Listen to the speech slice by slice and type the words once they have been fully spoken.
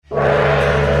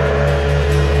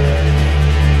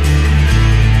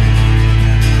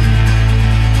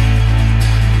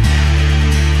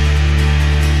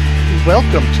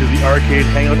Arcade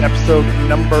Hangout episode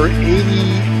number 84.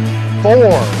 I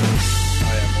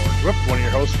am Orange Whip, one of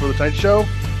your hosts for the tonight's show.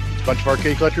 It's a bunch of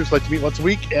arcade collectors who like to meet once a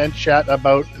week and chat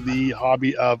about the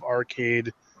hobby of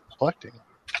arcade collecting.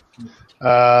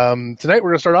 Tonight we're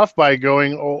going to start off by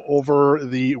going over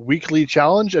the weekly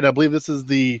challenge, and I believe this is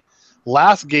the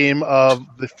last game of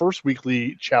the first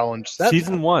weekly challenge set.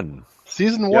 Season 1.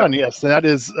 Season 1, yes. And that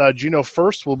is Juno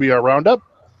First will be our roundup.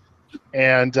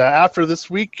 And after this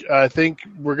week, I think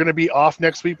we're going to be off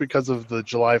next week because of the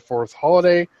July 4th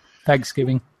holiday.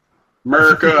 Thanksgiving.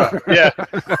 America. Yeah.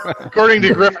 According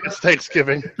to Griffin, it's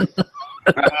Thanksgiving.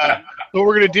 What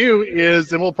we're going to do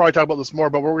is, and we'll probably talk about this more,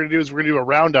 but what we're going to do is we're going to do a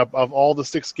roundup of all the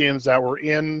 6 games that were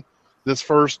in this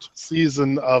first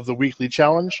season of the weekly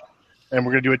challenge. And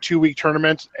we're going to do a 2-week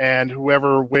tournament, and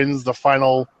whoever wins the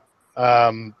final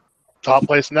top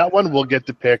place in that one will get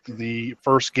to pick the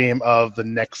first game of the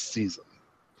next season.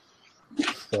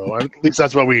 So at least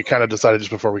that's what we kind of decided just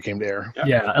before we came to air.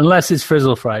 Yeah, unless it's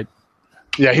Frizzle Fried.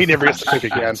 Yeah, he never gets to pick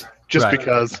again, just Right.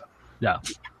 because. Yeah.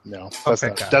 No,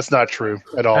 Okay, that's not true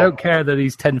at all. I don't care that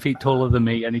he's 10 feet taller than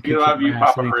me and he can We love you,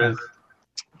 Papa Frizz.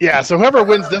 Yeah, so whoever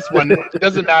wins this one, it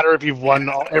doesn't matter if you've won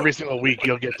every single week,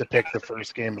 you'll get to pick the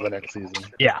first game of the next season.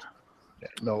 Yeah.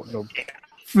 No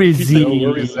Frizzy.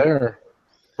 worries there.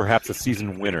 Perhaps a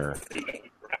season winner.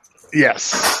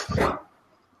 Yes.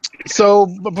 So,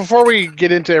 but before we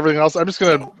get into everything else, I'm just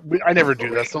I never do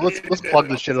this, so let's plug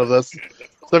the shit out of this.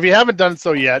 So if you haven't done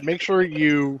so yet, make sure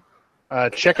you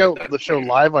check out the show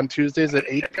live on Tuesdays at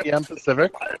 8 p.m.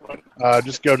 Pacific.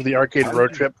 Just go to the Arcade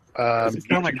Road Trip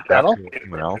YouTube channel.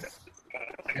 Well,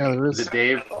 Yeah, there Is is. it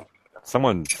Dave?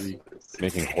 someone's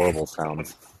making horrible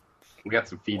sounds. We got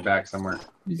some feedback somewhere.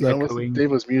 He's No, echoing. Dave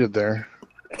was muted there.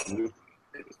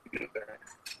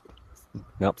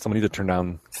 Nope, someone needs to turn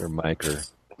down their mic or.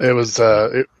 It was.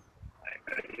 Oh,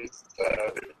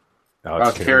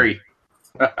 it's Carrie.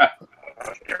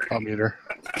 I'll mute her.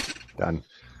 Done.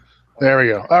 There we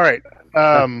go. All right.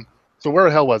 So where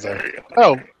the hell was I?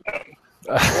 Oh,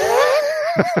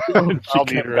 I'll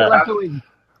mute her. Echoing.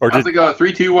 Or How's did it go?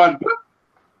 3, 2, 1.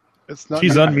 It's not.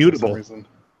 She's muted for unmutable. some reason.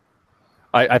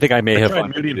 I think I may I have tried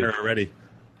muting unmuted. her already.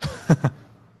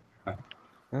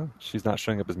 Oh, she's not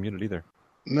showing up as muted either.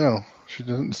 No, she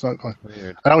doesn't. It's not going.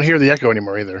 Weird. I don't hear the echo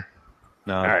anymore either.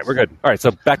 No, All right, we're good. All right,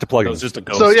 so back to It plugging. was just a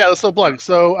ghost. So yeah, let's still plug.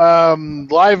 So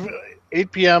live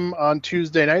 8 p.m. on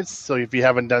Tuesday nights. So if you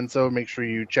haven't done so, make sure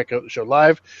you check out the show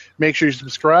live. Make sure you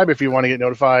subscribe if you want to get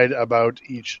notified about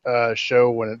each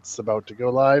show when it's about to go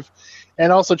live.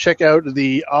 And also check out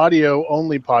the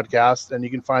audio-only podcast, and you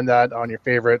can find that on your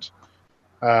favorite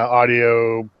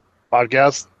audio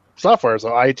podcast software. So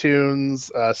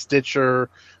iTunes, Stitcher,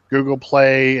 Google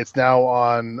Play. It's now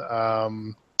on...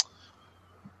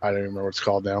 I don't even remember what it's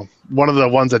called now. One of the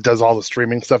ones that does all the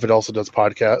streaming stuff. It also does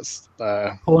podcasts.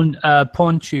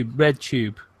 PornTube,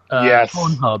 RedTube, Yes.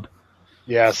 Pornhub.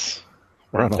 Yes.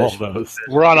 We're on all those.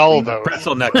 We're on all of those.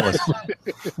 Pretzel necklace.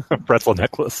 Pretzel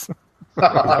necklace. So,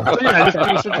 yeah,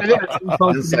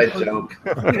 Inside joke.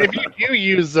 if you do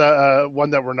use one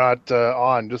that we're not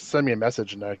on, just send me a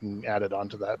message and I can add it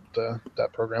onto that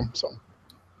program. So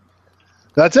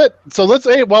that's it. So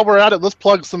while we're at it, let's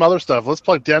plug some other stuff. Let's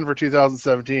plug Denver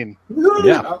 2017.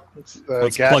 Yeah. Let's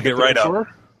plug it right up.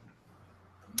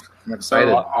 I'm excited.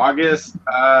 So, August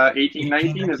 18,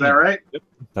 19, is that right?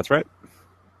 That's right.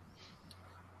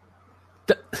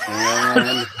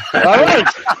 And All right.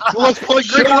 So let's plug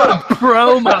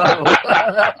Promo.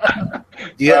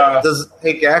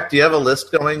 Hey Gak, do you have a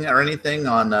list going or anything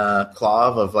on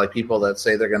Clav of like people that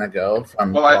say they're going to go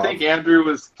from? well, I Clav? think Andrew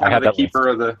was I kind have of the that keeper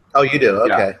of the. Oh, you do.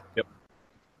 Yeah. Okay. Yep.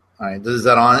 All right. Is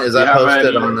that on? Is that Yeah,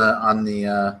 posted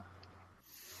but-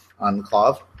 on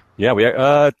Clav? Yeah, we list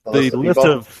the of list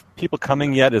people? of people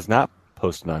coming yet is not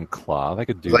posted on Clav. I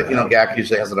could do Like that. Gak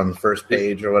usually has it on the first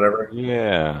page or whatever.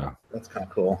 Yeah. That's kind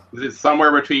of cool. It's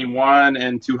somewhere between 1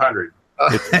 and 200.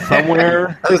 It's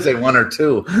somewhere. I would say 1 or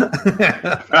 2. We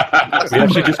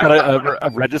actually just got a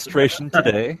registration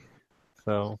today,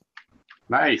 so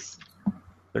Nice.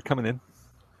 they're coming in.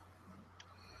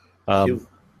 Now,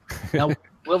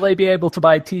 will they be able to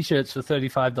buy T-shirts for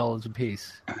 $35 a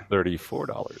piece?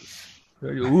 $34.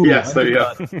 Ooh, Yes, there you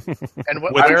go. And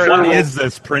Which where one is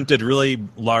this printed really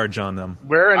large on them?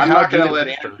 Where and I'm how not do going to they let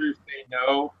register? Andrew say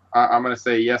no. I'm going to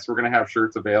say yes, we're going to have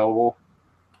shirts available.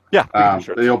 Yeah, we can do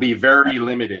shirts. They'll be very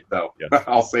limited, though. Yes.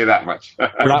 I'll say that much.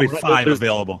 There'll be not- 5 there's-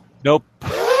 available. Nope.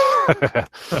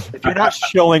 If you're not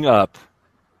showing up,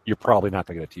 you're probably not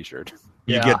going to get a T-shirt.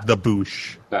 You Yeah. get the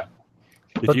boosh. If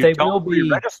But you they don't will be-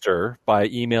 register by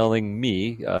emailing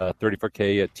me,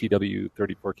 34k at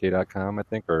tw34k.com, I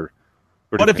think, or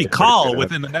What if you call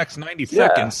within the next 90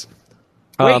 seconds?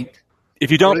 Wait. If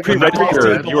you don't What if you're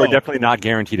pre-register, not you are below? definitely not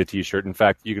guaranteed a T-shirt. In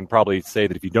fact, you can probably say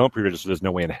that if you don't pre-register, there's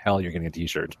no way in hell you're getting a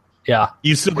T-shirt. Yeah.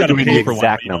 You still We're got to doing pay the for one.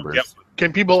 exact but you don't numbers. get one.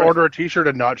 Can people order a T-shirt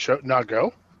and not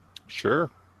go? Sure,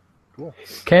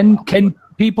 Can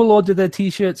people order their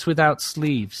T-shirts without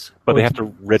sleeves? but they have to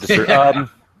register.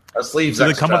 A sleeves Do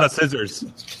they extra. come with the scissors?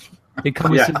 They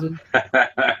come with Yeah. scissors.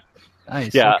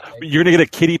 Nice. Yeah, okay. you're gonna get a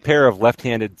kitty pair of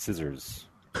left-handed scissors.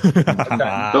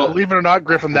 Believe it or not,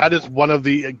 Griffin, that is one of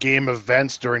the game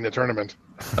events during the tournament.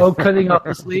 Oh, cutting off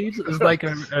the sleeves is like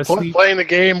a sleeve. Playing the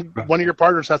game, one of your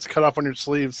partners has to cut off one of your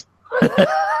sleeves.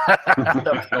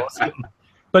 That's awesome.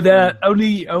 But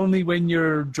only when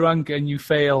you're drunk and you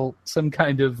fail some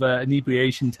kind of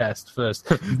inebriation test first.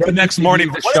 The next morning,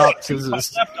 the what sharp did I do with my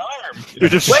scissors. left arm? You're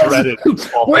just shredded.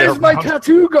 Where's my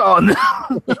tattoo gone?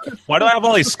 Why do I have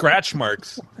all these scratch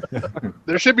marks?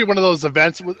 There should be one of those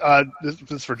events. This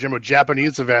is for Jimbo,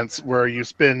 Japanese events where you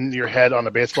spin your head on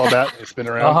a baseball bat and you spin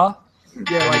around.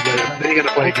 Yeah, like Then you get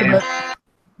to play a game.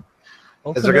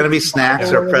 Is there going to be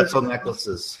snacks or pretzel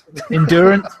necklaces?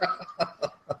 endurance?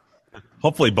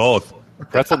 Hopefully both.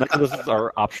 Pretzel necklaces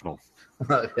are optional.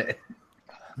 Okay.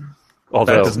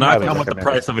 Although That does not highly come with the recommended.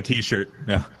 price of a T-shirt.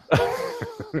 Yeah.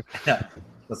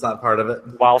 That's not part of it.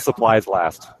 While supplies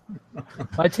last.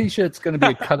 My T-shirt's going to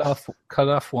be a cut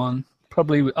off one.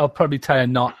 I'll probably tie a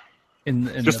knot in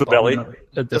Just the bottom belly? of it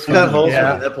at the Just cut front. holes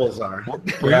Yeah. where the nipples are.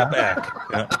 Bring it back.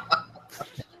 Yeah.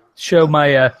 Show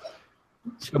my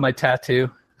tattoo,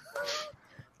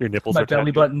 Your nipples my are belly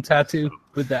tattooed. button tattoo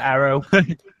with the arrow.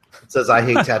 It says, I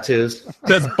hate tattoos.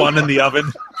 That's bun in the oven.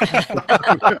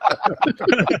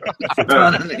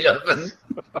 Done in the oven.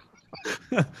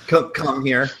 Come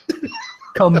here.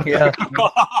 Come here.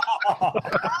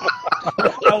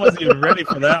 I wasn't even ready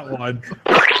for that one.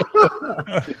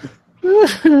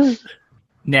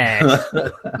 Nah,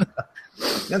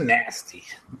 You're nasty.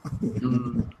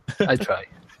 I try.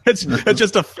 It's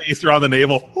just a face around the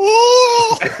navel.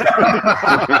 Look,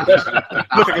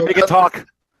 I can make it talk.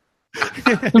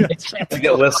 You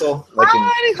get a whistle. Like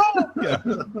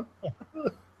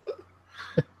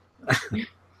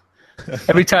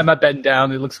Every time I bend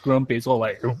down, it looks grumpy. It's all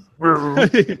like,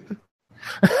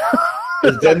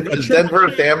 is Denver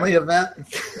a family event?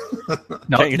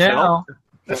 not Can't you now.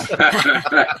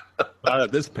 Not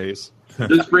at this pace.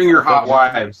 Just bring your hot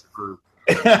wives or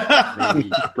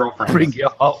maybe girlfriends. Bring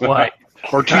your hot wife.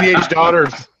 Or teenage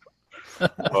daughters.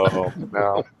 Oh,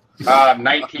 no.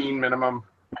 19 minimum.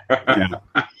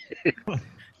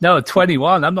 No,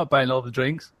 21. I'm not buying all the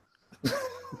drinks.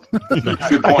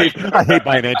 Good point. I hate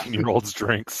buying 19-year-olds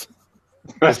drinks.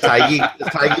 Is Tiggy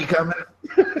coming?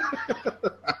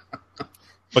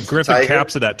 But Griffin Tiger?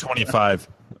 caps it at 25.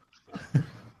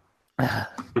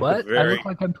 What? I Very look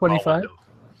like I'm 25?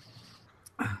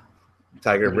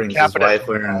 Tiger brings Cap his it. wife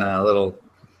wearing little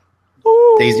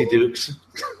Daisy Dukes.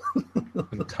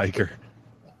 Tiger.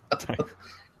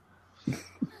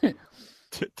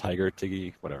 Tiger,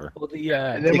 Tiggy, whatever. Well, the,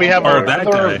 And then we have Or our that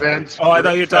other guy. event. Oh, I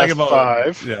thought you were talking about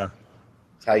 5. Yeah,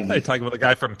 Tiggy. you're talking about the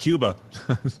guy from Cuba.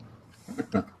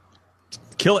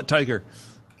 Kill it, Tiger.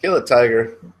 Kill it,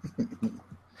 Tiger.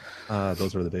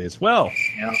 Those were the days. Well,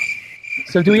 Yeah.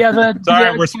 so do we have a...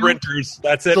 sorry, we're sprinters.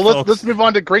 That's it, So folks. let's move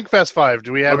on to Grinkfest 5.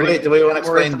 Do we have any Do we want to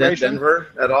more explain information? Denver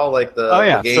at all? Like the, Oh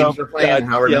yeah, the games we're playing and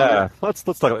how we're doing it? Let's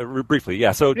talk about it briefly.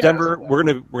 Yeah, so Denver, we're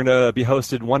gonna be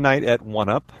hosted one night at One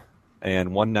Up,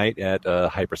 and one night at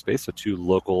Hyperspace. So 2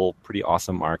 local, pretty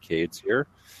awesome arcades here,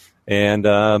 and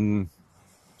we're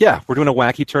doing a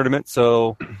wacky tournament.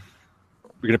 So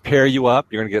we're gonna pair you up.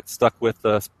 You're gonna get stuck with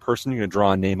a person. You're gonna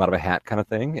draw a name out of a hat, kind of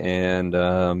thing, and you're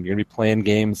gonna be playing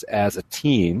games as a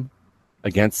team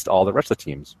against all the rest of the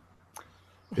teams.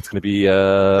 It's gonna be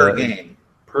Per game.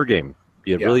 per game.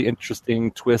 Be a really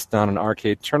interesting twist on an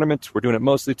arcade tournament. We're doing it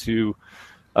mostly to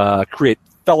create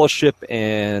fellowship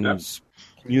and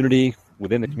community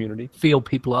within the community. Feel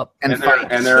people up. And fight.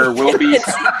 And there will be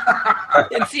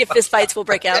And see if fist fights will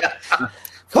break out.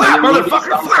 Flap, there will be motherfucker,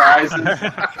 some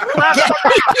flap!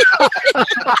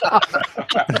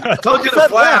 prizes. Told you to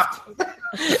flap.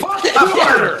 Flap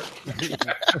harder.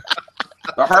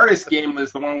 The hardest game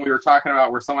is the one we were talking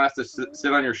about where someone has to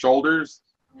sit on your shoulders,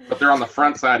 but they're on the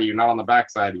front side of you, not on the back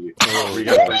side of you. We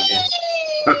gotta play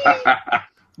a game.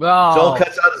 Well, Joel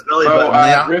cuts out his belly So, button.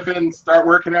 Yeah. Griffin, start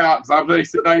working out because I'm going to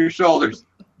sit on your shoulders.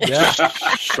 yeah.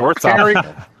 Shorts Carrie,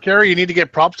 off. Carrie, you need to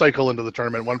get Prop Cycle into the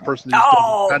tournament. One person needs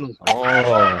Oh. to pedal. Oh,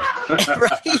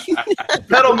 Right?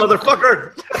 Pedal,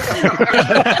 motherfucker.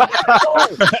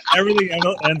 Everything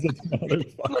ends with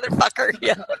motherfucker. Motherfucker,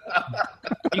 yeah.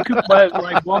 You could play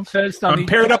like one first on I'm each.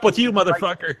 paired up with you,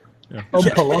 motherfucker.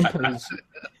 Oompa Loompas.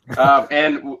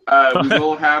 And we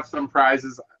will have some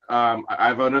prizes.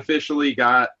 I've unofficially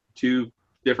got 2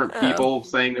 different people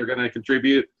saying they're going to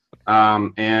contribute.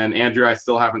 And Andrew, I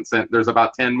still haven't sent. There's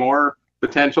about 10 more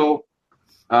potential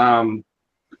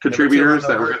contributors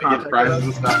that we're going to get prizes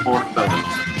and stuff for.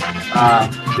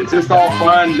 So it's just all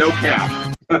fun, no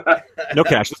cap. No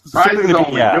cash. Prizes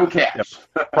only, no cash.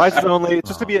 Yep. Prizes only. It's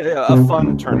just to be a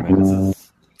fun tournament.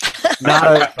 This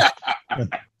is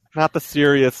not the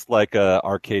serious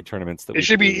arcade tournaments that it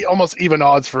should be almost even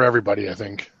odds for everybody, I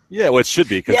think. Yeah, well, it should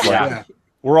be because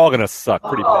we're all gonna suck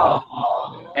pretty bad.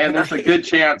 And there's a good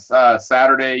chance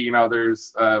Saturday.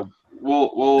 There's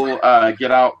we'll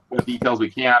get out what details we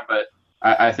can, but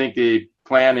I think the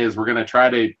plan is we're gonna try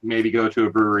to maybe go to a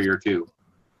brewery or 2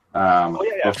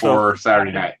 before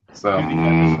Saturday night. So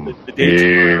the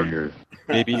dates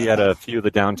maybe at a few of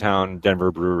the downtown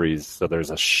Denver breweries. So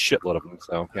there's a shitload of them.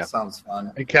 So That sounds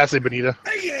fun. And Casa Bonita.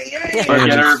 but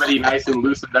get everybody nice and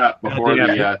loosened up before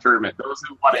the tournament. Those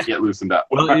who want to get loosened up.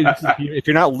 Well, if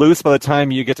you're not loose by the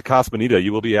time you get to Casa Bonita,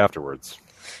 you will be afterwards.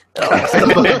 Nice.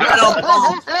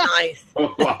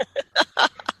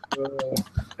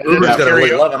 Uber's going to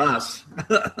be loving us.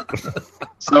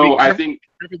 So I think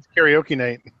Griffin's karaoke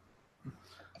night.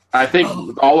 I think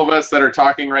all of us that are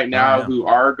talking right now who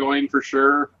are going for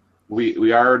sure,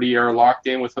 we already are locked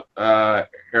in with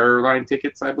airline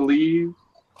tickets, I believe.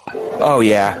 Oh,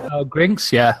 yeah.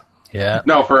 Grinks, yeah.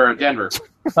 No, for Denver.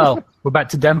 Oh, we're back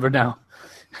to Denver now.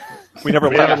 We never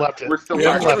left it. We're still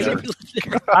locked in.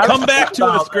 Come back to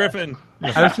us, Griffin.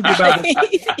 I was thinking about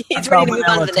He's ready to move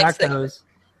on to the next thing.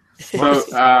 So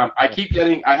I keep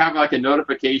getting. I have a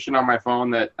notification on my phone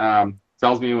that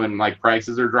tells me when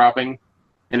prices are dropping,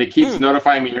 and it keeps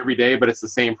notifying me every day, but it's the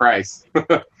same price.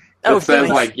 It says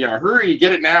hurry,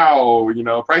 get it now.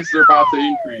 Prices are about to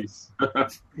increase.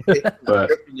 But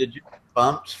did you get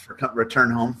bumped for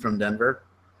return home from Denver?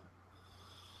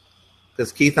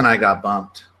 Because Keith and I got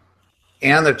bumped,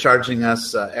 and they're charging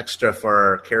us extra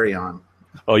for carry-on.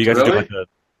 Oh, you guys are Really? doing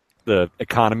the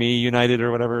Economy United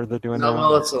or whatever they're doing No, now?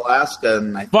 well, it's Alaska,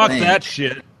 and I Fuck think. that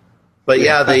shit. But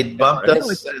yeah, they bumped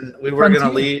us, and we were going to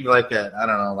Frontier. leave at, I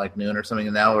don't know, noon or something,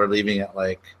 and now we're leaving at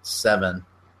 7.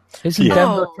 Isn't Yeah.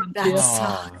 Denver Oh, Frontier? that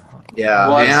sucks. Yeah,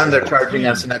 What? and they're charging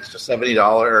us an extra $70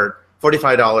 or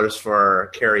 $45 for a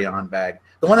carry-on bag.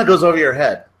 The one that goes over your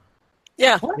head.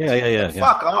 Yeah. Yeah.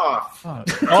 Fuck off.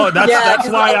 Oh, that's Yeah, that's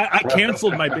 'cause why I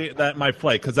canceled my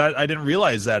flight because I didn't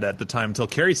realize that at the time until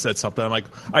Carrie said something. I'm like,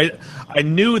 I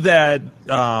knew that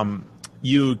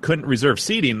you couldn't reserve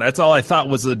seating. That's all I thought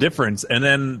was the difference. And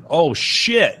then, oh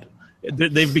shit,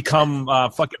 they've become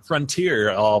fucking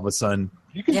Frontier all of a sudden.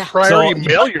 You can Yeah. priority So,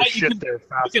 mail you your can- shit there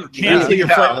fast. You can cancel your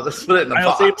Yeah, flight. let's put it in a I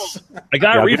was box. I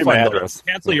got Yeah, a I'll give you my refund. Though. address.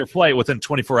 Cancel your flight within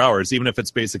 24 hours, even if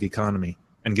it's basic economy,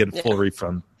 and get a full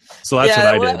refund. So that's what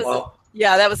I well,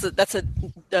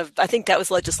 did. I think that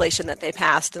was legislation that they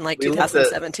passed in We looked at-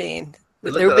 2017.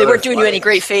 we They looked at weren't other doing you any flights.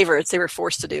 great favors. They were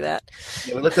forced to do that.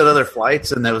 Yeah, we looked at other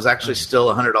flights, and it was actually still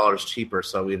 $100 cheaper.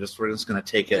 So we're just going to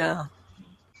take it. Yeah.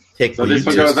 Take so the this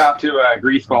one easiest. goes out to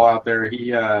Greaseball out there.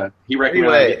 He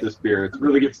recommended I get this beer. It's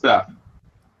really good stuff.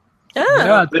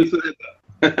 Ah, Thanks for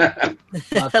that.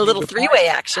 a little three-way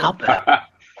action.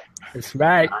 That's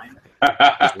right.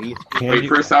 Wait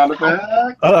for a sound effect.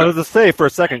 I was to say for a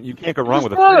second, you can't go wrong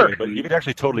with a three-way, but you could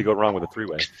actually totally go wrong with a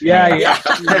three-way. Yeah.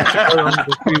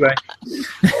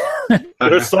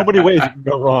 There's so many ways you can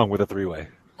go wrong with a three-way.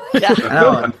 Yeah.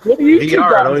 No, What do you two VR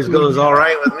got? always goes all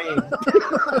right with me.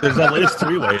 There's at least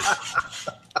 3 ways.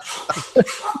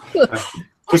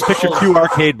 Just picture 2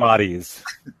 arcade bodies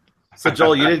So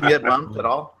Joel, you didn't get bumped at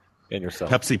all? and yourself.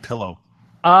 Pepsi Pillow.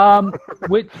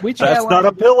 Which That's airline- not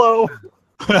a pillow.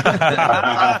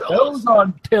 Those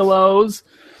on pillows.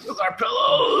 Those are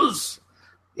pillows.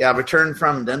 Yeah, return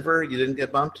from Denver. You didn't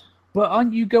get bumped. But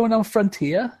aren't you going on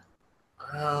Frontier?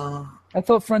 Oh, I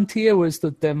thought Frontier was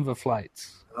the Denver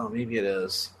flights. maybe it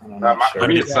is. I'm not sure.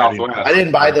 Maybe it's Southwest. I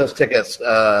didn't buy those tickets.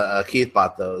 Keith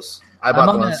bought those. I bought I'm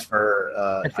the on ones it.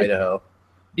 for think- Idaho.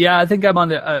 Yeah, I think I'm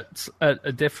on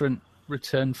a different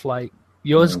return flight.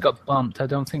 Yours got bumped. I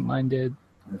don't think mine did.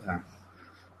 Okay.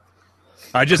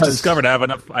 I just discovered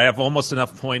I have almost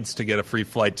enough points to get a free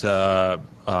flight to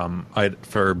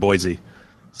for Boise,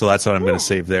 so that's what I'm going to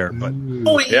save there. But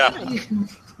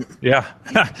yeah,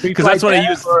 because that's what I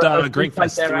used Green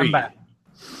Fest 3.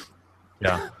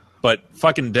 Yeah, but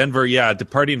fucking Denver,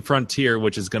 departing Frontier,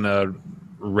 which is going to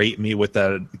rate me with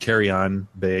that carry-on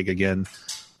bag again.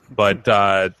 But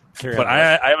I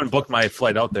haven't booked my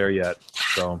flight out there yet,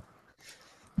 so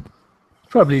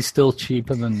Probably still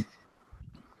cheaper than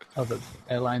other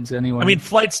airlines anyway. I mean,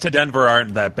 flights to Denver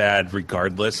aren't that bad,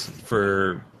 regardless.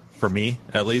 For me,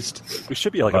 at least. We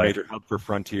should be like a major hub for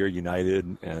Frontier,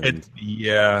 United, and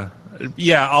yeah,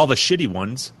 all the shitty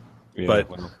ones. Yeah, but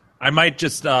well. I might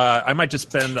just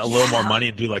spend a little more money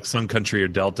and do like Sun Country or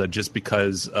Delta just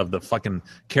because of the fucking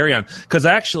carry-on. Because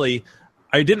actually,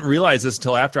 I didn't realize this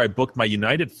until after I booked my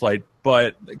United flight,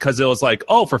 but because it was like,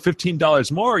 oh, for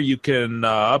 $15 more, you can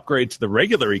upgrade to the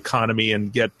regular economy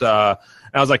and get. And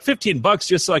I was like, $15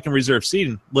 just so I can reserve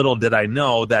seating. Little did I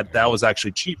know that was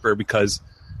actually cheaper because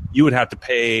you would have to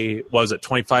pay, what was it,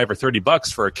 $25 or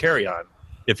 $30 for a carry-on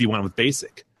if you went with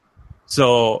basic.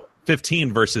 So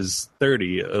 15 versus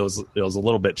 30, it was a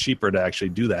little bit cheaper to actually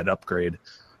do that upgrade.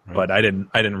 Right. But I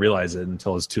didn't realize it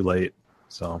until it was too late.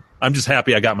 So I'm just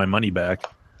happy I got my money back.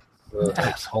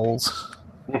 Assholes.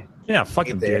 Yeah,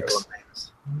 fucking dicks.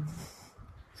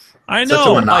 I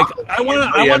know. Like I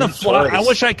want to fly. I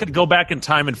wish I could go back in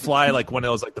time and fly like when it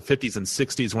was like the 50s and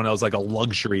 60s when it was like a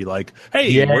luxury. Like,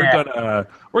 hey, we're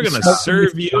gonna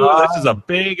serve you. This is a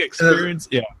big experience.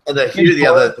 Yeah. And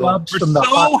we're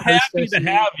so happy to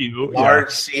have you.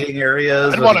 Large seating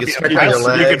areas.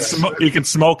 You can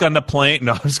smoke on the plane.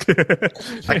 No, I'm just kidding.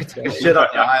 I can take a shit on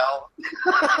the aisle.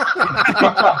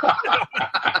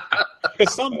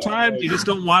 Because sometimes you just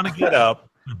don't want to get up.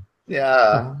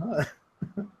 Yeah.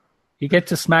 You get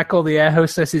to smack all the air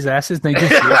hostesses' asses, and they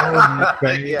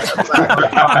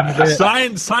just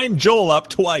sign Joel up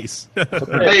twice.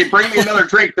 Hey, bring me another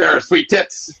drink there, sweet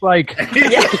tits. It's like,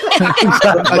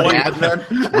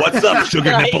 what's up,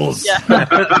 sugar nipples? Yeah.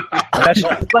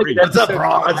 What's up,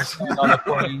 bros?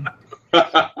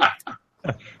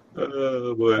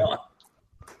 Oh boy.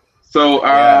 So,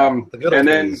 and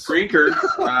then Greenker,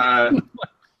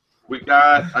 we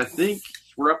got, I think,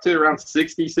 we're up to around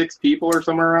 66 people or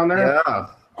somewhere around there. Yeah.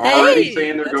 Already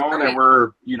saying they're going, great. And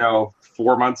we're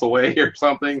 4 months away or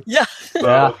something. Yeah.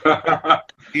 So,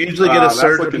 you usually get a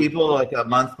surge of people like a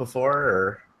month before,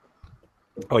 or?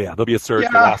 Oh yeah, there'll be a surge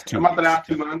the last 2 months. A month and a half,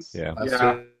 2 months. Yeah.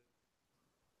 Yeah.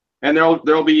 And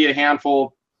there'll be a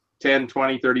handful, 10,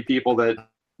 20, 30 people that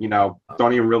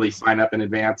don't even really sign up in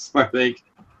advance, I think.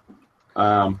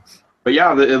 But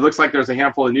yeah, it looks like there's a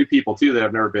handful of new people too that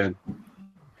have never been.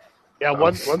 Yeah,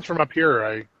 one's from up here.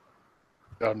 I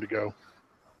got him to go.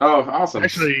 Oh, awesome!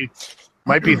 Actually,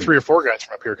 might be 3 or 4 guys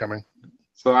from up here coming.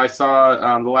 So I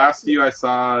saw the last few. I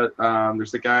saw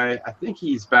there's a guy. I think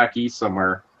he's back east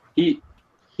somewhere. He's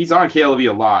on KLV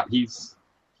a lot. He's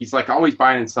like always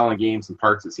buying and selling games and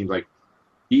parts. It seems like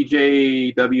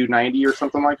DJW90 or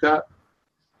something like that.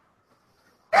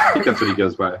 I think that's what he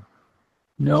goes by.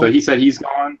 No. So he said he's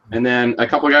gone, and then a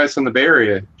couple of guys from the Bay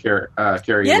Area carry.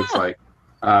 Yeah. Looks like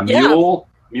Mule,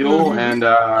 mm-hmm. and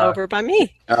over by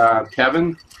me.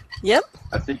 Kevin. Yep.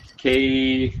 I think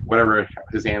whatever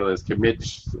his handle is,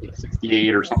 Mitch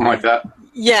 68 or something like that.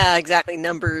 Yeah, exactly.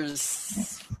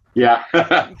 Numbers. Yeah,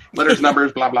 letters,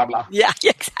 numbers, blah blah blah. Yeah,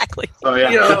 exactly. So yeah,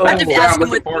 I'm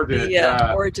looking forward to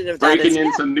the origin of that. Breaking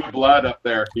in some new blood up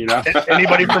there.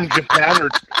 Anybody from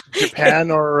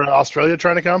Japan or Australia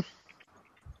trying to come?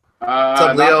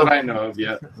 Not that I know of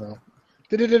yet. No.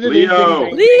 Leo,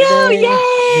 yay!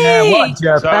 Yeah, what,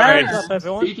 Japan?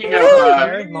 Speaking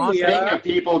of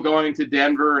people going to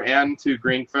Denver and to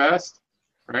Greenfest,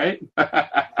 right?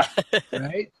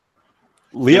 Right.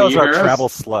 Leo's our travel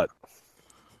slut.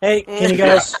 Hey,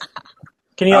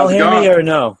 can you all hear me or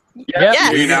no? Yeah.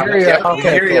 Okay, I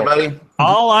hear you, buddy.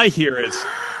 All I hear is.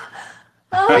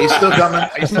 Are you still coming?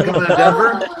 Are you still coming to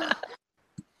Denver?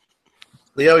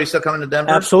 Leo, are you still coming to Denver?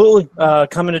 Absolutely.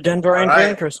 Coming to Denver and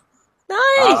Greencrest. Nice.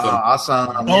 Awesome.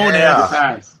 Oh,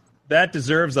 yeah. That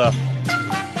deserves a.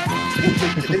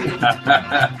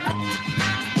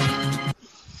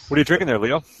 What are you drinking there,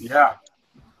 Leo? Yeah.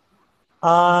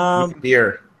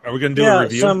 Beer. Are we going to do a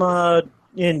review? Some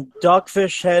in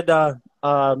Dogfish Head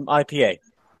IPA.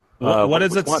 What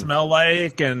does it smell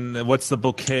like, and what's the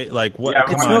bouquet like? What?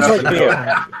 It smells like beer.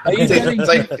 Are you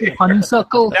getting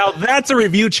honeysuckle? Now that's a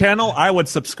review channel I would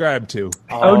subscribe to.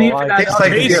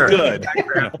 Tastes good.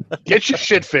 Get your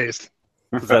shit faced.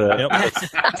 Is that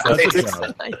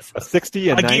a 60,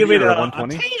 a 90, or a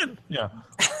 120? Yeah.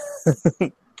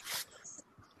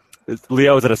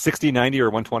 Leo, is it a 60, 90, or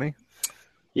 120?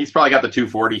 He's probably got the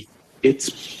 240. No,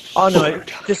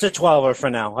 just a 12er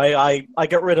for now. I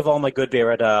got rid of all my good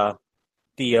beer at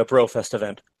the Brofest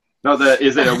event. No,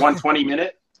 is it a 120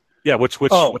 minute? Yeah, what's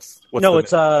no,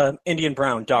 it's Indian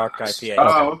Brown Dark IPA.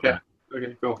 Oh, okay.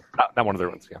 Okay, cool. Not one of their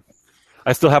ones, yeah.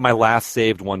 I still have my last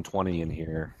saved 120 in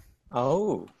here.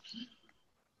 Oh.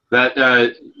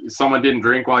 That someone didn't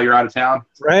drink while you're out of town?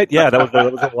 Right, yeah, that was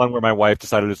the one where my wife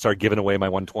decided to start giving away my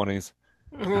 120s.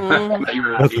 That you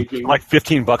were It's aging. like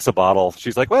 $15 a bottle.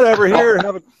 She's like, whatever, here.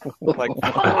 Have a, like,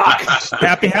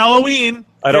 Happy Halloween.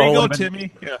 I There don't you go, even-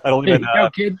 Timmy. Yeah. I don't There even you go,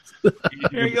 kids.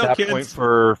 Here you at go, that kids. point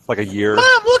for like a year.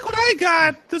 Mom, look what I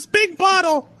got! This big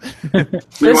bottle.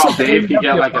 Meanwhile, Dave can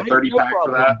get like a 30-pack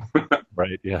for that.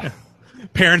 Right? Yeah.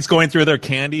 Parents going through their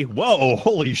candy. Whoa,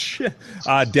 holy shit!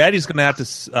 Daddy's gonna have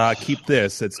to keep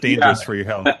this. It's dangerous for your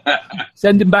health.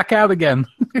 Send him back out again.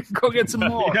 Go get some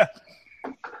more. Yeah.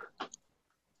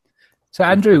 So,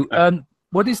 Andrew,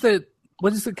 what is the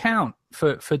count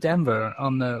for Denver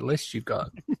on the list you've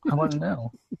got? I want to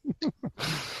know.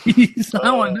 Jeez,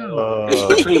 I want to know.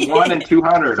 Between 1 and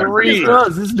 200. I'm pretty It sure.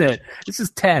 does, isn't it? This is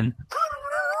 10.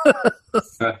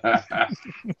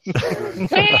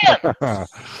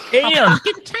 Damn.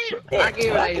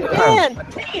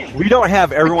 Man. We don't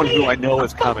have everyone who I know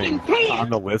is coming on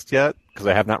the list yet because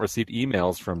I have not received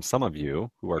emails from some of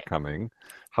you who are coming.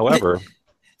 However,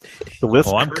 the list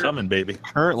Oh, I'm coming, baby.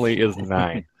 currently is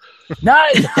 9.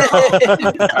 Nice.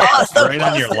 Oh, so Right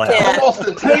on your close lap.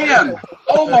 to 10.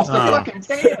 Almost a 10. Almost a fucking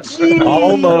 10.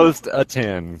 Almost a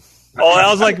 10. Oh, that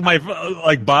was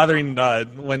like bothering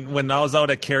when I was out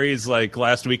at Carrie's like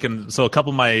last week, and so a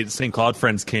couple of my St. Cloud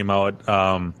friends came out.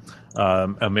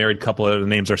 A married couple. Their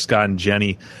names are Scott and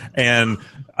Jenny, and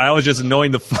I was just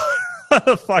annoying the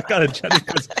fuck out of Jenny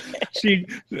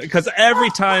because every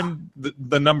time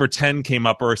the number 10 came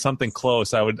up or something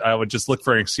close, I would just look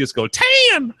for an excuse to go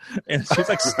 10, and she's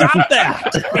like, "Stop that!"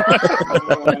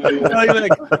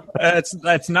 that's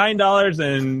 $9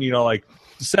 and like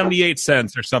 78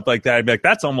 cents or something like that. I'd be like,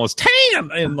 "That's almost 10,"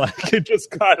 and like it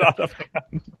just got out of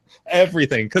hand.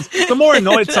 Everything, because the more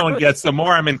annoyed someone gets, the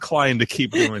more I'm inclined to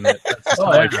keep doing it. That's just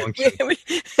how I function.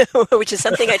 Which is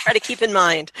something I try to keep in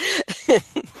mind. So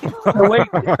wait, is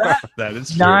that That is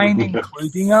true. 9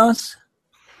 including us?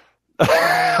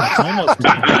 It's almost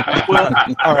Well,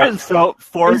 all right. So,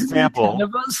 for Isn't there 10 example,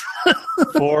 of us?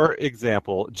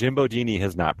 Jim Bodini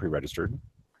has not pre-registered.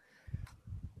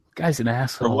 Guy's an For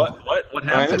asshole. what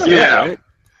happened? Yeah.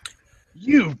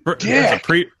 You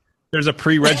There's a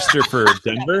pre-register for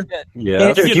Denver. Yeah.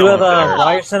 Andrew, you do you know have there.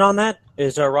 Ryerson on that?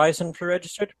 Is Ryerson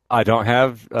pre-registered? I don't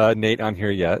have Nate on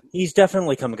here yet. He's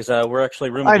definitely coming because we're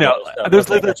actually rooming. I know.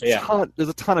 together, There's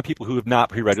a ton of people who have not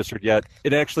pre-registered yet.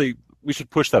 It actually, we should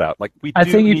push that out. Like, we I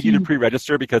do think if need you to you-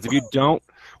 pre-register, because if you don't,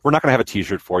 we're not going to have a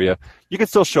T-shirt for you. You can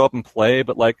still show up and play,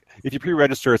 but like, if you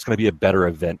pre-register, it's going to be a better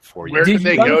event for you. Where Did can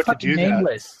they you go to put do the name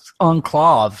that? lists on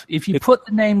Clav? If you put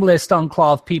the name list on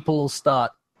Clav, people will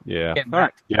start Yeah. getting All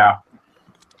right. Yeah.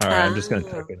 All right, I'm just going to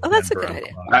type in Oh, that's a Denver good on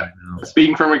idea. Cloud right now.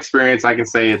 Speaking from experience, I can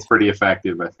say it's pretty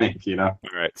effective, I think, All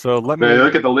right. So let They me.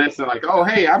 look at the list and like, oh,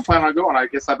 hey, I'm planning on going. I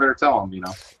guess I better tell them,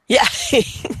 Yeah.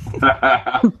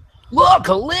 Look,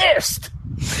 a list.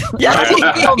 Yeah.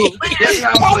 Get me on the list.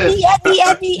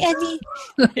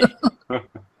 All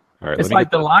right. It's let me like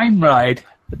get the line ride at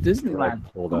that Disneyland.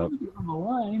 pulled up. On the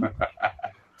line.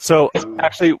 So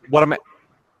actually, what I'm.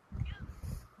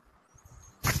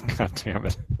 God damn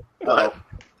it. Oh.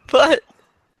 But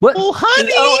What? Oh,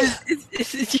 honey! oh,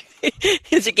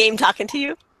 is your game talking to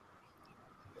you?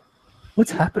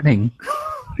 What's happening?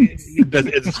 Is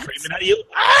it screaming at you?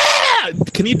 Ah!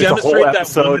 Can you It's a whole demonstrate that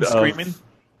episode woman of- screaming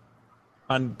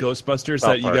on Ghostbusters South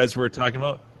that you Park. guys were talking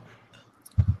about?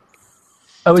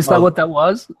 Oh, is that what that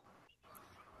was?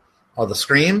 Oh, the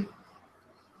scream?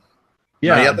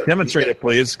 Yeah, you have to- demonstrate it,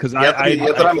 please, because you have to- you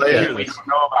have to play it. We don't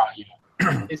know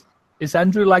about you. Is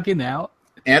Andrew lagging out?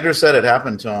 Andrew said it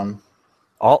happened to him.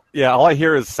 All I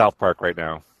hear is South Park right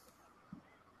now.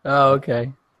 Oh,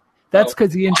 okay. That's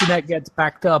because the internet gets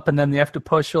backed up, and then they have to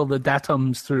push all the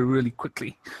datums through really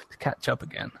quickly to catch up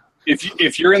again.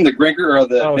 If you're in the Gregor or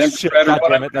the Oh Denver shit! thread or God damn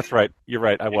whatever, it! That's right. You're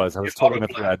right. I was totally in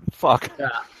the thread. Fuck. Yeah.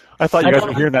 I thought you guys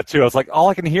were hearing that too. I was like, all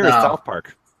I can hear is No. South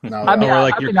Park. No, I mean, Or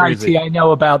like I'm you're in crazy. IT. I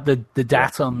know about the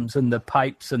datums and the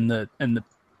pipes and the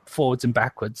forwards and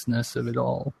backwardsness of it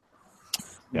all.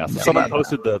 Yeah. So Yeah. someone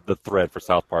posted the thread for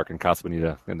South Park and Casa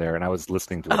Bonita in there, and I was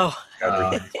listening to it. Oh,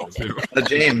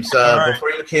 James, right.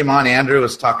 before you came on, Andrew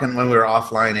was talking when we were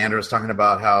offline. Andrew was talking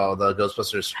about how the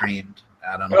Ghostbusters screamed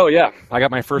at him. Oh yeah, I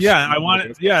got my first. Yeah, I want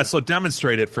it. Yeah, so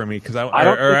demonstrate it for me, because I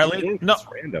don't. or at think least it is. no, It's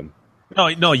random.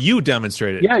 no, you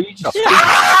demonstrate it. Yeah, you just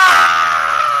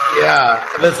Yeah,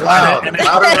 if it's loud. And,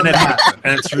 Louder than that.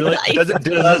 and it's really does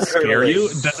it scare you?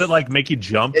 Does it like make you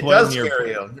jump It when does you're scare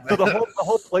you. So the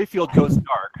whole playfield goes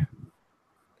dark,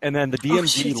 and then the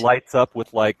DMZ shit. lights up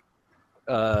with like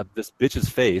this bitch's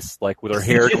face, like with her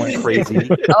hair going crazy.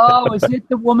 Oh, is it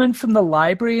the woman from the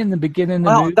library in the beginning of the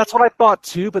Well, movie? that's what I thought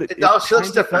too, but it She looks kind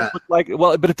of different. does look like,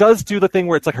 well, but it does do the thing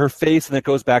where it's like her face and it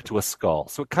goes back to a skull.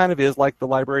 So it kind of is like the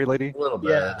library lady. A little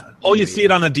bit. Yeah. Oh, you see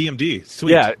it on the DMD.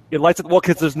 Sweet. Yeah, it lights it. Well,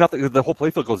 because there's nothing. The whole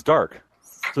playfield goes dark,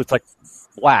 so it's like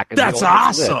black. And That's the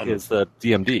only thing lit awesome. Is the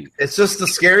DMD? It's just to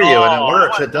scare you, and it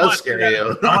works. It does scare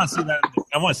you. I want to see that.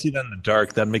 I want to see that in the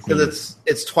dark. That'd make me. Because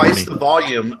it's twice the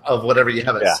volume of whatever you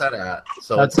have it Yeah. set at.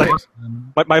 So That's it's like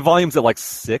awesome. My volume's at like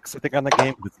 6, I think, on the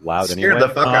game. It's loud scared anyway.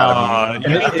 the fuck out of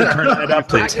me. You need to turn that up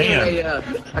to 10.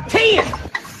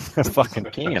 Fucking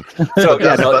can. So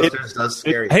yeah, no, it, Ghostbusters does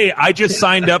scare you. Hey, I just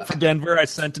signed up for Denver. I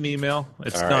sent an email.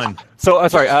 It's All right. done. So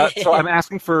sorry. So I'm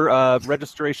asking for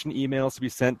registration emails to be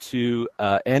sent to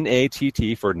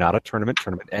NATT for not a tournament.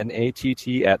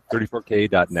 NATT at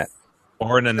 34k.net.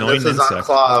 Or an annoying This is on insect.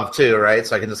 Clav too, right?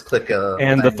 So I can just click a.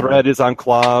 And the thing. thread is on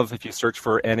Clav. If you search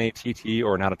for NATT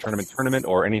or not a tournament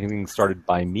or anything started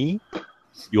by me,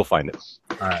 you'll find it.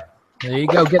 All right. There you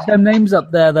go. Get them names up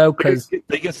there, though, because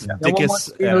They get, no one wants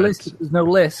to be in a list if there's no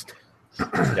list.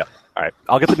 Yeah. All right.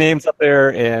 I'll get the names up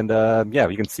there, and yeah,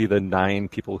 you can see the 9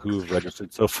 people who've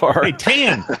registered so far. Hey,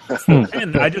 Tan!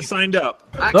 Tan, I just signed up.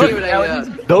 I Look, gave it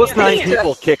a. Those 9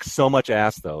 people kick so much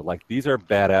ass, though. Like, these are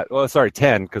bad at. Well, sorry,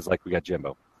 10, because like we got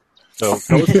Jimbo. So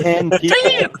those 10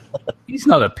 people. He's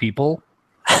not a people.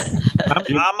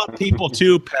 I'm a people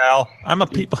too, pal. I'm a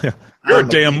people. You're a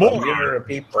damn moron. You're a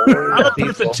people. I'm a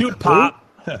person too, pop.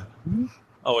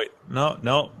 Oh wait,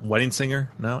 no, wedding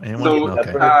singer, no, anyone? So,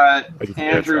 Okay.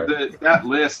 Andrew, that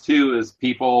list too is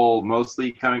people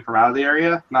mostly coming from out of the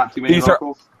area, not too many These are-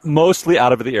 locals. Mostly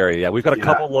out of the area. Yeah, we've got a Yeah.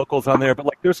 couple locals on there, but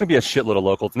like there's gonna be a shitload of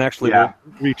locals, and actually Yeah.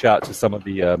 we'll reach out to some of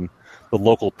the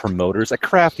local promoters. Like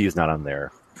Crafty is not on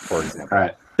there, for example.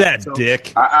 Right. That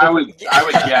dick. I would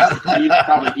guess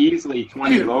probably easily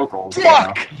 20 locals. You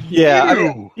know? Yeah, I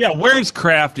mean, Yeah, where's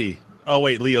Crafty? Oh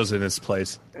wait, Leo's in his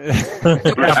place. Yeah,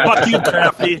 fuck you,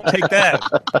 Crafty. Take that.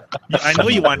 I know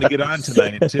you wanted to get on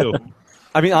tonight too.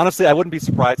 I mean, honestly, I wouldn't be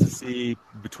surprised to see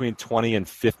between 20 and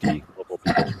 50 local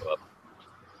people show up.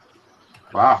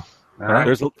 Wow. All right.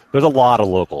 There's a lot of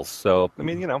locals, so I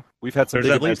mean, you know, we've had some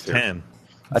There's big at least events 10. here.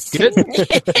 That's good.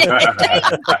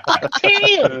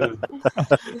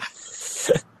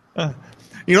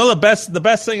 You know, the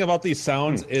best thing about these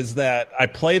sounds is that I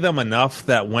play them enough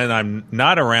that when I'm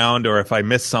not around or if I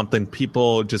miss something,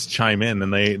 people just chime in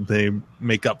and they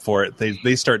make up for it.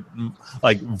 They start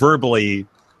like verbally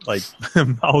like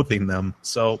mouthing them.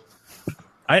 So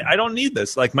I don't need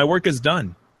this. Like my work is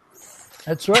done.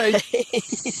 That's right.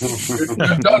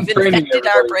 You've infected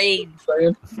our brains.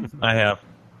 I have.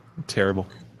 Terrible.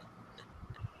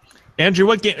 Andrew,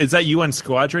 what game is that? UN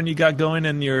Squadron you got going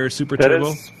in your Super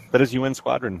Turbo? That is UN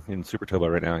Squadron in Super Turbo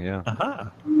right now, yeah. Uh-huh.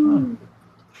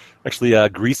 Actually,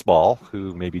 Greaseball,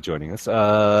 who may be joining us,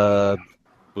 was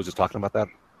just talking about that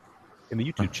in the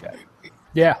YouTube chat.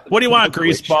 Yeah. What do you want,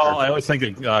 Greaseball? I always think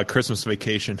of Christmas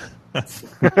Vacation. Comes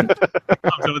with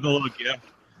a little gift.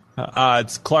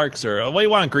 It's Clark's or what do you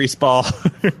want,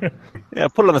 Greaseball? Yeah,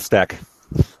 put it on the stack.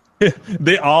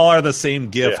 They all are the same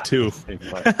gift too.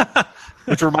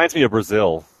 Which reminds me of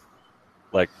Brazil,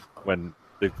 like when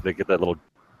they get that little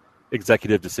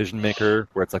executive decision maker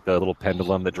where it's like the little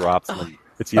pendulum that drops and then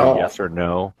it's either yes or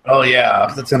no. Oh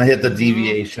yeah, it's gonna hit the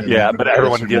deviation. Yeah, but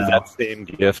everyone gives that same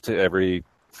gift to every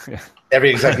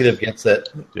executive gets it.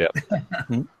 Yeah.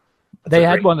 They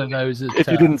had one of those. At, If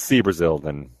you didn't see Brazil,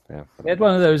 then yeah. they had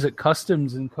one of those at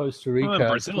customs in Costa Rica. Oh, in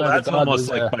Brazil, Where the that's guard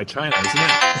almost was, like by China, isn't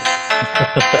it?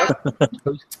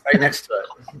 Right next to it.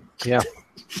 Yeah.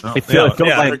 Oh, I feel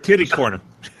yeah, like- their kitty corner.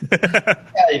 Yeah,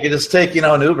 you can just take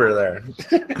an Uber there.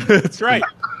 That's right.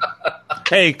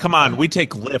 Hey, come on, we take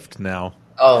Lyft now.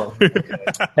 Oh,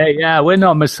 Hey, yeah, we're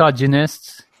not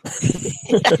misogynists.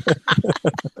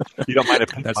 You don't mind if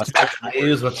That's I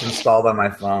use what's installed on my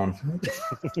phone.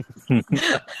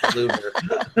 Uber.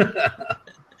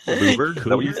 Luber? Is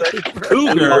that what you said?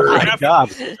 Cougar. Oh my God.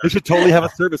 They should totally have a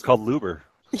service called Luber.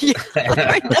 Yeah,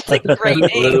 right? That's a great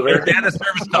name. They had a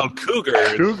service called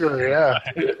Cougar. Cougar, yeah.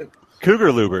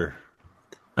 Cougar Luber.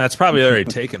 That's probably already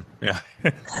taken. Yeah.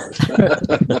 Back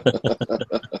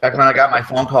when I got my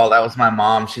phone call, that was my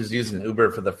mom. She's using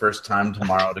Uber for the first time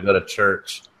tomorrow to go to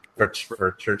church. For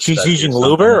church. She's study using or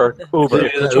something. Luber or Uber?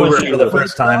 She's using Uber for the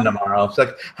first time tomorrow. It's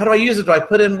like, how do I use it? Do I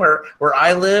put in where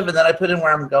I live and then I put in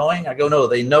where I'm going? I go, no,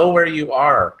 they know where you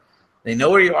are. They know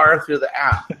where you are through the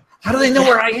app. How do they know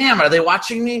where I am? Are they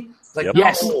watching me? It's like, Yep.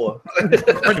 Yes. no.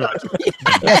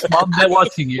 Yes, Mom, they're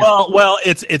watching you. Well,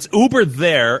 it's Uber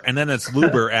there, and then it's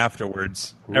Luber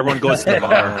afterwards. Everyone goes to the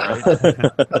bar.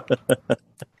 Right?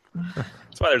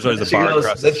 That's why there's always a bar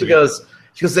across the Then street. she goes,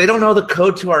 they don't know the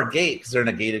code to our gate because they're in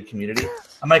a gated community.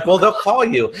 I'm like, well, they'll call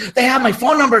you. They have my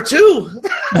phone number too.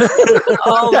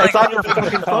 Oh my It's on your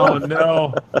fucking Oh phone.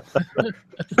 no!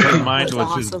 My mind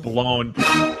was just awesome. blown.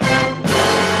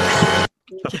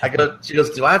 She goes,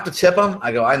 do I have to tip them?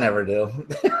 I go, I never do.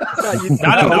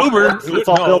 Not an Uber. It's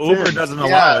all No, built Uber in. doesn't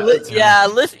allow it. Yeah,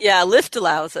 Lyft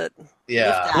allows it.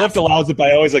 Yeah. Lyft allows it,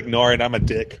 but I always ignore it. I'm a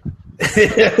dick.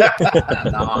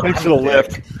 No. Thanks for the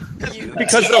lift.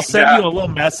 Because they'll send you a little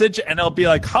message and they'll be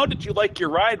like, "How did you like your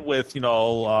ride with,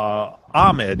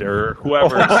 Ahmed or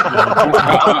whoever?"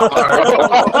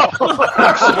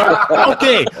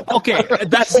 Okay,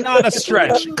 that's not a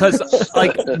stretch because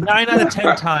like 9 out of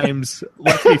 10 times,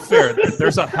 let's be fair,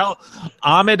 there's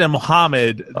Ahmed and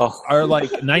Mohammed are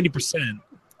like 90%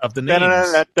 of the names.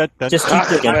 Just keep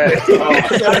digging.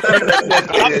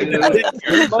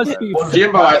 It must be.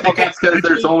 Jimbo, I think that's because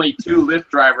there's only 2 Lyft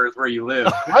drivers where you live.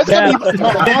 Why can't it be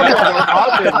Mohammed?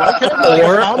 Why can't it be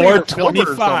Mohammed or Filbert or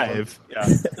 25. Yeah.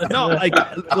 No, like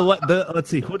let's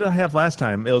see, who did I have last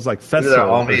time? It was like They're Festival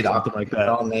all or made up. something like They're that.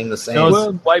 all named the same.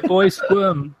 Squirm, white boy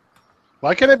squirm.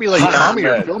 Why can't it be like Tommy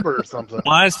or Filbert or something?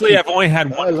 Honestly, I've only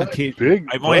had one like occasion. big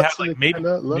I've only had butts like and maybe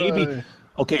cannot lie.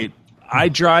 okay. I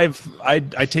drive. I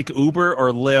take Uber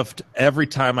or Lyft every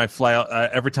time I fly out.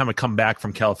 Every time I come back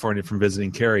from California from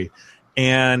visiting Carrie,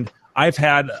 and I've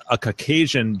had a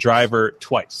Caucasian driver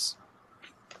twice.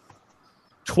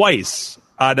 Twice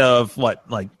out of what,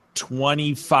 like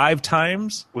 25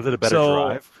 times? Was it a better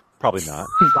drive? Probably not.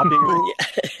 Stop being rude.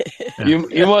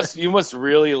 You must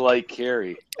really like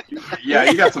Carrie.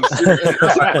 Yeah, you got some serious.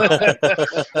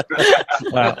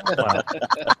 Wow.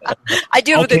 I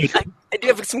do have Okay. I do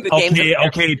have some good games.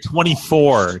 Okay,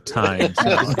 24 times.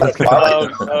 Okay.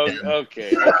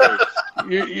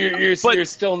 You're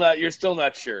still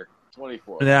not sure.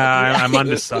 24. Yeah, I'm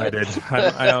undecided.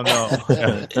 I don't know.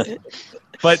 Yeah.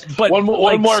 But one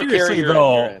like, more seriously carrier.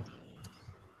 though.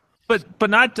 But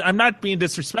not. I'm not being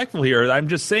disrespectful here. I'm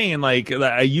just saying, like,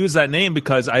 I use that name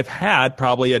because I've had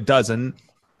probably a dozen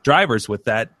drivers with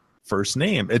that first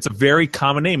name. It's a very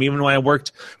common name. Even when I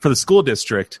worked for the school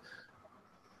district,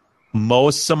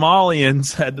 most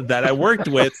Somalians that I worked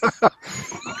with.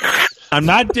 I'm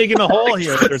not digging a hole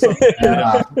here.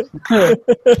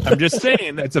 I'm just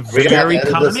saying that's a very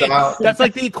common name. That's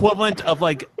like the equivalent of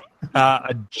like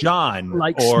a John,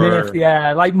 Like or Smith,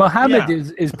 yeah. Like Mohammed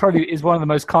Yeah. is probably one of the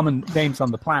most common names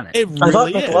on the planet. it I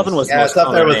thought really McLovin is. was the Yeah, most it's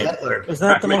up there common with name. Hitler. Is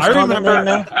that the most I common name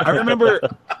now? remember.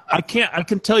 I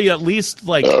can tell you at least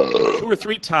like 2 or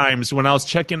 3 times when I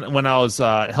was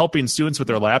helping students with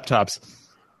their laptops.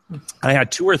 I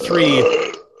had 2 or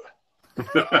 3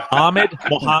 Ahmed,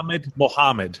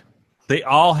 Mohammed. They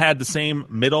all had the same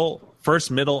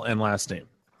first, middle, and last name.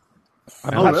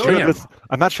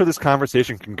 I'm not sure this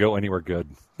conversation can go anywhere good.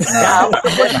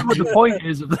 What the point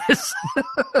is of this?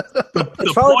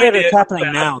 It's probably point better is it's happening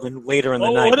that- now than later in the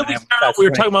night. What did we start out? We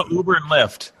were talking about Uber and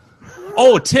Lyft.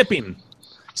 Oh, tipping.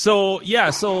 So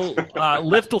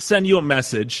Lyft will send you a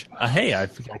message. Hey, I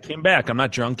came back. I'm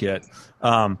not drunk yet.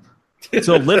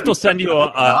 So Lyft will send you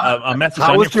a message.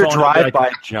 How on was your phone, drive like,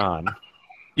 by John?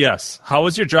 Yes. How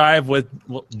was your drive with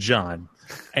John?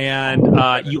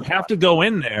 And you have to go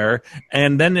in there,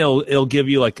 and then it'll give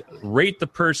you like, rate the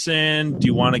person. Do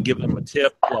you want to give them a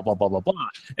tip? Blah blah blah blah blah.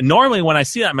 And normally when I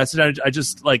see that message, I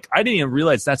just like, I didn't even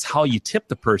realize that's how you tip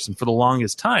the person for the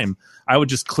longest time. I would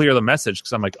just clear the message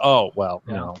because I'm like, oh well,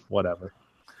 whatever.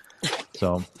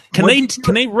 So can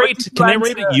they rate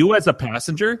you as a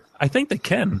passenger? I think they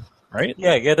can, right?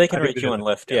 Yeah, they can rate you on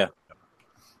Lyft. Yeah.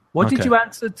 What did Okay. you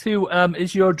answer to?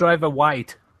 Is your driver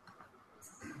white?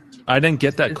 I didn't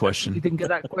get that You question. didn't get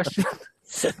that question.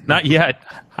 Not yet.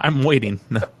 I'm waiting.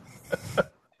 No.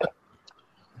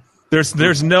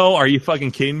 There's no. Are you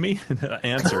fucking kidding me?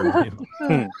 Answer.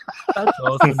 That's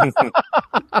awesome.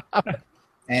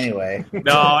 Anyway.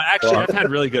 No, actually, I've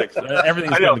had really good.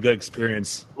 Everything's been a good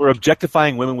experience. We're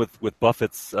objectifying women with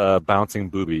Buffett's bouncing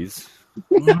boobies,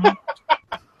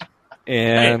 and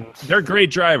Hey, they're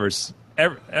great drivers.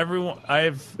 Everyone,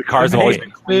 the cars always.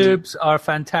 Boobs are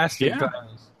fantastic. Yeah. drivers.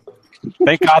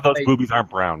 Thank God those boobies aren't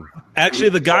brown. Actually,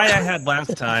 the guy I had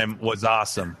last time was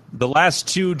awesome. The last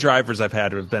 2 drivers I've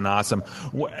had have been awesome.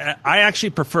 I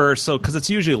actually prefer because it's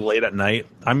usually late at night.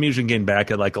 I'm usually getting back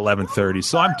at like 11:30,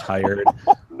 so I'm tired.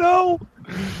 No.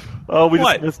 Oh, we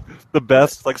What? just missed the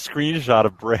best screenshot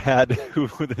of Brad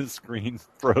with his screen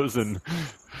frozen.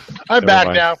 I'm Never back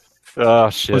mind. now. Oh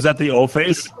shit! Was that the O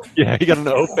face? Yeah, he got an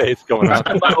O face going on.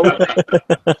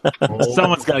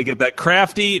 Someone's got to get that.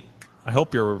 Crafty, I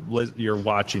hope you're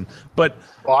watching. But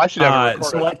Well, I should have it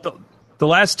so recorded. like The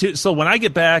last two. So when I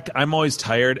get back, I'm always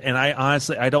tired, and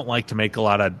I don't like to make a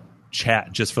lot of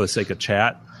chat just for the sake of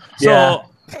chat. So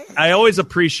I always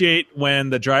appreciate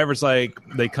when the driver's like,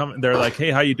 they're like,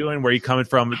 hey, how you doing? Where are you coming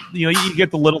from? You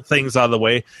get the little things out of the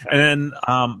way. And then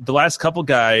the last couple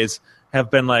guys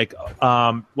have been like,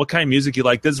 what kind of music you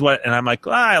like? This is what, and I'm like,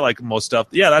 I like most stuff.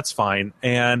 Yeah, that's fine.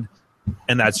 And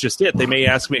that's just it. They may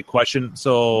ask me a question.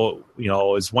 So,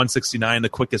 is 169 the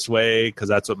quickest way? Because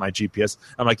that's what my GPS.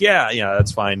 I'm like, yeah,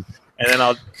 that's fine. And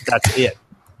then that's it.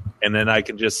 And then I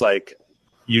can just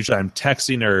usually I'm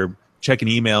texting or checking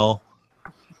email.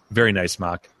 Very nice,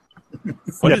 Mock.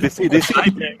 They see you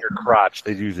in your crotch.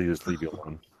 They usually just leave you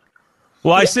alone.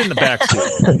 Well, I sit in the back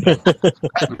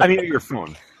seat. I mean, your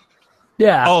phone.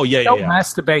 Yeah. Oh, yeah, Don't yeah.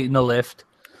 masturbate in the lift.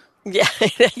 Yeah,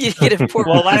 you get a poor.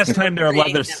 Well, last time there were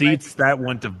leather seats, that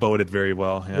wouldn't have boded very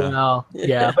well. Yeah. Well,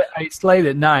 yeah, but it's late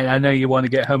at night. I know you want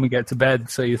to get home and get to bed,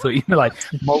 so you thought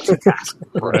multitask.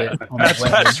 Right.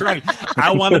 That's right. I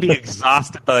want to be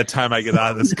exhausted by the time I get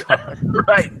out of this car.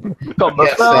 Right. Got my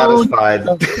Get phone. satisfied.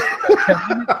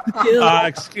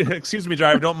 Excuse me,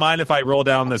 driver. Don't mind if I roll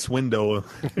down this window.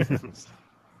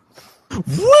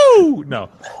 Woo! No.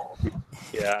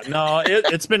 Yeah, no,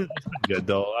 it's been good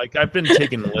though. I've been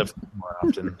taking the lift more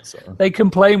often. So. They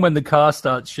complain when the car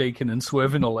starts shaking and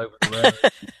swerving all over the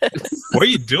road. What are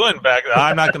you doing back there?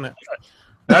 I'm not gonna.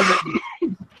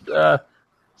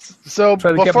 So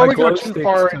Try to get before my we go glow too sticks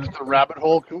far to- into the rabbit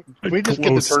hole, can we just get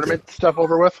Glow the tournament stuff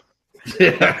over with?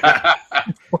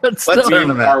 What's Let's the-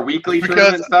 tournament. Our weekly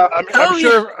Because tournament stuff.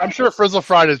 I'm sure Frizzle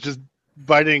Fried is just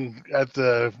biting at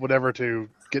the whatever to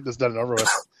get this done and over with.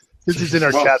 Since he's in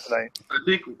our chat tonight. I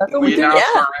think thought we we did, announced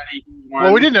yeah. already.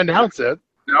 Well, we didn't announce it.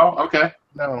 No. Okay.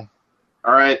 No.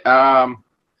 All right.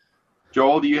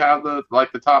 Joel, do you have the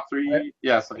top three?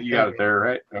 Yes, you got it there,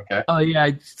 right? Okay. Oh yeah,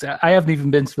 I haven't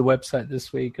even been to the website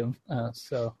this week,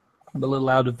 so I'm a little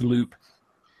out of the loop.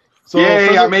 So Yay!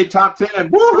 Frizzle, I made top 10. Frizzle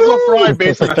Woohoo! Fried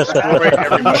basically destroyed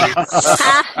everybody.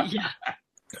 Yeah.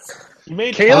 You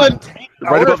made Kalen,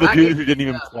 Right above the dude who didn't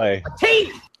even play.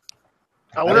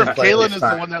 I wonder if I didn't play Kalen this is the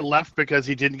time. one that left because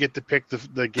he didn't get to pick the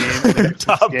game. The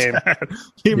top game. 10.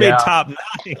 He made Yeah. top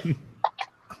 9.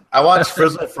 I watched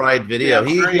Frizzle Fried video. Yeah,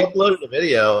 He great. uploaded a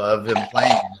video of him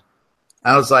playing.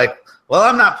 I was like, well,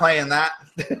 I'm not playing that.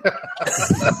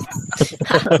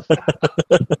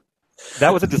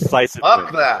 That was a decisive Up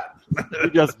win. that. He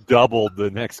just doubled the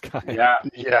next guy. Yeah.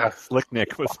 Yeah.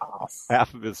 Slicknick was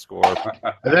half of his score.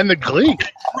 And then the Gleek.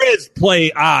 Frizz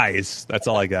play eyes. That's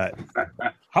all I got.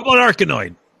 How about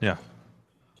Arkanoid? Yeah.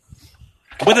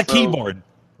 With a keyboard.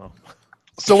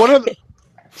 So what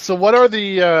are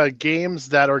the games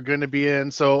that are going to be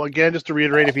in? So again, just to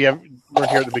reiterate, if you weren't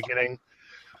here at the beginning.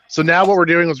 So now what we're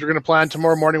doing is we're going to plan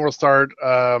tomorrow morning. We'll start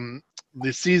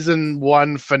the season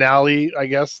 1 finale, I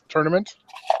guess, tournament.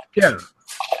 Yeah.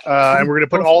 And we're going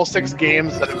to put all 6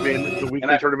 games that have been the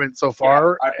weekly tournament so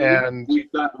far. Yeah, And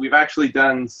we've actually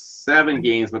done 7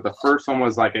 games, but the first one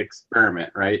was like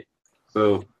experiment, right?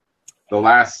 So the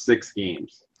last 6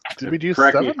 games. did we do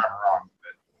Correct me 7? if I'm wrong.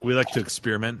 We like to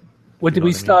experiment. What did You know we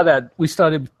what I mean? start at? We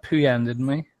started Puyan, didn't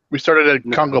we? We started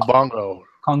at Congo Bongo.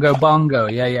 Congo Bongo.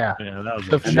 Yeah. Yeah, that was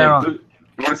So it. from there on.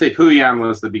 I want to say Puyan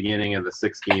was the beginning of the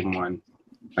 6-game one.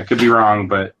 I could be wrong,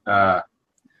 but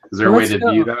is there a Well, way to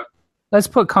let's view go. that? Let's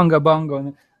put Congo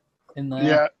Bongo in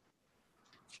there.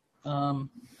 Yeah.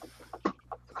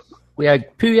 We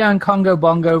had Puyan, Congo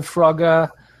Bongo, Frogger,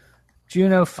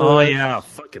 Juno for Oh, yeah.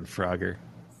 Fucking Frogger.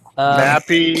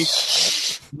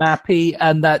 Mappy,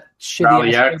 and that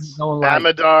Rally shitty X. game no one liked.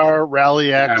 Amadar,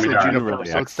 Rally X, and Amadar. Juniper. Rally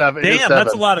So X. it's 7. it is Damn, 7.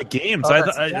 that's a lot of games. Oh, I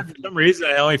that's for 7. some reason,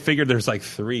 I only figured there's like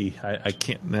 3. I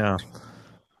can't now.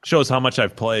 Shows how much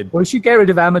I've played. Well, we should get rid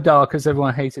of Amadar because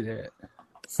everyone hated it.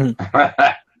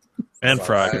 And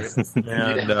Frogger.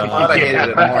 And, I thought I hated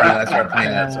it more, and I started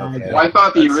playing it. It's okay. Well, I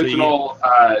thought the Let's see. original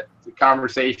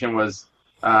conversation was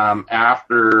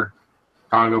after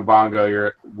Congo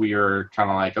Bongo. We were kind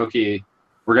of like, okay,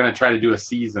 we're going to try to do a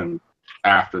season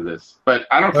after this. But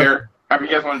I don't care. However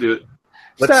you guys want to do it.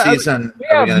 What So, season we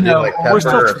are we have going to do? Like no- we're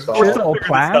Pepper or still- Salt? still Figure this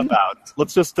planned? stuff out.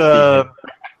 Let's just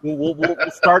we'll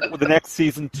start with the next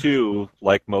season 2,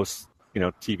 like most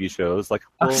TV shows, like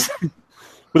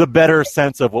with a better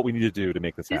sense of what we need to do to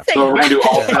make this happen. So we're going to do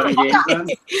all 7 games then?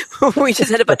 We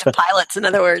just had a bunch of pilots, in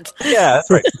other words. Yeah,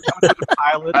 that's right. Coming to the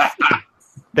pilots.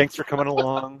 Thanks for coming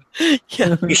along.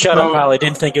 Yeah. You shut up, Holly.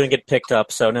 Didn't think you would get picked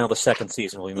up, so now the second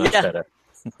season will be much Yeah. better.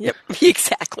 Yep.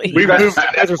 Exactly. We've moved to You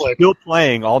guys are Netflix. still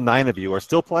playing. All 9 of you are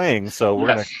still playing, so we're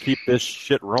Yes. gonna keep this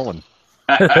shit rolling.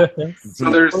 So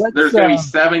there's Well, let's, going to be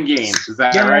 7 games. Is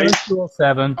that Yeah, right? let's do all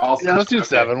 7. All Yeah, let's do okay.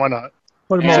 7. Why not?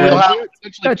 What So more? you'll have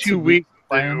essentially That's 2 a weeks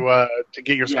plan. to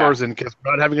get your scores in, because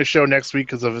we're not having a show next week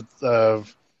because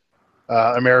of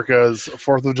America's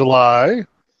 4th of July.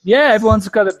 Yeah, everyone's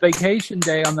got a vacation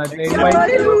day on that day.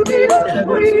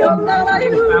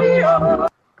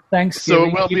 Thanksgiving. So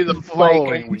it will be the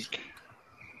following week.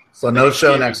 So no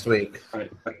show next week.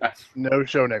 No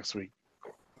show next week.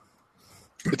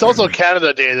 It's also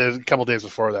Canada Day a couple days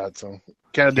before that. So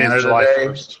Canada Day is July Day?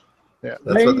 1st. Yeah,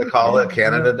 That's what they call it,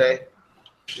 Canada Day.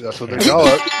 that's what they call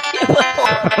it.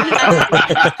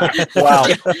 Wow.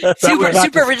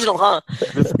 Super original, huh?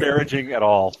 Disparaging at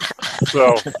all.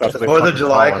 So that's what they 4th of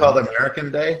July call it. called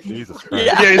American Day. Jesus Christ.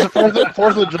 Yeah. Yeah, it's the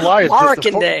 4th of July. It's just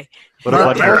American the Day. What a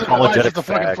bunch of 4th of July is apologetic just the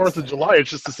fucking facts. 4th of July. It's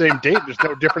just the same date. There's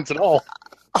no difference at all.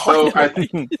 So I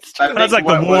think That's like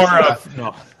the what war was, of.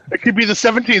 No. It could be the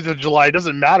 17th of July. It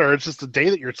doesn't matter. It's just the day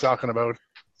that you're talking about.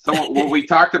 So what we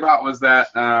talked about was that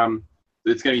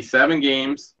it's going to be 7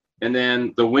 games, and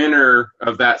then the winner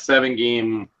of that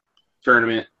 7-game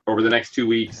tournament over the next 2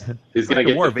 weeks is going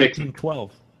to get war to of pick.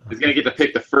 1812. Is going to get to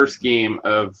pick the first game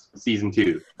of season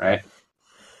 2, right?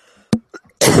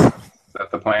 Is that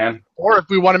the plan? Or if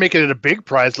we want to make it a big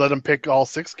prize, let them pick all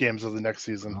 6 games of the next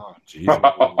season. Oh, jeez.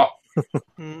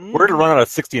 We're going to run out of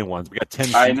 16 ones. We got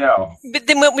 10. I know. But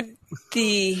then what would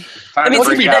the? Time I mean, to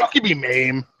bring It out. could be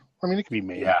MAME. I mean, it could be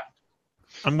MAME. Yeah.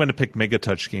 I'm going to pick Mega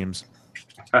Touch games.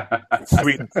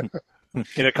 Sweet.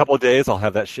 In a couple of days, I'll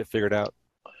have that shit figured out.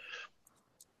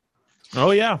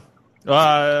 Oh, yeah.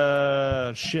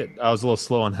 Shit. I was a little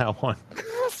slow on that one.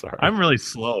 Sorry. I'm really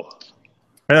slow.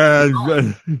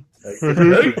 No.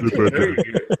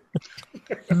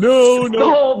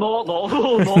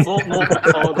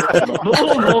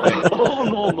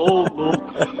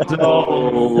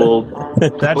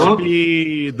 That should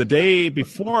be the day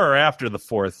before or after the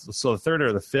 4th. So the 3rd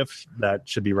or the 5th, that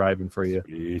should be arriving for you.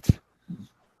 Sweet.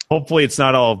 Hopefully it's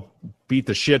not all beat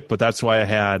the shit, but that's why I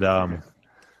had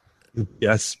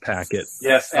yes packet.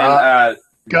 Yes, and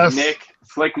Gus.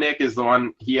 Slick Nick is the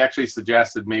one. He actually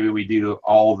suggested maybe we do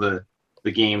all the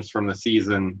games from the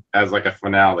season as like a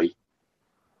finale.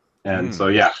 And so,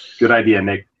 yeah, good idea,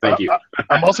 Nick. Thank you.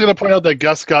 I'm also going to point out that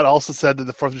Gus Scott also said that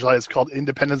the 4th of July is called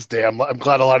Independence Day. I'm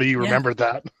glad a lot of you remembered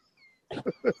that.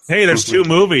 Hey, there's 2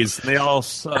 movies. They all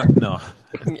suck. No.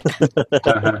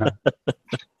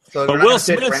 So But we're not Will gonna pick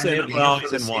Smith's brand new in it. games Well, for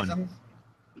he's the in one. season?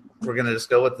 We're going to just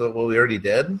go with what we already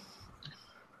did.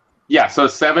 Yeah, so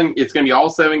 7. It's going to be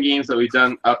all 7 games that we've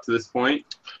done up to this point.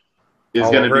 Is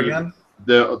All going over to be again?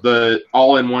 the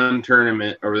all-in-one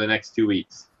tournament over the next 2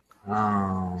 weeks.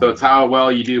 Oh. So it's how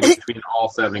well you do between all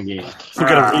 7 games. So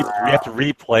we have to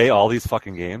replay all these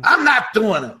fucking games. I'm not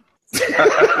doing it.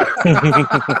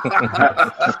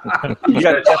 You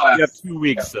have 2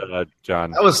 weeks, John.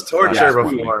 That was torture Yeah.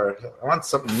 before. I want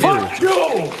something new. Fuck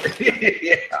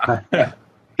Yeah.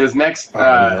 His next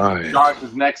Alright.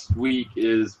 Josh's next week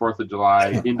is 4th of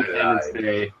July, Independence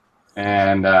Day,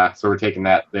 and so we're taking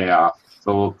that day off.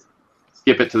 So we'll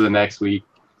skip it to the next week.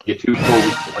 Get 2 full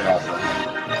weeks to play also.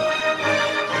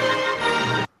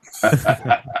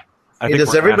 Hey,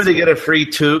 does everybody get a free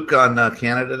toque on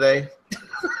Canada Day?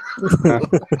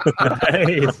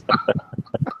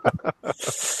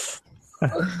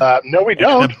 No, we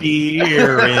don't. A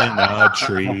beer in a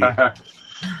tree.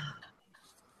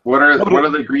 What are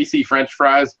the greasy French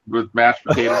fries with mashed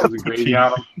potatoes and gravy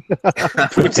on them?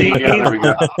 Poutine. Yeah, there we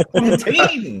go.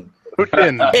 Poutine.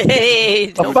 Putin.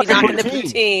 Hey, don't be knocking the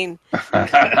poutine.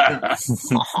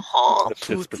 poutine.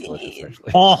 That's delicious,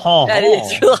 actually. That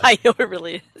is real. I know it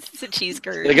really is. It's a cheese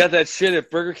curd. They got that shit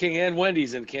at Burger King and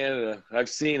Wendy's in Canada. I've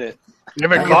seen it.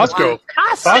 Even Costco.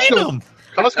 I've seen them.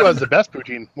 Costco has the best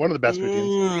poutine. One of the best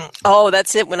poutines. Oh,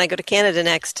 that's it. When I go to Canada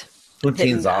next,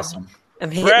 Poutine's awesome. I'm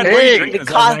hitting Brad, what are you drinking? the Is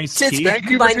that cost. nice It's tea? Thank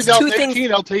you for combines 2 things.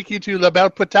 2015. I'll take you to La Belle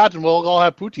Patate and we'll all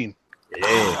have poutine.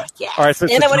 Yeah. Yes. All right, so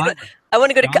and I want John- to go. I want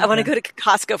to go to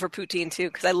Costco for poutine too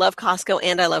because I love Costco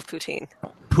and I love poutine.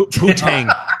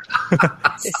 Poutine.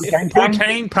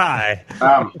 Poutine pie.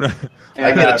 I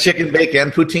get a chicken bake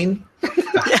and poutine.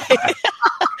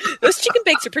 Those chicken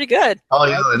bakes are pretty good. Oh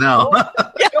yeah, I know. I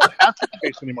don't have to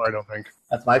face anymore, I don't think.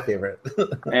 That's my favorite.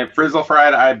 And Frizzle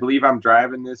Fried, I believe I'm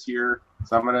driving this year,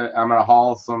 so I'm gonna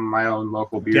haul some of my own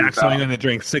local beers Jack's only out. going to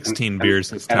drink 16 beers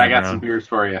this time And I got around. some beers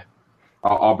for you.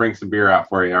 I'll bring some beer out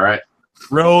for you. All right.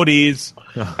 Roadies.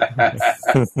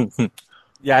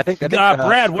 Yeah, I think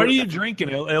Brad, what are you drinking?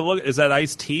 Is that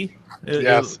iced tea?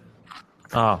 Yes.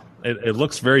 It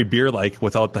looks very beer-like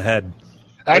without the head.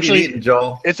 Actually, eating,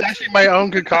 Joel? it's actually my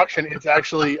own concoction. It's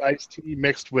actually iced tea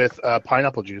mixed with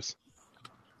pineapple juice.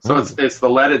 So it's the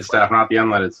leaded stuff, not the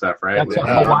unleaded stuff, right? That's With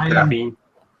Hawaiian. caffeine.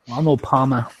 Arnold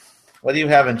Palmer. What are you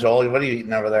having, Joel? What are you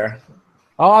eating over there?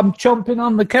 Oh, I'm chomping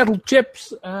on the kettle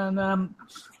chips and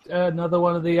another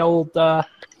one of the old. Where'd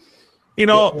you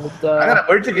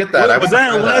get that? Was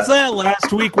that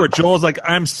last week where Joel's like,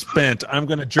 I'm spent. I'm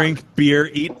going to drink beer,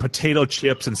 eat potato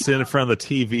chips, and sit in front of the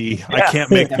TV. Yeah. I can't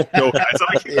make this joke.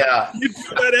 Like, yeah. You do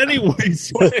that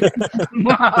anyways.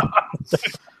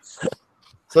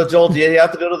 So, Joel, do you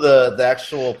have to go to the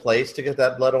actual place to get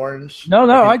that blood orange? No,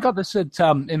 I got this at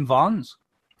in Vaughn's.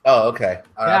 Oh, okay.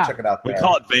 All right, I'll check it out there. We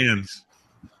call it Vans.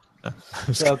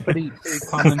 So pretty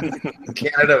common. In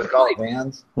Canada, we call it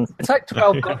Vans. It's like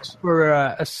 $12 for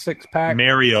a 6-pack.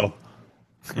 Mario.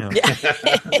 Yeah.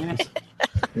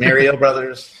 Mario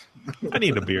Brothers. I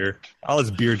need a beer. All this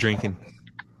beer drinking.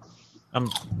 I'm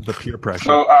the peer pressure.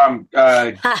 So,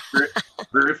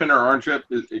 Griffin or Orange Trip,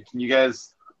 can you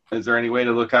guys? Is there any way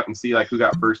to look up and see like who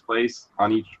got first place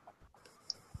on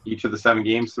each of the 7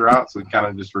 games throughout, so we kind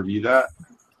of just review that?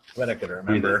 But I could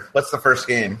remember. What's the first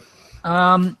game?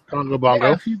 Bongo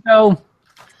Bongo. Yeah,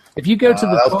 if you go to the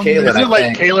that was Kalen, is it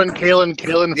like Kalen?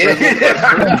 Yeah,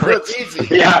 it's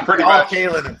easy. Yeah, pretty all much.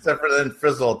 Kalen except for then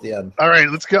Frizzle at the end. All right,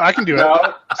 let's go. I can do it.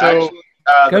 No, So actually,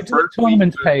 go to the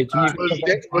tournament page. And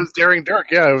was Daring Dirk?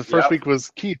 Yeah, the first week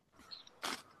was Keith.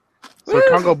 So Woo!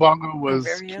 Congo Bongo was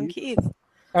Very young Keith. Keith.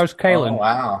 that was Kalen. Oh,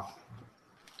 wow.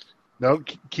 No,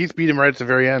 Keith beat him right at the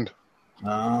very end.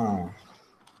 Oh.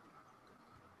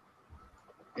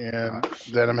 Yeah. And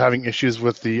then I'm having issues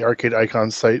with the Arcade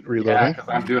Icon site Yeah, reloading. because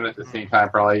I'm doing it at the same time.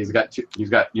 Probably he's got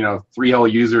 3 whole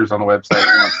users on the website.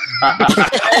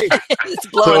 It's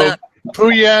blowing up.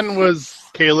 Puyen was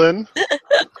Kalen.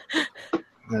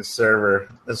 The server's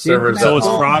So was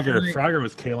up. Frogger. Frogger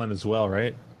was Kalen as well,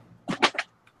 right?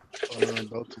 I'm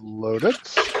about to load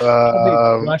it.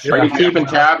 Are you keeping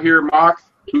tab here, Mock?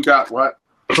 Who got what?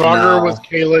 Frogger No. was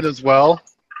Kalen as well.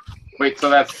 Wait, so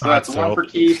that's Thought one so. for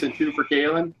Keith and 2 for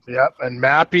Kalen? Yep, and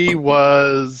Mappy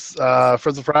was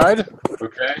Frizzle Fried.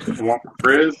 Okay, 1 for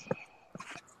Frizz.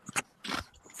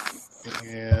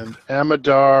 And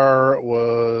Amadar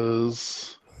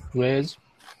was Wiz.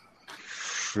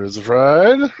 Frizzle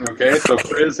Fried. Okay, so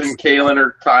Frizz and Kalen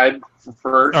are tied for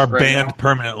first. Are right banned now.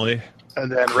 permanently.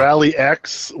 And then Rally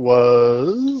X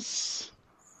was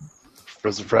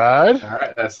Frizzle Fried. All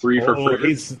right, that's 3 for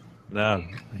Frizz.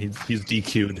 He's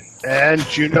DQ'd. And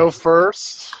Juno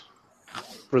first.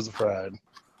 Frizzle Fried.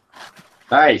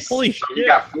 Nice. Holy So shit. you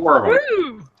got 4 of them.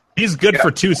 Woo! He's good Yeah,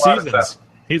 for 2 a lot of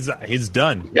seasons. He's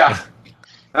done. Yeah.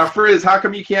 Now, Frizz, how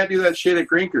come you can't do that shit at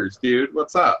Grinkers, dude?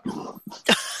 What's up?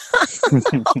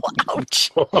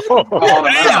 Ouch.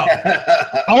 Calling him out.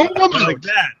 Oh, Like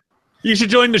that. You should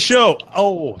join the show.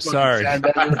 Oh, sorry.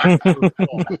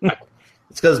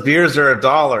 It's because beers are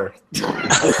 $1.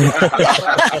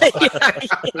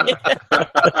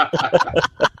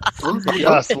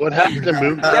 Cresta. What happened to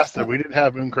Moon Cresta? We didn't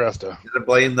have Moon Cresta. You gotta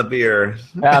blame the beer.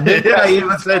 Yeah, Yeah, he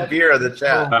even said beer in the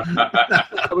chat.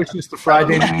 That was just a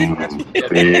Friday night.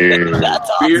 That's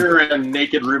awesome. Beer and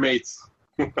naked roommates.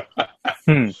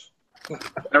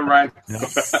 Never mind.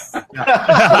 It's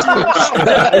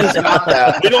not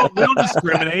that. We don't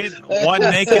discriminate. One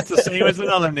naked's the same as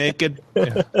another naked.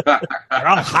 Yeah. They're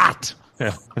all hot.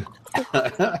 Yeah.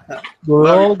 We're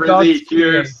all Love you, Frizzy. God's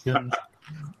Cheers. creations.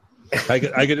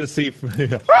 I could just see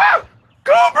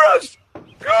Cobras!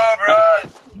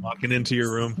 walking into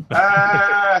your room.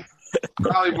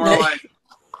 Probably more like,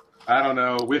 I don't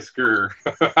know, Whisker.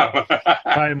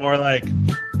 Probably more like,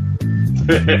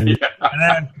 Yeah. and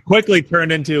then quickly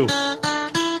turned into.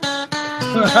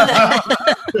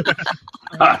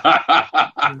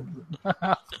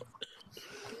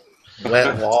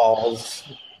 Wet walls,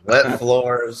 wet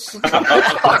floors,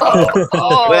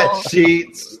 Oh. wet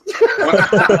sheets.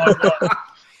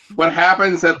 What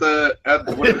happens at the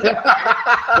what's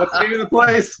the name of the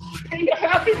place?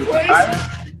 Happy place.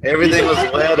 Everything was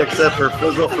wet except for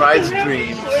Frizzle Fried's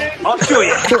dreams. I'll show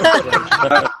you.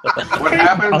 What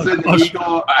happens in the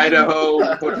Eagle, Idaho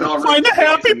hotel room? Find a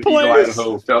happy Eagle, place.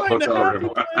 Idaho hotel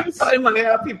room. Find my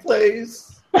happy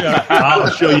place. Yeah, I'll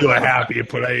show you a happy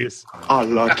place. I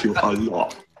like you a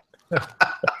lot.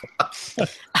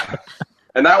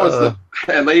 And that was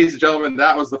and ladies and gentlemen,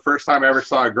 that was the first time I ever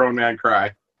saw a grown man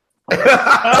cry.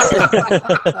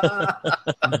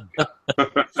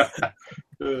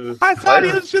 I thought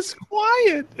he was just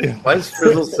quiet. Why does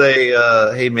Frizzle say,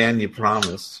 hey man, you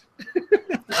promised?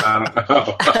 I don't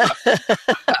know.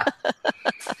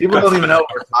 People don't even know what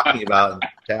we're talking about in the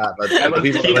chat. But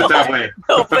people, Keep it that way.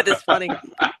 No, but it's funny.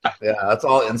 yeah, that's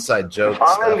all inside jokes.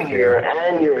 I'm here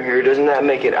and you're here. Doesn't that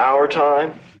make it our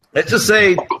time? Let's just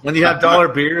say when you have dollar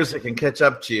beers, it can catch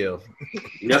up to you.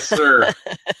 Yes, sir.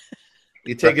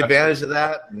 You take advantage of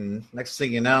that, and next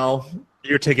thing you know,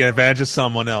 You're taking advantage of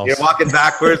someone else. you're walking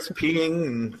backwards,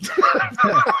 peeing.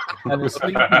 And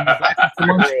asleep in the back of the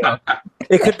monster.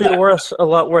 It could be a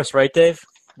lot worse, right, Dave?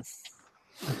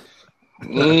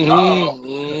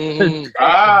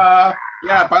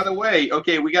 Yeah, by the way,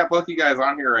 okay, we got both you guys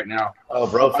on here right now. Oh,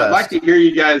 Brofest. I'd like to hear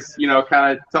you guys,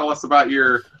 kind of tell us about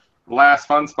your last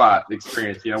Fun Spot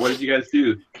experience. What did you guys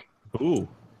do? Ooh.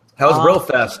 How was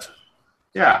Brofest?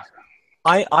 Yeah.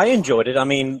 I enjoyed it. I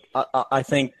mean, I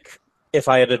think if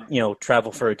I had to,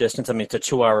 travel for a distance, I mean, it's a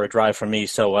 2-hour drive for me,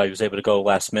 so I was able to go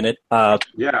last minute.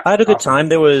 Yeah. I had a good time.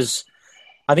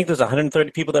 I think there was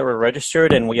 130 people that were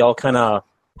registered, and we all kind of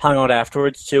hung out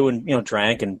afterwards too, and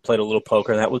drank and played a little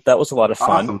poker. And that was a lot of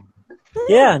fun. Awesome.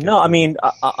 Yeah, no, I mean,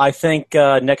 I think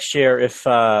next year if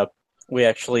we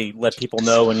actually let people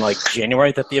know in like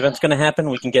January that the event's going to happen,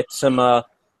 we can get some.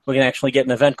 We can actually get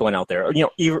an event going out there.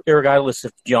 Irregardless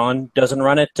if John doesn't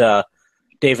run it,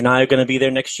 Dave and I are going to be there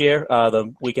next year,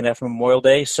 the weekend after Memorial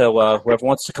Day. So whoever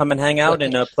wants to come and hang out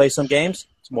and play some games,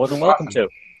 is more than welcome to.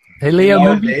 Hey, Leo,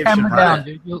 move your Dave camera should down, run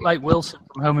dude. You look like Wilson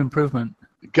from Home Improvement.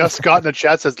 Gus Scott in the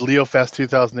chat says LeoFest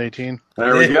 2018.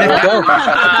 There we go. That's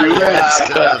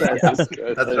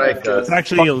right, Gus. It's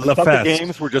actually a Fuck the fest.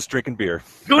 games. We're just drinking beer.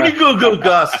 Goody Google,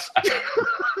 Gus.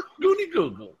 Goody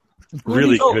Google.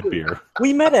 Really Joel, good beer.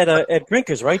 We met at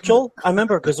Drinkers, right, Joel? I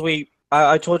remember because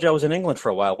I told you I was in England for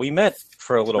a while. We met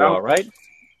for a little No. while, right?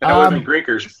 That was in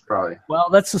Drinkers, probably. Well,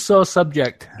 that's a sore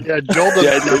subject. Yeah, Joel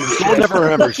does. Joel never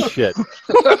remembers shit.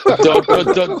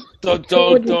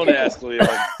 Don't ask, Leo.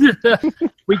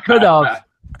 We could have.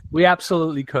 We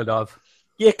absolutely could have.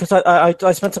 Yeah, because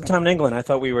I spent some time in England. I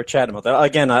thought we were chatting about that.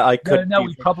 Again, I could. No,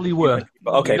 we probably were.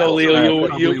 Okay. No, cool.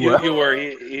 Leo, you were.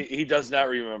 He does not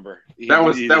remember. That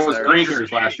was He does not remember.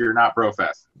 Drinkers last year, not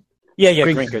Brofest. Yeah,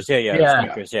 Drinkers. Drinkers. Yeah. Yeah.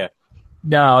 Drinkers, yeah.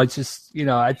 No, it's just,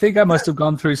 I think I must have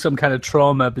gone through some kind of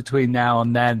trauma between now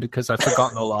and then because I've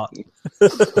forgotten a lot.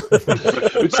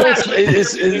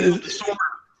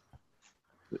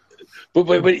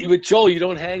 But Joel, you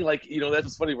don't hang like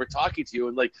that's funny. We're talking to you,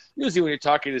 and like usually when you're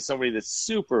talking to somebody that's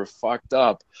super fucked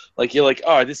up, like you're like,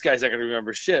 oh, this guy's not gonna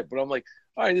remember shit. But I'm like,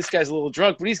 all right, this guy's a little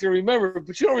drunk, but he's gonna remember.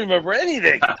 But you don't remember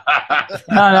anything. No,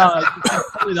 I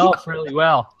pulled it off really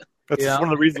well. That's one of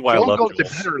the reasons why I Joel love goes it.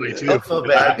 to bed early, too. That's so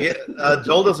bad. Yeah,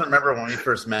 Joel doesn't remember when we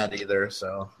first met either,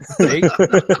 so. Speak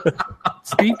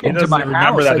He into doesn't my remember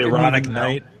house. I that didn't ironic even know.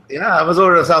 night. Yeah, I was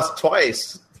over at his house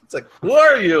twice. It's like, who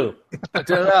are you? I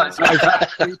don't know, it's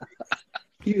like-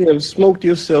 You have smoked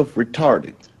yourself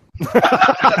retarded.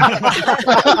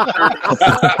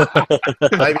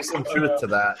 Might be some truth to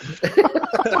that.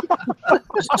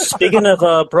 Speaking of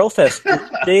Brofest,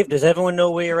 Dave, does everyone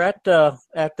know where you're at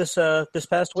this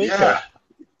past week? Yeah.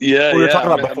 Yeah, We were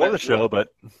talking about before the show, but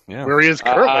yeah. Where he is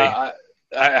currently.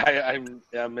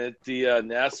 I'm at the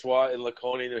Nassau in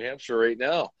Laconia, New Hampshire right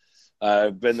now.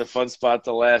 I've been the Fun Spot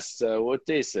the last what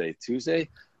day today? Tuesday.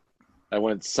 I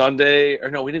went Sunday, or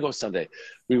no, we didn't go Sunday.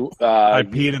 I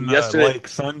peed in the lake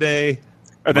Sunday.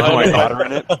 And then my daughter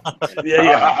in it.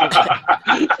 Yeah.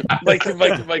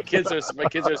 my kids are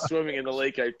swimming in the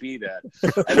lake I peed at.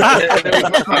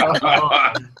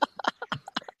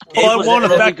 Well, it won't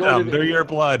affect them. They're your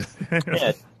blood.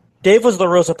 Yeah. Dave was the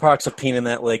Rosa Parks of peeing in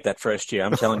that lake that first year.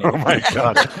 I'm telling you. Oh my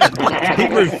god! He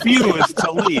refused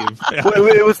to leave. Well,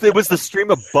 it was the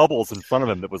stream of bubbles in front of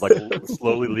him that was like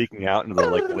slowly leaking out into the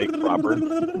lake proper.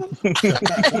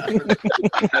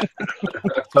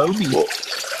 Toby.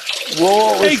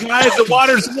 Hey guys, the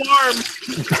water's warm.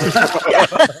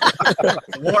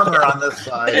 Warmer on this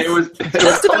side. It was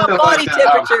Just about body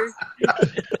temperature.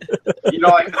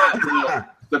 Like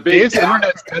the big Dave's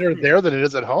internet's better there than it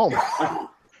is at home.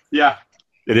 Yeah.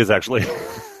 It is actually.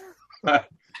 Hey,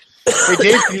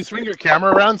 Dave, can you swing your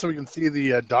camera around so we can see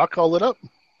the dock all lit up?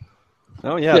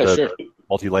 Oh yeah, Yeah, the sure.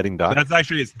 multi-lighting dock. That's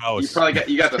actually his house.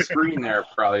 You got the screen there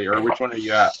probably, or which one are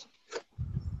you at?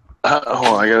 I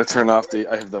gotta turn off I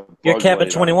have the. You're bug cabin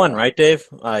light 21, on. right, Dave?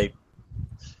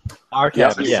 Our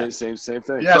cabin, yeah. Same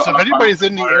thing. Yeah, so if anybody's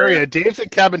in the area, Dave's at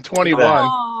cabin 21.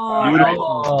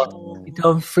 Oh, you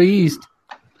don't freeze.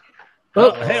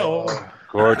 Oh,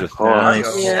 Gorgeous.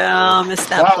 Nice. Yeah, I missed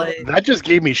that Wow, place. that just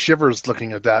gave me shivers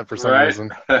looking at that for some reason.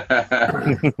 I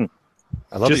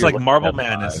love just that like you're Marble looking at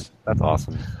the Madness. live. That's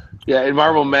awesome. Yeah, in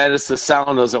Marble Madness, the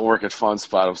sound doesn't work at Fun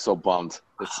Spot. I'm so bummed.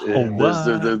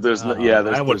 There's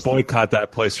I would boycott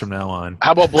that place from now on.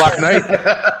 How about Black Knight?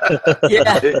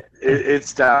 Yeah.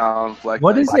 It's down.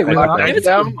 What is it? Black Knight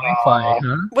down? Wi-Fi,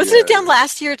 huh? Wasn't it down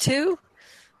last year too?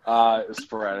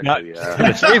 Sporadically,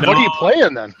 yeah. Dave, what are you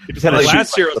playing then?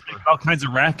 Last year I was making all kinds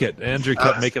of racket. Andrew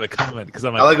kept making a comment because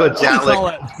I'm like, I like what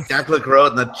Jack Lick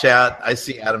wrote in the chat. I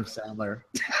see Adam Sandler.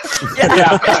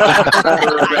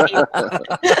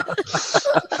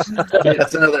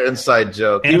 That's another inside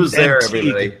joke. He was there,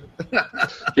 everybody.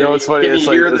 You know, it's funny. Can It's you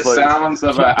like, hear it's the like, sounds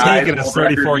of an taking idle us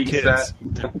 34 record being kids.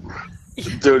 set?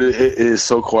 Dude, it is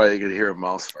so quiet. You can hear a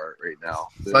mouse fart right now.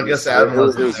 So I guess Adam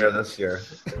wasn't there this year.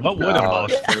 What would a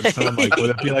mouse sound like? Would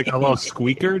it be like a little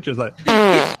squeaker? Just like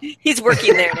He's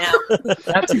working there now.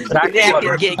 That's exactly Yeah, what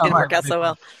his it gig didn't sounded work like. out so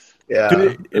well. Yeah.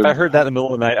 Dude, if I heard that in the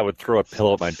middle of the night, I would throw a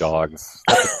pillow at my dogs.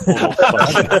 That's a total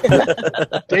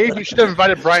fun. Dave, you should have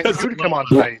invited Brian Q to come on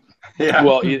tonight. Yeah.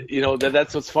 Well, you know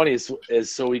that's what's funny is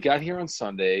so we got here on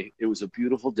Sunday. It was a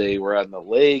beautiful day. We're on the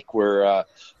lake where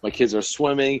my kids are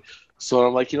swimming. So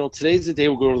I'm like, today's the day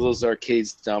we'll go to those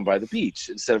arcades down by the beach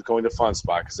instead of going to Fun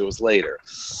Spot because it was later.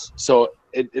 So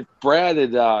Brad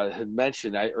had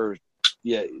mentioned Brian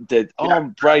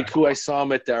Koo, I saw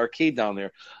him at the arcade down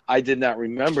there. I did not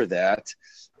remember that.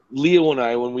 Leo and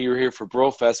I, when we were here for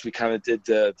Brofest, we kind of did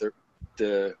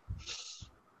the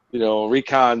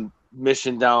recon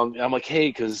mission down. I'm like, hey,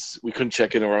 because we couldn't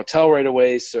check into our hotel right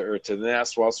away, or to the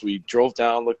Nassau, so we drove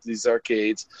down, looked at these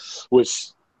arcades, which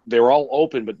they were all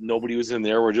open, but nobody was in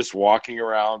there. We're just walking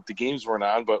around. The games weren't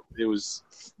on, but it was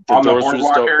on the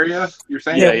boardwalk area. You're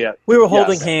saying? Yeah. We were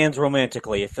holding hands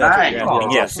romantically. If that's what you're asking.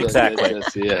 Oh, Yes, exactly.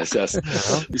 Yes.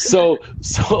 So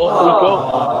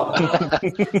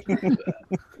we go.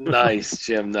 Nice,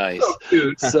 Jim. Nice.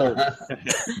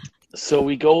 So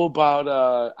we go about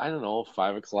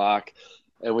 5:00,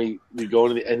 and we go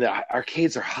to the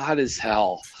arcades are hot as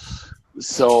hell.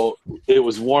 So it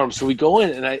was warm. So we go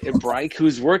in, and Brian,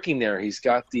 who's working there, he's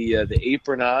got the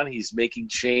apron on. He's making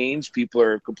change. People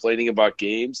are complaining about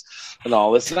games and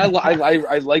all this. And I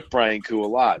like Brian Koo a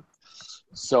lot.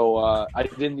 So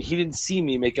he didn't see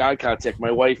me make eye contact.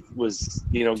 My wife was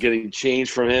getting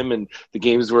change from him, and the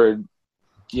games were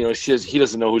he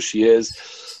doesn't know who she is.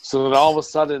 So then all of a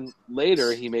sudden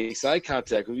later he makes eye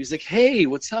contact with me. He's like, "Hey,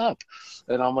 what's up?"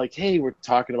 And I'm like, "Hey, we're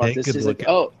talking about this." He's like,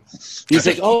 because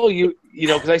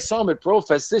I saw him at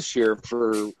Brofest this year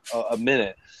for a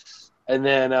minute. And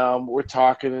then we're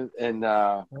talking, and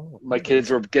my kids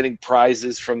were getting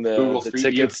prizes from the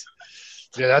tickets.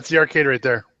 Yeah, that's the arcade right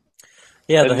there.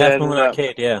 Yeah, the Half Moon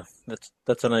Arcade. Yeah,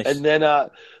 that's a nice. And then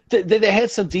they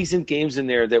had some decent games in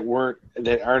there that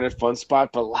aren't at Fun Spot,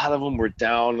 but a lot of them were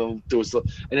down. And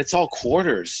it's all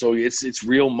quarters, so it's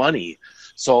real money.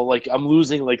 So like I'm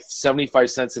losing like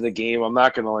 75 cents in a game. I'm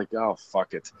not gonna oh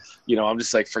fuck it, I'm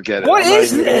just like forget it. What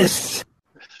is this?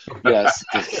 Yes,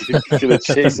 gonna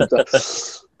chase it.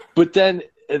 But then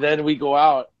we go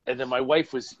out, and then my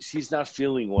wife she's not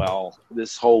feeling well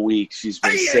this whole week. She's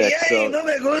been sick.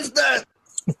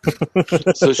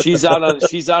 So she's out on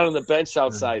the bench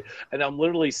outside, and I'm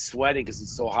literally sweating because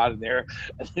it's so hot in there.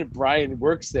 And then Brian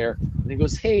works there, and he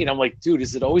goes, "Hey," and I'm like, "Dude,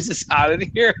 is it always this hot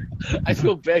in here?" I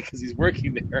feel bad because he's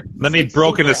working there. Then he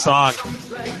broke into song. He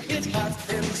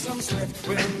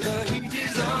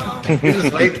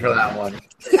was late for that one.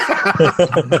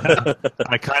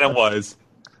 I kind of was.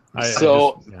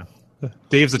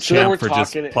 Dave's a So champ we're for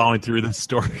just plowing through this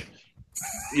story.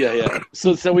 Yeah.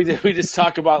 So we just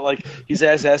talk about he's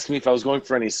asking me if I was going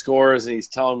for any scores, and he's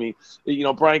telling me,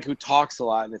 Brian Koo talks a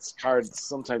lot, and it's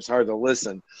sometimes hard to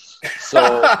listen.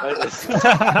 So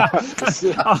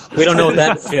we don't know what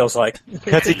that feels like.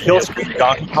 Has he killed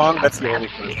Donkey Kong? That's the only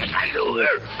thing.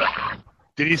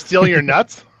 Did he steal your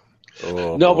nuts?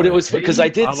 No, but it was because I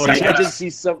did see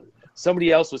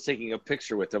somebody else was taking a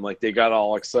picture with him. Like they got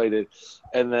all excited,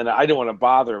 and then I didn't want to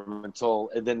bother him and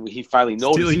then he finally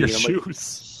noticed Stealing me. your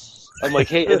shoes. I'm like,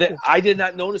 hey, and then I did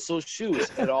not notice those shoes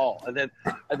at all. And then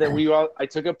I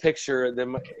took a picture, and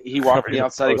then he walked me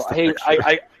outside. I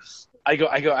go,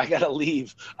 hey, I gotta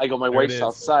leave. I go, my wife's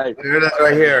outside. You're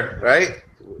right here, right?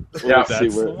 Yeah, see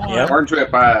where. Orange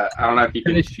Whip. I don't know if you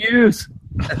can. His shoes.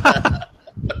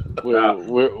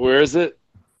 Where is it?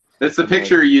 It's the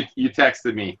picture you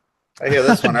texted me. I hear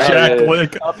this one. Jack yeah.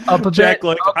 Lick. Jack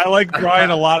Lick. I like Brian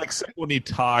a lot, except when he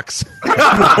talks.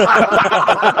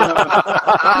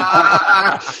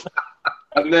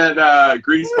 And then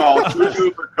Greaseball, Juno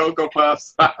for Cocoa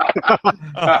Puffs.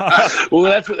 Well,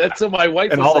 that's what my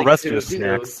wife And was all the like, rest of the too.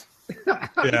 snacks.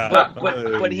 Yeah.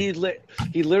 But he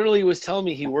literally was telling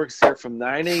me he works there from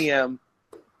 9 a.m.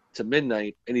 to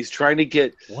midnight, and he's trying to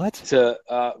get to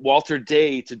Walter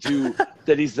Day to do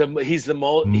that. He's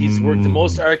worked the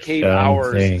most arcade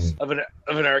hours of an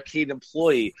arcade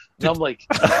employee, and I'm like,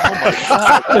 oh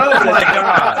my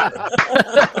god,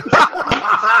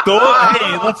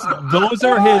 Those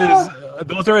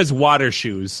are his water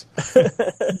shoes.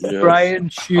 Brian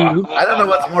shoe. I don't know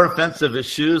what's more offensive, his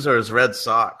shoes or his red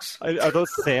socks. Are those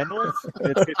sandals? It's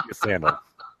going to be a sandal.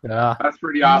 Yeah, That's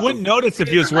pretty awesome. You wouldn't notice if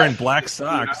he was wearing black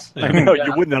socks. I know,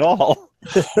 you wouldn't at all.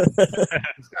 He's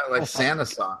got like Santa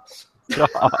socks.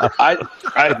 I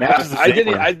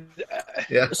didn't.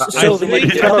 Yeah. So maybe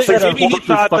he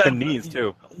thought fucking that, knees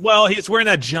too. well, he's wearing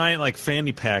that giant like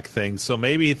fanny pack thing, so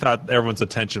maybe he thought everyone's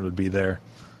attention would be there.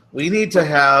 We need to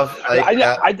have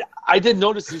I did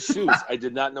notice his shoes. I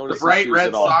did not notice The bright his shoes red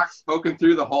at all. socks poking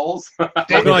through the holes.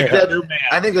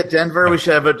 I think at Denver we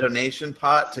should have a donation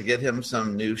pot to get him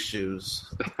some new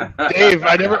shoes. Dave,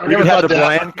 I never We could thought have the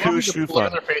that. Brian Koo shoe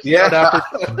fund. Yeah.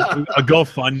 A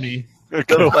GoFundMe. I'm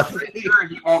sure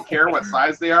he won't care what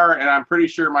size they are, and I'm pretty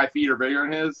sure my feet are bigger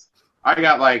than his. I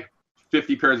got like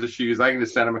 50 pairs of shoes. I can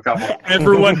just send him a couple.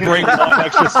 Everyone bring one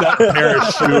extra set pair of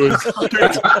shoes.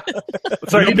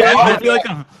 Sorry, It'd be like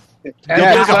a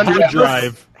food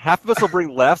drive. Half of us will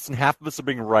bring lefts and half of us will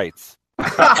bring rights. And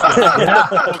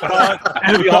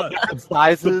we all different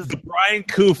sizes. The Brian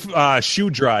Koof shoe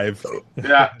drive.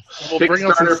 Yeah. We'll bring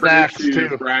him some Kickstarter for snacks shoes,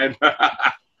 too. Brian.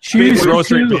 Big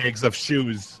grocery bags of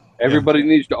shoes. Everybody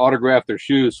needs to autograph their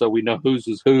shoes so we know whose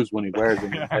is whose when he wears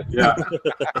them. Yeah.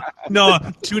 No,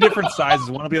 two different sizes.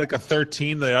 One will be like a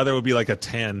 13, the other would be like a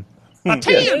 10. A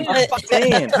 10. A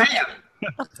tan.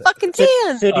 A fucking 10.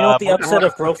 So do you know what the upset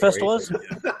of Brofest was?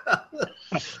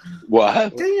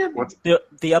 What?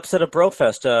 The upset of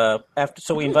Brofest.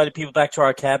 So we invited people back to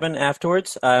our cabin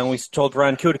afterwards, and we told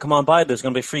Brian Koo to come on by. There's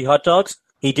going to be free hot dogs.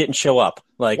 He didn't show up.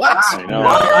 Like What?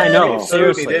 I know.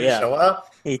 Seriously, He didn't yeah. show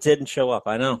up? He didn't show up.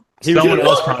 I know. Someone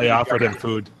else probably offered him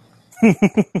food.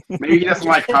 Maybe he doesn't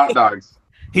like hot dogs.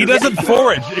 He doesn't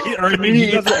forage.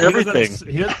 He doesn't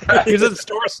everything. He doesn't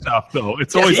store stuff though.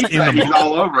 It's always in the He's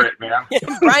all over it, man.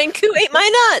 Brian Koo ate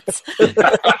my nuts.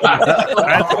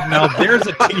 Now there's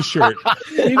a T-shirt.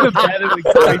 Even better than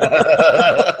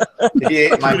He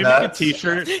ate my Can we make a nuts.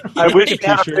 T-shirt? I wish he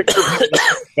had a T-shirt. picture of him with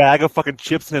a bag of fucking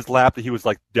chips in his lap that he was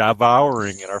like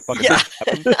devouring in our fucking.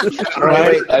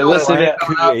 Wait, I listened to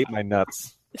Koo ate my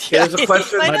nuts. Here's a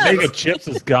question. My My nuts. bag of chips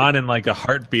is gone in like a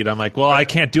heartbeat. I'm like, well, I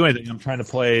can't do anything. I'm trying to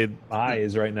play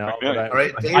eyes right now. But All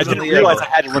right, I Dave's didn't on the realize I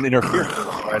had to run interference,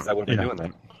 otherwise I wouldn't be doing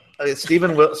that.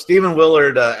 Stephen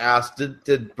Willard asked,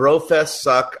 did Brofest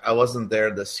suck? I wasn't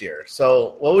there this year.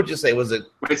 So what would you say? Was it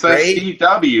Wait, so that's great? Steve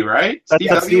W., right?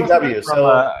 That's Steve W. From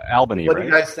So Albany, what right? do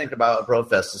you guys think about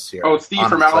Brofest this year? Oh, it's Steve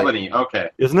from Honestly. Albany. Okay.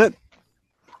 Isn't it?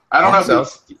 I don't know if So.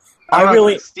 it's I don't I know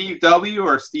really- if it's Steve W.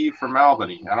 or Steve from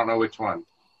Albany. I don't know which one.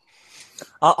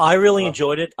 I really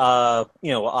enjoyed it. I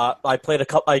played a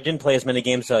couple. I didn't play as many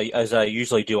games as I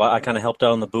usually do. I kind of helped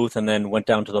out in the booth and then went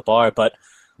down to the bar. But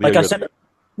like I said,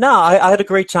 I had a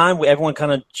great time. Everyone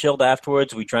kind of chilled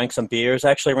afterwards. We drank some beers.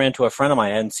 I actually ran into a friend of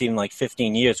mine I hadn't seen in like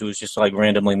 15 years who was just like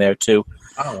randomly there too.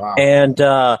 Oh wow! And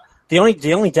the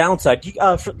only downside,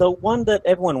 for the one that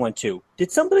everyone went to,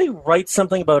 did somebody write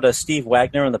something about Steve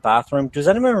Wagner in the bathroom? Does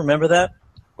anyone remember that?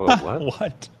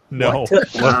 What? No.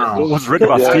 What was written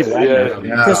about Steve Wagner? Steve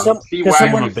Because Wagner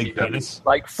someone, is Steve W.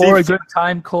 like for a good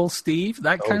time, call Steve.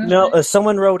 That kind of thing? no,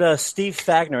 someone wrote Steve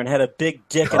Fagner and had a big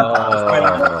dick and right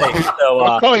on the thing. So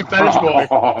I'm calling fetish boy.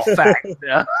 Fact.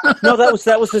 Yeah. no, that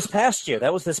was this past year.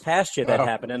 That was this past year that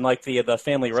happened in like the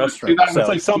family restroom. That's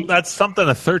So, like that's something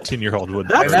a 13-year-old would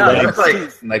do. I know,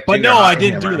 that's like But junior no, I high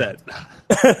didn't humor. do that.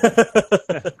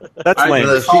 That's lame.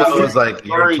 The show was like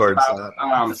geared Stories towards about,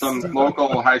 that. some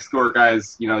local high score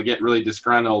guys, get really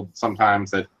disgruntled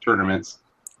sometimes at tournaments.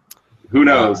 Who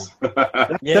knows?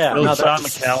 yeah, Little no, John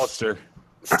that's- McAllister.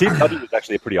 Steve W is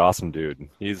actually a pretty awesome dude.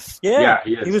 He's yeah,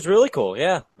 he is. he was really cool.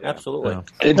 Yeah, absolutely. Yeah.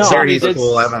 And No, somebody He's did-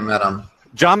 cool. I haven't met him.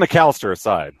 John McAllister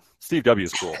aside. Steve W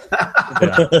is cool.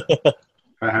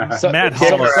 Matt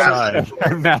Hall aside.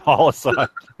 Matt Hall aside.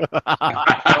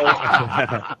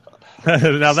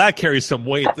 Now that carries some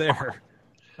weight there.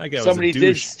 That guy was a Somebody did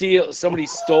douche. steal. Somebody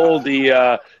stole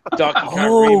the Donkey Kong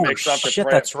Oh, remix off the shit,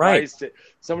 that's right.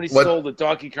 Somebody What? stole the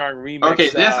Donkey Kong remix. Okay,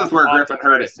 this is where off Griffin the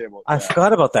heard it. prize table. I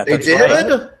forgot about that. They That's did?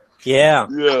 right. Yeah.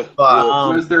 Yeah.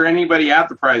 Was there anybody at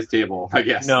the prize table? I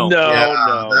guess. No. No, Yeah,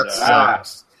 no, that no.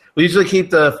 sucks. We usually keep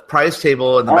the prize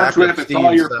table in the back Archway, of if it's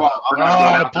all your Steve's. fault. we're not Oh,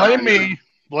 going out blame there. me.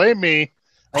 Blame me.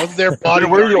 I was there But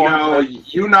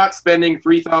bodyguarding. you not spending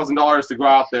 $3,000 to go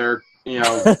out there,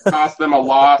 cost them a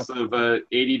loss of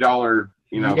 $80,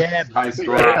 Yeah. high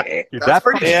score. That's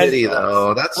pretty And- shitty,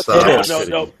 though. That It sucks. is.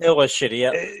 No. It was shitty.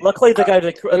 Yeah. Luckily, the guy,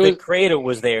 the creator,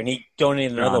 was there, and he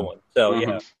donated another John. one. So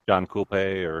yeah, John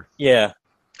Coolpay or yeah.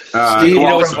 Steve, You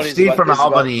know what's from, funny Steve about from this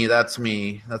about- Albany, that's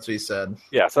me. That's what he said.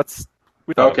 yes, that's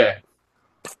we thought. Okay.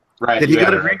 Right. Did he go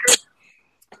to Drinkers?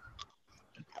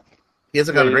 He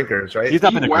hasn't gone to Drinkers, right? He's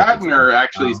not been to Wagner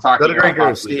actually is talking Go to about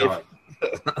Drinkers, possibly Steve. going.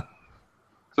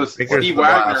 So Drinkers Steve the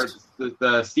Wagner, blast.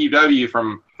 the Steve W.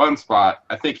 from Fun Spot,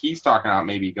 I think he's talking about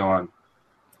maybe going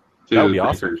to That would be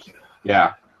awesome. Drinkers.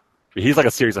 Yeah. He's like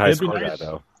a series of high It'd be school guy, nice.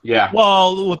 though. Yeah.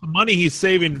 Well, with the money he's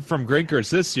saving from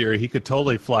Grinkers this year, he could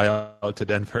totally fly out to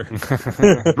Denver. I think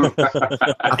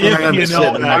I'm gonna be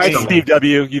sitting next to him. Steve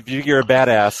W., you're a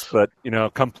badass, but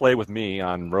come play with me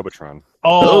on Robotron.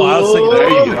 Oh, I was thinking there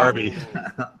you go, Darby.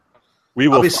 We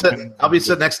will. I'll be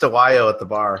sitting next to Wyo at the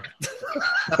bar.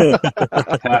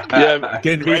 Yeah,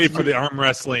 Getting ready for the arm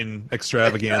wrestling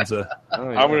extravaganza.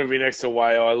 I'm going to be next to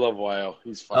Wyo. I love Wyo.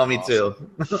 He's fun. Oh, me too.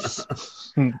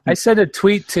 I sent a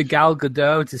tweet to Gal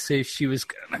Gadot to see if she was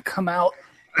going to come out.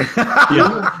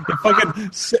 Yeah.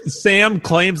 Fucking Sam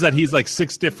claims that he's like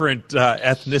 6 different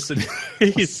ethnicities.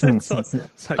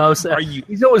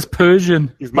 He's always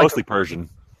Persian. He's mostly Persian.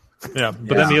 Yeah,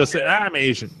 but then he'll say, I'm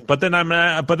Asian. But then I'm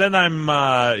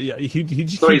So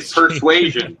he's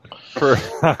persuasion. If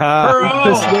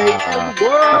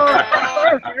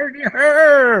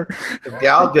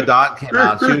Gal Gadot came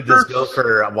out, she would just go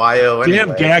for Wyo anyway.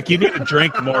 Damn, Gak, you need to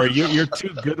drink more. You're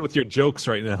too good with your jokes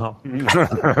right now. All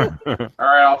right,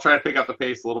 I'll try to pick up the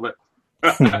pace a little bit.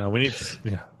 Yeah, we need.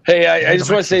 Yeah. Hey, I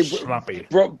just want to say, Sloppy.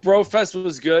 Brofest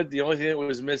was good. The only thing that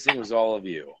was missing was all of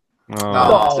you.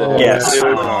 Oh, yes.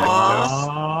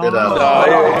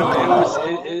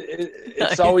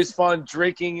 It's always fun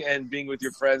drinking and being with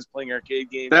your friends, playing arcade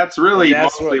games. That's really And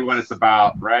that's mostly what it's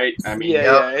about, right? I mean,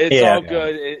 it's all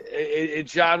good.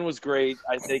 John was great.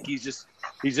 I think he's just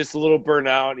a little burnt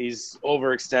out. He's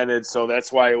overextended, so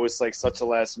that's why it was like such a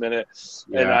last minute.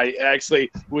 Yeah. And I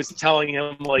actually was telling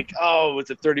him like, "Oh, it's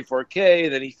a 34K."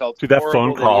 Then he felt Dude, that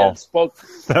horrible phone call.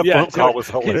 That That phone call was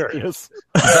hilarious.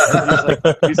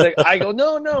 He's like, I go,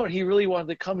 no. He really wanted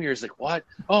to come here. He's like, what?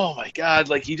 Oh my god!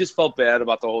 Like he just felt bad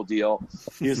about the whole deal.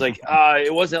 He was like,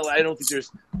 it wasn't. I don't think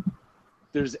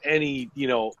there's any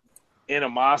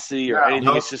animosity or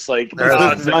anything. It's just like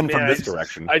There's none from this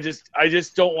direction. I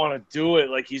just don't want to do it.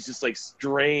 Like he's just like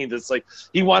strained. It's like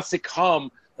he wants to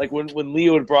come. Like when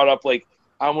Leo had brought up like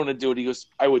I want to do it, he goes,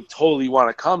 I would totally want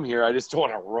to come here. I just don't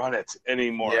want to run it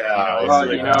anymore. Yeah,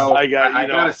 I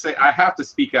gotta say, I have to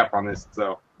speak up on this.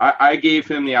 So I gave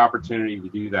him the opportunity to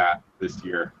do that this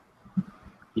year.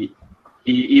 He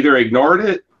either ignored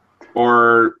it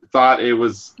or thought it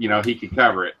was, he could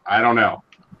cover it. I don't know,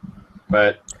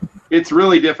 but it's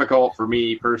really difficult for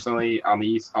me personally on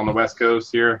the West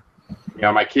Coast here.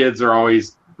 My kids are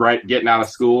always getting out of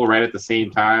school right at the same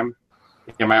time.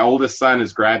 And my oldest son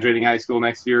is graduating high school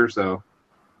next year, so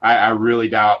I really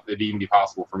doubt it'd even be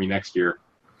possible for me next year.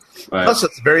 But, plus,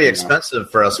 it's very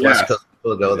expensive for us West Coast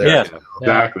people to go there. Yeah.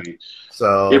 Exactly.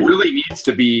 So it really needs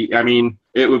to be. I mean,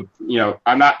 it would.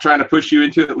 I'm not trying to push you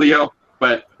into it, Leo,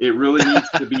 but it really needs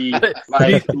to be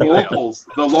like locals.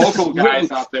 The local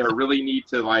guys out there really need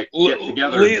to get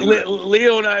together.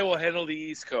 Leo and I will handle the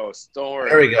East Coast. Don't worry.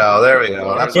 There we go.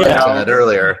 That's what I said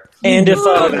earlier. And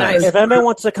if anyone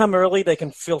wants to come early, they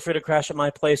can feel free to crash at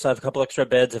my place. I have a couple extra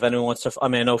beds. If anyone wants to, I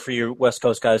know for you West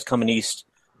Coast guys coming east,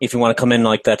 if you want to come in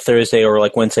like that Thursday or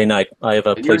like Wednesday night, I have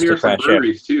a And place you're to crash near some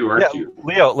breweries too, aren't you?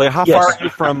 Leo, how far are you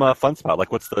from Fun Spot?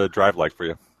 Like, what's the drive like for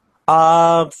you?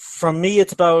 From me,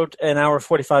 it's about an hour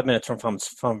 45 minutes from Fun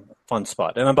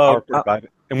Spot, and about.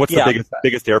 And what's the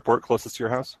biggest airport closest to your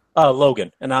house?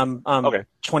 Logan, and I'm okay.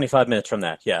 25 minutes from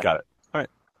that. Yeah, got it. All right.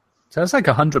 So that's like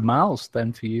 100 miles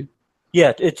then for you.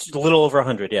 Yeah, it's a little over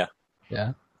 100. Yeah.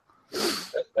 Yeah.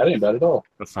 That ain't bad at all.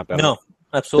 That's not bad. No,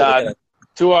 absolutely.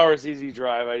 2 hours easy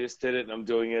drive. I just did it, and I'm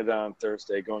doing it on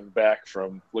Thursday, going back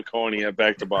from Laconia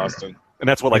back to Boston. And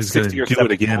that's what, like He's gonna 60 or do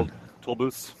 70 it again. toll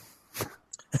booths?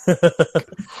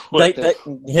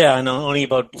 Yeah, I know. Only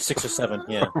about 6 or 7.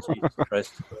 Yeah, Jesus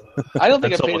Christ. I don't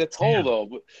think I paid a toll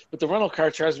though, but the rental car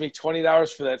charged me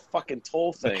 $20 for that fucking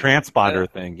toll thing. The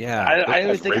transponder thing, yeah. I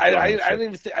don't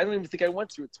even think I went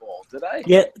through a toll. Did I?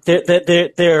 Yeah,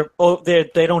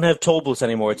 they don't have toll booths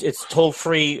anymore. It's toll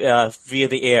free via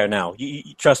the air now.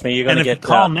 You trust me, you're going to get.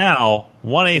 Call now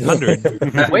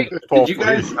 1-800. Wait, did you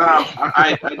guys?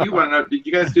 I do want to know. Did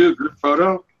you guys do a group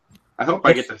photo? I hope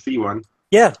I get to see one.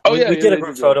 Yeah. Oh, we did a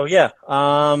group photo. Yeah.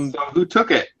 So who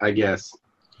took it? I guess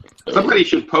somebody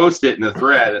should post it in the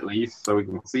thread at least so we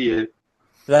can see it.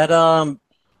 That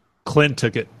Clint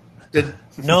took it.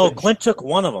 Clint took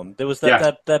one of them. There was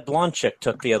that blonde chick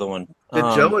took the other one. Did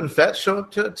Joe and Fett show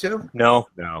up to it too? No.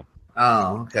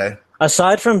 Oh, okay.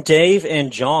 Aside from Dave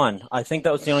and John, I think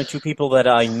that was the only 2 people that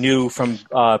I knew from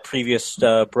previous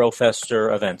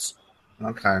Brofester events.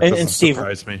 Okay. And Steve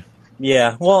Surprised me.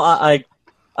 Yeah. Well,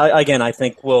 I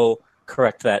think we'll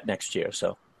correct that next year.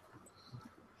 So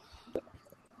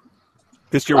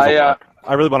this year was a lot.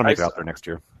 I really want to make it out there next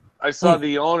year. I saw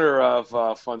the owner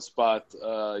of Fun Spot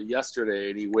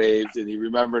yesterday, and he waved, and he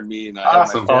remembered me. And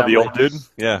Awesome. Oh, the old dude?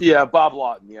 Yeah. Yeah, Bob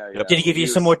Lawton. Yeah. Did he give you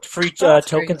some more free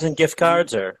tokens and gift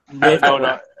cards, or?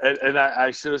 No. And I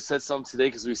should have said something today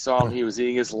because we saw him. He was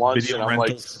eating his lunch, Video and I'm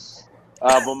rentals.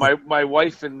 like, but my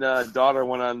wife and daughter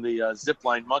went on the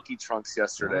zipline monkey trunks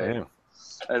yesterday. Oh, yeah.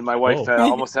 And my wife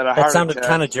almost had a heart That sounded attack.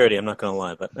 kind of dirty. I'm not going to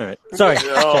lie, but all right. Sorry.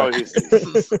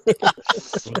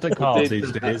 What they call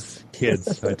these days,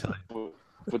 kids. I tell you.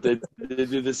 But they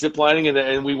do the zip lining,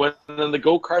 and we went on the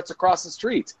go-karts across the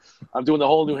street. I'm doing the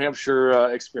whole New Hampshire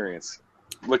experience,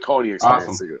 Laconia experience.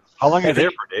 Awesome. How long are you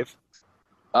there for, Dave?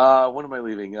 When am I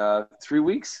leaving? 3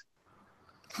 weeks?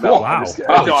 No, wow. I'm just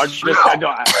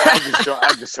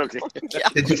joking.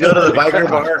 Did you go to the biker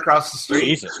bar across the street?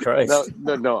 Jesus Christ.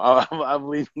 No. I'm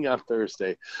leaving on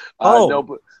Thursday.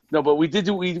 Oh. No, but we did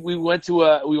do. We went to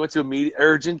a meet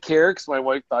urgent care because my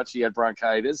wife thought she had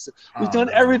bronchitis. We've done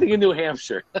everything in New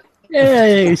Hampshire.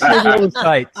 Yay! See all the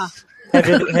sights. Have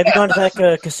you gone to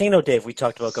that casino, Dave, we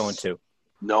talked about going to?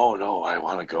 No, I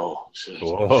want to go.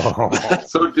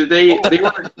 So did they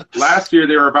were last year?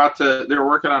 They were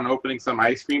working on opening some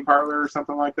ice cream parlor or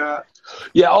something like that.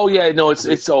 Yeah. Oh, yeah. No,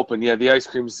 it's open. Yeah, the ice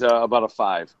cream's about a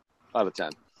 5 out of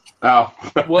 10. Oh.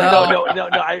 Well,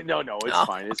 no. It's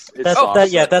fine. It's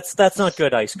soft. That's not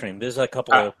good ice cream. There's a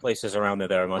couple of places around there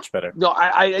that are much better. No,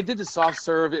 I did the soft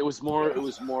serve. It was more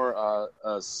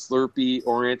Slurpee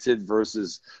oriented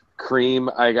versus cream.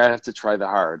 I have to try the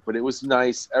hard, but it was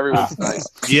nice. Everyone's nice.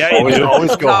 Yeah, you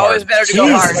always go hard. Always better to go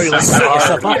hard.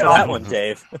 That one,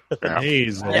 Dave.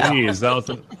 Jeez, Louise, that was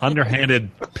an underhanded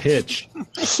pitch.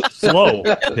 Slow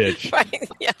pitch. Right,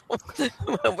 yeah.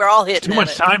 We're all hitting Too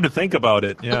much time to think about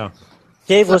it. Yeah.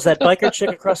 Dave, was that biker chick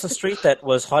across the street that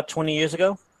was hot 20 years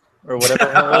ago? Or whatever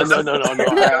it was? No.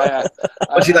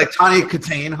 Was she like Tawny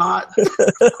Katane hot?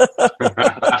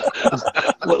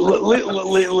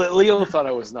 Leo thought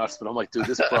I was nuts, but I'm like, dude,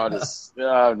 this broad is.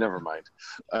 Never mind.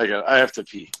 I have to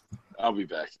pee. I'll be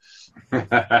back.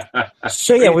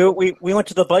 So yeah, we went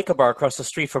to the biker bar across the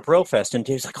street for Brofest, and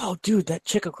Dave's like, "Oh, dude, that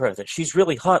chick across there, she's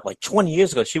really hot. Like 20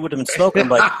 years ago, she would have been smoking. I'm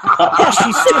like, yeah,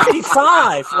 she's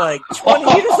 55. Like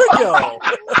 20 years ago."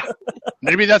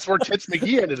 Maybe that's where Tits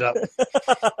McGee ended up.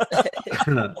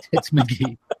 It's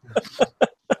McGee.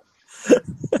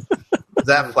 Is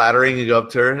that flattering? You go up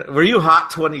to her. Were you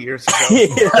hot 20 years ago?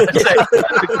 That's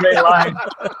a great line.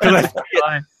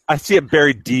 I see it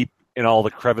buried deep in all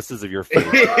the crevices of your face.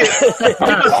 You must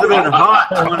have been hot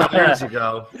 20 years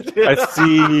ago. I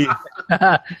see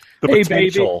the Hey,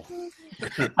 potential.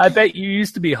 baby. I bet you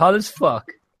used to be hot as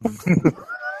fuck.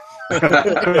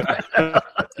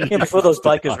 Yeah, before those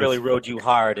bikers really rode you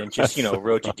hard and just,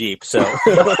 rode you deep. So.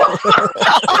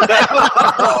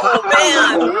 Oh,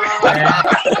 man.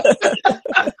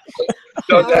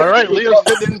 All right, Leo's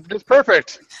fitting in. It's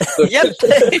perfect. Yep.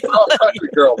 Country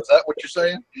girl, is that what you're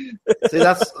saying? See,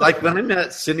 that's like when I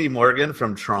met Cindy Morgan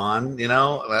from Tron,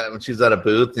 when she was at a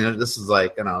booth, this is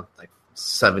like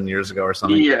 7 years ago or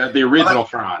something. Yeah, the original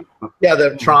Tron. Yeah,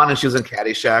 the Tron, and she was in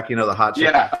Caddyshack, the hot chick.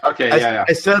 Yeah, okay, yeah.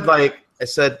 I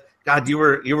said, God, you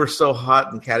were so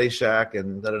hot in Caddyshack,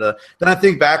 and da-da-da. Then I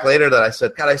think back later that I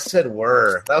said, God, I said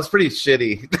were. That was pretty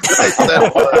shitty.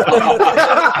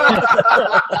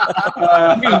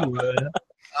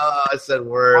 I said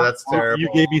were. That's terrible. You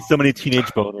gave me so many teenage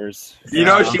boners. She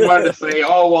wanted to say,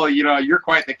 oh, well, you're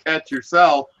quite the catch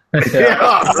yourself. Yeah,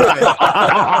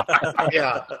 right.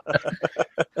 Yeah.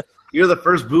 You're the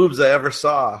first boobs I ever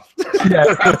saw. No.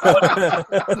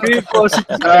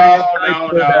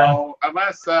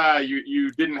 Unless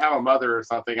you didn't have a mother or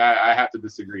something, I have to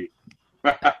disagree.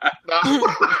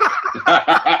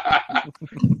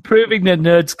 Proving that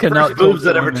nerds cannot. First boobs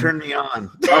that ever turned me on.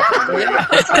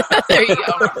 There you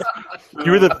go.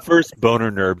 You were the first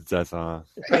boner nerds I saw.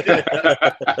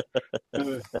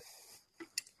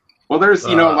 Well, there's,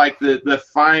 like the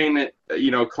fine,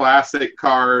 classic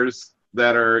cars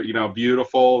that are,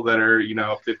 beautiful, that are,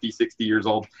 50, 60 years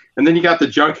old. And then you got the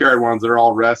junkyard ones that are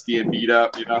all rusty and beat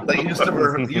up, They used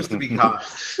to be hot.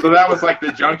 So that was like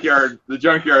the junkyard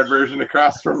version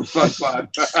across from Sunspot.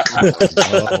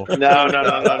 No.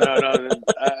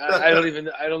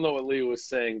 I don't know what Leo was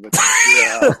saying, but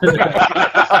yeah.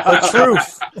 The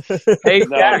truth. Hey,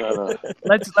 No.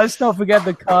 let's not forget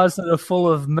the cars that are full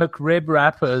of McRib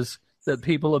wrappers that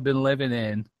people have been living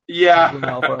in. Yeah.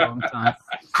 For a long time.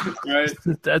 Right.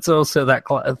 That's also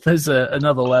there's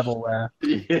another level there.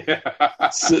 Yeah.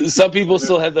 So, some people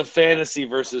still have the fantasy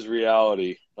versus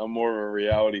reality. I'm more of a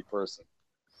reality person.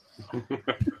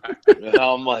 And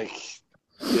I'm like,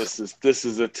 this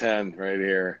is a 10 right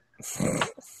here.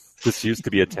 This used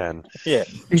to be a 10. Yeah,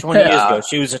 20 years ago,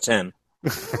 she was a 10.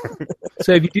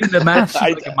 So if you do the math,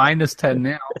 she's like a minus 10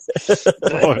 now.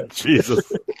 Oh,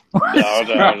 Jesus.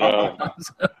 No.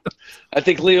 I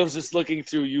think Leo's just looking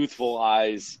through youthful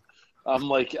eyes. I'm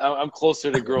like, I'm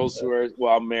closer to girls who are,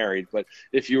 well, I'm married, but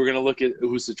if you were going to look at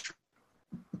who's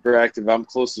attractive, I'm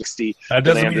close to 60. That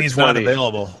doesn't mean he's not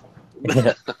available.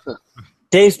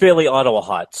 Dave's barely Ottawa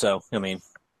hot, so, I mean.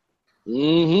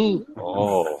 Mm-hmm.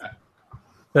 Oh.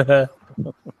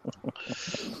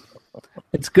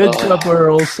 It's good club we're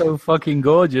all so fucking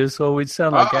gorgeous, or we'd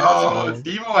sound like assholes. It's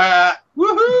Devo hat.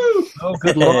 Woohoo! Oh,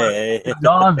 good lord.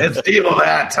 Don. It's Devo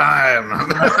hat time.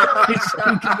 He's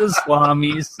thinking the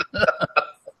Swamis.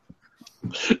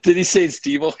 Did he say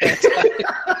Steve-O hat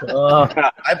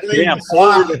time? I believe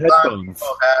forward the headphones.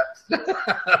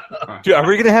 Dude, are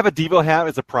we going to have a Devo hat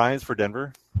as a prize for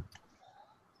Denver?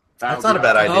 That's not a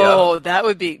bad idea. Oh, that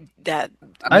would be that.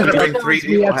 I'm going to bring 3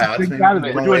 Devo hats.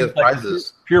 We're doing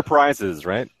prizes. Pure prizes,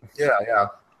 right? Yeah.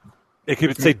 It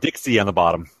could say Dixie on the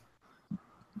bottom.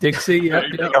 Dixie, yep.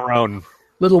 Make our own.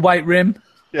 Little white rim.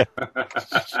 Yeah.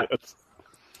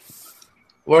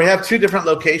 Well, we have 2 different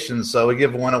locations, so we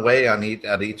give one away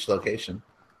at each location.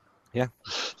 Yeah.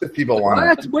 If people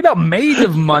want it. We're not made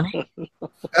of money.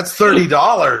 That's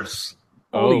 $30.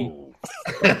 Oh.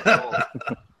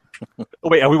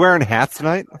 Wait, are we wearing hats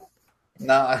tonight?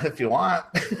 No, if you want.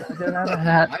 I don't have a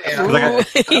hat.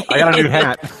 I got a new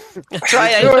hat. That's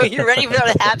right. I know you're ready for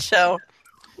the hat show.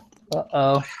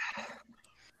 Uh-oh.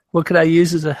 What could I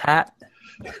use as a hat?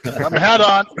 Got my hat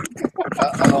on.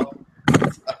 Uh-oh.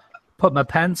 Put my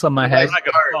pants on my head. I'm not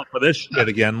going to fall for this shit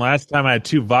again. Last time I had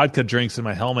 2 vodka drinks in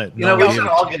my helmet. You know, we should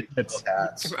all get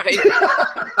hats. Right.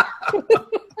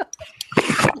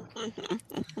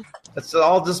 Let's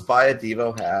all just buy a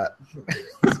Devo hat.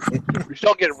 We should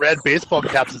all get red baseball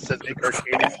caps that says "Make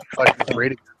Arcadians Collectors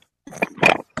Rating."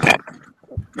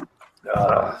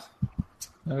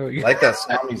 Like that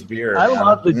Swami's beer. I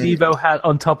love the Devo hat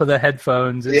on top of the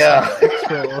headphones. It's I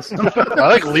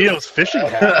like Leo's fishing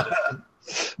hat.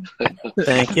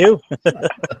 Thank you.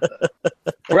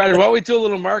 Brad, why don't we do a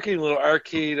little marketing, a little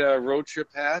arcade road trip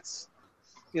hats?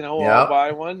 You know, I'll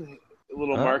buy one. A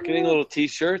little marketing, little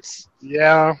T-shirts.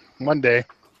 Yeah, one day.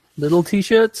 Little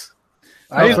T-shirts?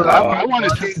 I want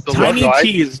to change the logo.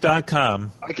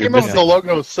 TinyTees.com. I came up with the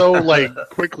logo so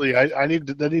quickly.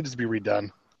 That needs to be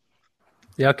redone.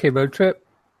 The arcade road trip?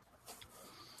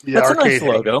 That's a nice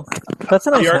logo. That's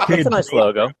a nice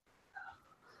logo.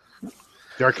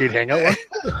 The arcade hangout one?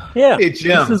 Yeah. Hey,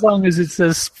 Jim. Just as long as it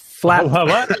says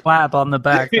flap on the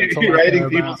back. That's all You're writing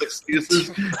people's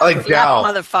excuses. I like Dow.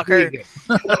 Motherfucker.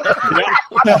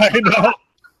 I know.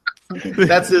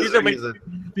 That's his reason.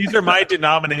 These are my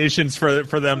denominations for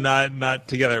them not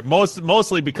together.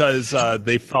 Mostly because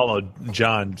they followed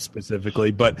John specifically,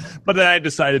 but then I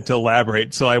decided to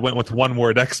elaborate, so I went with one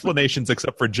word explanations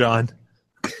except for John.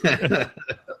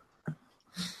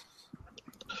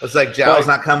 It's like Zhao's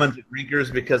not coming to Drinkers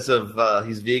because of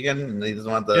he's vegan and he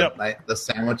doesn't want the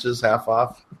sandwiches half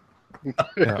off.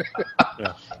 Yeah.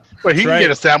 Well, he can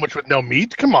get a sandwich with no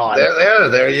meat. Come on.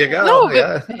 There you go. No,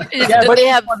 yeah. But they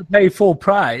have to pay full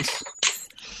price.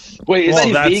 Wait, is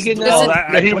he vegan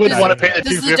now? He wouldn't want to pay the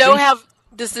 $2.50.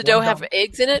 Does the dough have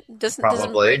eggs in it?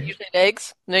 Probably. Doesn't usually have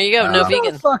eggs? There you go. No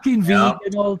vegan. Fucking vegan.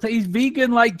 All he's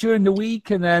vegan like during the week,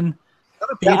 and then.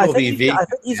 I think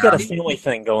he's got a family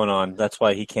thing going on. That's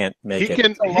why he can't make it. He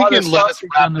can let us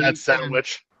wrap that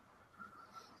sandwich.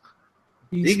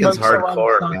 Vegan's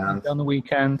hardcore, man. On the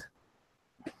weekend.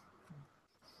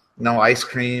 No ice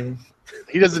cream.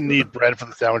 He doesn't need bread for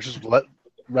the sandwich. Just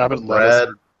wrap it in bread.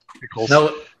 Lettuce, pickles.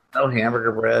 No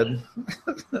hamburger bread.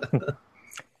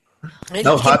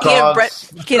 No hot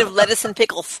dogs. You can't have lettuce and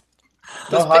pickles.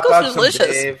 No Those hot pickles dogs are from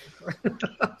delicious. Dave.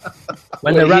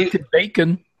 When they're wrapped in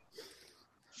bacon.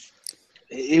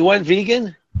 He went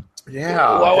vegan?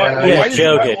 Yeah.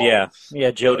 Joe did.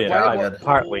 Yeah, Joe did.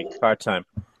 Part time.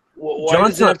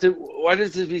 Why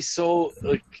does it be so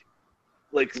like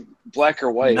black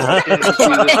or white? Why can't it just be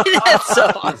That's so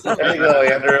awesome. There you go,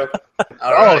 Andrew.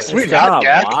 Sweet job. hot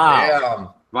gag.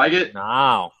 Wow. Like it?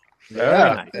 Wow.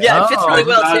 Yeah. Yeah, it fits really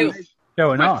well too.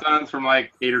 Showing My off. son's from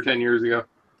like 8 or 10 years ago.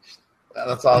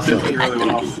 That's awesome. Fits me really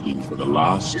well. For the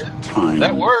last time.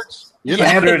 that works?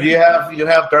 Andrew, do you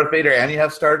have Darth Vader and you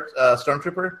have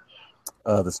Stormtrooper?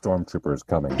 The Stormtrooper is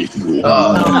coming.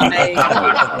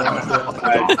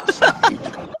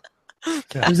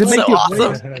 Does it make So your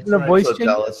awesome. the voice So change?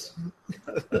 jealous.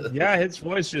 Yeah, his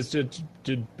voice just it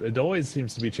always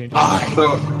seems to be changing. I am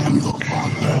the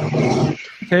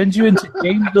Turned you into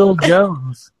James Earl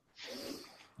Jones.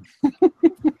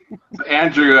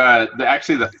 Andrew,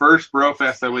 actually the first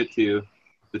Brofest I went to,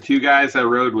 the two guys I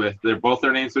rode with, their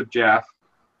names were Jeff.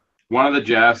 One of the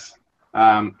Jeffs,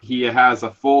 he has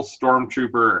a full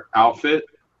Stormtrooper outfit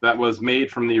that was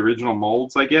made from the original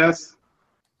molds, I guess.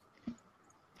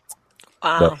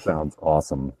 Wow. That sounds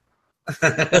awesome. He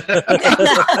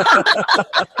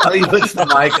puts the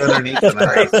mic underneath the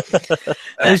knife.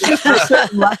 There's just a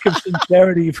certain lack of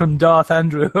sincerity from Darth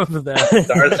Andrew over there.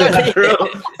 Darth Andrew.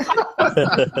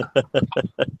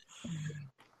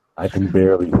 I can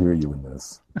barely hear you in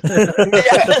this.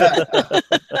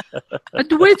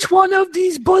 And which one of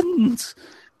these buttons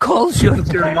calls your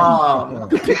mom?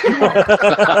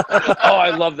 Oh, I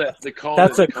love that.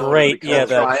 That's a great, the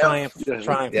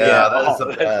Triumph. Yeah, that is the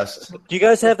best. Do you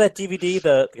guys have that DVD?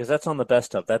 Because that's on the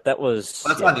best of that. That was.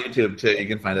 That's on YouTube too. You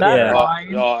can find it. Yeah.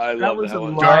 I love that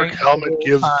one. Dark helmet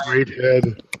gives great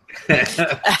head.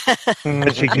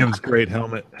 And she gives great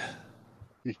helmet.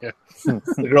 Yeah.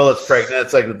 The girl that's pregnant,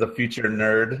 it's like the future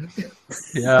nerd.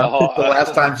 Yeah. The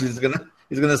last time he's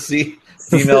gonna see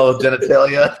female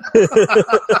genitalia.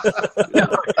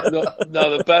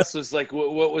 No, the best was like,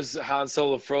 what was Han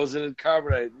Solo frozen in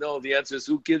carbonite? No, the answer is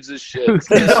who gives a shit.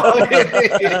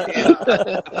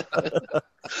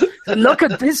 Look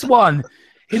at this one.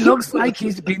 It looks like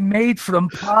he's been made from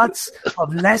parts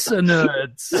of lesser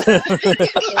nerds.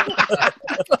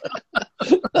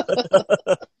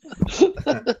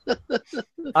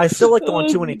 I still like the one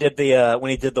too when he did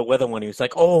the weather one. He was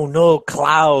like, "Oh no,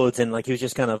 clouds," and like he was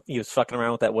fucking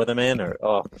around with that weatherman.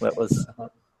 That was.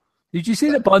 Did you see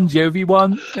the Bon Jovi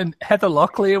one? And Heather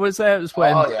Locklear was there. It was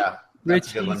when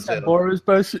Richie Sambora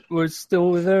was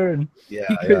still with her, and he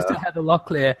goes to Heather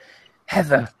Locklear.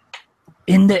 Heather,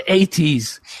 in the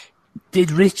 80s,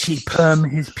 did Richie perm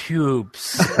his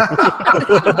pubes?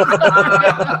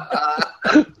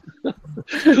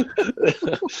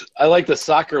 I like the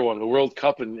soccer one, the World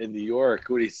Cup in New York,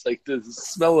 when he's like the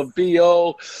smell of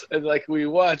BO, and like we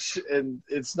watch, and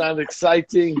it's not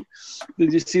exciting.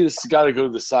 Did you see this? Got to go to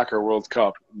the soccer World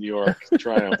Cup in New York,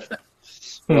 Triumph.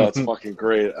 Oh, it's fucking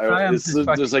great.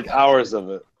 There's like hours of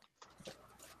it.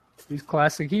 He's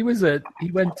classic. He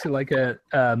went to like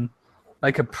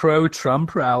a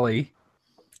pro-Trump rally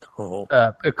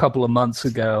a couple of months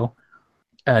ago.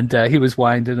 And he was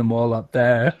winding them all up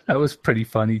there. That was pretty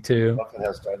funny, too. Buffett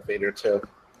has Darth Vader, too.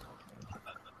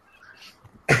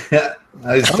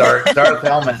 Nice Darth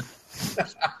helmet.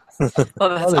 Oh,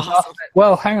 that's awesome.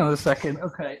 Well, hang on a second.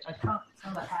 Okay, I can't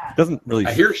tell the hat. Doesn't really.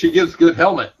 I hear she gives good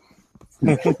helmet.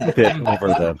 fit over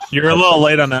them. You're a little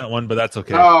late on that one, but that's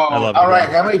okay. Oh, I love all it. right.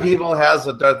 How many people has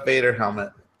a Darth Vader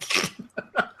helmet?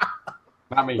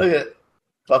 Not me. Look at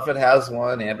Buffett has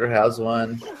one. Andrew has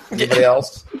one. Anybody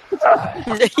else?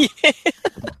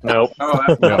 Nope. Oh,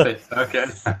 that's Buffett. Okay.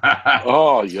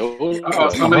 Oh, Yoda. Oh,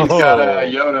 somebody's got a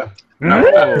Yoda.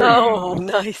 Oh,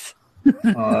 nice.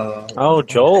 Oh,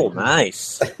 Joel,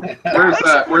 nice. Where's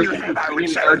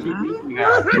R2D2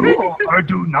 now? Or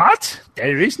do not.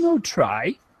 There is no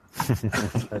try.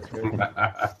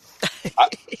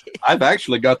 I've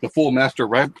actually got the full master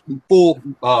from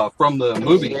the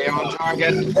movie. Stay on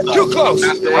target. Too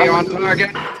close. Stay on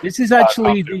target. This is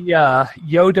actually the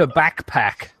Yoda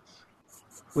backpack.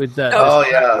 With the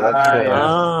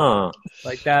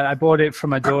like that. I bought it for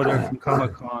my daughter from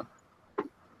Comic-Con.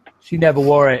 She never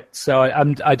wore it, so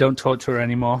I don't talk to her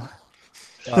anymore.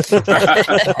 Yeah,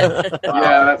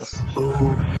 that's.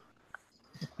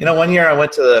 You know, one year I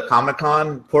went to the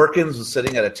Comic-Con. Porkins was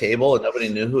sitting at a table and nobody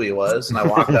knew who he was, and I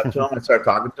walked up to him and started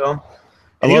talking to him.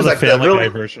 And I he love was the like Family Guy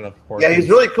version of Porkins. Yeah, he's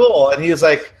really cool, and he was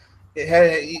like,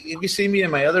 "Hey, have you seen me in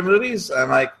my other movies?" I'm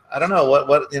like, "I don't know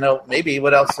what maybe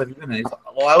what else have you been in?" He's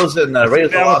like, "Well, I was in Raiders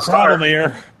of the Lost Ark."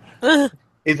 Here.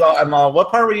 He's all, "I'm all, what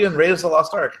part were you in Raiders of the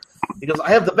Lost Ark?" He goes, "I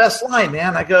have the best line,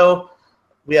 man." I go,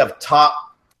 "We have top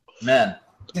men."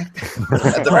 At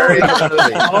the very end of the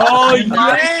movie. Oh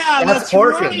yeah, that's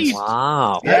Porkins. right.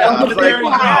 Wow. Yeah, I was like,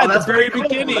 wow, at that's the very cool.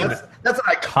 beginning. That's an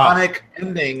iconic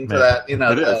ending to that,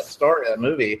 that story, that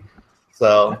movie.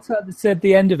 So That's what it's at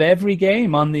the end of every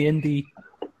game on the indie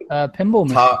pinball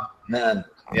machine. top men.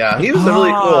 Yeah, he was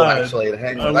really cool actually to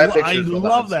hang with. I have pictures of him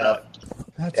love and that. stuff.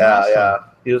 That's Yeah, awesome. yeah.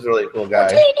 He was a really cool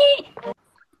guy.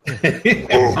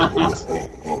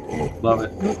 Love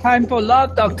it. No time for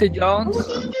love, Dr. Jones.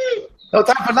 No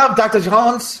time for love, Dr.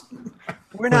 Jones.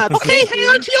 We're not. Okay, hang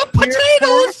on to your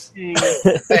potatoes.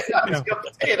 Let's go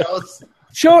potatoes.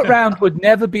 Short Round would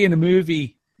never be in a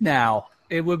movie now.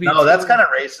 It would be No, that's kind of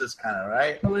racist,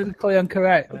 right? politically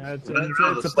incorrect.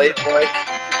 The slave boy.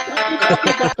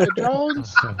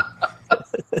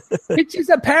 Pitchy's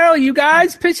apparel, you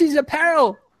guys. Pitchy's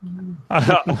apparel.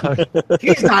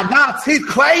 He's not nuts. He's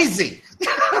crazy.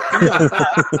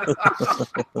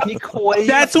 He crazy.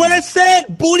 That's what I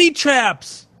said. Booty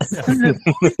traps.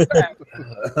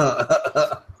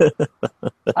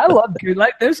 I love Goonies.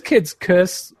 Like those kids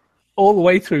curse all the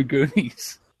way through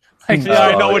Goonies. Like, yeah,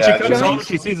 I know. When she comes home,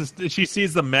 she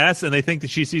sees the mess, and they think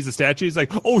that she sees the statue. He's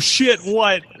like, "Oh shit,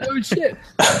 what? Oh shit!"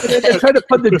 And then they try to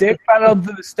put the dick back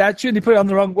onto the statue, and they put it on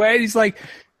the wrong way. And he's like,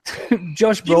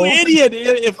 "Josh You Brolin, idiot!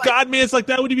 If God made us like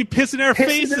that, would he be pissing in our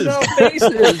faces?"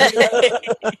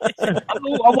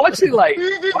 I'm watching like,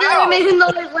 Wow. Made a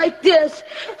noise like this.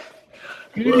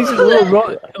 Goonies is a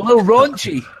little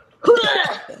raunchy.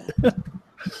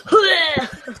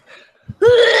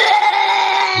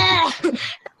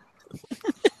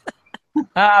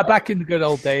 Back in the good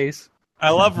old days. I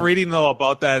love reading though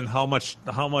about that and how much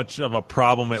of a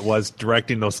problem it was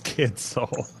directing those kids. So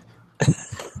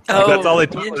that's all they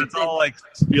do. It's all like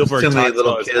Spielberg. Too many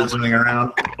little kids running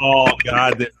around. Oh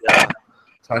God!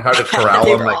 It's hard to corral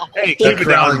them. Like, hey, keep it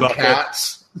down,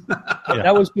 cats.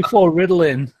 That was before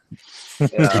Ritalin.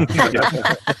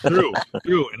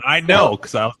 True, and I know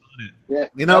because I was on it. Yeah.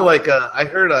 You know, like I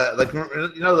heard, like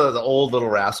you know the old Little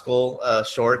Rascal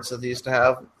shorts that they used to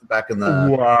have back in the.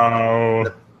 Wow.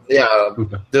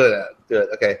 Do it.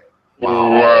 Okay.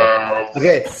 Wow.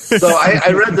 Okay, so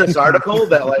I read this article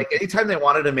that like anytime they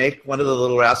wanted to make one of the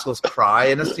Little Rascals cry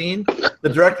in a scene, the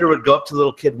director would go up to the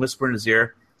little kid, and whisper in his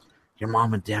ear, "Your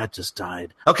mom and dad just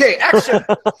died." Okay, action.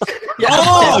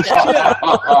 Oh shit!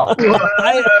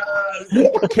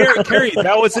 Carrie,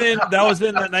 that was in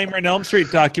the Nightmare on Elm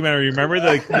Street documentary. Remember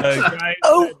the guy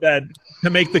that to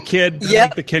make the kid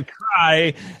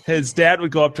cry, his dad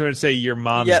would go up to her and say, "Your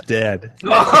mom's dead."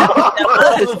 You're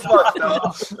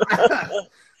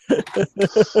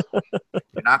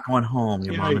not going home.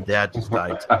 Your mom and dad just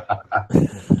died.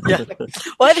 Yeah.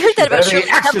 Well, I've heard that about Shirley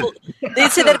Temple.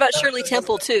 They'd say that about Shirley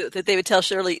Temple too. That they would tell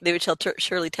Shirley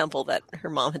Temple that her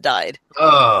mom had died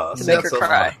to make her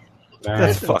cry.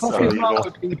 That's fucked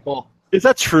up. Is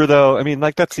that true though? I mean,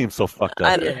 like that seems so fucked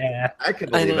up. I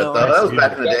could believe it though. That was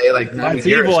back in the day. Like that's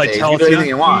evil. I tell you, anything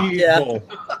you want. Yeah.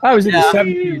 I was in the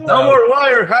 70s. No more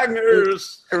wire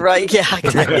hangers. Right? Yeah.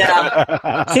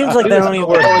 Yeah. Seems like they don't even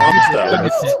wear gloves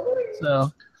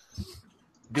though. So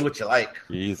do what you like.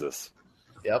 Jesus.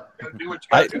 Yep.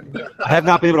 I have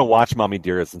not been able to watch Mommy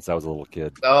Dearest since I was a little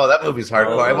kid. Oh, that movie's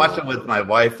hardcore. I watched it with my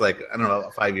wife, like, I don't know,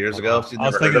 5 years ago. She'd I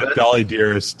was never thinking heard of it. Dolly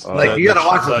Dearest. Like, you gotta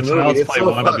watch this movie. It's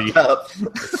so fucked up.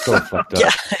 It's so fucked up. Yeah.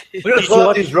 We're gonna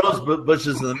blow up these rose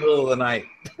bushes in the middle of the night.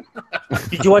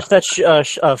 Did you watch that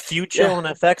Feud show on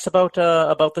FX about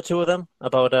the two of them?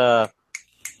 About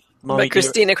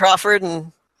Christina Crawford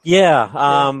and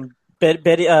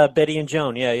Betty and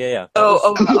Joan. Yeah.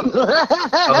 Was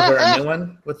there a new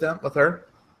one with her?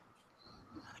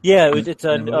 Yeah, it's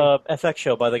an FX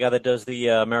show by the guy that does the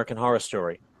American Horror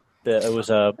Story. It was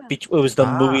the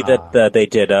movie that they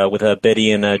did with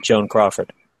Betty and Joan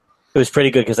Crawford. It was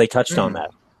pretty good because they touched on that.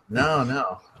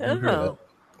 No. Oh.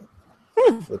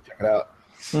 Let's check it out.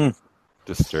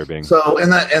 Disturbing. So in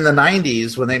the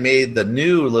 90s, when they made the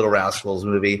new Little Rascals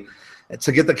movie,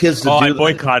 to get the kids to I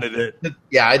boycotted it.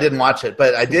 Yeah, I didn't watch it,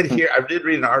 but I did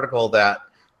read an article that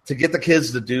to get the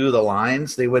kids to do the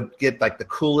lines, they would get like the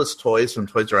coolest toys from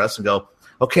Toys R Us and go,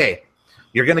 "Okay,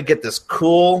 you're going to get this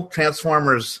cool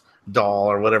Transformers doll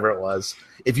or whatever it was.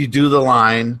 If you do the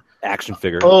line, action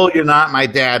figure. Oh, you're not my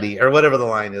daddy," or whatever the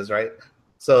line is, right?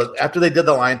 So after they did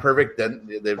the line perfect, then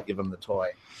they would give them the toy.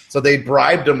 So they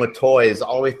bribed them with toys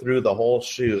all the way through the whole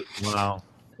shoot. Wow.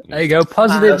 There you go.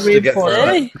 Positive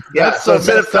reinforcement. Yeah, so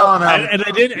instead of telling them, and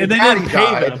they didn't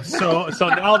pay them. So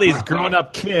now these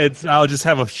grown-up kids, I'll just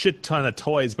have a shit ton of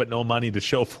toys, but no money to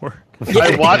show for it.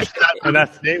 I watched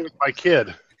that today with my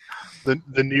kid.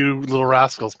 The new Little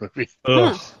Rascals movie.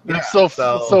 It's so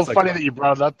funny that you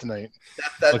brought it up tonight.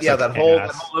 That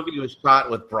whole movie was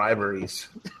shot with briberies.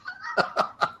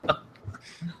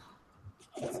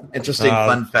 Interesting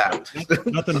fun fact.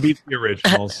 Nothing beats the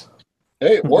originals.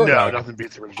 Hey, no, nothing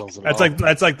beats the originals at all.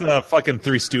 That's like the fucking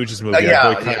Three Stooges movie.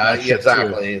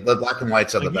 Exactly. The black and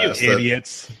whites are the best. You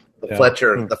idiots. The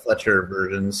Fletcher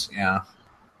versions. Yeah.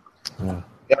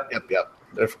 Yep.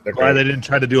 They're Why they didn't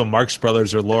try to do a Marx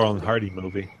Brothers or Laurel and Hardy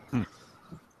movie?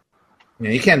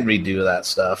 Yeah, you can't redo that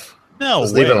stuff. No,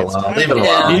 leave it alone. Leave it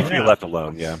alone. Need to be left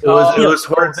alone. Yeah. It was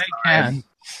hard.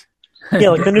 Yeah,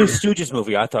 like the new Stooges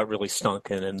movie, I thought really stunk,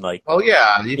 and like. Oh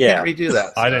yeah, you can't redo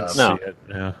that. I didn't see it.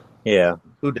 Yeah. Yeah.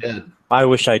 Who did? I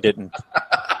wish I didn't.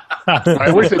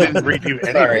 I wish they didn't redo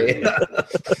anything.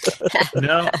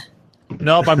 No.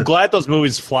 Nope. I'm glad those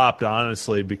movies flopped,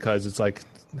 honestly, because it's like,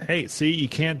 hey, see,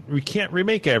 we can't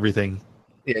remake everything.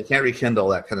 Yeah, you can't rekindle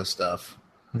that kind of stuff.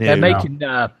 They're making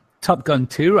Top Gun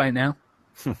 2 right now.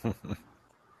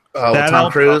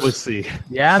 Tom Cruise. Let's see.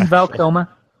 Yeah, and Val Kilmer.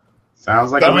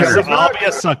 Sounds like I'll be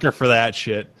a sucker for that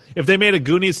shit. If they made a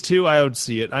Goonies 2, I would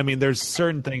see it. I mean, there's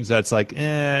certain things that's like,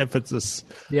 if it's this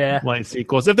line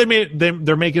sequels. If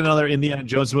they're making another Indiana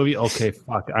Jones movie, okay,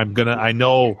 fuck. I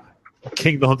know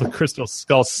Kingdom of the Crystal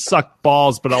Skull suck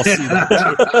balls, but I'll see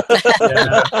that.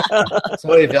 So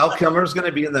wait, Val Kilmer's going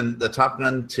to be in the Top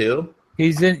Gun 2?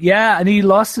 He's in, and he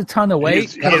lost a ton of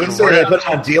weight. They put him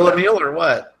on Deal Meal or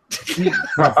what? He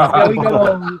got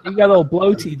all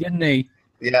bloaty, didn't he?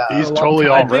 Yeah, he's totally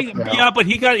all ripped. Yeah, but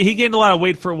he gained a lot of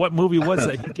weight for what movie was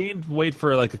that? He gained weight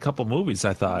for like a couple movies,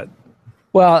 I thought.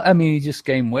 Well, I mean, he just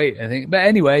gained weight, I think. But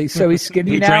anyway, so he's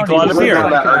skinny now. He drank a lot of beer.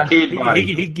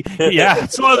 Yeah,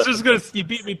 so I was just going to... You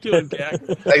beat me to it, Jack.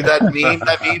 Like that meme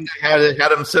that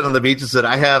had him sit on the beach and said,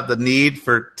 I have the need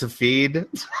to feed.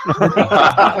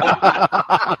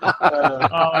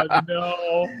 Oh,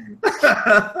 no.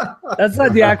 That's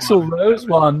like the Axl Rose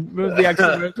one. Remember the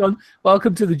Axl Rose one?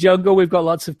 Welcome to the jungle. We've got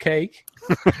lots of cake.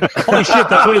 Holy shit,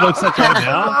 that's what he looks like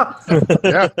right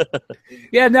now?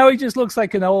 Yeah, now he just looks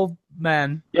like an old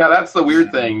man. Yeah, that's the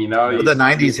weird thing, With the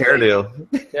 90s hairdo.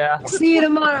 Yeah. See you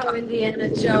tomorrow, Indiana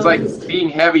Jones. It's like being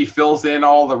heavy fills in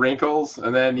all the wrinkles,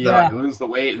 and then you like lose the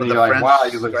weight, and then you're like, wow,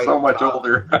 you look so much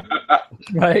older.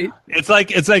 Right. It's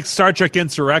like Star Trek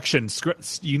Insurrection.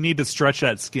 You need to stretch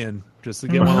that skin just to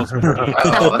get one of those.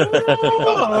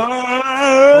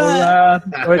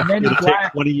 Or Men in It'll take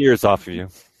Black. 20 years off of you.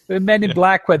 Men in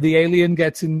Black, where the alien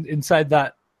gets inside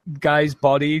that guy's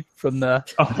body from the.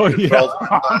 Oh yeah.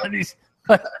 And he's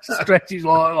stretches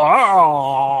like.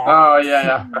 Oh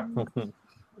yeah.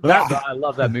 I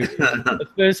love that movie. The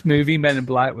first movie, Men in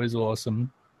Black, was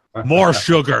awesome. More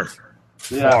sugar.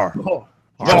 Yeah.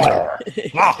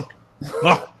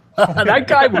 That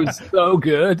guy was so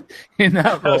good in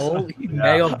that role. He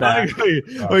nailed that.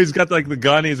 Oh, he's got like the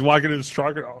gun. He's walking in his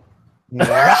truck. It's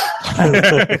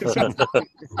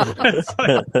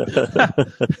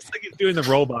like he's doing the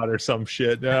robot or some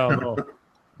shit. No.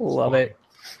 Love it.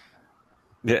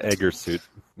 Yeah, Edgar's suit.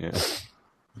 Yeah.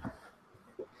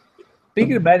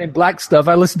 Speaking of Men in Black stuff,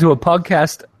 I listened to a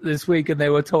podcast this week and they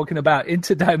were talking about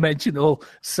interdimensional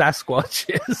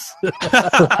Sasquatches.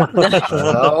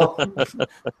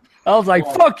 I was like,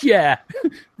 fuck yeah.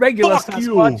 Regular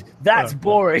Sasquatch, that's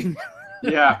boring.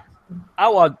 Yeah. I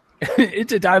want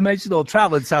interdimensional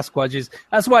traveling Sasquatches.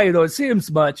 That's why you don't see them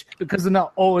so much, because they're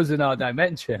not always in our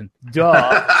dimension.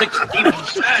 Duh. 6 demon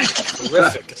bags.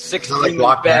 Terrific. 6 demon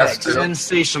block bags. masks.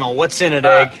 Sensational. What's in it,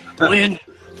 Egg? Wind,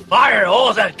 fire,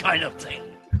 all that kind of thing.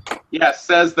 Yeah,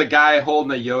 says the guy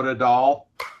holding a Yoda doll.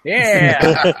 Yeah.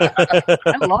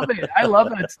 I love it. I love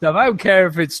that stuff. I don't care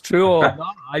if it's true or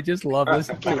not. I just love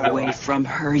listening to it. Get away from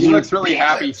her, He you looks really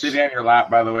happy sitting on your lap,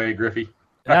 by the way, Griffey.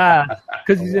 Yeah,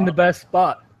 because he's in the best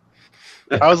spot.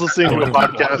 I was listening to a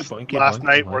podcast last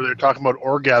night where they're talking about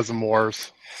orgasm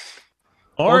wars.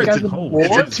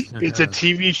 It's a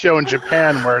TV show in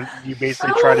Japan where you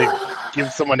basically try to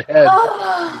give someone head,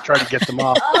 you try to get them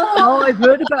off. Oh, I've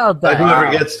heard about that. Whoever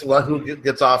who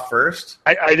gets off first.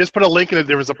 I just put a link in it.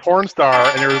 There was a porn star,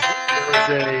 and there was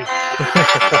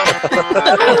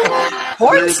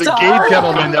a gay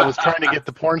gentleman that was trying to get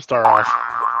the porn star off.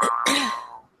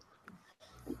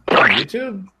 On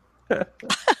YouTube? Yeah,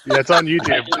 it's on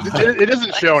YouTube. It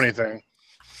doesn't show anything.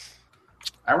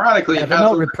 Ironically, Yeah, it they're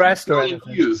has not repressed or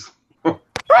anything. views.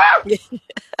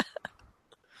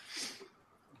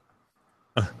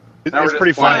 It's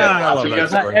pretty funny.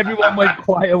 Everyone went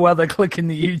quiet while they're clicking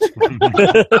the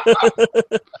YouTube.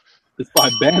 It's by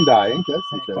Bandai, ain't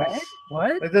that?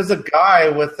 What? Like, there's a guy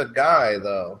with a guy,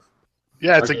 though.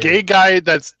 Yeah, it's a gay guy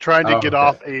that's trying to get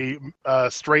off a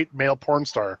straight male porn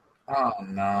star. Oh,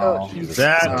 no.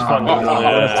 That's fun.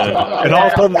 And all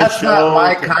from the That's show. not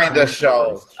my kind of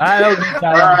show. I don't think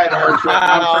All right, Archer.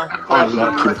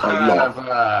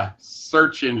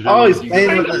 Search engine. Oh, he's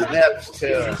playing with his nips,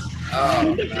 too.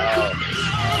 Oh,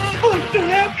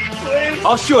 no.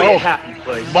 I'll show you a happy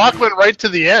place. Mock went right to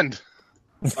the end.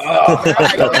 Oh,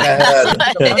 go ahead.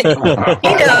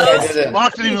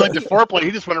 Mock didn't even like the foreplay. He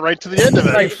just went right to the end of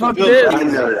it. Like, fuck this. I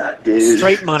know that, dude.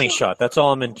 Straight money shot. That's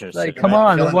all I'm interested in. Like, come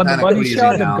on. Feeling One kinda money queasy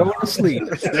shot now. and go to sleep.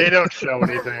 They don't show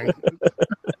anything.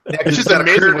 Yeah, It's just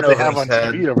amazing what they have on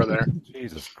TV over there.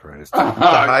 Jesus Christ. To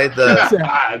hide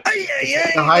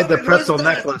the pretzel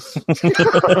necklace.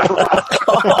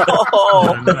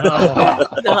 Oh,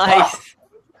 nice.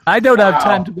 I don't have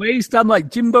time to waste. I'm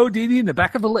like Jimbo Dini in the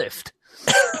back of a lift.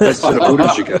 That's the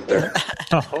booties you get there.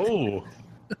 Oh.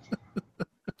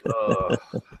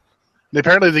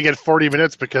 Apparently they get 40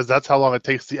 minutes because that's how long it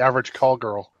takes the average call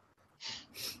girl.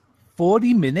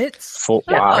 40 minutes? Wow.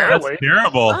 That's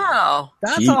terrible. Wow.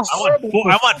 That's a horrible.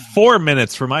 I want 4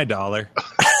 minutes for my $1.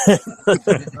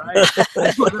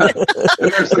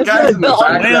 There's some guys in the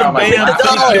Bam, background. like, bam,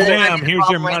 $1. bam. Here's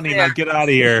your money. Now get out of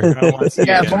here. I want to see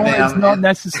Yeah, it. more is not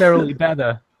necessarily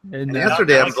better. In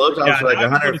Amsterdam, blowjobs are like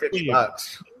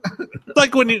 $150.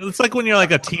 It's like when you're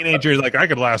like a teenager, like I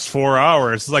could last 4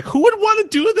 hours. It's like, who would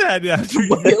want to do that after?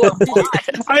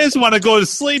 I just want to go to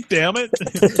sleep. Damn it!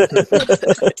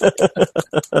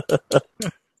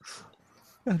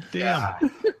 Damn.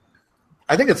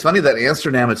 I think it's funny that in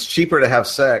Amsterdam it's cheaper to have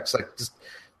sex. Like just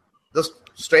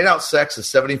straight out sex is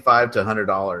 $75 to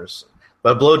 $100,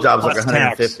 but blowjobs like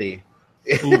 $150.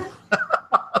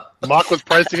 Mock was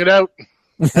pricing it out.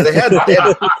 And they had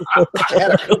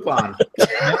a coupon.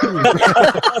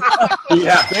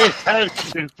 Yeah, they had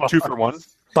 2 for 1.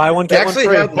 Buy one, They get one actually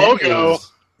free. had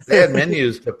menus. They had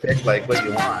menus to pick like what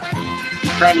you want.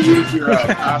 Trying to use your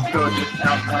Costco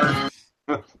discount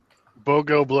card.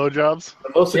 BOGO blowjobs. The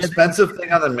most expensive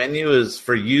thing on the menu is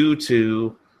for you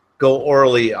to go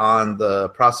orally on the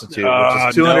prostitute, which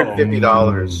is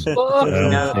 $250.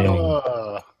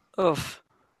 No. Oof.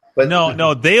 But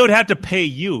No, they would have to pay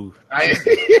you.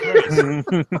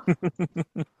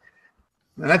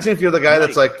 Imagine if you're the guy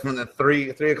that's like from the 3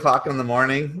 o'clock in the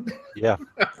morning. Yeah.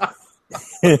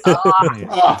 All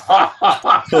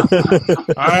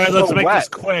right, let's make this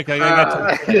quick. I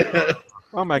got to.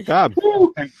 Oh my God.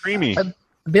 And creamy. It'd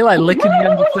be like licking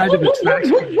the underside of a trash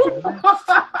can.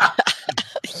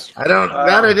 I don't.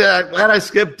 Glad I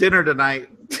skipped dinner tonight.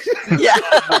 Yeah.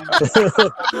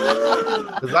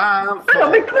 'Cause I'm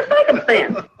full.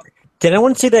 Did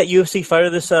anyone see that UFC fighter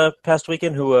this past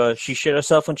weekend who she shit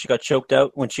herself when she got choked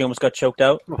out, when she almost got choked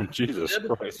out? Oh, Jesus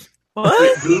Christ.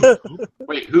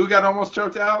 Wait, who got almost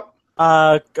choked out?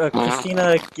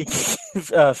 Christina Gish,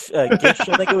 I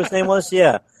think his name was.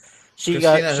 Yeah. She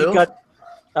Christina got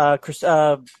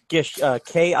Gish, Kish.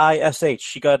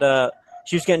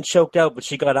 She was getting choked out, but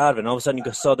she got out of it. And all of a sudden,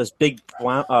 you saw this big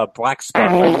black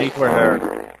spot underneath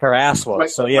where her ass was. Wait,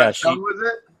 So yeah, what show was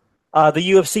it? the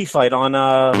UFC fight on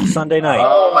Sunday night.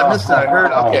 Oh, I missed that. I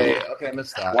heard. Okay, I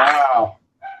missed that.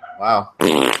 Wow.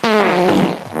 Is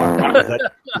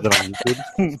that on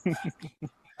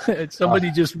YouTube?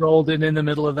 Somebody just rolled in the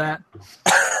middle of that.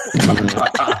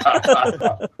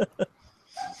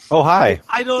 Oh, hi.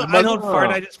 I don't fart.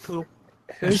 I just poop.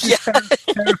 Who's this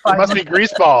It must be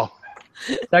Greaseball.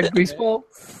 that greaseball?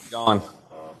 Gone.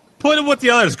 Put it with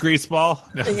the others, greaseball.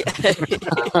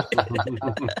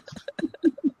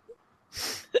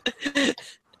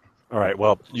 All right,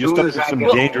 well, you stepped into some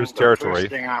dangerous territory.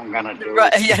 I'm gonna do.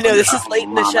 Right. Yeah, no, this is late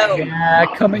in the show. Yeah,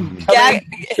 coming. Yeah.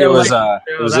 It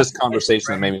was this conversation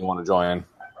that made me want to join.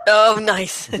 Oh,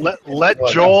 nice. Let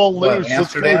Joel loose.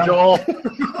 What's your name, Joel?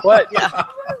 What? Yeah.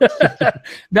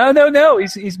 No.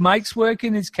 His mic's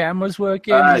working. His camera's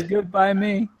working. He's good by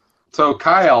me. So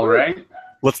Kyle, right?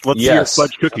 Let's Yes. see your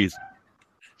fudge cookies.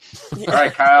 All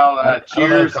right, Kyle.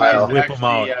 Cheers. Kyle. I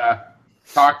actually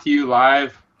talk to you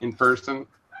live in person.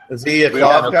 Is he a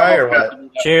club guy or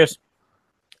what? Cheers.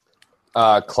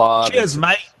 Claude. Cheers,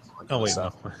 mate. Oh wait,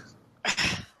 no.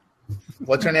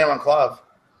 What's your name on club?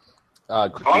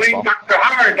 Greaseball. Dr.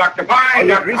 Howard, Dr. Bye, Oh,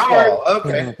 you're Dr. Howard.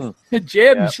 Greaseball. Okay.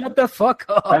 Jim, Yeah. shut the fuck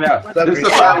up. I know. This is the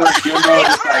part where Jimbo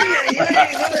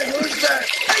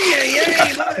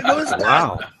is like,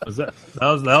 Wow.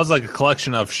 That was like a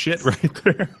collection of shit right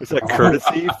there. Is that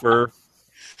courtesy for...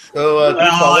 So,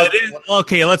 Well, it is,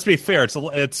 okay, let's be fair. It's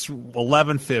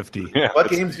 11:50. Yeah, what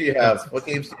games do you have?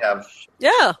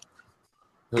 Yeah.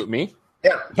 Who, me?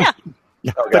 Yeah.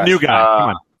 Oh, the new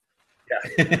guy.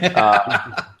 Come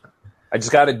on. I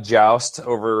just got a joust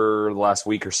over the last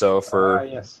week or so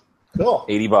for Cool.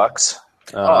 $80.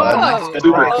 super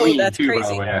Oh, clean that's too, by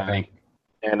crazy. the way, I think.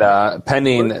 And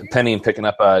pending picking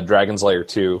up Dragon's Lair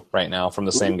 2 right now from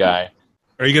the same guy.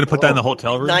 Are you going to put that in the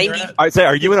hotel room? 90. I'd say,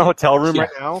 are you in a hotel room Yeah. right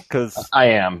now? Because I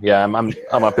am. Yeah, I'm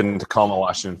up in Tacoma,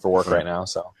 Washington for work right now.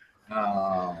 So.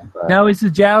 Now, was the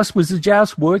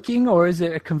joust working, or is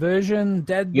it a conversion?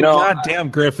 Dead? You know, Goddamn,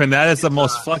 Griffin, that is the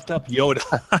most fucked up Yoda.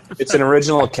 It's an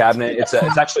original cabinet. It's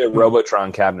actually a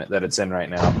Robotron cabinet that it's in right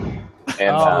now.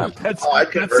 And That's I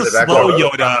the converted it back slow to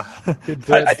Yoda. I did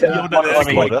Yoda let that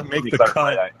me like, make the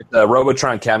clarify cut. that. It's a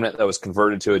Robotron cabinet that was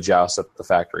converted to a joust at the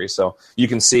factory, so you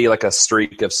can see like a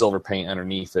streak of silver paint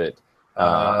underneath it,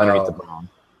 underneath the brown.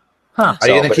 Huh. Are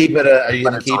you going to but- keep it? Are you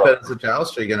but going to it's keep all- it as a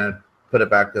joust, or are you going to put it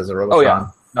back as a Robotron? Oh yeah,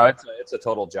 No, it's a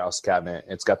total Joust cabinet.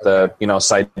 It's got the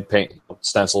side paint,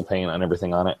 stencil paint, and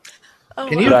everything on it. Oh,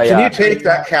 Can you take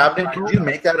that cabinet? Could you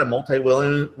make that a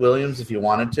multi-Williams if you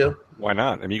wanted to? Why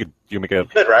not? I mean, you could make a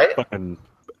right? fucking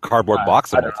cardboard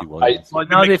box of multi-Williams. Well,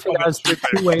 now if it has the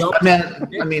two-way option.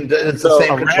 I mean, it's the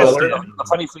same controller. The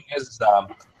funny thing is,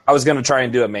 I was going to try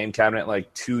and do a main cabinet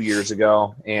like 2 years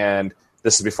ago, and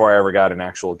this is before I ever got an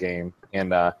actual game,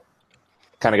 and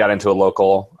kind of got into a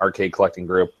local arcade collecting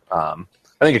group. I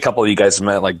think a couple of you guys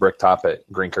met like Bricktop at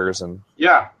Grinkers, and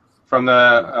from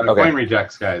the Coin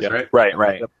Rejects guys, right?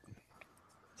 Right. Yep.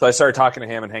 So I started talking to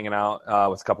him and hanging out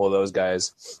with a couple of those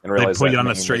guys, and realized they put you on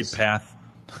a straight path.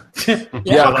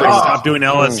 Stop doing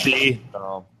LSD.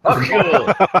 So,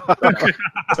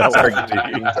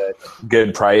 cool.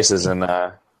 Good prices, and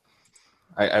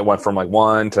I went from like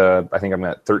 1 to I think I'm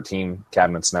at 13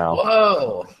 cabinets now.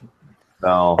 Whoa!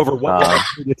 So, over what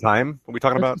period of time are we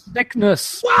talking about?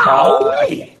 Thickness.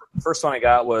 Wow. First one I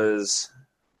got was,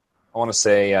 I want to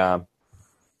say,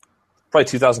 probably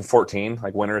 2014,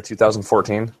 like winter of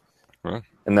 2014. And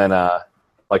then,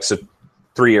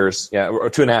 3 years, or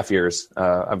 2.5 years,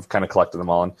 I've kind of collected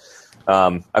them all.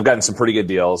 And I've gotten some pretty good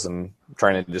deals and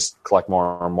trying to just collect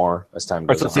more and more as time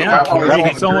goes on.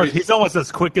 Yeah, he's almost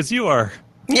as quick as you are.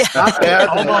 Yeah. Not bad.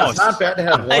 Almost. It's not bad to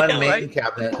have one main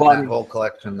cabinet in that whole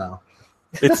collection, though.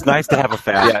 It's nice to have a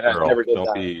fast girl. never did Don't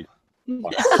that. be.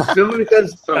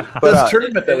 Because this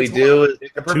tournament that we do is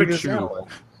a perfect example,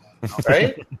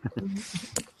 right?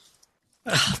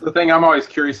 The thing I'm always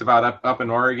curious about up in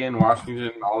Oregon,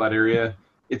 Washington, all that area,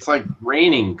 it's like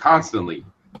raining constantly.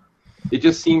 It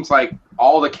just seems like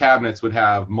all the cabinets would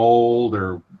have mold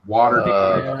or water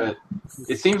damage, but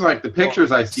it seems like the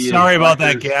pictures I see. Sorry about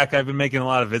that, Gak. I've been making a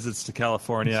lot of visits to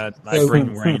California. I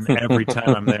bring rain every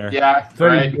time I'm there. Yeah,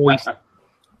 right.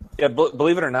 Yeah,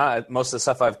 believe it or not, most of the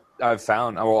stuff I've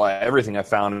found, well, everything I've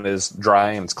found is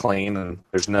dry and it's clean, and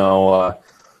there's no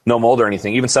mold or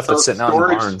anything. Even stuff that's sitting out in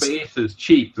barns. Storage space is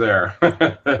cheap there.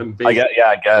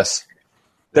 I guess.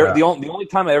 The only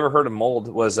time I ever heard of mold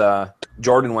was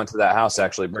Jordan went to that house,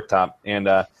 actually, Bricktop, and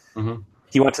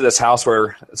he went to this house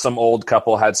where some old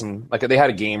couple had they had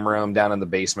a game room down in the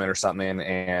basement or something,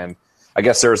 and I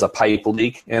guess there was a pipe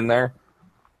leak in there.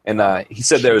 And he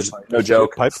said there was, no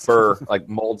joke,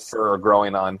 mold fur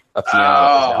growing on a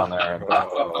piano down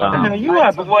there. You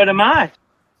have, but what am I?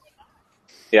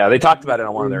 Yeah, they talked about it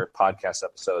on one of their podcast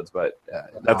episodes, but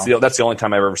that's the only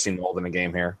time I've ever seen mold in a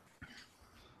game here.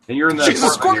 And you're in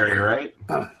the Portland area, right?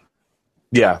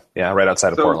 Yeah, right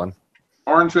outside of Portland.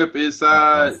 Orange Whip is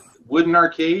Wooden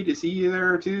Arcade. Is he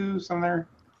there too? Somewhere?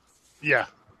 Yeah.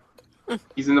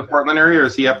 He's in the Portland area, or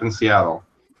is he up in Seattle?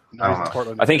 No, he's in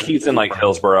Portland. I think he's in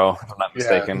Hillsboro, if I'm not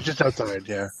mistaken. He's just outside.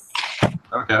 Yeah.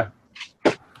 Okay.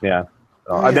 Yeah.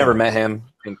 I've never met him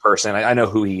in person. I know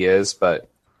who he is, but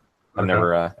I've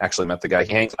never actually met the guy.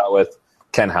 He hangs out with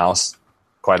Ken House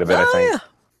quite a bit, I think.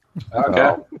 Yeah.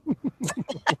 Okay.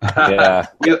 Yeah.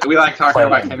 We like talking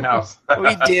about Ken House.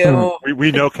 We do.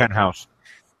 We know Ken House.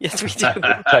 Yes, we do.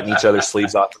 Cutting each other's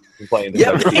sleeves off and playing.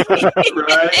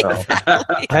 Right. So.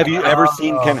 Have you ever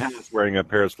seen Ken House wearing a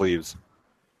pair of sleeves?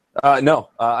 No.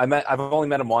 I've only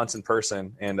met him once in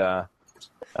person, and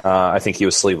I think he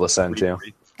was sleeveless then too.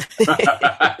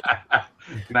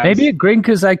 Nice. Maybe at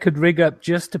Grinkers I could rig up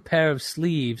just a pair of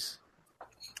sleeves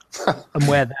and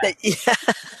wear that.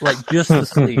 Like just the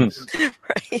sleeves.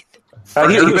 Right.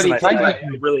 He was a nice guy.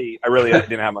 I really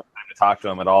didn't have much time to talk to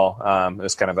him at all. It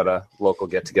was kind of at a local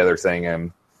get-together thing,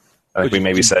 and I think we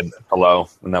maybe said hello,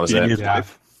 and that was it. Yeah.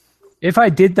 If I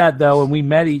did that, though, and we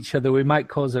met each other, we might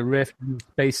cause a rift in the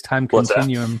space-time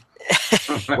continuum.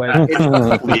 Where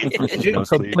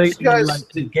completely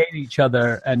negate each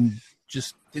other and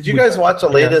just... Did you guys watch the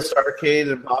latest Arcade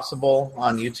Impossible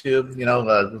on YouTube,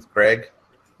 with Greg?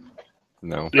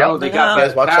 No. Yeah, they got you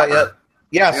guys watch that yet?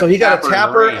 Yeah, so he got a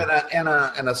tapper and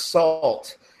and a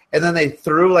salt. And then they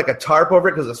threw like a tarp over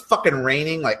it because it's fucking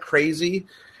raining like crazy.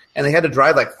 And they had to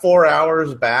drive like 4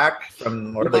 hours back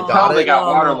from where they got it. They got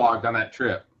waterlogged on that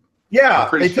trip. Yeah,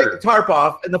 they take the tarp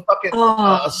off, and the fucking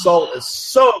assault is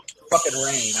soaked in fucking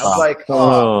rain. I was like,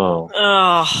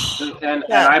 And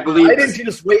I believe... Why didn't you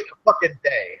just wait a fucking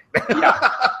day? Yeah,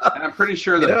 and I'm pretty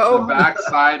sure that the back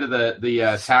side of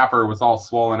the tapper was all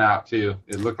swollen out, too.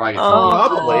 It looked like it.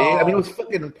 Probably. I mean, it was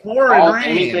fucking pouring rain.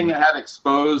 Anything that had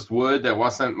exposed wood that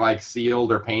wasn't,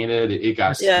 sealed or painted, it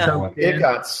got swollen. It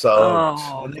got soaked.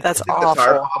 Oh, that's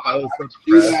awful.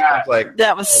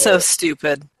 That was so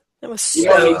stupid. That was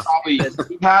so stupid.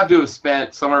 We had to have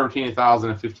spent somewhere between $1,000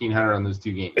 and $1,500 on those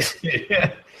two games.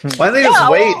 Why don't they just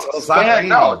wait till it's not raining?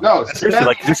 No.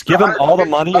 Seriously, just give them all the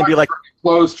money and be like,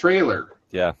 closed trailer.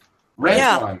 Yeah.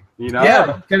 Rent one, you know?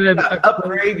 Yeah,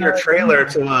 upgrade your trailer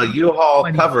to a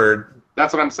U-Haul covered.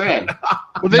 That's what I'm saying.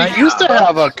 Well, they used to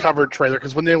have a covered trailer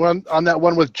because when they went on that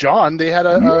one with John, they had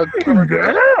a covered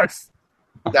trailer.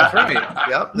 That's right.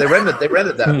 Yep, they rented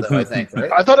that though. I think.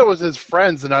 Right? I thought it was his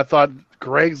friends, and I thought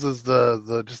Greg's is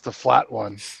just the flat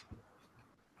one.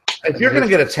 If you're gonna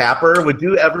get a tapper, would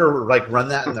you ever run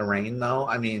that in the rain though?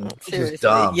 I mean, it's just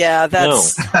dumb. Yeah,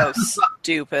 that's so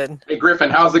stupid. Hey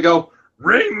Griffin, how's it go?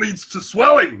 Rain leads to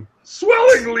swelling.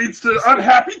 Swelling leads to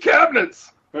unhappy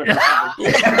cabinets. Yes,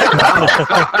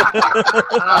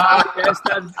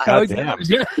 that's God damn.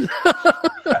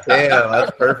 Damn,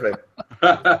 that's perfect.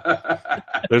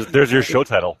 There's your show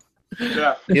title.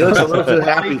 Yeah. He looks a little too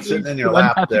happy sitting in your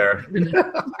lap there.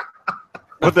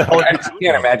 What the hell? I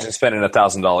can't imagine spending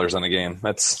 $1,000 on a game.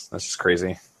 That's just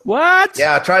crazy. What?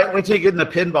 Yeah, wait till you get in the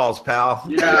pinballs, pal.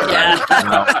 Yeah.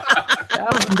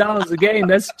 $1,000 a game.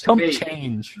 That's chump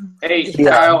change. Hey,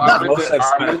 Kyle, I'm with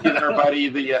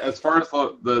everybody. As far as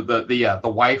the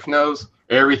wife knows,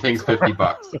 everything's $50.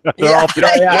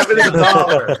 Everything's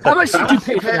 $1. How much did you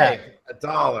pay for that?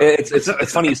 $1.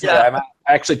 It's funny you say that.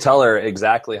 I actually tell her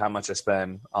exactly how much I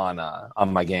spend on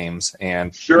my games,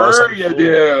 and sure you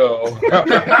do.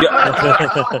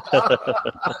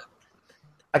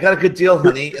 I got a good deal,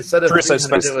 honey. Instead of First I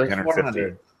spent $300, it was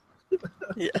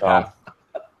 $400. All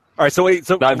right, so wait,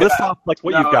 list off what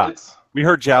you've got. We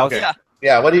heard Joust. Okay.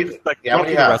 Yeah, what do you? What do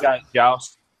you have?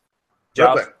 Joust,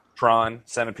 Tron,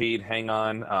 Centipede, Hang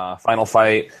On, Final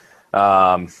Fight.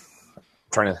 Trying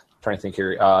to think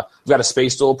here. We've got a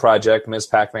Space Duel Project, Ms.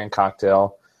 Pac-Man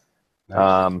Cocktail,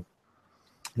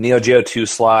 Neo Geo 2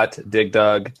 slot, Dig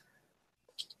Dug,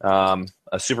 a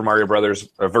Super Mario Brothers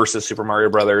versus Super Mario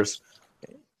Brothers,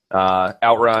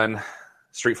 Outrun,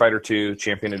 Street Fighter 2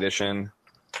 Champion Edition,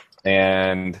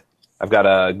 and I've got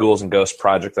a Ghouls and Ghosts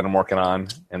project that I'm working on,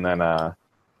 and then I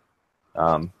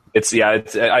did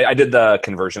the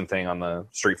conversion thing on the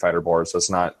Street Fighter board, so it's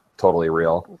not totally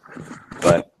real,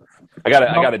 but I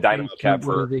got a Dynamo Cap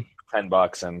for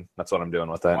 $10, and that's what I'm doing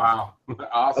with it. Wow,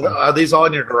 awesome! Are these all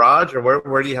in your garage, or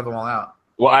where do you have them all out?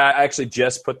 Well, I actually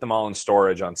just put them all in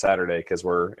storage on Saturday because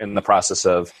we're in the process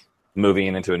of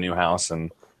moving into a new house,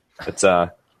 and it's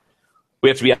we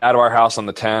have to be out of our house on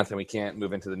the 10th, and we can't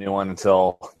move into the new one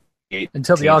until the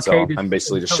 18th. The arcade. So I'm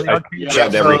basically just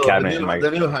shoved every cabinet in my.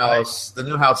 The new house. The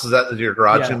new house, is that your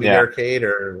garage gonna be the arcade,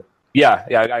 or? Yeah.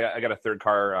 I got a third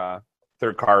car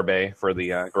bay for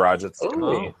the garage. It's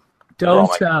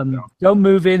don't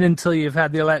move in until you've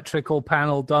had the electrical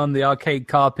panel done, the arcade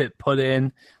carpet put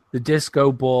in, the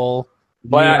disco ball.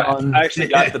 Well, I actually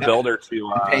got the builder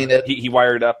to he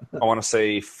wired up, I want to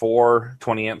say 4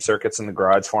 20-amp circuits in the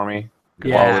garage for me.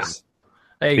 Yeah.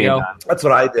 There you go. That's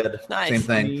what I did. Nice. Same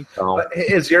thing.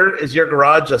 Is your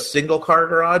garage a single car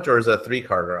garage or is it a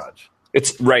 3-car garage?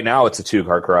 Right now it's a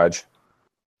 2-car garage.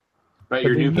 But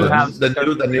your new house,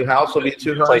 the new house will be a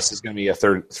 2-car. Place is going to be a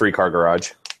 3-car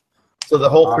garage. So the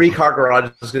whole 3-car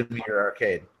garage is going to be your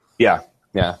arcade. Yeah.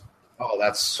 Oh,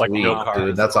 that's sweet,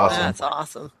 dude. That's awesome. That's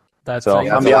awesome. That's a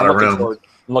lot of room.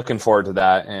 Looking forward to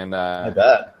that, and I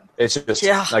bet it's just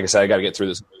like I said, I got to get through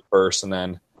this first, and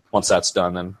then once that's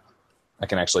done, then I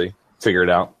can actually figure it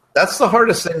out. That's the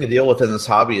hardest thing to deal with in this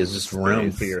hobby is just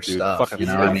room for your stuff. You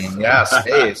know what I mean? Yeah,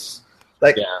 space.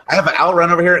 I have an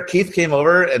Outrun over here. Keith came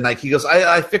over and he goes,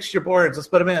 I fixed your boards. Let's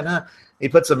put them in. Huh? He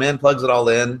puts them in, plugs it all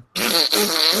in.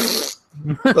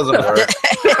 Doesn't work.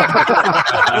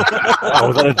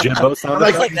 Was that a Jimbo sound?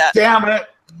 I'm like damn it.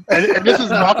 And this is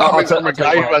not coming from a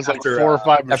guy who has 4 or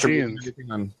 5 machines.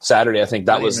 On Saturday, I think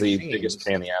that was the biggest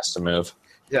pain in the ass to move.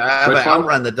 Yeah, I have an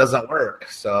Outrun that doesn't work,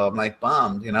 so I'm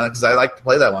bummed, because I like to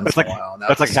play that once in a while. Now,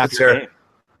 that's like half your game.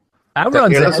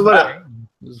 Outrun's as well.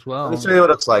 Let me show you what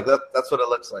it looks like. That's what it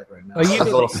looks like right now. There's a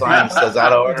little sign that says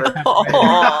out of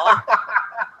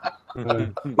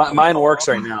order. Mine works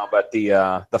right now, but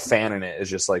the fan in it is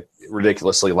just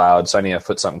ridiculously loud, so I need to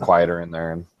put something quieter in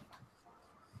there and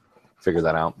figure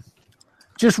that out.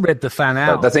 Just rip the fan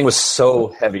out. That thing was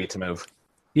so heavy to move.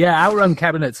 Yeah, Outrun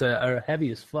cabinets are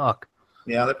heavy as fuck.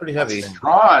 Yeah, they're pretty heavy.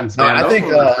 Trons, man. I think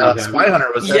Spy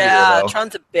Hunter was heavier, Yeah, though.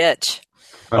 Tron's a bitch.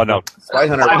 Oh no, Spy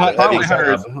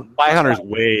Hunter is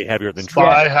way heavier than Tron.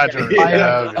 Spy Hunter.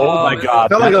 Yeah. Oh my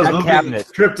god, that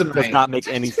cabinet does not make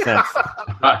any sense.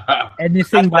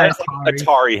 Anything by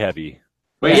Atari heavy.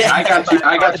 Wait, yeah.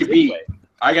 I got you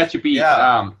beat.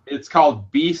 Yeah. It's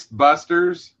called Beast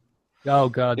Busters. Oh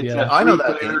god, it's yeah. I know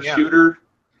that shooter,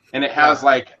 and it has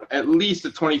at least a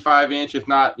 25-inch, if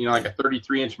not, a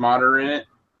 33-inch monitor in it.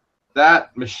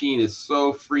 That machine is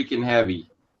so freaking heavy.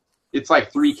 It's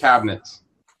like 3 cabinets.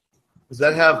 Does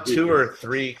that have 2 or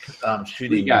 3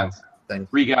 shooting guns? thing?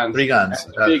 Three guns. Three guns.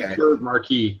 Big Okay. curved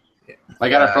marquee. I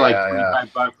got it for like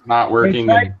 $25, not working.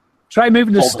 Try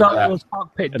moving the Hold Star that. Wars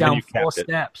cockpit And then down you 4 capped it.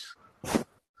 steps.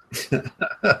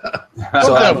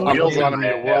 So have wheels on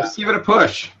them. Just give it a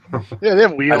push. Yeah, they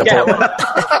have wheels.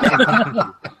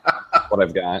 What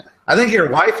I've got. I think your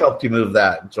wife helped you move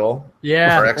that, Joel.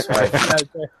 Yeah. Or ex-wife.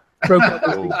 Broke up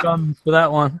the big guns for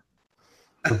that one.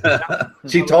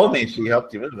 She told me she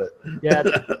helped you move it. Yeah,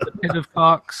 the pit of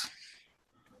cocks.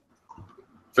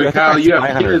 But Kyle, you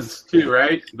have kids too,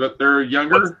 right? But they're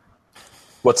younger.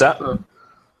 What's that?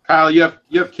 Kyle, you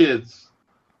have kids,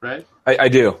 right? I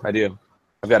do.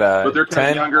 I've got a. But they're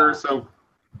kind 10, of younger, so.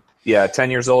 Yeah, 10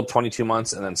 years old, 22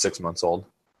 months, and then 6 months old.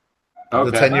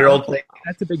 The 10-year-old play.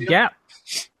 That's a big gap.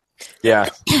 Yeah.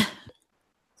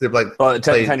 They're like, well,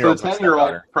 10-year-old. So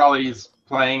 10-year-old probably is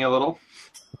playing a little.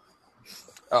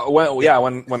 When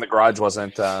the garage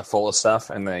wasn't full of stuff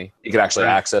and you could actually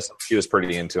access them, she was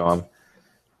pretty into them.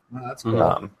 Oh, that's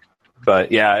cool.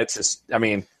 But yeah, it's just, I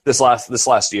mean, this last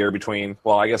year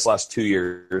last 2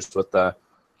 years with the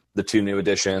 2 new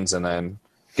additions and then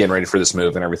getting ready for this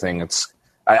move and everything.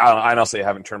 I honestly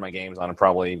haven't turned my games on in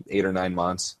probably 8 or 9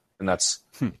 months, and that's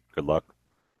good luck.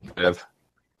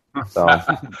 So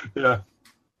yeah.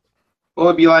 Well,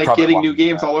 it'd be like Probably getting won't. new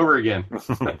games all over again.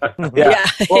 Yeah.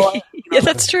 Well, Yeah,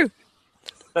 that's true.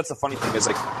 that's the funny thing is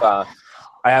like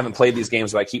I haven't played these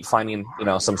games, but I keep finding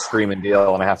some screaming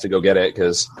deal, and I have to go get it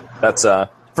because that's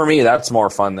for me that's more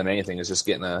fun than anything is just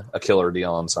getting a killer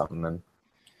deal on something and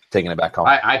taking it back home.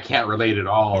 I can't relate at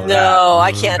all. No,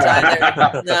 I can't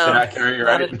either. No, you're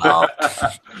not right. at all.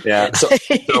 Yeah. So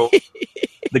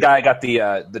the guy I got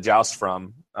the joust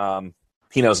from,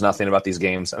 he knows nothing about these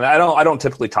games, and I don't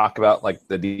typically talk about like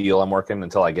the deal I'm working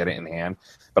until I get it in hand.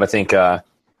 But I think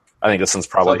this one's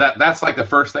probably that's like the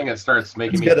first thing that starts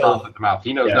making me fall at the mouth.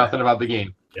 He knows nothing about the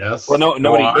game. Yes. Well,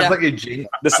 nobody. Yeah.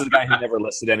 This is a guy who never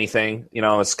listed anything.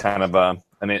 It's kind of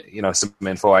some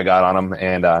info I got on him,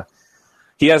 and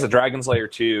he has a Dragon's Lair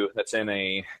 2 that's in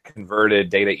a converted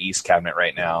Data East cabinet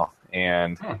right now.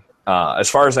 And as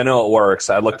far as I know, it works.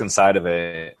 I looked inside of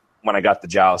it when I got the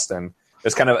joust, and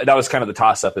that was kind of the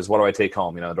toss up: is what do I take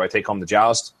home? Do I take home the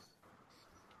joust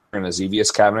in a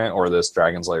Xevious cabinet or this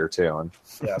Dragon's Lair 2? And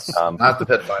yes, not the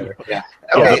Pit Fighter. Yeah.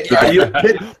 Okay.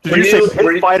 Did you say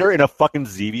Pit Fighter in a fucking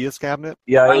Xevious cabinet?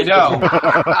 Yeah, I know.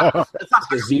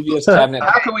 The Xevious cabinet.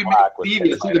 How can we make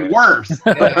Xevious even worse?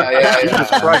 Yeah,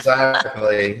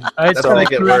 exactly. Let's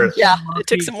make it worse. Yeah, it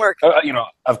took some work.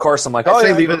 Of course, I'm like, I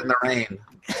say leave it in the rain.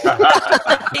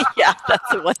 Yeah, that's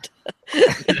the one.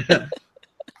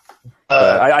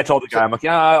 I told the guy, I'm like,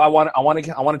 yeah, I want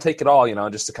to take it all,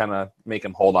 just to kind of make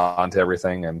him hold on to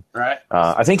everything. And right.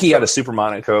 I think he had a Super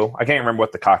Monaco. I can't remember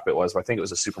what the cockpit was, but I think it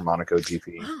was a Super Monaco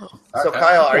GP. So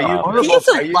Kyle, are you? He has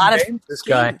a lot of this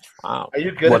guy. Wow. Are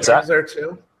you good What's at that? Dragon's Lair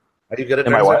 2? Are you good at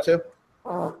Am I Dragon's Lair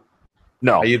what? 2?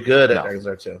 No. Are you good at No. Dragon's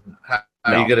Lair 2?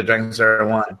 Are you good at Dragon's Lair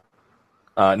 1?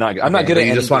 No, I'm not good at.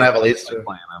 You just want to have at least two.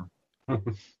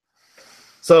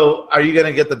 So, are you going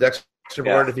to get the Dexter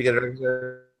board if you get a Dragon's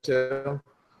Lair 2?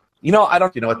 I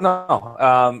don't. You know what? No.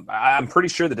 I'm pretty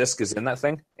sure the disc is in that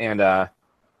thing, and Yeah.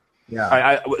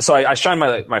 I shined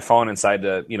my phone inside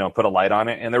to put a light on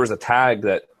it, and there was a tag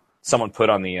that someone put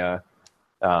on the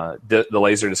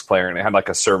Laserdisc player, and it had like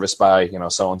a service by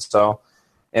so and so,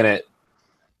 and it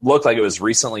looked like it was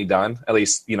recently done, at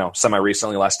least semi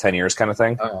recently, last 10 years kind of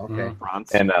thing. Oh, okay.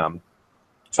 And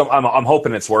so I'm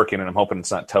hoping it's working, and I'm hoping it's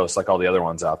not toast like all the other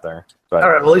ones out there. But All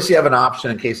right. Well, at least you have an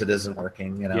option in case it isn't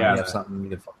working. You have something you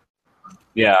can.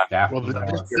 yeah. Well,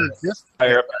 this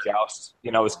Fire up the joust.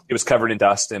 It was covered in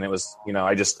dust, and it was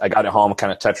I got it home,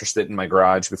 kind of Tetrised it in my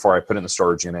garage before I put it in the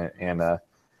storage unit, and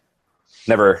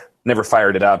never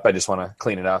fired it up. I just want to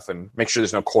clean it up and make sure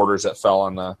there's no quarters that fell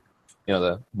on the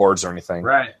the boards or anything.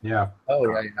 Right. Yeah. Oh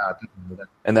yeah.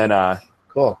 And then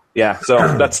Cool. yeah,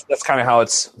 so that's kind of how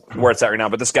where it's at right now.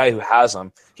 But this guy who has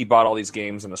them, he bought all these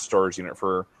games in a storage unit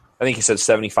for, I think he said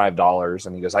 $75,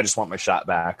 and he goes, I just want my shot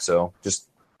back, so just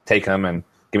take them and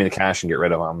give me the cash and get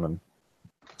rid of them. And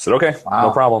I said, okay,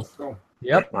 no problem. Cool.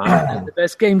 Yep. The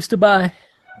best games to buy.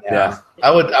 Yeah.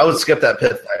 I would skip that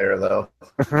Pit Fighter though.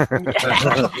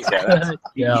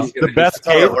 Yeah. The best That's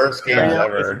game, the worst game if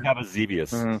ever. you have a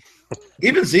Xevious.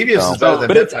 Even Xevious is better than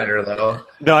But Pit it's- Fighter though.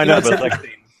 No, I know, It's but like,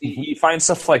 interesting. You find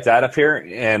stuff like that up here,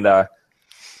 and I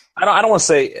don't want to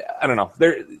say, I don't know.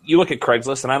 You look at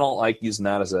Craigslist, and I don't like using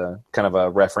that as a kind of a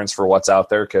reference for what's out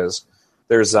there, because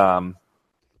there's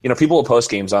people will post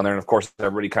games on there, and of course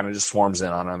everybody kind of just swarms in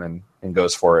on them and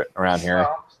goes for it around here.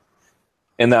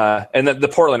 And the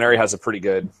Portland area has a pretty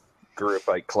good group,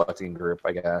 like collecting group,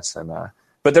 I guess. And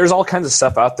but there's all kinds of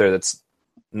stuff out there that's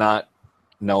not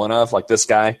knowing of, like this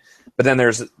guy. But then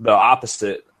there's the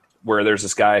opposite, where there's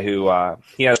this guy who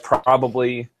he has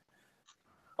probably,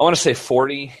 I want to say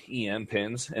 40 EM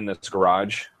pins in this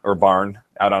garage or barn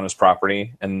out on his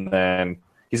property. And then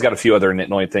he's got a few other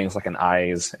Nitnoid things like an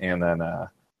Eyes and then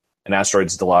an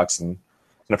Asteroids Deluxe and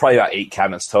probably about 8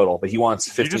 cabinets total. But he wants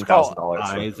 $15,000.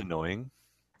 Eyes annoying?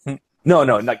 No,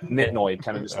 like Nitnoid,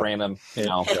 kind of just random,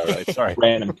 sorry,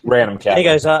 random cat. Hey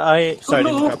guys, sorry to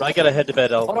interrupt, but I gotta head to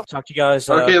bed. I'll talk to you guys.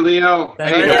 Okay, Leo.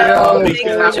 Thank you.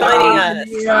 Thanks for joining us.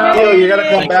 Leo, you gotta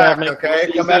come back,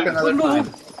 okay? Come back another time.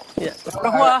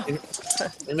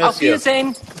 I'll see you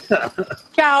soon.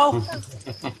 Ciao.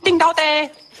 Ding dong day.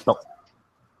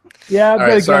 Yeah, I'm All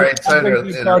gonna right, sorry. go. I'm gonna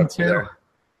be done too.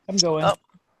 I'm going. Oh.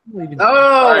 I'm leaving. All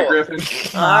right, Griffin.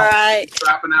 All right.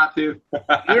 Wrapping out too.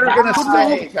 You're gonna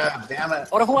stay. God damn it.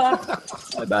 Au revoir.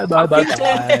 Bye.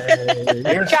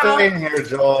 You're staying here,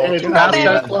 Joel. Hey, it's past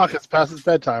 10 o'clock. It's past its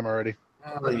bedtime already.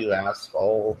 Oh, you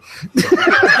asshole.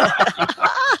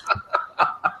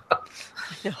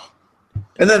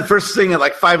 And then first thing at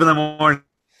like 5 in the morning.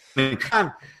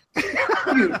 Come.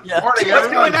 Yeah. Morning, what's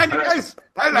going on, you guys?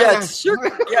 It's sure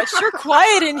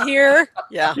quiet in here.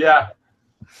 Yeah. Yeah.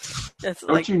 That's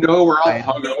Don't you know we're all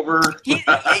hungover?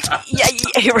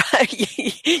 Yeah,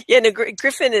 right. Yeah, no,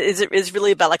 Griffin is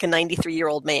really about like a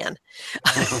 93-year-old man.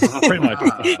 Pretty much.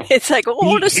 It's like,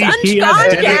 the sun's gone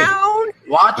down.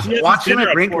 Watch him at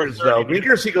Grinkers, though.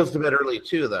 Grinkers, he goes to bed early,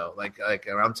 too, though. Like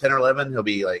around 10 or 11, he'll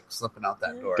be, like, slipping out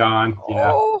that door. Gone.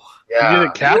 Yeah. Yeah. You did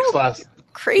a Caps last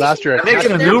year. I'm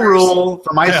making a new rule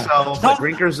for myself. Yeah.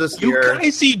 Grinkers this year. You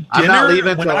guys eat dinner I'm not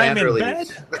leaving when until I'm Andrew in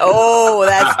leaves. bed? Oh,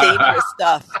 that's dangerous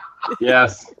stuff.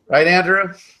 Yes. Right,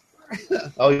 Andrew?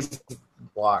 Oh, he's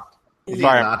blocked. He's eating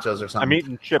nachos or something. I'm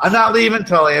eating chips. I'm not leaving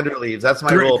until Andrew leaves. That's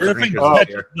my rule for Griffin, Grinkers this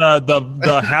year.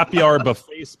 the happy hour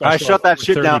buffet special. I shut that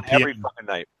shit down 30 every fucking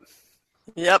night.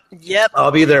 Yep. I'll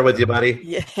be there with you, buddy.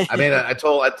 Yeah. I mean, I'm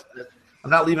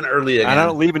not leaving early again. I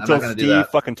don't leave until Steve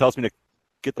fucking tells me to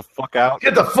get the fuck out.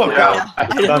 Get the fuck out.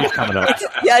 The sun's coming up.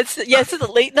 It's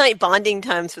the late night bonding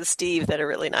times with Steve that are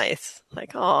really nice.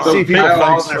 Like, See people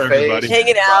fall in their face.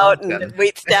 hanging out, and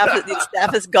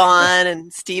staff is gone,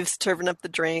 and Steve's serving up the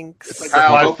drinks. It's like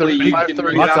Kyle, hopefully you can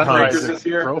 5:30 meet up sunrise Grinkers this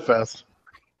year. Brofest.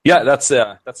 Yeah, that's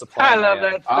the plan. I love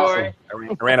that story.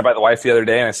 Awesome. I ran it by the wife the other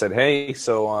day, and I said, "Hey,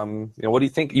 so what do you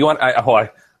think? You want?" I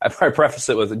preface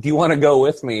it with, "Do you want to go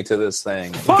with me to this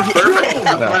thing?" Perfect.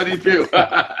 That's what I do too.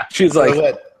 She's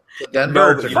like,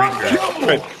 Denver to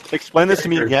Grinkers. Explain this to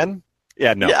me again.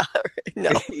 Yeah, no. Yeah,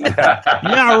 no. Yeah,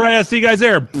 right. I'll see you guys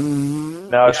there.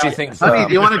 No, she thinks. Honey,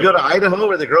 do you want to go to Idaho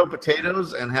where they grow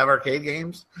potatoes and have arcade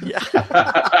games? Yeah.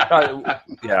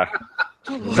 Yeah.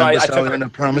 So I took her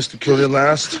and promised to kill you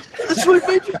last. That's what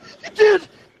made you. You did.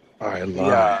 I lied.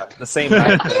 Yeah, the same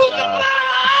night.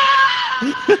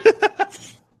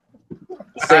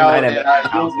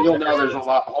 You'll know there's a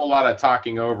whole lot of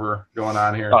talking over going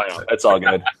on here. Oh, yeah, it's all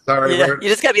good. Sorry, Yeah, you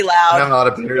just gotta be loud. I have a lot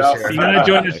of beers here. You're gonna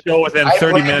join the show within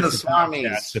 30 minutes. The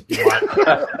Swamis.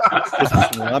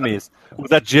 Swamis. Was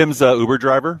that Jim's Uber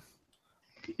driver?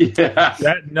 Yeah.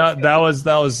 That was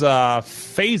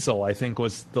Faisal, I think,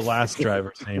 was the last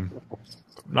driver's name.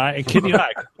 I kid you not,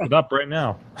 I can look it up right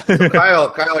now.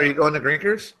 Kyle, are you going to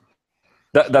Grinkers?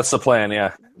 That's the plan.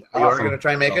 Yeah. You are going to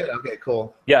try and make it? Okay,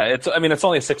 cool. Yeah, it's only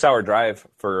a 6-hour drive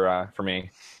for me.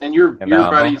 And you're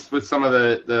buddies with some of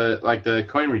the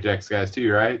coin rejects guys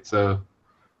too, right? So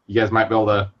you guys might be able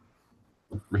to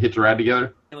hitch a ride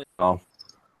together. Oh.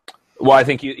 Well, I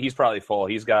think he's probably full.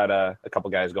 He's got a couple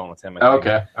guys going with him.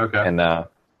 Okay. And it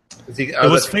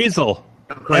was Faisal.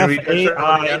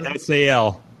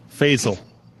 Faisal. Faisal.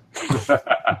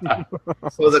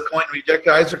 So the coin reject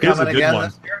guys are coming again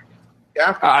this year?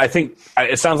 Yeah. I think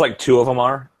it sounds like 2 of them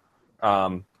are.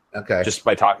 Okay. Just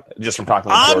from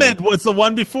talking. Ahmed was the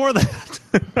one before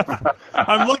that.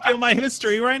 I'm looking at my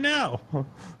history right now.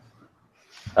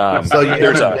 So you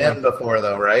haven't been before,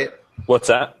 though, right? What's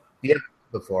that? Yeah,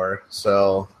 before.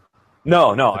 So.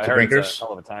 No. I heard it's a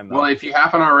hell of a time. Though. Well, if you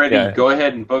haven't already, go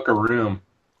ahead and book a room.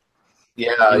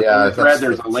 Yeah. In the thread,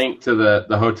 there's a link to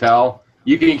the hotel.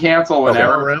 You can cancel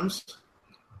whenever. Rooms?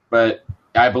 But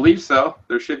I believe so.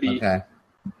 There should be. Okay.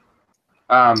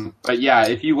 But yeah,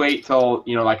 if you wait till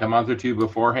like a month or two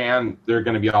beforehand, they're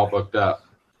going to be all booked up.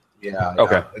 Yeah.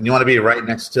 Okay. And you want to be right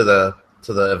next to the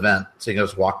event, so you can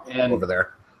just walk over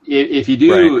there. If you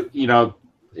do,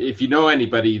 if you know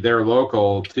anybody, they're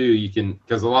local too. You can,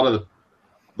 because a lot of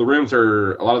the rooms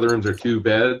are 2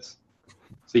 beds,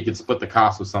 so you can split the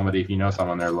cost with somebody if you know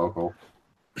someone there local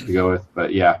to go with.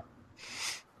 But yeah.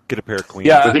 Get a pair of queens.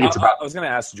 Yeah, I was going to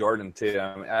ask Jordan too.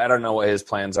 I don't know what his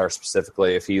plans are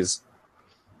specifically. If he's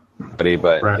But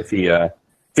if he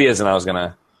isn't, I was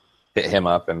gonna hit him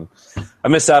up, and I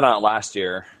missed out on it last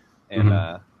year,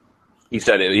 and he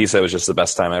said it was just the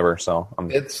best time ever. So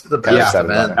it's the best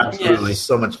event. Absolutely, it's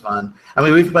so much fun. I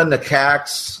mean, we've been to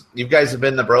CAX. You guys have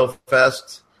been to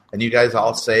Brofest, and you guys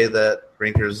all say that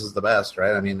Grinkers is the best,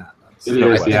 right? I mean, it's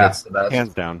the best,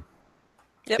 hands down.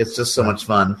 Yep. It's just so much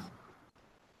fun.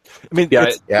 I mean,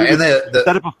 and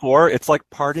said it before. It's like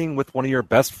partying with one of your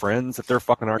best friends at their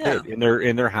fucking arcade in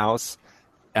their house,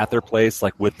 at their place,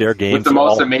 like with their games. With the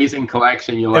most amazing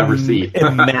collection you'll ever see,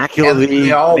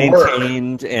 immaculately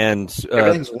maintained, and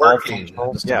everything's working.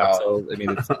 Yeah, so I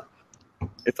mean,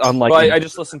 it's unlike. Well, I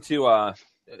just listened to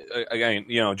again.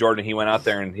 Jordan. He went out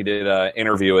there and he did an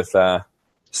interview with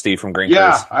Steve from Grinkers.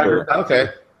 Yeah, I heard. Okay.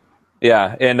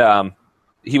 Yeah, and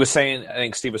he was saying. I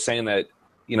think Steve was saying that.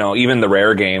 Even the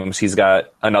rare games, he's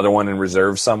got another one in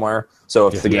reserve somewhere. So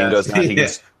if the game goes down, he can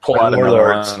just pull out another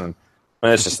one.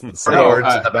 And it's just in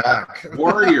the back.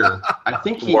 Warrior. I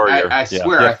think he. Warrior. I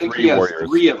swear, I think he has Warriors.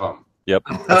 3 of them. Yep,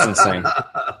 that's insane.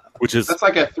 That's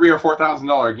like a $3,000 or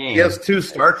 $4,000 game. He has 2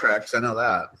 Star Treks. I know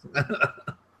that.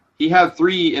 He had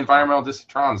 3 environmental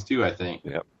Discitrons too. I think.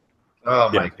 Yep. Oh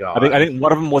my god! I think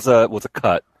one of them was a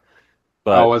cut.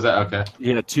 But was that okay?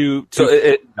 Yeah, 2. So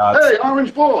hey,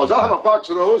 orange balls! I'll have a box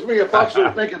of those. Give me a box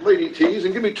of naked lady tees,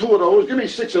 and give me 2 of those. Give me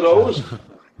 6 of those.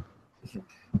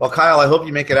 Well, Kyle, I hope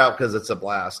you make it out because it's a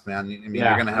blast, man. I mean,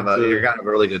 you're gonna have a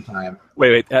really good time.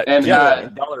 Wait, and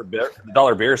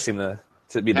dollar beers seem to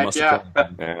be the most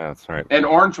important. Yeah, that's right. And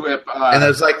Orange Whip, and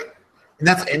there's and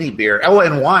that's any beer. Oh,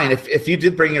 and wine. If you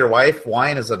did bring your wife,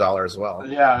 wine is $1 as well.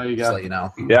 Yeah, there you go. Just let you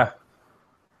know. Yeah,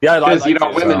 because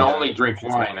women only drink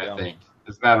wine. I think.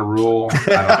 Is that a rule?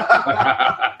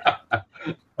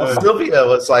 Sylvia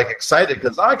was excited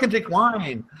because I can drink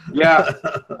wine. Yeah,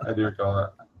 I do recall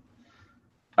that.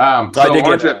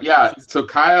 So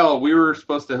Kyle, we were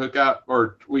supposed to hook up,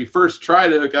 or we first tried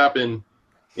to hook up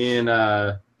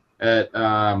at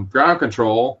ground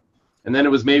control, and then it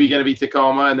was maybe going to be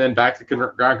Tacoma, and then back to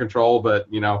ground control. But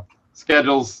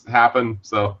schedules happen,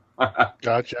 so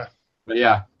Gotcha. But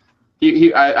yeah,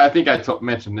 I think I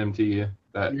mentioned him to you.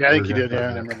 I think you did.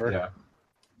 Yeah, I remember. Yeah.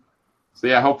 So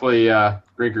yeah, hopefully,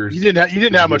 Grinkers. You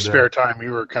didn't have much spare time.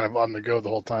 You were kind of on the go the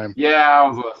whole time.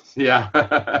 Yeah,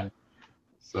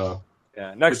 So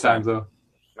yeah, next time though.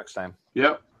 Next time.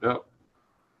 Yep.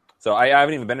 So I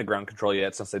haven't even been to ground control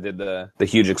yet since they did the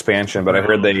huge expansion, but I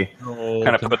heard they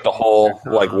kind of put the whole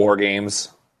War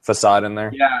Games facade in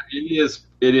there. Yeah,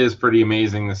 it is pretty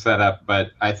amazing, the setup,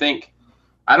 but I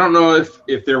don't know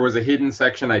if there was a hidden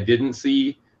section I didn't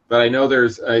see. But I know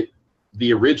there's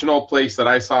the original place that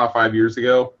I saw 5 years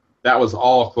ago. That was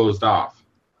all closed off.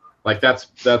 That's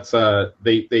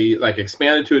they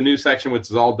expanded to a new section, which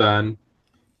is all done,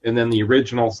 and then the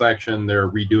original section they're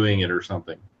redoing it or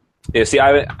something. Yeah, see,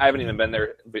 I haven't even been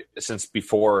there since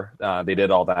before they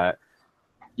did all that.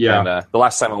 Yeah, and the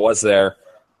last time I was there,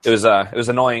 it was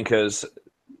annoying because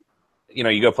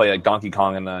you go play Donkey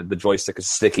Kong and the joystick is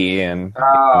sticky and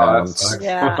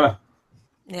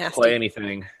play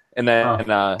anything. And then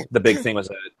the big thing was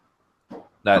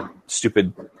that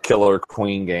stupid Killer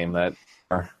Queen game that.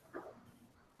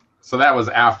 So that was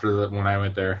after when I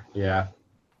went there. Yeah.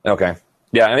 Okay.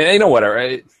 Yeah, I mean,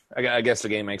 whatever. I guess the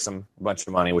game makes them a bunch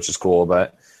of money, which is cool.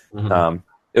 But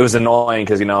it was annoying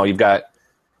because you've got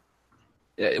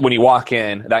when you walk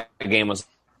in, that game was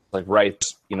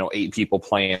 8 people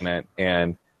playing it,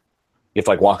 and you have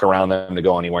to walk around them to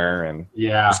go anywhere, and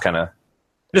just kind of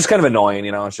annoying,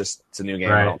 it's a new game.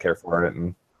 Right. I don't care for it,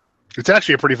 and it's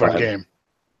actually a pretty fun game.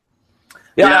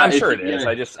 Yeah, I'm sure it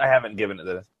is. I haven't given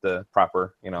it the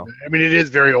proper, I mean, it is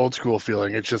very old school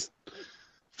feeling. It's just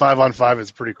 5-on-5 is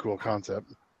a pretty cool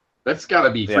concept. That's got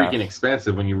to be freaking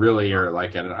expensive when you really are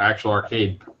at an actual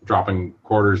arcade dropping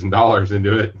quarters and dollars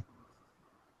into it.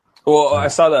 Well, I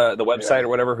saw the website or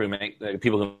whatever the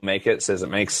people who make it says it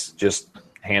makes just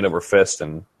hand over fist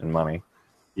and money.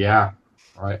 Yeah.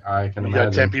 I can imagine. You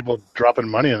got 10 people dropping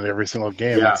money in every single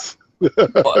game. Yeah.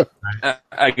 Well,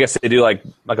 I guess they do like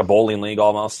a bowling league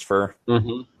almost for this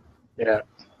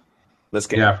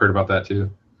game. Yeah, I've heard about that too.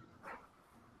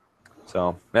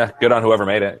 So yeah, good on whoever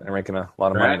made it. They're making a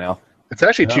lot of money now. It's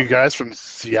actually 2 guys from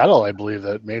Seattle, I believe,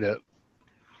 that made it.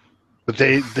 But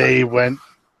who's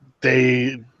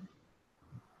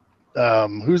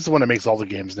the one that makes all the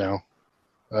games now?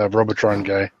 Robotron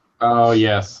guy. Oh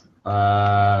yes,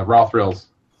 Raw Thrills.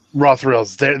 Raw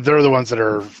Thrills. They're the ones that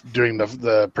are doing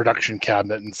the production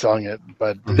cabinet and selling it.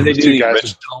 But did they do the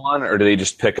original one, or did they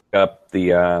just pick up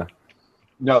the?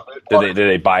 No. Did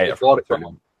they buy it from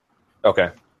them? Okay.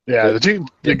 Yeah,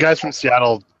 the guys from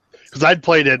Seattle Because I'd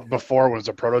played it before when it was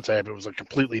a prototype. It was a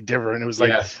completely different. It was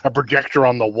like a projector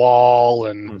on the wall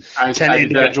and 10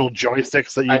 individual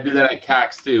joysticks that you. I did that at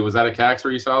CAX too. Was that at CAX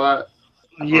where you saw that?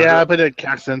 Yeah, I played it at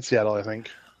CAX in Seattle, I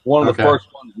think. One of the first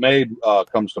ones made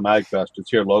comes to MagFest. It's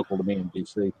here local to me in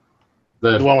DC.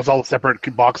 The one with all the separate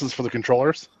boxes for the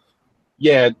controllers?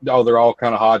 Yeah, they're all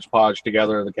kind of hodgepodge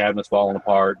together. The cabinet's falling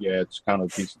apart. Yeah, it's kind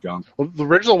of a piece of junk. Well, the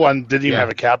original one didn't even have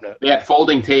a cabinet. They had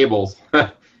folding tables.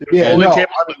 Folding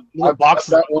tables with little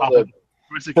boxes on top of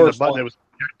the button. It was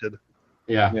projected.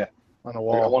 Yeah. On a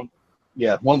wall.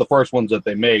 One of the first ones that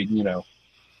they made,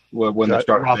 when they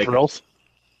started Raw making. Thrills?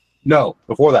 No,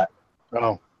 before that.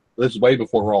 Oh. This is way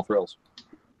before Raw Thrills.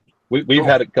 We've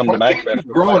had it come to MagFest.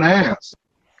 Growing ass.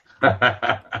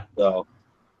 So,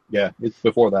 yeah, it's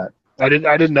before that. I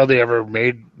didn't know they ever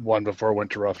made one before it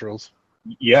went to Raw Thrills.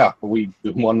 Yeah, we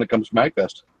do one that comes to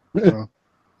MagFest. Oh.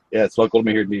 Yeah, it's local to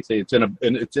me here in DC.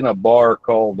 It's in a bar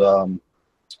called what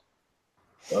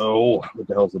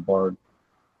the hell's the bar?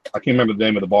 I can't remember the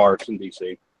name of the bar. It's in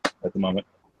DC at the moment.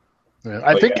 Yeah,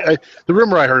 I think the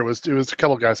rumor I heard was a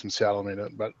couple guys from Seattle made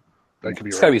it, but that could be.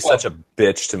 It's gotta be such a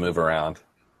bitch to move around.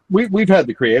 We've had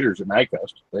the creators at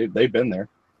MagFest. They've been there.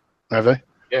 Have they?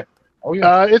 Yeah. Oh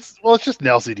yeah. It's just an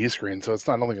LCD screen, so I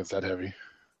don't think it's that heavy.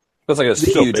 It's like a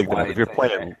huge big one. If you're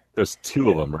playing, there's two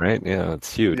of them, right? Yeah,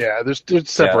 it's huge. Yeah, they're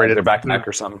separated. They're back to back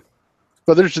or something.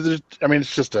 But there's,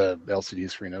 it's just a LCD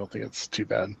screen. I don't think it's too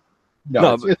bad.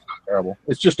 No, it's not terrible.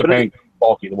 It's just a pain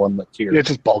bulky, the one that's here. Yeah, it's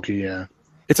just bulky, yeah.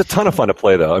 It's a ton of fun to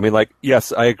play, though. I mean,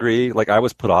 yes, I agree. I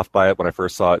was put off by it when I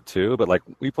first saw it, too. But,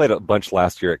 we played a bunch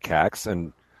last year at CAX,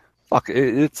 and,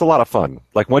 it's a lot of fun.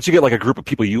 Once you get, a group of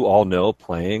people you all know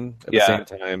playing at the same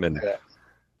time, and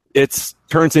it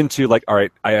turns into, all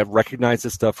right, I have recognized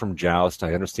this stuff from Joust.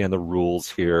 I understand the rules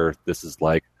here. This is,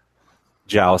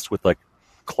 Joust with,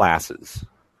 classes.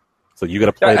 So you got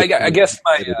to play I guess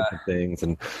my different things,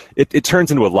 and it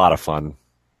turns into a lot of fun.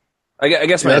 I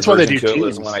guess my that's why they do to it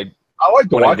was when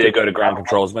I did go to ground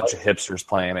controls, a bunch of hipsters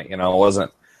playing it. It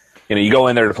wasn't. You go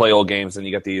in there to play old games, and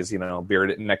you got these,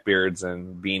 neckbeards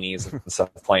and beanies and stuff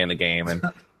playing the game. And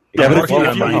but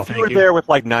if you were there with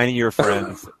 90 of your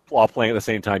friends all playing at the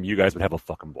same time, you guys would have a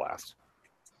fucking blast.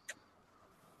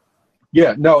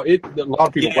 Yeah, no, a lot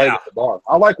of people play it at the bar.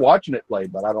 I like watching it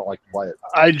played, but I don't like to play it.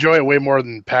 I enjoy it way more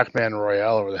than Pac-Man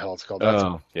Royale, or whatever the hell it's called.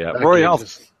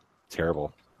 Royale's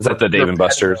terrible. Is that the Dave and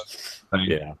Buster's?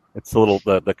 Yeah, it's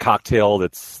the cocktail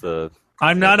that's the.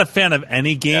 I'm not a fan of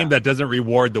any game that doesn't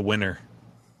reward the winner.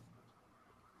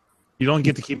 You don't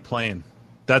get to keep playing.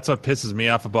 That's what pisses me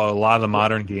off about a lot of the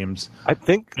modern games. I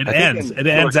think it ends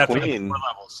after 4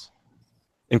 levels.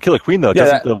 In Killer Queen, though,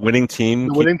 doesn't the winning team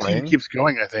team keeps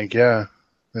going, I think, yeah.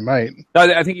 They might. No,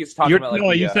 I think he's talking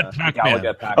about you said Pac-Man.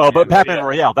 But Pac-Man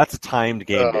Royale, that's a timed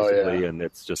game, basically, and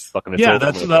it's just fucking... Yeah,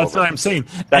 that's what I'm saying.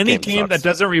 Any game that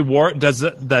doesn't reward,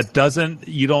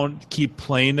 you don't keep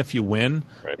playing if you win,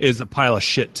 is a pile of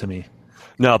shit to me.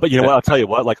 No, but you know what? I'll tell you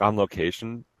what, On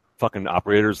Location, fucking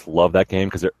operators love that game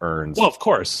because it earns... Well, of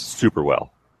course. Super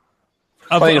well.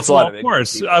 Of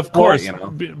course.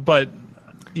 But...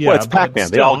 Yeah, well, it's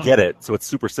Pac-Man. They all get it, so it's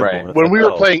super simple. Right. When we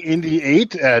were playing Indy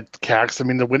 8 at CAX,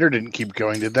 the winner didn't keep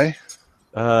going, did they?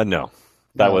 No.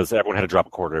 That was everyone had to drop a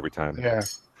quarter every time. Yeah.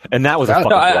 And that was a fucking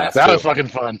blast. That was fucking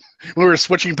fun. We were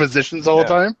switching positions all the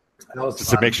time. Just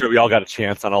to make sure we all got a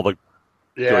chance on all the...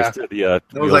 Yeah. It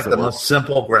was like the most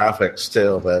simple graphics,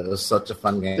 too, but it was such a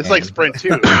fun game. It's like Sprint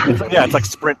 2. It's like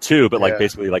Sprint 2, but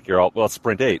basically you're all... Well, it's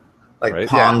Sprint 8. Like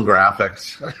Pong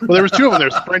graphics. Well, there was two of them. There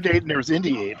was Sprint 8 and there was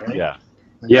Indy 8, right? Yeah.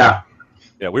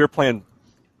 Yeah, we were playing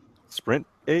Sprint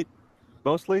 8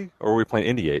 mostly, or were we playing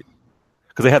Indy 8?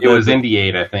 Because they had it was Indy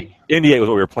 8, I think. Indy 8 was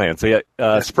what we were playing. So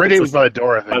Sprint 8 was by the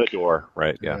door, I think. By the door,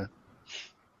 right? Yeah.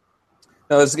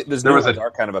 No, there was a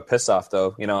dark kind of a piss off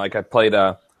though. I played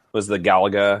was the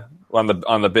Galaga on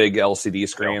the big LCD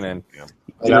screen, and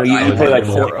you pay like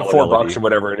 $4 or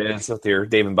whatever it is with your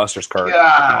Dave and Buster's card.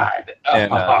 God.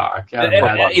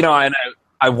 And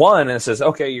I won, and it says,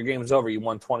 "Okay, your game's over. You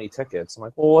won 20 tickets." I'm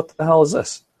like, "Well, what the hell is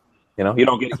this?" You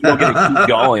don't get to keep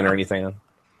going or anything.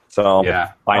 So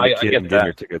find a kid and get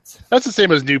your tickets. That's the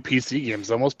same as new PC games.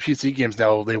 Though. Most PC games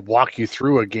now they walk you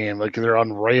through a game like they're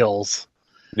on rails,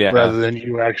 rather than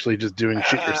you actually just doing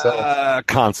shit yourself.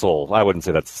 Console, I wouldn't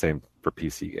say that's the same for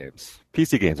PC games.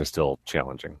 PC games are still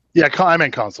challenging. Yeah, I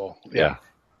meant console. Yeah.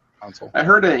 Console. I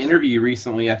heard an interview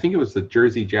recently. I think it was the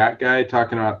Jersey Jack guy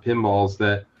talking about pinballs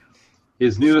that.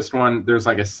 His newest one, there's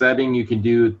like a setting you can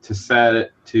do to set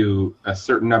it to a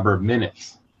certain number of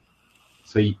minutes.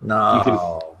 So you can,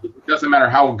 it doesn't matter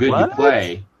how good you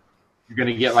play. you're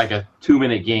going to get like a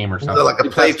 2-minute game or something. Like a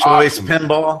play choice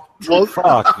pinball. Well,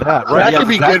 fuck that. Right? That could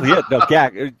be exactly good. It. No,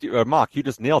 Gak, Mock, you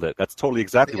just nailed it. That's totally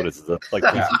exactly what it is. It's like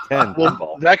PC-10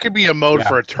 pinball. That could be a mode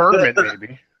for a tournament,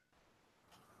 maybe.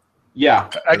 Yeah,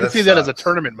 I can see that as a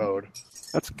tournament mode.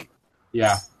 That's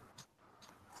yeah.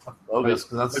 Bogus,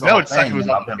 because that's no, it's like it was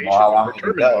on pinball. How long did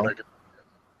it go?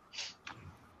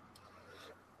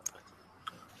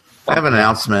 I have an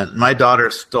announcement. My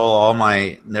daughter stole all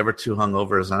my Never Too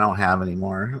Hungovers. I don't have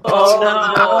anymore. Oh,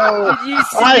 no.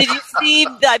 Did you see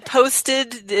that I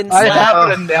posted in Slack? I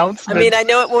have an announcement. I mean, I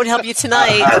know it won't help you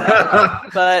tonight,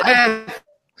 but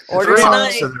order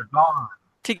tonight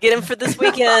to get him for this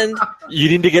weekend. You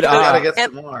need to get get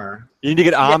some more. You need to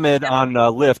get Ahmed on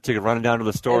Lyft to run down to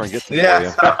the store and get some for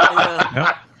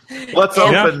you. What's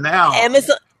open now?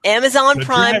 Amazon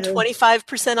Prime,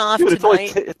 25% off Dude,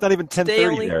 tonight. It's not even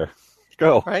 10:30 there.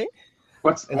 Go. Right?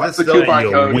 What's the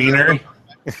coupon code? Wiener.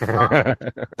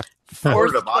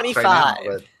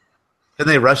 425. Can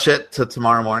they rush it to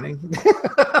tomorrow morning?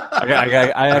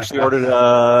 I actually ordered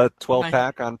a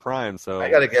 12-pack on Prime, so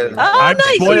I gotta get it. Oh,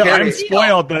 nice. I'm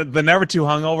spoiled. The Never Too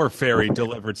Hungover fairy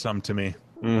delivered some to me.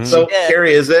 Mm-hmm. So,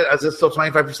 Carrie, is it still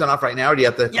 25% off right now, or do you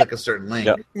have to click a certain link?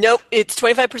 Yep. Nope, it's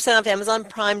 25% off Amazon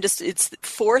Prime. Just it's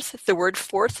the word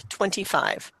fourth,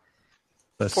 25.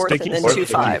 Fourth and then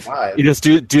 25. You just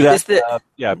do that.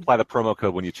 Apply the promo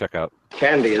code when you check out.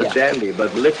 Candy is dandy,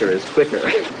 but liquor is quicker.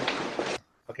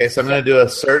 Okay, so I'm going to do a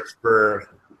search for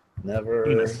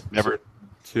Never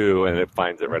Two, and it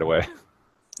finds it right away.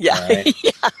 Yeah. Right.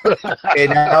 Okay,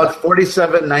 now it's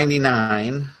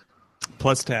 $47.99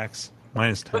 plus tax.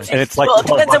 Minus tax. And it's like it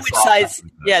depends on which size.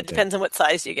 Yeah, it depends on what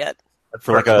size you get.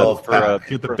 For like a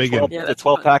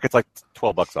 12 pack, it's like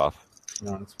 $12 off.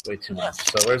 No, it's way too much.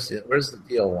 So where's the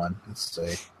deal one? Let's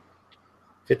see.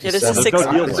 57. This is 6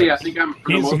 Honestly, I think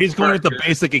he's going with the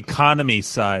basic economy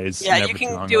size. Yeah, you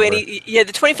can do any. Yeah,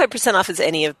 the 25% off is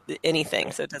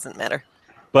anything, so it doesn't matter.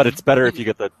 But it's better if you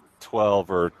get the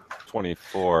 12 or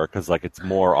 24 because like it's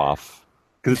more off.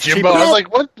 Jimbo, I was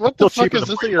like, what the fuck is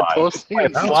this that you're posting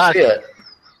in Slack?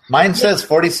 Mine says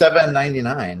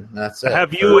 $47.99. That's it.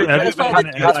 Have you been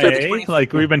NIA?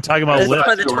 Like we've been talking about Lyft.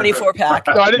 For the 24 pack.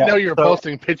 No, I didn't know you were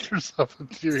posting pictures of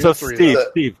it. So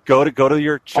Steve, go to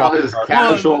your all his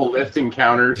casual Lyft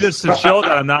encounters. Just to show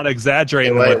that I'm not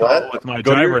exaggerating with my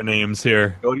driver names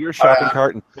here. Go to your shopping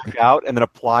cart and pick out, and then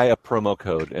apply a promo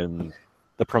code, and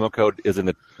the promo code is in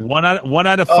the one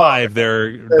out of 5.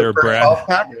 They're Brad.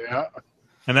 Yeah.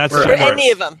 And that's for any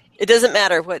of them. It doesn't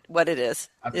matter what it is.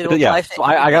 It'll yeah, so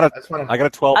I got a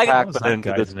 12-pack, but then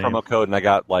this promo code, and I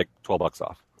got like $12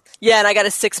 off. Yeah, and I got a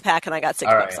 6-pack, and I got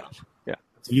 $6 off. Yeah,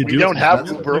 we don't have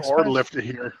Uber or Lyft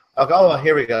here. Oh,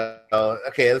 here we go.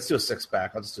 Okay, let's do a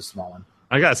 6-pack. I'll just do a small one.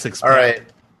 I got a 6-pack. All right.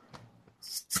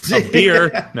 A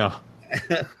beer? No.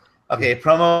 Okay,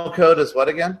 promo code is what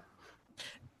again?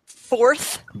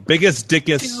 Fourth. Biggest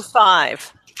dickest.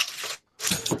 25.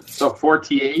 So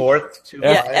 4TH. Fourth.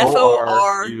 Yeah,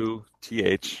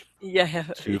 FORUTH. Yeah,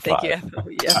 thank you.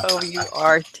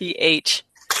 FOURTH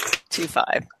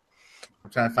 25. I'm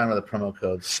trying to find where the promo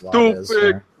code slot is.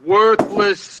 Stupid,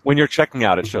 worthless. When you're checking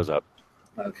out, it shows up.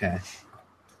 Okay.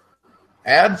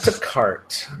 Add to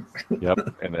cart.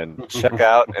 Yep, and then check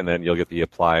out, and then you'll get the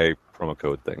apply promo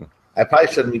code thing. I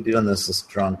probably shouldn't be doing this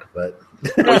drunk, but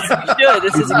no, you should.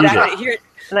 This is exactly here.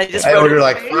 And I ordered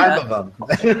like 5 of them.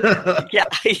 Yeah,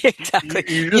 exactly.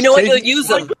 You know what? You'll use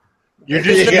them. You're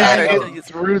just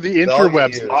through the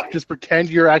interwebs. Just pretend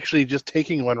you're actually just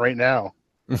taking one right now.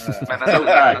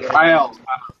 Kyle,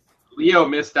 Leo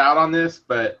missed out on this,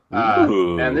 but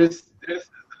and this is an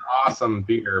awesome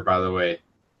beer, by the way.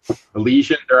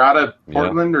 Elysian, they're out of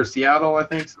Portland or Seattle, I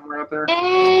think, somewhere out there.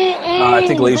 I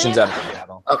think Elysian's out of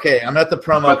Seattle. Okay, I'm at the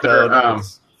promo code.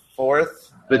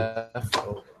 Fourth.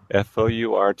 FOURTH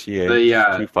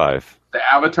 25.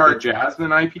 The Avatar Jasmine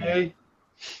IPA.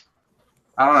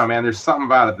 I don't know, man. There's something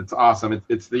about it that's awesome.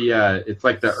 It's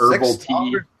like the herbal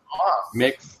tea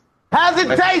mix. How's it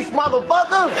taste,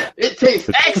 motherfucker? It tastes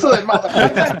excellent,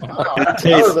 motherfucker. It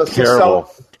tastes terrible.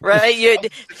 Right? Yes.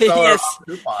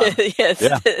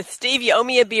 Yeah. Steve, you owe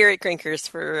me a beer at Crinkers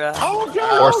for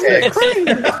 4-6.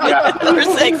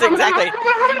 4-6, exactly.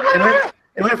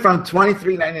 It went from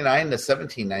 $23.99 to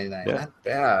 $17.99. Yeah. Not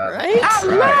bad. Right? I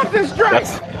love this drink.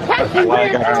 That's why I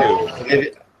got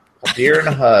 2. A beer and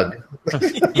a hug.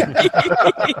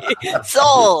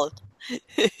 Sold.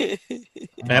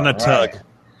 And a tug.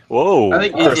 Whoa. I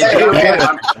think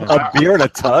a beer and a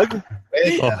tug?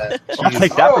 I'll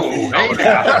take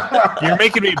that. You're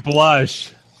making me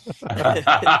blush.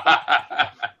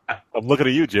 I'm looking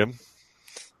at you, Jim.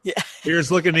 Yeah.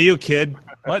 Here's looking to you, kid.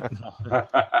 What?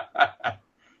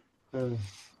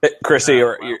 Chrissy,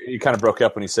 you kind of broke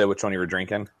up when you said which one you were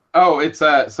drinking. Oh, it's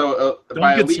by Don't get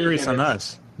Allegiant, serious on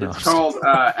us. It's called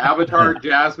Avatar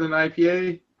Jasmine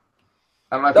IPA.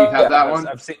 I don't know if you've had that one.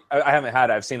 I haven't had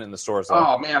it. I've seen it in the stores. Though.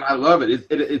 Oh man, I love it.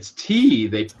 It's tea.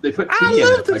 They put tea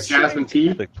in it, like jasmine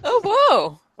tea. Oh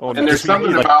whoa! And there's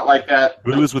something about like that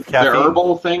booze with the caffeine.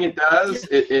 herbal thing it does.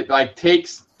 It like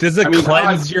takes. Does it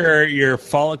cleanse your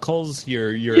follicles,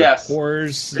 your Makes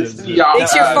pores? Makes your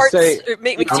farts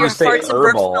makes your farts and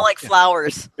burps smell like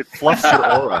flowers. It fluffs your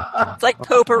aura. It's like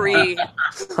potpourri.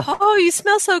 Oh, you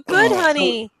smell so good,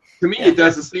 honey. To me, it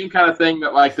does the same kind of thing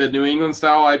that like the New England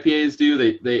style IPAs do.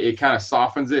 It kind of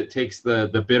softens it, takes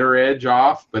the bitter edge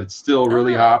off, but it's still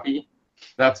really hoppy.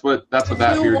 That's what that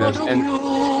beer does. And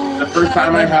the first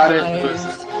time I had it was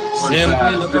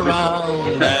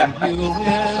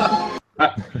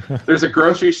there's a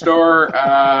grocery store,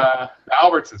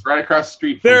 Albertsons, right across the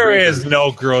street. There is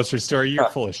no grocery store. You're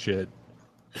full of shit.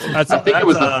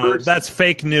 That's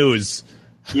fake news.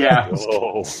 Yeah. It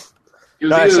was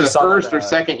either the first or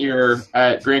second year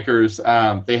at Drinkers.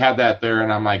 They had that there,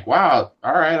 and I'm like, wow,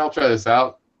 all right, I'll try this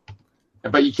out.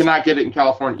 But you cannot get it in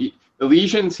California.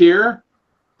 Elysian's here,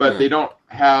 but they don't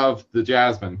have the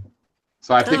Jasmine.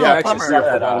 So I think I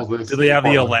Do they have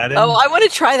the Aladdin? Oh, I want to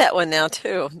try that one now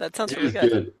too. That sounds really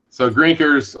good. So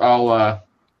Drinkers, I'll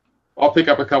pick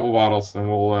up a couple bottles and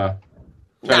we'll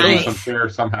try to do some share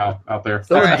somehow out there.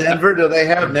 So in Denver, do they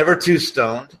have Never Too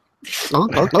Stoned? Oh,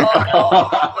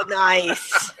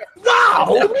 nice!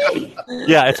 Wow!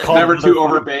 Yeah, it's called Never Too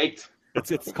Overbaked.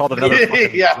 It's called another.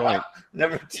 Yeah,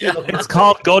 never too. It's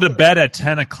called Go to Bed at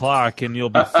 10 o'clock and you'll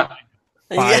be fine.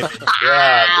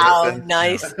 Wow,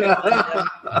 nice. Wake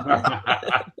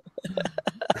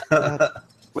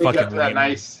up to that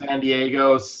nice San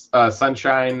Diego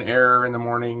sunshine air in the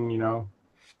morning, you know.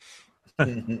 I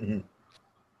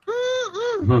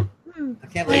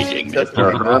can't believe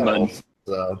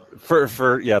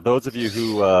for those of you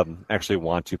who actually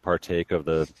want to partake of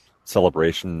the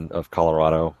celebration of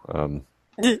Colorado,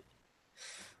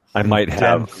 I might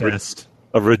have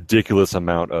a ridiculous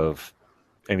amount of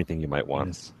anything you might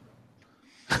want.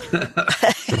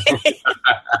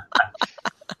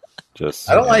 Just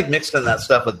I don't like mixing that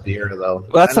stuff with beer though.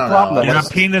 Well, that's the problem. Yeah,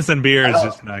 penis and beer is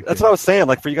just not good. That's what I was saying.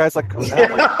 Like for you guys, like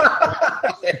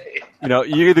you know,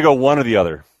 you either go one or the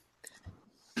other.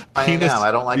 I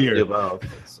don't like to do both.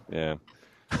 Yeah.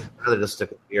 I'd rather just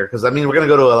stick with beer because I mean we're gonna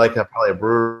go to probably a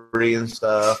brewery and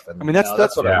stuff. And, I mean that's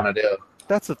what I want to do.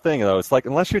 That's the thing though. It's like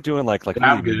unless you're doing like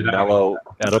really mellow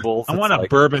edibles. I want a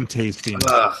bourbon tasting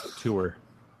tour.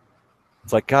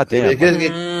 It's like goddamn.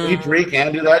 When you drink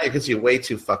and do that, it gets you way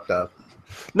too fucked up.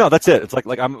 No, that's it. It's like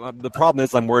the problem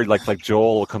is I'm worried like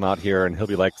Joel will come out here and he'll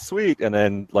be like sweet, and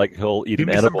then like he'll eat an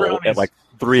edible at like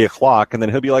 3 o'clock, and then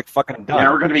he'll be like fucking done.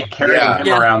 Yeah, we're gonna be carrying him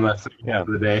around the of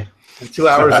the day. In 2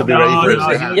 hours he'll be ready for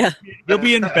his dinner. Yeah, he'll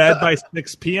be in bed by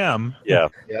 6 p.m. Yeah.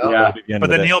 But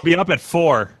then he'll be up at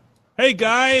 4. Hey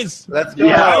guys, let's go.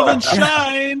 Rise and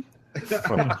shine.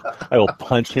 I will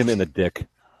punch him in the dick.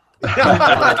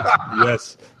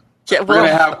 Yes. Yeah,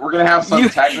 we're gonna have some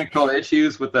technical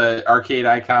issues with the arcade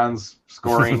icons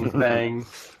scoring thing.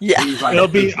 Yeah, it'll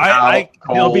be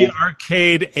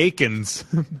arcade Aikens.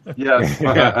 Yes.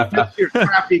 That's your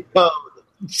crappy code.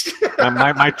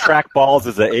 my track balls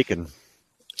is a Aiken.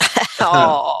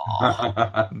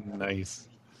 Oh, nice.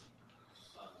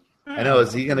 I know.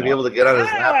 Is he going to be able to get on his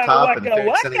laptop and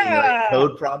fix any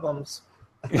code problems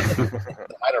that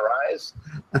might arise?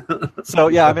 So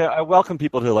yeah, I mean, I welcome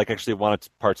people to like actually want to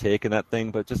partake in that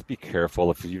thing, but just be careful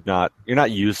if you're not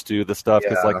used to the stuff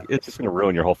because like it's just going to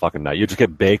ruin your whole fucking night. You just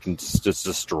get baked and just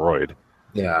destroyed.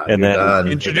 Yeah, and then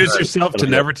introduce yourself to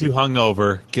Never Too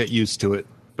Hungover. Get used to it.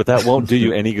 But that won't do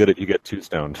you any good if you get too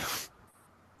stoned.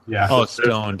 Yeah. Oh,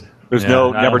 stoned. There's I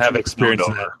never don't have experience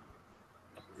in that.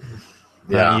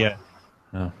 Yeah.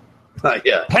 Yeah.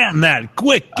 Patent that.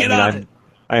 Quick, get on it.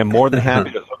 I am more than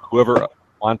happy to hook whoever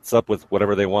wants up with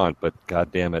whatever they want, but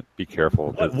god damn it, be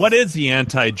careful. What is the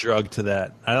anti-drug to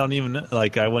that? I don't even know.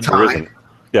 Like, I wouldn't. There isn't.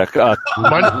 Yeah.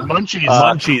 Munchies.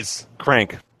 Munchies.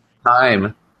 Crank.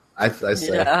 Time. I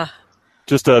say. yeah.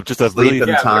 Just a really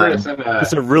time.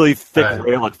 Just a really thick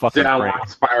rail of fucking downward crank.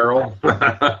 spiral.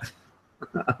 I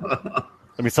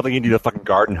mean, something you need a fucking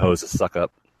garden hose to suck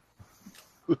up.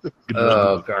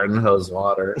 Oh, garden hose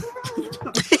water.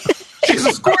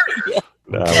 Jesus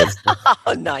Christ!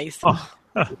 Oh, nice.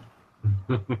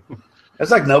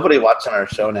 There's like nobody watching our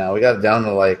show now. We got it down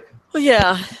to like. Well,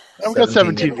 yeah. I've got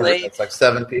 17 people. It's like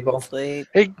 7 people. Hey,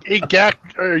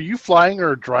 Gak, are you flying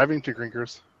or driving to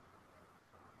Grinkers?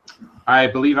 I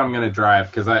believe I'm going to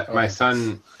drive because my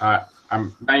son.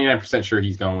 I'm 99% sure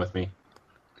he's going with me.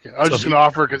 Okay, I was just going to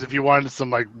offer because if you wanted some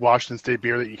like Washington State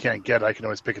beer that you can't get, I can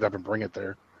always pick it up and bring it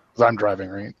there because I'm driving,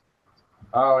 right?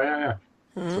 Oh yeah.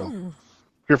 So, if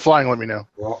you're flying, let me know.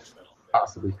 Well,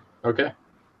 possibly. Okay.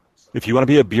 If you want to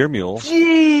be a beer mule.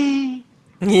 Beer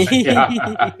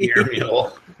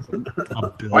mule.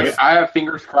 I have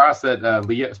fingers crossed that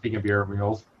Leo. Speaking of beer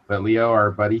mules, that Leo,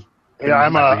 our buddy. Yeah,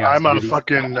 I'm a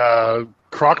fucking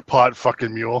crock pot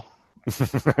fucking mule.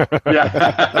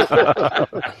 Yeah.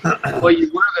 Well,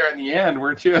 you were there in the end,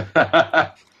 weren't you?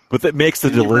 But that makes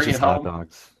the delicious hot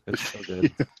dogs. It's so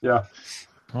good. Yeah.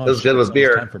 Oh, as good as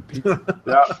beer. Time for pizza.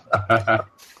 Yeah.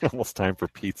 Almost time for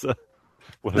pizza.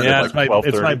 Yeah, it's my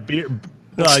beer.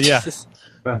 Yeah.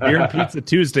 Beer and pizza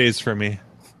Tuesdays for me.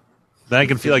 Then I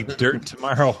can feel like dirt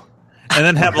tomorrow. And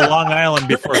then have a Long Island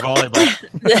before volleyball.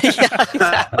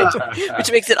 Yeah, exactly. Which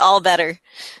makes it all better.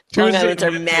 Long Islands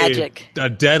are magic. A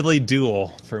deadly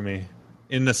duel for me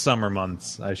in the summer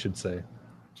months, I should say.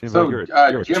 So,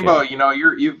 Jimbo,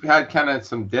 you've had kind of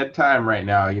some dead time right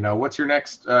now. What's your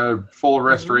next full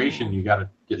restoration you got to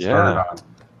get started on?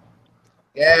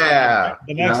 Yeah.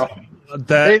 The next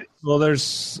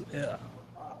there's.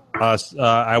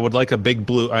 I would like a big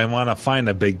blue. I want to find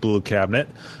a big blue cabinet,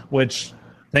 which.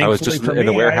 I was just in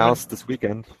the warehouse this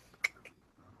weekend.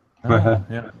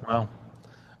 Yeah, well.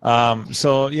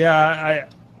 So, yeah,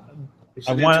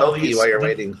 I want Toki while you're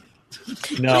waiting.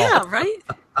 No. Yeah, right?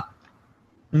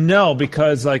 No,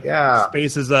 because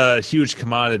space is a huge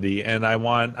commodity, and I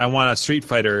want a Street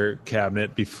Fighter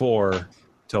cabinet before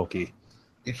Toki.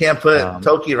 You can't put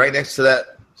Toki right next to that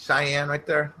Cheyenne right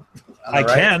there? I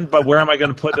can, but where am I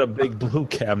going to put a big blue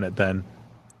cabinet then?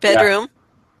 Bedroom.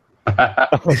 I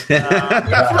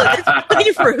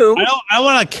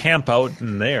want to camp out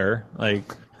in there.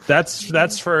 Like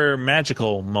that's for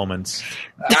magical moments.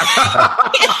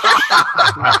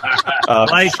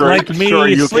 like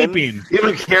me sleeping.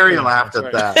 Even Carrie laughed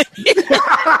at that.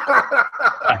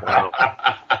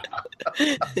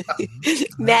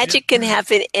 Magic can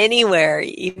happen anywhere,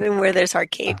 even where there's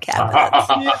arcade cabinets.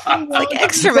 It's like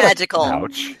extra magical.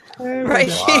 Ouch. Right.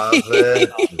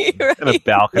 In a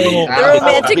balcony. The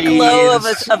romantic glow of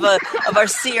our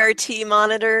CRT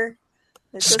monitor.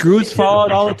 Screws fall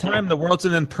out all the time. The world's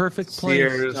an imperfect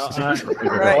place.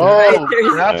 Right.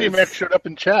 Crafty Mac showed up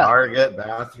in chat. Target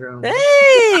bathroom.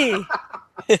 Hey.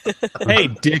 Hey,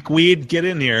 dickweed, get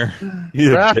in here.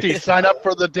 Crafty, sign up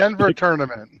for the Denver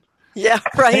tournament. Yeah,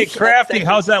 right. Hey, Crafty,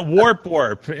 how's that warp?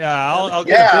 Yeah, I'll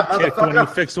get a big kick when you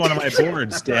fix one of my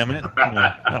boards, damn it.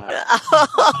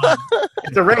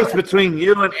 It's a race between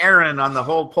you and Aaron on the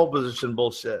whole pole position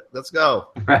bullshit. Let's go.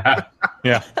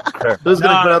 Yeah. Who's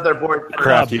going to put out their board?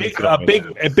 Crafty. A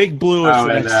big blue is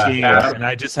the next game, and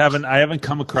I haven't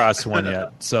come across one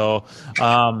yet. So,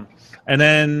 and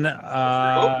then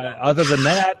other than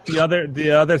that,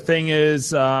 the other thing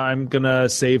is I'm gonna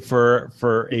save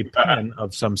for a pen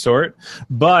of some sort,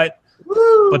 but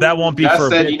that won't be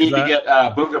for. You need to get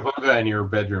Booga Booga in your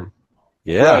bedroom.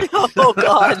 Yeah. Oh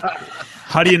God.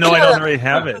 How do you know I don't already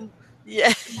have it?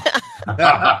 Yeah.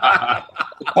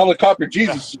 Helicopter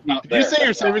Jesus is not there. Did you say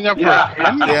you're saving up for a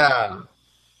pen? Yeah.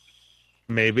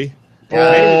 Maybe.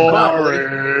 Boring.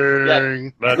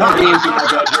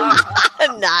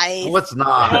 Nice. What's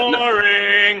not?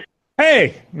 Boring.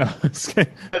 Hey. No.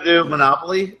 Do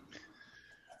Monopoly?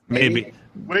 Maybe.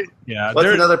 Wait. Yeah. What's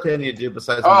another pen you do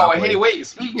besides Oh, Monopoly? hey, wait.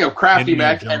 Speaking of Crafty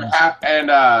Mac and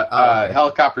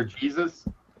Helicopter Jesus,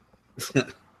 you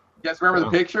guys remember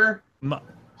the picture? Yeah,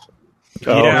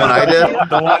 the one I did?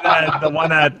 The one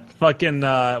that fucking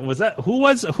was that? Who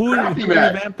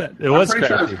revamped that? It was pretty Crafty.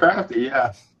 sure it was Crafty,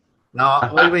 yeah. No,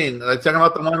 what do you mean? Are you talking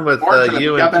about the one with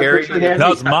you got and that Carrie? picture handy? That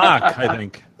was Mock, I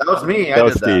think. That was me. That I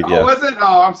was did Steve, that. yeah. Oh, was it?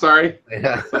 Oh, I'm sorry.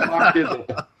 Yeah. So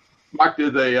Mock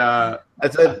did the I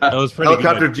said, That was pretty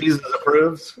Helicopter good. Jesus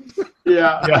approves.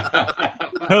 yeah.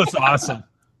 That was awesome.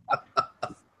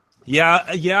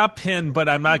 Yeah, pin, but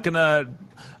I'm not gonna.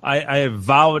 I have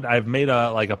vowed. I've made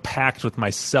a pact with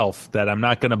myself that I'm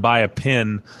not gonna buy a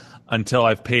pin until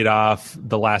I've paid off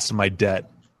the last of my debt,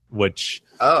 which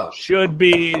should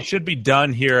be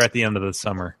done here at the end of the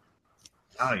summer.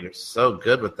 Oh, you're so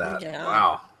good with that! Yeah.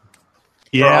 Wow.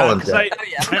 Yeah,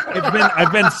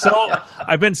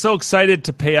 I've been so excited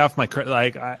to pay off my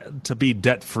credit, to be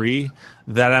debt free,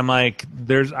 that I'm like,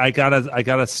 I gotta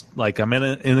I'm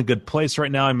in a good place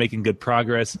right now. I'm making good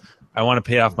progress. I want to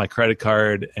pay off my credit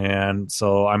card, and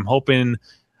so I'm hoping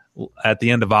at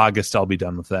the end of August I'll be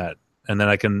done with that, and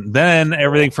then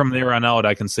everything from there on out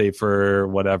I can save for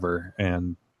whatever,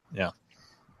 and yeah.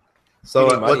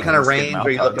 So what kind of range are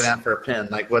you looking at for a pin?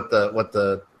 Like like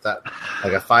a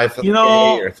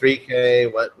 5K or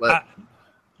 3K? What?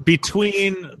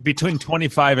 Between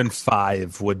 25 and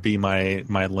 5 would be my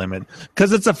limit,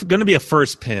 because it's going to be a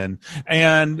first pin,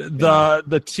 and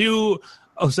the two.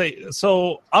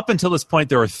 So up until this point,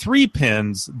 there were 3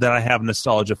 pins that I have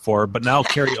nostalgia for, but now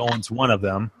Carrie owns one of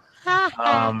them.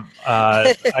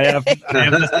 I have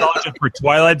nostalgia for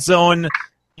Twilight Zone,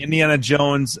 Indiana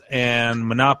Jones, and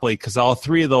Monopoly, because all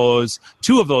 2 of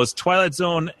those, Twilight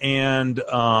Zone and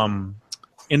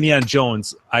Indiana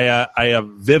Jones, I have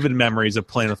vivid memories of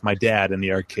playing with my dad in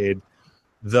the arcade.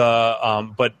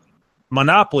 But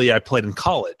Monopoly I played in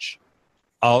college,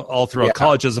 all throughout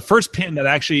college. It was the first pin that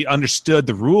I actually understood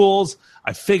the rules.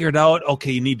 I figured out,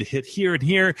 okay, you need to hit here and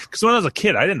here. Because when I was a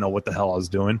kid, I didn't know what the hell I was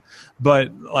doing.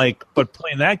 But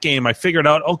playing that game, I figured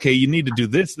out, okay, you need to do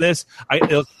this. It was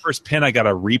the first pin I got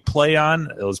a replay on.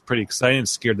 It was pretty exciting. It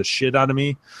scared the shit out of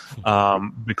me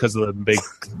because of the big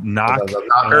knock.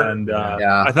 And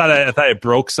I thought I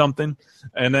broke something.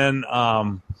 And then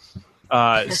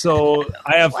so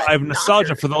I have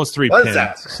nostalgia for those 3 pins.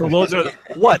 That? So those are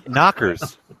what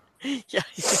knockers. Yeah.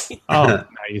 Oh,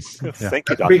 nice. Yeah. Thank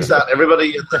you, Doctor. Freaks out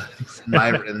everybody in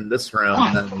this room,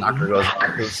 and then the knocker goes off.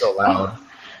 It's so loud.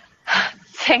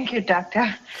 Thank you,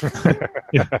 Doctor.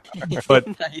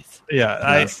 But nice.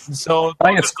 Yeah, so I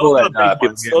think it's cool that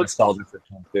people get nostalgia for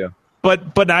him too.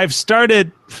 But I've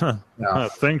started,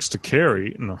 thanks to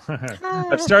Carrie,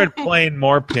 I've started playing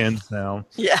more pins now.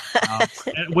 Yeah,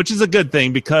 which is a good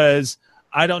thing, because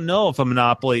I don't know if a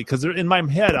Monopoly, because in my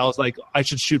head I was like, I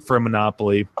should shoot for a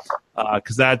Monopoly,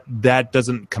 because that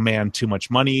doesn't command too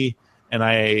much money, and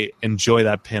I enjoy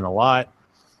that pin a lot.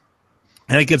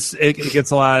 And it gets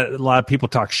a lot of people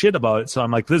talk shit about it, so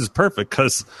I'm like, this is perfect,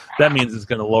 because that means it's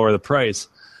going to lower the price.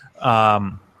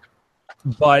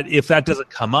 But if that doesn't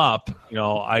come up,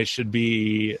 I should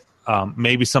be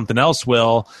maybe something else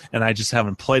will, and I just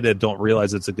haven't played it. Don't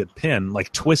realize it's a good pin,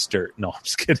 like Twister. No, I'm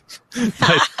just kidding.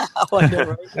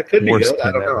 That could be good.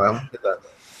 I don't know. I don't get that.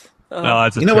 No,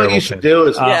 that's a what you should do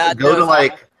is go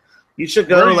to you should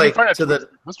go to the.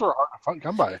 That's where hard to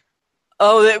come by.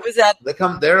 Oh, it was at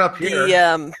they're up here.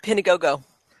 The Pinagogo.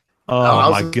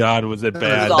 Oh my God, was it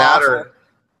bad?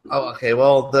 Okay.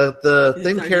 Well, the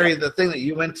thing, Carrie, the thing that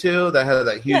you went to that had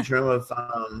that huge room of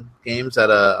games at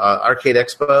a Arcade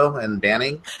Expo and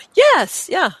Banning. Yes.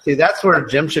 Yeah. See, that's where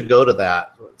Jim should go to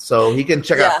that, so he can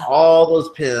check out all those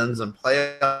pins and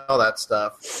play all that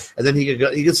stuff, and then he could go.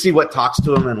 You can see what talks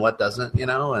to him and what doesn't,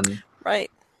 and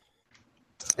right.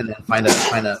 And then find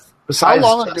a. How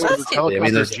long ago was the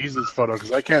helicopter Jesus photo?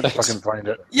 Because I can't fucking find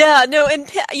it. Yeah, no, and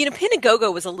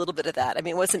Pinagogo was a little bit of that. I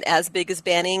mean, it wasn't as big as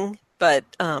Banning, but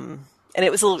and it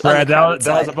was a little. Brad, that was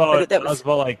about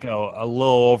like a little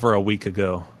over a week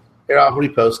ago. Here, I'll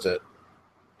repost it.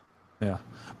 Yeah,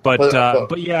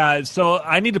 but yeah, so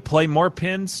I need to play more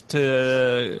pins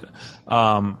to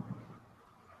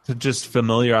just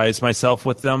familiarize myself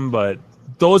with them. But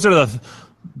those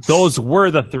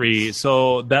were the 3,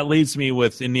 so that leaves me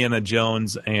with Indiana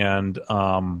Jones and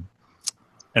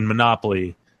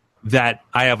Monopoly that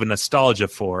I have a nostalgia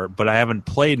for, but I haven't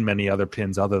played many other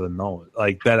pins other than those,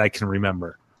 like that I can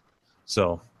remember.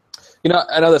 So,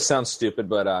 I know this sounds stupid,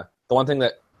 but the one thing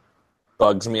that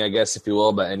bugs me, I guess, if you will,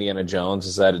 about Indiana Jones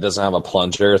is that it doesn't have a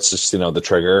plunger. It's just the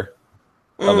trigger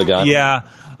of the gun. Yeah.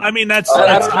 I mean, that's how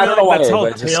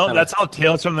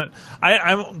Tales from the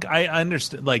I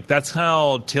understand, like that's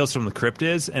how Tales from the Crypt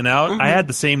is, and I had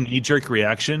the same knee jerk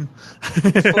reaction.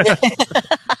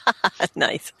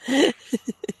 Nice.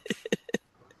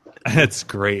 That's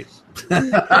great.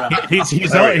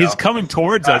 He's coming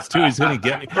towards us too. He's going to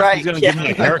get me. Right, he's going to give me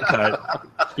a haircut.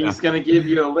 He's going to give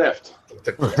you a lift.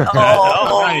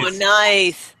 Oh,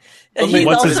 nice.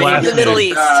 What's his last name? The Middle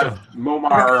East.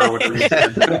 Momar or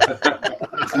whatever.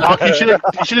 You should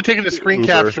have taken a screen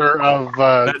capture of.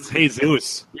 That's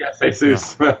Jesus. Yes,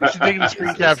 Jesus. You should have taken a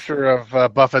screen capture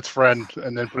of Buffett's friend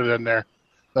and then put it in there.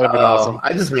 That'd have been awesome.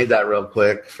 I just made that real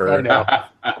quick for. I know.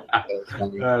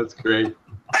 That's great.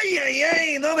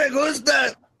 Ay, no me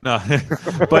gusta. No,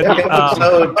 but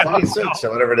episode 26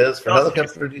 or whatever it is for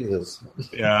Helicopter Jesus.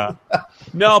 Yeah.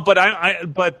 No, but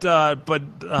I'm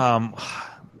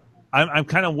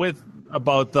kind of with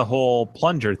about the whole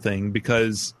plunger thing,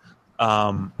 because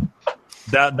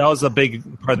that was a big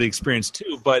part of the experience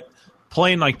too. But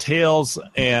playing like Tales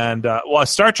and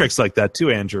Star Trek's like that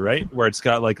too, Andrew, right? Where it's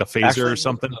got like a phaser or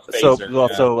something. So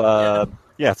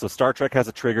Star Trek has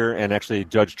a trigger, and actually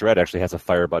Judge Dredd actually has a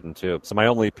fire button too. So my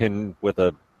only pin with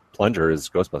a plunger is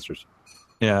Ghostbusters.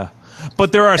 Yeah,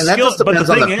 but there are And that skills. just But the depends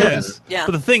on thing the pin. is, Yeah.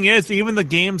 but the thing is, even the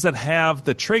games that have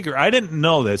the trigger, I didn't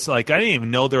know this. Like, I didn't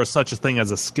even know there was such a thing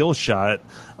as a skill shot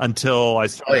until I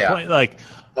started playing. Like,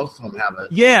 most of them have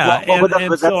it. Yeah, Well, but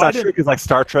and that's so I not didn't. true because like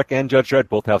Star Trek and Judge Dredd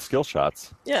both have skill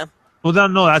shots. Yeah. Well,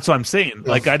 no, that's what I'm saying.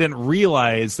 Like, I didn't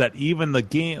realize that even the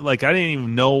game, like, I didn't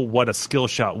even know what a skill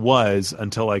shot was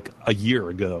until like a year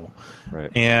ago.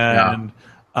 Right. And,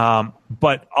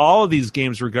 but all of these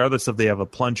games, regardless if they have a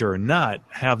plunger or not,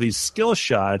 have these skill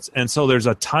shots, and so there's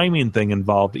a timing thing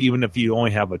involved, even if you only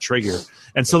have a trigger.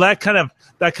 And so that kind of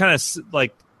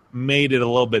like made it a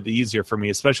little bit easier for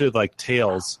me, especially with like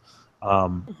Tails.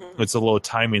 It's a little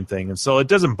timing thing, and so it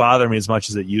doesn't bother me as much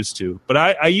as it used to. But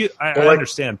I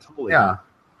understand totally. Yeah,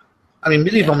 I mean,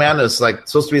 Medieval Madness is like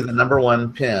supposed to be the number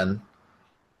one pin,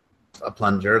 a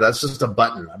plunger. That's just a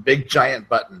button, a big giant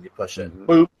button. You push it,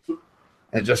 boop, and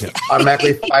it just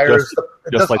automatically fires.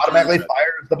 Automatically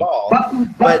fires the ball.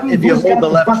 But if you hold the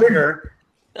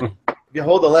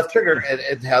left trigger,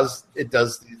 it does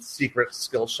the secret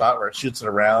skill shot where it shoots it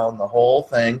around the whole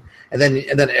thing, and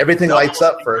then everything lights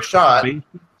up for a shot, and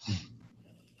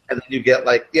then you get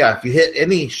like if you hit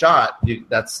any shot,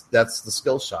 that's the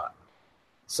skill shot.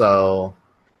 So,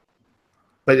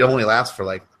 but it only lasts for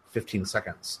like 15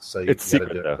 seconds, so it's gotta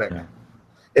secret do it quick. though.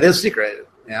 It is secret.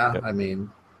 Yeah, Yep. I mean.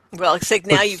 Well, it's like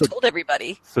now you've told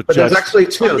everybody. So But there's actually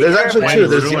two. There's actually two.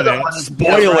 There's the other one.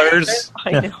 Spoilers.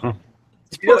 I know.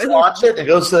 If you just launch it, it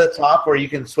goes to the top where you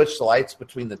can switch the lights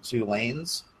between the two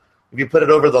lanes. If you put it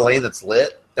over the lane that's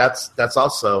lit, that's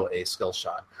also a skill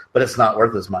shot. But it's not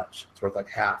worth as much. It's worth like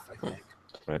half, I think.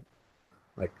 Right.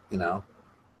 Like,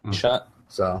 shot.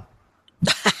 So.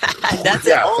 That's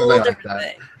a whole something different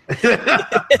thing.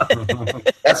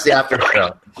 That's the after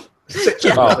show.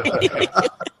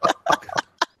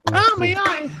 Oh my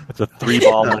eye! It's a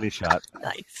 3-ball money shot.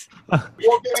 Nice.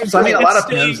 So I mean, a lot of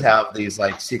pins have these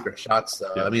like secret shots,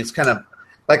 though. I mean, it's kind of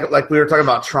like we were talking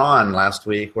about Tron last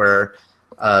week, where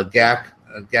Gak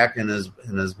and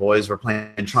his boys were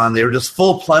playing Tron. They were just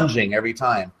full plunging every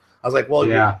time. I was like, well,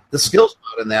 the skill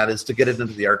shot in that is to get it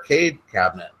into the arcade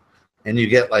cabinet, and you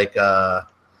get like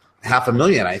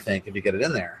 $500,000, I think, if you get it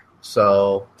in there.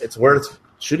 So it's worth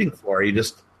shooting for.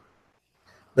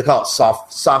 They call it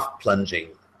soft plunging.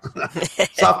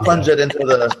 Soft plunge it into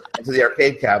the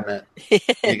arcade cabinet. You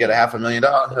get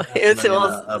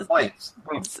 $500,000 points.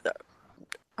 It's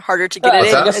harder to get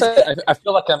it in. I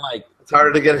feel like I'm like it's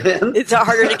harder to get it in. It's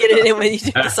harder to get it in when you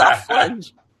do the soft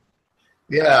plunge.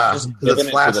 Yeah, because it's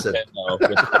flaccid.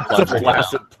 It's a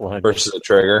flaccid plunge versus a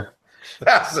trigger.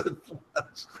 Flaccid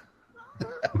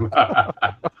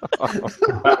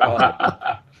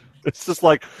It's just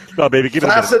like, no, baby, give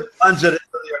it a minute. Plunge it into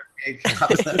the arcade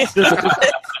cabinet.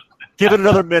 Give it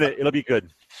another minute. It'll be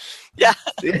good. Yeah.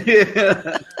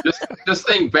 Just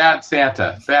think bad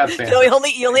Santa. Bad Santa. So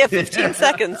you only have 15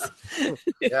 seconds.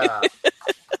 Yeah.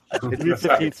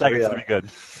 15 seconds will be good.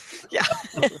 Yeah.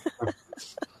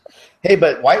 Hey,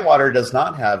 but Whitewater does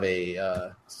not have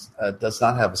a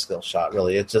skill shot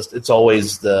really. It's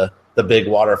always the big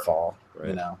waterfall,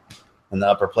 right, in the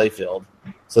upper playfield.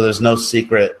 So there's no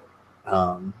secret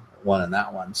one in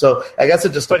that one. So I guess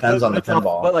it just depends on the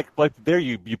pinball. But like there,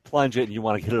 you plunge it and you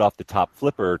want to get it off the top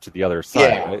flipper to the other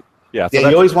side, right? Yeah. So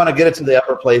you always want to get it to the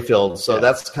upper playfield. So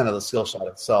that's kind of the skill shot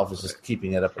itself, is just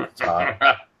keeping it up at the top.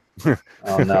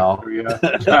 Oh no!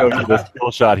 The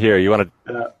skill shot here. You want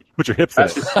to put your hips in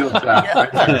it.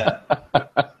 The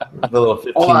little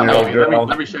 15-year-old girl.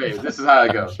 Let me show you. This is how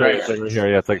it goes. Right here.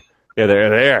 Yeah, it's like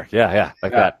there. Yeah,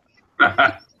 like that.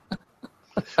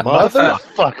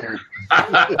 Motherfucker.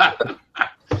 I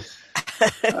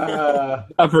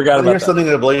forgot about Here's something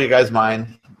that'll blow you guys'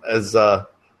 mind. Do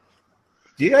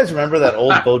you guys remember that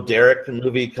old Bo Derek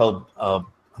movie called, I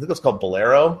think it was called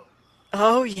Bolero?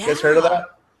 Oh, yeah. You guys heard of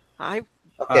that? I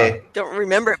Okay. don't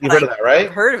remember it. You've heard of that, right?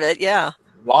 I've heard of it, yeah.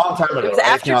 Long time ago. It was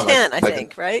after right? 10, I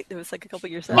think, right? It was like a couple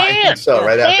years after. I think so,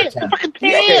 right after 10.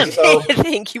 Yeah. Okay, so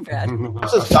Thank you, Brad.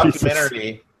 this is a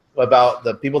documentary about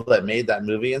the people that made that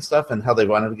movie and stuff, and how they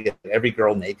wanted to get every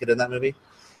girl naked in that movie.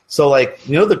 So, like,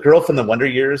 the girl from the Wonder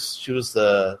Years, she was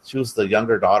the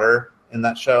younger daughter in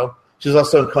that show. She was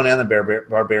also in Conan the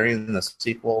Barbarian in the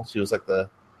sequel. She was like the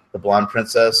blonde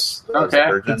princess, the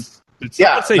virgin.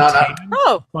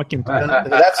 Fucking.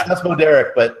 That's Bo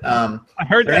Derek, but I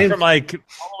heard that from like all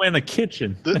the way in the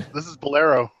kitchen. This is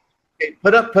Bolero. Okay,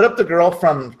 put up the girl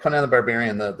from Conan the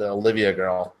Barbarian, the Olivia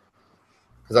girl,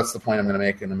 because that's the point I'm going to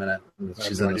make in a minute.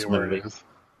 She's in this movie.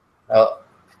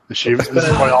 This is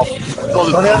quite awful.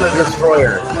 Conan the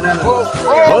Destroyer.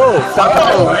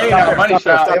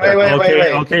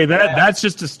 Okay, that's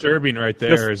just disturbing right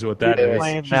there, is what that is.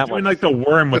 She's doing like the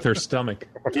worm with her stomach.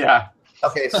 Yeah.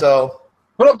 Okay, so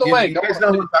put up the link. You guys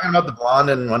know who I'm talking about? The blonde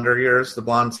in Wonder Years, the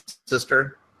blonde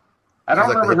sister. I don't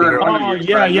remember her. Oh,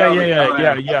 yeah.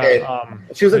 Okay.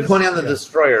 She was a Conan the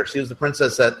Destroyer. She was the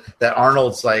princess that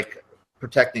Arnold's like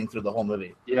protecting through the whole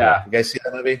movie. Yeah. You guys see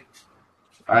that movie?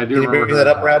 I do. Can you bring that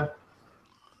up, Brad?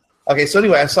 Okay, so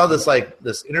anyway, I saw this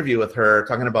interview with her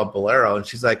talking about Bolero, and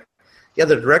she's like, "Yeah,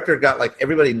 the director got like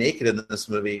everybody naked in this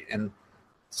movie, and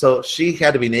so she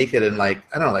had to be naked in like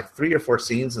 3 or 4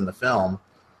 scenes in the film."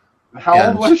 How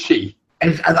old was she?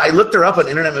 And I looked her up on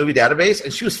Internet Movie Database,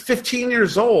 and she was 15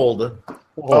 years old. in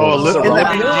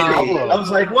that movie. I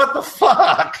was like, "What the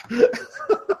fuck?"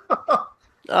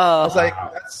 I was like,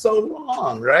 "That's so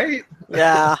long, right?"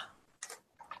 Yeah.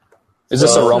 Is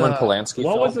this a Roman Polanski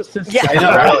What film? was the sister? Yeah. I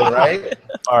know, really, right?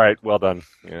 All right, well done.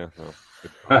 Yeah.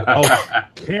 Oh,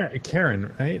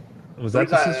 Karen, right? Was that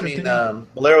the sister? I mean,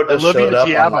 Bolero just showed up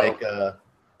on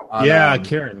like.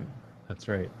 Karen. That's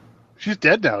right. She's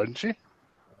dead now, isn't she?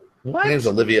 What? Her name's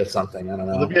Olivia something. I don't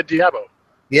know. Olivia Diabo.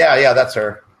 Yeah, that's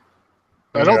her.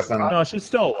 No, she's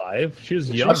still alive. She was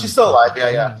young. Oh, she's still alive.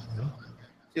 Yeah.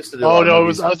 She used to do no, I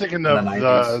was thinking of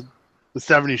the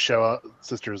 70s show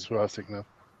Sisters, who I was thinking of.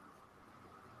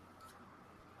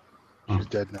 She's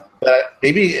dead now. But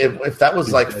maybe if that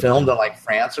was like filmed in like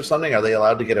France or something, are they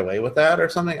allowed to get away with that or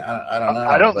something? I don't know.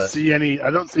 I don't see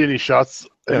any shots.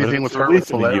 Anything with her with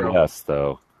Bolero. In the US,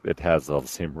 though, it has all the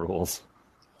same rules.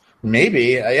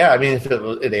 Maybe, yeah. I mean, if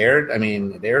it aired,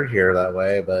 it aired here that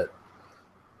way, but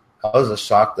I was just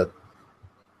shocked that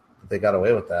they got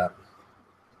away with that.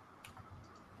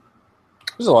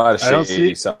 There's a lot of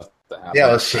shady stuff that happened. Yeah,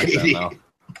 it was shady.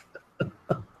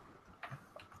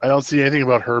 I don't see anything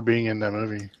about her being in that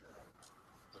movie.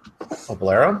 Oh,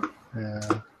 Bolero? Yeah.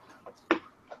 I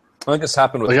think this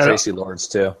happened with Tracy Lords,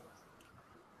 too.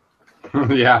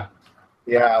 Yeah.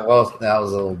 Yeah, well, that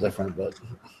was a little different, but...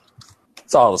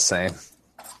 It's all the same.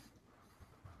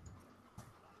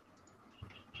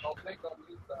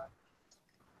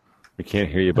 We can't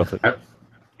hear you both. I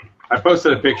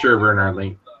posted a picture of her in our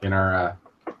link,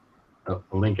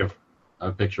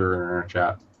 a picture in our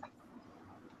chat.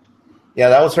 Yeah,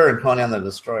 that was her in Conan the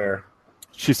Destroyer.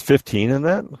 She's 15 in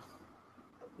that?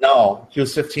 No, she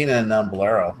was 15 in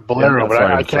Bolero. Bolero, but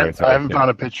I haven't yeah. found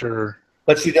a picture.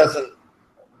 But she doesn't...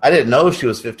 I didn't know she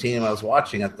was 15 when I was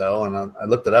watching it, though, and I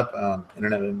looked it up on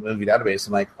Internet Movie Database.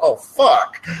 I'm like, oh,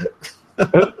 fuck.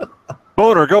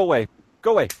 Boner, go away.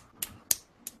 Go away.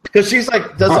 Because she's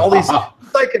like, does all these...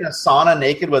 She's like in a sauna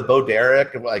naked with Bo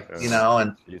Derek, like,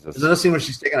 and Jesus. there's a scene where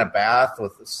she's taking a bath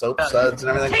with soap suds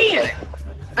and everything.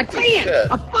 I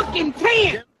can't. I fucking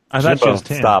can't. I thought she was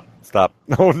 10. Stop.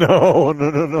 Oh,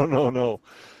 no.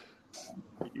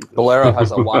 Bolero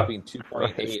has a whopping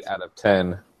 2.8 out of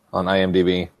 10 on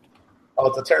IMDb. Oh,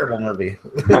 it's a terrible movie.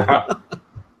 But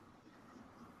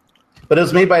it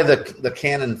was made by the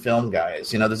Canon film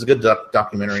guys. There's a good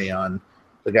documentary on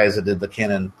the guys that did the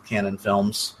Canon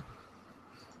films.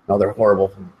 All their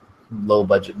horrible,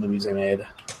 low-budget movies they made.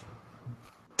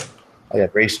 I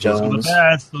got Grace Jones. Those are the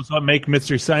best. Those what make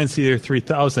Mystery Science Theater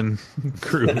 3000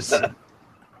 cruise.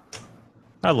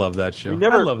 I love that show. I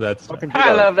love that story.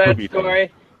 I love that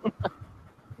story.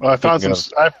 Well, I found some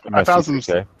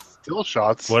still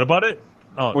shots. What about it?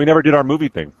 Oh, we never did our movie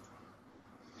thing.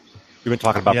 We've been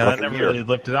talking about that never really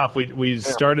lifted off. We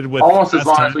started with almost as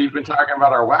long as we've been talking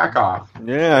about our whack off.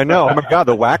 Yeah, I know. Oh my god,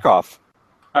 the whack off.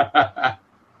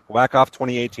 Whack off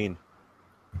 2018.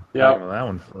 Yeah, that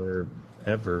one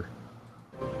forever.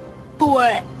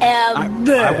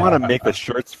 I want to make the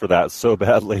shirts for that so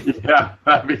badly. Yeah,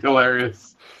 that'd be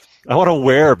hilarious. I want to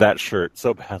wear that shirt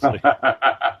so badly.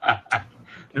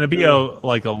 Can it be a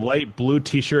light blue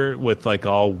T-shirt with like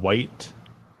all white,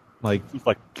 like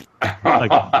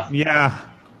yeah?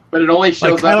 But it only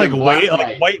shows up in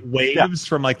white waves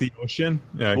from like the ocean.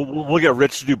 Yeah, we'll get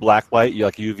Rich to do black light,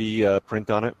 like UV print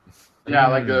on it. Yeah,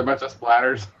 like a bunch of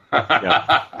splatters.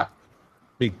 Yeah.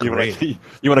 Be great.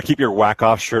 You want to keep your whack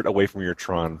off shirt away from your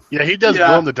Tron. Yeah, he does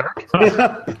glow in the dark.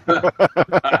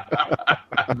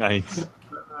 Nice.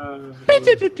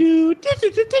 Busted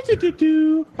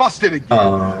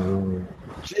again.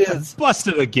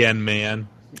 Busted again, man.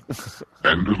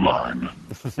 End of line.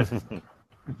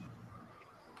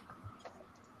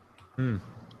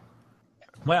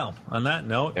 Well, on that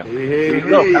note, Hey,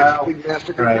 Big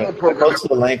Master. Right. We'll post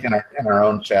the link in our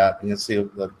own chat. You can see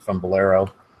from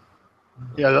Bolero.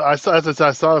 Yeah, I saw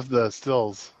the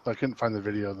stills. I couldn't find the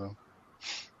video though.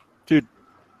 Dude,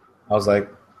 I was like,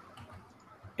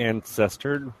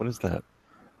 Ancestored? What is that?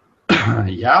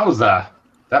 Yowza.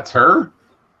 That's her?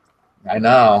 I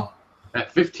know.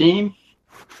 At 15?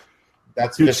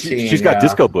 That's Dude, 15. she's got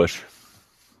disco bush.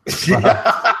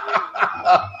 Yeah.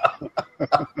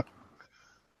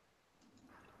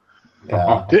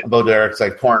 Bo Derek's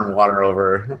like pouring water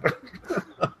over.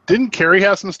 Didn't Carrie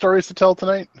have some stories to tell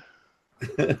tonight?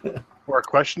 Or a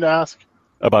question to ask?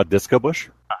 About disco bush?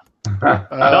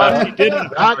 No, she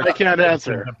didn't. That I can't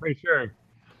answer. I'm pretty sure.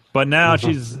 But now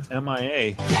she's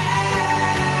MIA.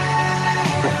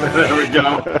 There we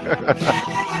go.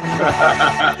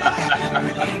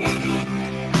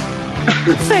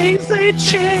 Things they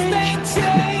change,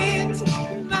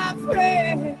 my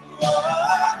friend.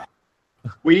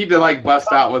 We need to like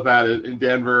bust out with that in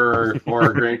Denver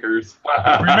or Drinkers.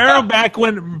 Remember back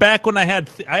when I had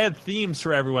themes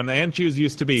for everyone. The Anchovies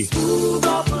used to be.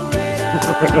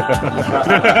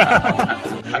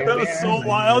 That was so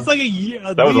long. That was like a year.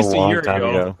 At least a year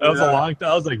ago. That was a long time.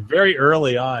 That was like very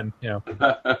early on. Yeah.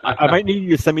 I might need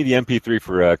you to send me the MP3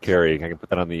 for Carrie. I can put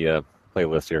that on the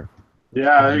playlist here.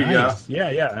 Yeah, there you go.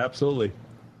 Yeah, absolutely.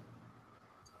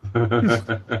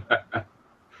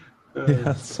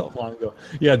 Yeah, so long ago.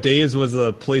 Yeah, Days was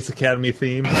a Police Academy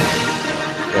theme.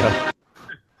 Yeah.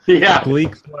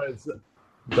 Gleek's was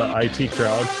the IT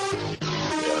crowd.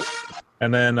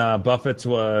 And then Buffett's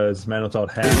was Man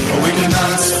Without Hat.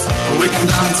 We can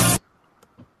dance.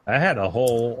 I had a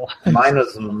whole... Mine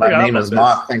was My Name is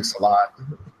Mock. Thanks a lot.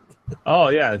 Oh,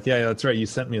 yeah, that's right. You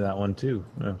sent me that one, too.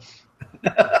 Yeah.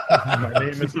 My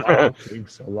name is Mock.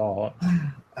 Thanks a lot.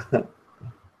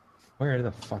 Where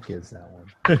the fuck is that one?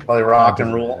 Probably Rock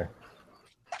and Roll.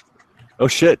 Oh,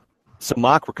 shit. So,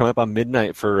 Mock, we're coming up on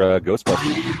midnight for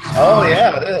Ghostbusters. Oh,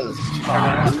 yeah, it is.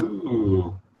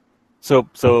 Ooh. So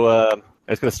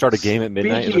it's going to start a game at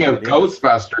midnight. Speaking of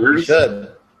Ghostbusters. You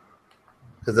should.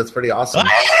 Because that's pretty awesome.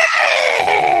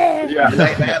 Yeah.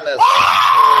 Midnight Madness.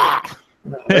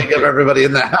 Wake up everybody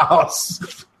in the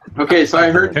house. Okay, so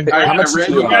I heard. I read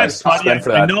you guys.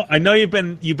 I know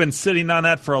you've been sitting on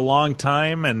that for a long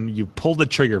time, and you pulled the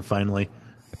trigger finally.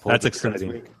 That's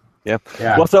exciting. Yeah.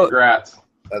 Well, so congrats.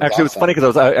 Actually, awesome. It was funny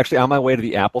because I was actually on my way to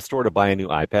the Apple store to buy a new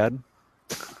iPad.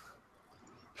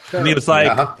 And he was like,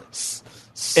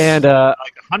 and like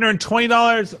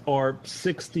 $120 or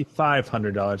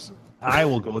 $6,500. I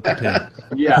will go with the pin.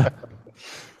 Yeah.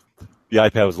 The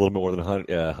iPad was a little bit more than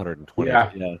 120. Yeah.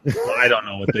 Well, I don't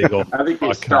know what they go. I think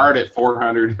they start at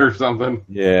 400 or something.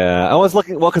 Yeah, I was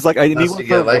looking because I need one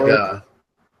for like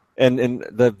and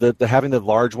the having the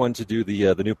large one to do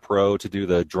the new Pro to do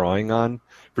the drawing on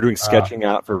for doing sketching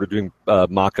out for doing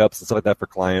mock-ups and stuff like that for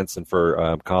clients and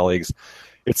for colleagues.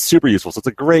 It's super useful. So it's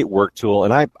a great work tool,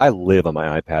 and I live on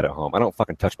my iPad at home. I don't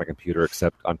fucking touch my computer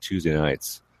except on Tuesday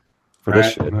nights for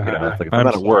this shit. You know, like if I'm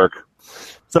not at work.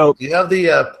 So do you have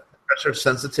the pressure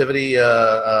sensitivity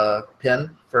pin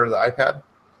for the iPad?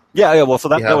 Yeah. Well, so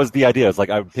that was the idea. It's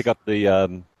like I would pick up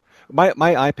the my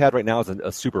iPad right now is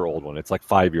a super old one. It's like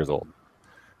 5 years old,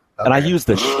 and I use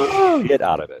the shit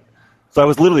out of it. So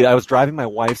I was driving my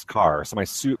wife's car, so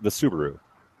the Subaru,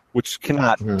 which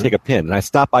cannot take a pin, and I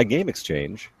stopped by Game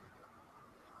Exchange,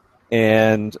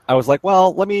 and I was like,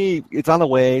 well, it's on the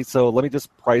way, so let me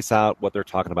just price out what they're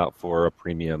talking about for a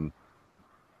premium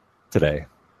today.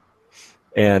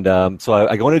 And so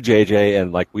I go into JJ,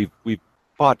 and like we've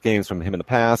bought games from him in the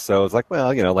past, so I was like,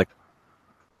 well, like,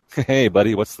 hey,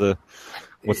 buddy, what's the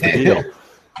deal?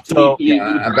 So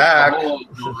I'm back.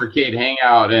 Arcade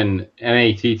Hangout and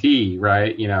NATT,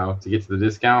 right? To get to the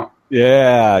discount.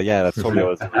 Yeah, that's totally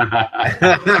what it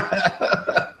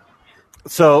was.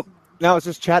 So now I was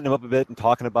just chatting him up a bit and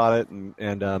talking about it,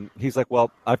 and he's like,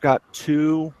 well, I've got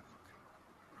 2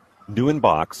 new in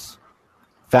box,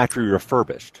 factory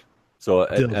refurbished. So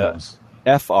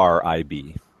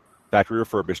FRIB, factory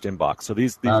refurbished in box. So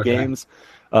these games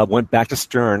went back to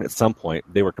Stern at some point.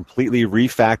 They were completely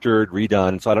refactored,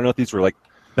 redone. So I don't know if these were like...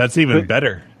 That's even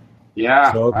better.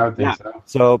 Yeah, I would think so.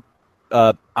 So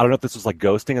I don't know if this was like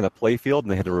ghosting in the playfield,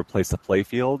 and they had to replace the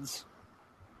playfields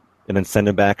and then send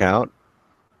them back out.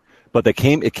 But it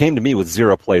came to me with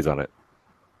 0 plays on it.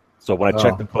 So when I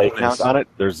checked the play count on it,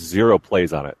 there's 0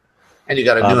 plays on it. And you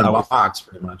got a new in box,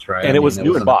 pretty much, right? And it was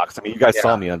new in box. I mean, you guys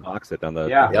saw me unbox it on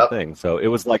the thing. So it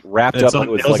was like wrapped up.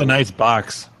 It was a nice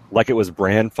box. Like it was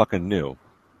brand fucking new.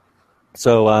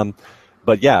 So,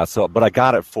 but I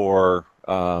got it for,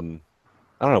 I don't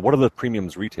know, what are the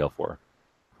premiums retail for?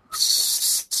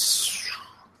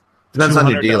 Depends on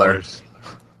your dealer.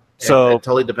 So it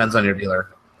totally depends on your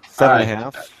dealer.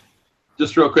 7.5.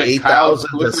 Just real quick, 8,000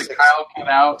 looks like Kyle came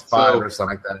out. 5 or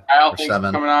something like that. Kyle, or thanks 7.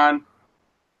 for coming on.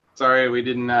 Sorry, we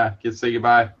didn't get to say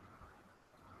goodbye.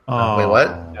 Wait, what?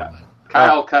 Yeah.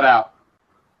 Kyle cut out.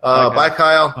 Bye,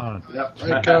 Kyle. Yep.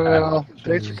 Hey, Kyle.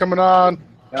 Thanks for coming on.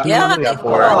 Yeah. We got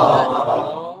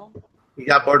bored. We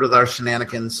got bored with our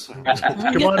shenanigans.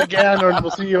 Come on again, or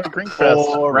we'll see you at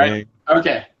Greenfest. Right.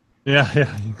 Okay. Yeah,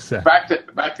 exactly.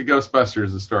 Back to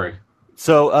Ghostbusters, the story.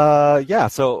 So,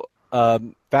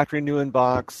 factory new in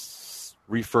box,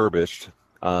 refurbished.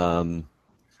 I don't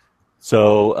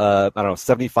know,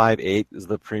 75.8 is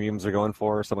the premiums they're going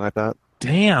for, or something like that.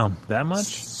 Damn, that much?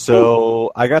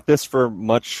 So I got this for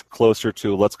much closer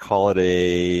to, let's call it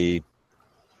a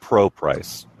pro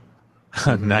price.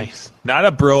 Nice. Not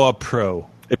a bro, a pro.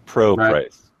 A pro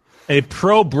price. A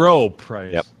pro bro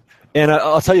price. Yep. And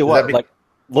I'll tell you what, like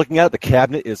looking at it, the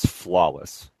cabinet is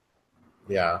flawless.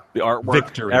 Yeah. The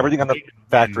artwork, everything on the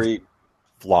factory,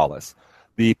 flawless.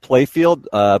 The playfield,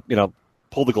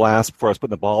 pulled the glass before I was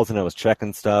putting the balls in. I was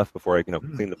checking stuff before I,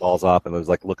 cleaned the balls off, and I was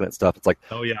like looking at stuff. It's like,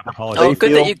 good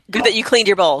that you cleaned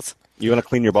your balls. You want to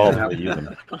clean your balls when you use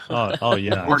them. Oh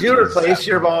yeah. Did you replace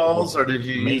your balls, or did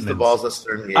you use the balls that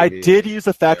Stern gave you? I did use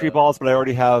the factory balls, but I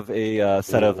already have a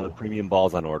set of premium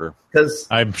balls on order. Because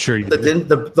I'm sure you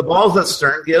the balls that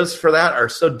Stern gives for that are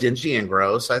so dingy and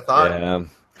gross. I thought. Yeah.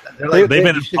 They've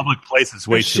been in public places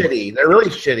way too shitty. They're really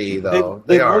shitty, though.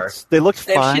 They looked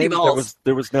They have fine. shitty balls.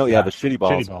 There was no, the shitty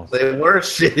balls. They were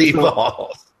shitty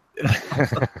balls.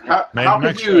 How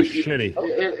could you? Shitty.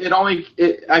 It only.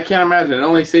 I can't imagine. It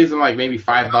only saves them like maybe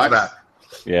 $5.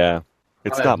 Yeah,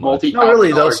 it's not much. No,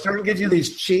 really though. Stern gives you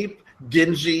these cheap,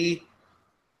 dingy,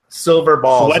 silver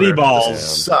balls. Sweaty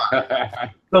balls. Suck. I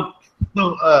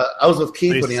was with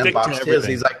Keith when he unboxed his.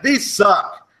 He's like, "These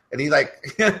suck," and he like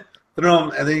threw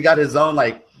them, and then he got his own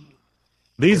like.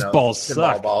 These balls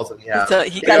suck. Balls, and So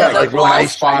he got like real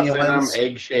nice spots shiny in them, ones.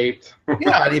 egg shaped.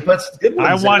 Yeah, and he puts good ones.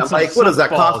 I want in them. some Like, what does that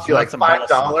balls. cost you? Like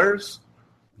 $5?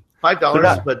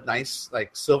 $5 to put nice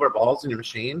like silver balls in your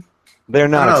machine. They're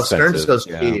not. I don't know. Expensive. Stern just goes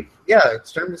cheap. Yeah,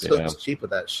 Stern just Yeah. goes cheap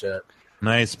with that shit.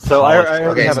 Nice. So I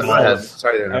already have go ahead.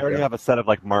 Sorry to I interrupt already you. have a set of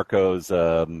like Marco's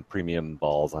premium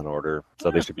balls on order, so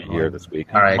they should be here this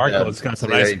week. All right, Marco's got some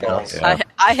There nice you go. balls. Yeah.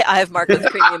 I have Marco's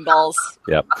premium balls.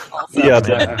 Yep. Also. Yeah.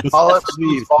 Polish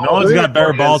The No one's got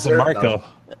better balls than Marco.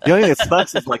 only thing that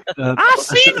sucks is like I've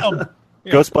seen them.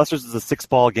 Ghostbusters is a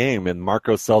 6-ball game, and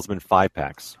Marco sells them in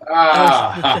 5-packs.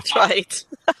 That's right.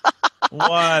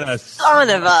 What a Son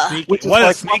of a. what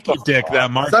a sneaky dick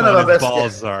that Marco Son of a and his biscuit.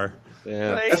 balls are.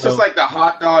 Yeah. It's just like the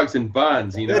hot dogs and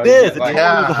buns, you know. It is. Like, It's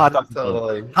totally the hot dog.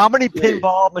 totally. How many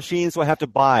pinball machines do I have to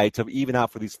buy to even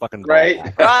out for these fucking balls? Right.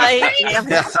 Right.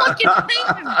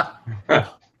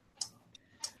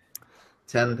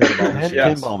 10 pinball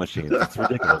machines. Pinball machines. It's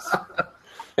ridiculous.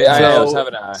 I was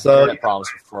having so- internet problems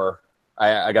before.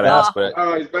 I got to ask, but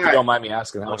Oh, he's if you back. don't mind me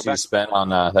asking, how much you spent on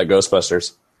that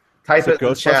Ghostbusters? Type it in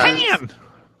Ghostbusters? chat.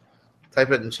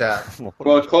 Type it in chat.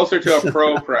 Well, it's closer to a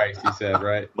pro price, he said,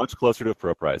 right? Much closer to a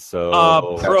pro price.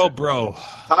 So Pro bro.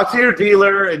 Talk to your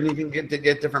dealer, and you can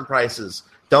get different prices.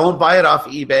 Don't buy it off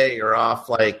eBay or off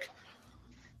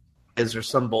is there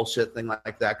some bullshit thing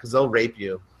like that? Because they'll rape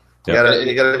you. You Yeah. gotta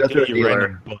go to a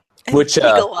dealer. Which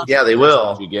Yeah, they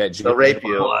will. did you get? Did you They'll get rape the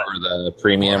you. or the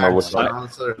premium or which one?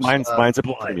 mine's a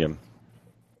premium.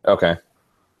 Okay,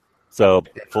 So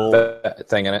full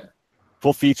thing in it.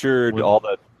 full featured, all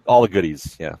the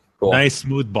goodies. Yeah. Cool. Nice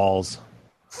smooth balls.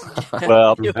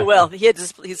 Well, Well,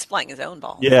 he's supplying his own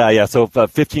balls. yeah. So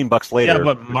 $15 later.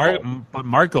 Yeah, but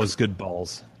Marco's good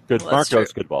balls. good Well, that's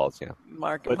Marco's true. good balls. Yeah,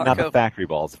 but not Marco. the factory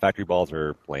balls. The factory balls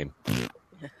are lame.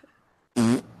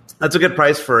 That's a good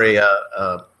price for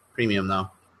a premium, though.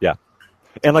 Yeah,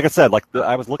 and like I said,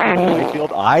 I was looking at the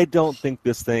playfield. I don't think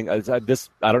this thing. I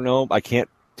don't know. I can't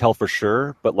tell for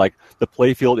sure, but the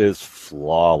playfield is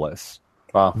flawless.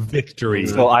 Wow. Victory.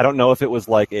 So I don't know if it was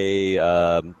like a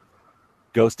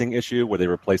ghosting issue where they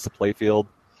replaced the playfield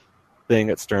thing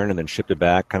at Stern and then shipped it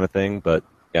back, kind of thing. But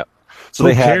yeah, so Who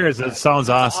they had cares? It sounds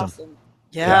awesome.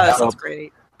 Yeah, Yeah. that sounds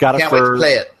great. got it Can't wait to for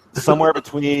play it. somewhere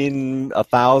between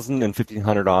 $1,000 and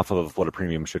 $1,500 off of what a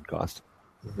premium should cost.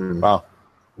 Wow.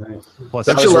 Plus,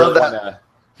 Don't I you was love really that? wanting to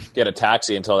get a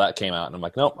taxi until that came out, and I'm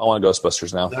like, nope, I want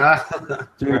Ghostbusters now.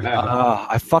 Dude,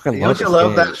 I fucking Don't love you this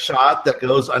love game. that shot that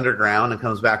goes underground and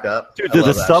comes back up? Dude, I love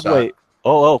the that subway. shot.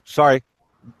 Oh, sorry.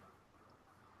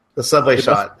 The subway It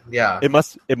shot. Yeah. It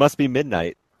must be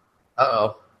midnight.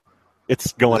 Uh-oh.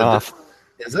 It's going off.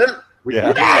 Is it?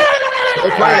 Yeah. Go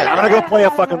play it. I'm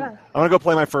gonna go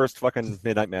play my first fucking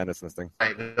Midnight Madness in this thing. All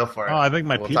right, go for it. Oh, I think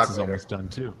my We'll talk pizza's later. almost done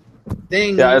too.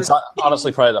 Ding. Yeah, it's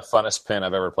honestly probably the funnest pin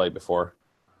I've ever played before.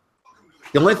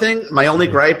 My only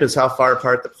gripe is how far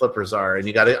apart the flippers are,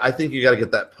 and I think you gotta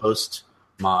get that post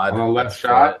mod. On the left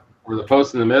shot, or the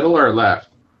post in the middle, or left?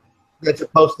 It's a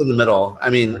post in the middle. I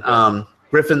mean,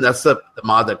 Griffin. That's the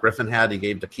mod that Griffin had. He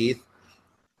gave to Keith.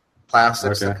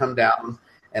 Plastics that come down,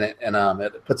 and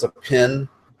it puts a pin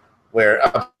where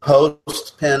a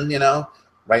post pin,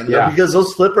 right in there, because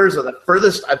those flippers are the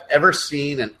furthest I've ever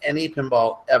seen in any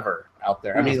pinball ever out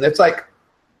there. I mean, it's like,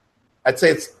 I'd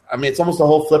say it's almost a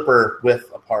whole flipper width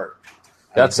apart.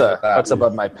 That's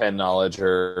above my pin knowledge,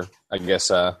 or I guess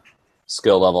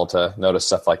skill level to notice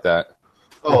stuff like that.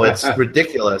 Oh, it's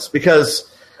ridiculous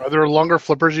because are there longer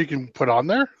flippers you can put on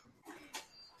there?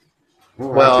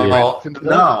 Well,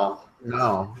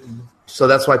 no. So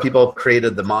that's why people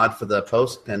created the mod for the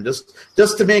post pin, just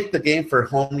to make the game for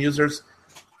home users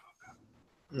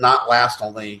not last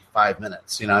only 5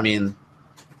 minutes. I mean,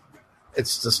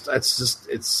 it's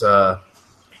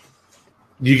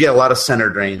you get a lot of center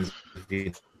drains.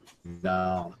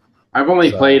 I've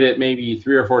only played it maybe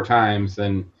 3 or 4 times,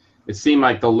 and it seemed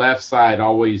like the left side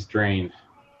always drained.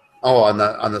 Oh, on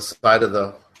the side of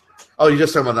the. Oh, you're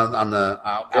just talking about on the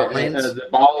out lanes? The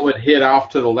ball would hit off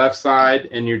to the left side,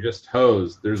 and you're just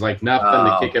hosed. There's like nothing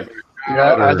to kick it back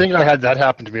out. Yeah, I think I had that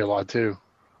happen to me a lot too.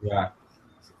 Yeah.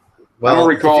 Well, I don't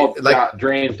recall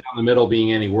drains down the middle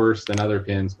being any worse than other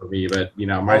pins for me, but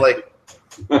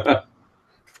the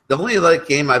only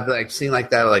game I've seen like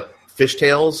that, like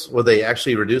Fishtails, where they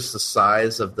actually reduced the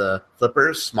size of the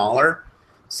flippers smaller,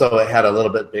 so it had a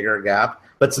little bit bigger gap.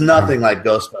 But it's nothing like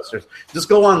Ghostbusters. Just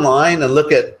go online and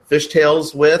look at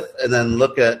Fishtails width, and then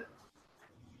look at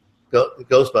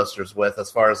Ghostbusters width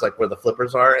as far as like where the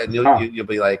flippers are, and you'll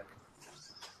be like,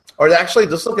 or actually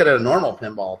just look at a normal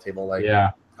pinball table like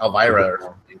Elvira or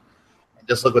something.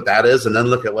 Just look what that is, and then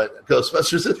look at what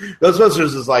Ghostbusters is.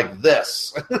 Ghostbusters is like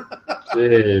this.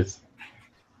 It is.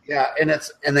 Yeah,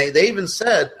 and they even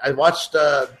said, I watched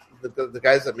the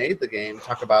guys that made the game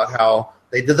talk about how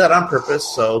they did that on purpose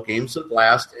so games would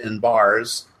last in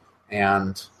bars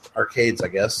and arcades, I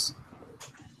guess,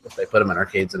 if they put them in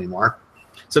arcades anymore.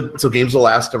 So games will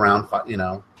last around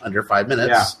under 5 minutes.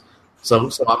 Yeah. So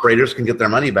operators can get their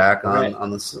money back on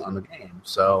the game.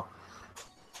 So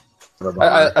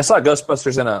I saw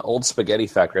Ghostbusters in an old spaghetti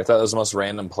factory. I thought it was the most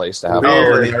random place to have.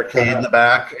 Oh, the arcade in the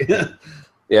back.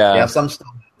 Yeah, some still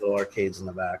have little arcades in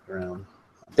the back around.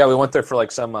 Yeah, we went there for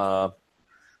like some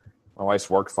my wife's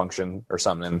work function or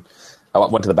something, and I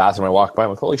went to the bathroom. I walked by, and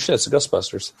I'm like, "Holy shit, it's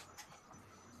Ghostbusters!"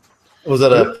 Was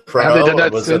it a pro? Have they done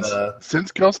that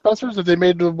since Ghostbusters? Have they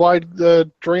made the wide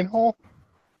drain hole?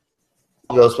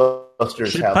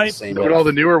 Ghostbusters have the same. Look at all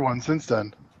the newer ones since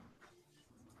then.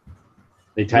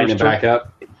 They tighten it back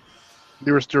up.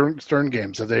 Newer Stern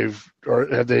games have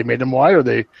they made them wide, or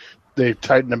they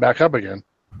tightened them back up again?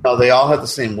 No, they all have the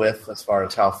same width as far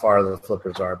as how far the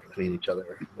flippers are between each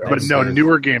other. But no,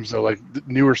 newer games though, like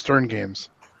newer Stern games.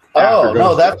 Oh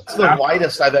no, that's the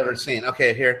widest I've ever seen.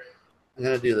 Okay, here I'm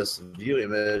gonna do this view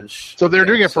image. So they're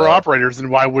doing it for operators, then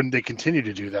why wouldn't they continue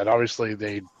to do that? Obviously,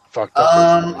 they fucked up.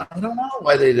 I don't know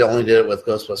why they only did it with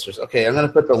Ghostbusters. Okay, I'm gonna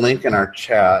put the link in our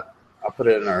chat. I'll put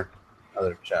it in our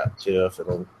other chat too if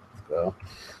it'll go.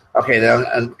 Okay, now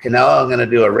I'm gonna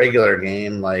do a regular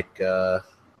game like.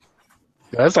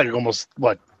 That's like almost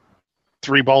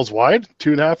 3 balls wide,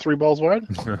 2.5, 3 balls wide.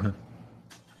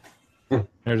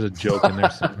 There's a joke in there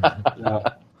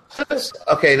somewhere.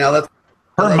 Okay, now let's.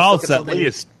 Her mouth's at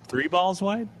least 3 balls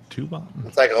wide, 2 balls.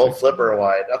 It's like a whole flipper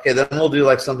wide. Okay, then we'll do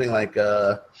like something like.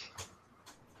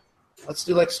 Let's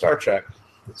do like Star Trek.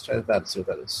 Let's try that. See what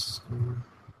that is.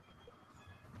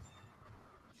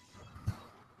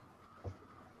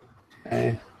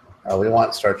 Okay. Oh, we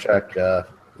want Star Trek.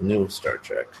 New Star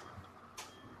Trek.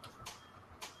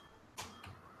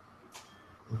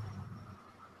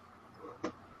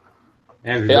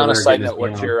 Hey, on a side note,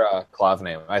 what's your Clav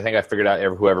name? I think I figured out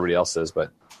who everybody else is,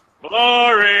 but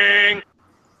boring.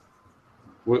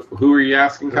 Who are you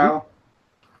asking, Kyle?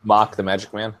 Mock the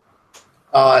Magic Man.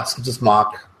 Oh, it's just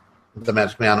Mock the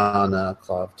Magic Man on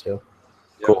Clav too.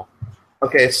 Cool.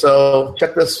 Okay, so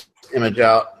check this image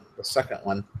out. The second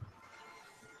one,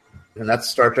 and that's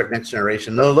Star Trek Next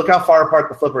Generation. No, look how far apart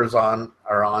the flippers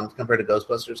are on compared to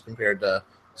Ghostbusters compared to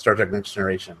Star Trek Next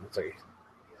Generation. It's like.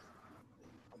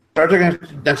 Star Trek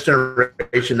Next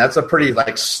Generation, that's a pretty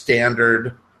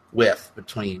standard width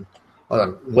between,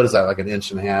 what is that, like 1.5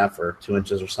 inches or 2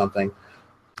 inches or something?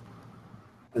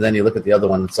 And then you look at the other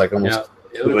one, it's like almost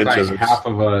it looks 2 inches. Like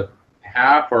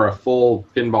half or a full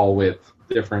pinball width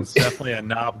difference. Definitely a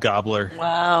knob gobbler.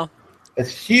 Wow.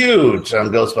 It's huge on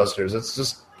Ghostbusters. It's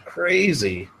just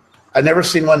crazy. I've never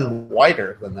seen one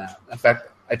wider than that. In fact,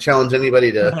 I challenge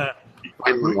anybody to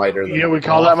find one wider than that. We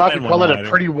call that a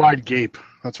pretty wide gape.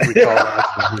 That's what we call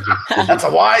that. That's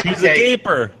a wide He's a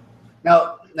gaper.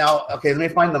 Now, now, okay, let me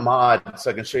find the mod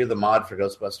so I can show you the mod for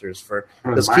Ghostbusters.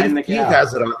 Because Keith Yeah.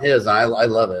 has it on his, and I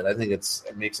love it. I think it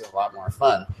makes it a lot more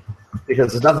fun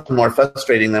because there's nothing more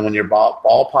frustrating than when your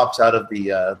ball pops out of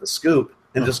the scoop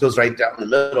and just goes right down the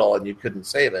middle, and you couldn't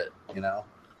save it. You know,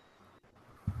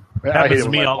 It happens to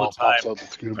me all the time.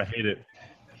 I hate it.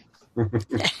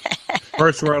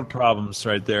 First world problems,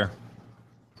 right there.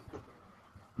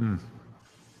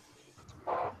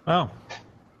 Oh.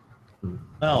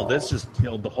 No, this just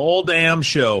killed the whole damn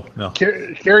show. No.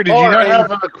 Carrie, did you not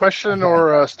have a question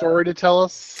or a story to tell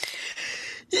us?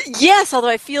 Yes, although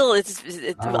I feel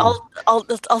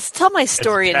I'll tell my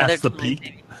story It's another past the time.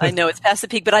 peak. I know it's past the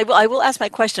peak, but I will ask my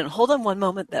question. Hold on one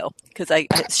moment though, because I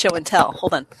show and tell.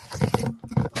 Hold on.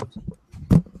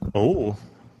 Oh.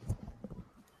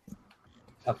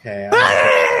 okay.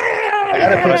 I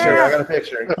got a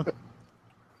picture.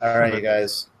 All right, you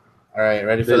guys. All right,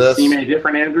 ready for Does this? it seem any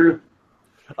different, Andrew?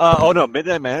 Oh no,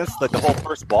 Midnight Madness! Like the whole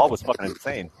first ball was fucking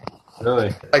insane.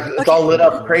 Really? Like it's all lit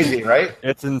up crazy, right?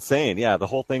 It's insane. Yeah, the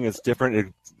whole thing is different.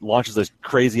 It launches a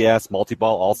crazy ass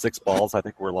multi-ball. All 6 balls, I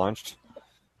think, were launched.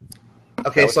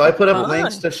 Okay, so I put up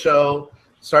links to show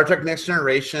Star Trek Next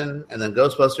Generation, and then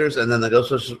Ghostbusters, and then the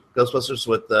Ghostbusters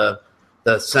with the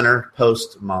center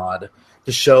post mod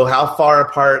to show how far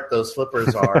apart those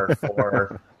flippers are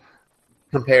for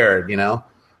compared. You know,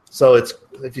 so it's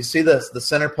if you see the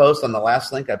center post on the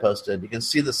last link I posted, you can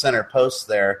see the center post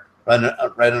there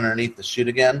right underneath the shoot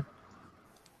again.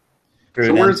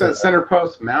 So where's that center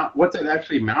post mount? What's it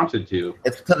actually mounted to?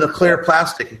 It's to the clear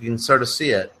plastic. You can sort of see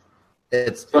it.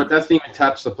 So it doesn't even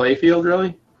touch the playfield,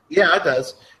 really? Yeah, it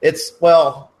does.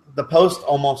 The post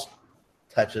almost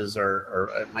touches,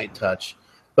 or it might touch.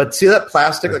 But see that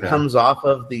plastic that comes off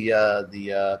of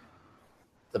the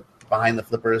behind the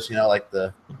flippers, you know, like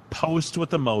the post with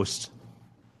the most.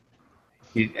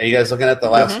 Are you guys looking at the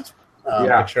last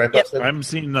picture I posted? I'm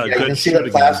seeing the you can see the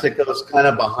plastic goes kind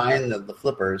of behind the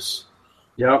flippers.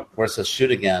 Yep. Where it says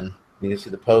shoot again. You can see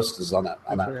the post is on that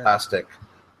plastic.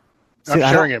 I'm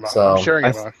sharing it. I'm sharing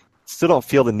it. I still don't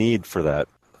feel the need for that.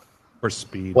 For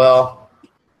speed. Well,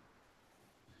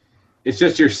 it's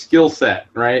just your skill set,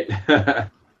 right?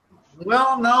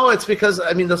 Well, no, it's because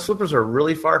those flippers are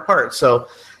really far apart. So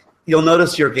you'll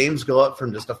notice your games go up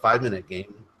from just a 5-minute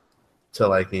game to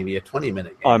like maybe a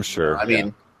 20-minute game. I'm sure.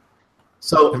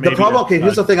 So the problem. Okay,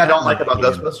 here's the thing I don't like about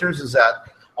Ghostbusters is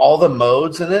that all the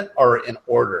modes in it are in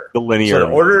order. The linear. So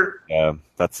the order. Yeah,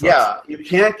 that's. Yeah, you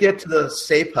can't get to the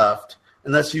Stay Puffed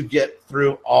unless you get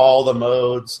through all the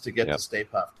modes to get to Stay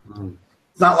Puffed. Mm.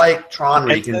 It's not like Tron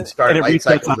where you can start light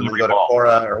cycles and then go to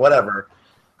Korra or whatever.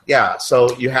 Yeah,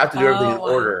 so you have to do everything in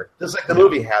order. Just like the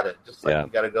movie had it. Just like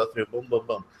you got to go through boom, boom,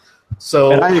 boom.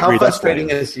 So how frustrating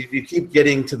is if you keep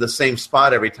getting to the same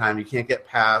spot every time, you can't get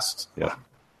past,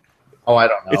 I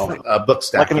don't know, book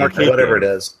stacking, like an arcade whatever game.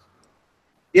 it is.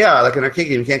 Yeah, like an arcade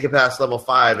game. You can't get past level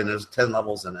 5, and there's 10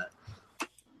 levels in it.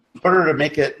 In order to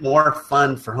make it more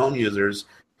fun for home users,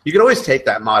 you can always take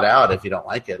that mod out if you don't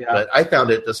like it. Yeah. But I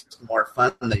found it just more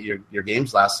fun that your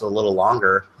games last a little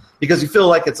longer because you feel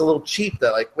like it's a little cheap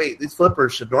that, like, wait, these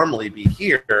flippers should normally be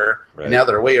here, and now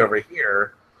they're way over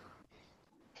here.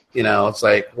 You know, it's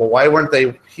like, well, why weren't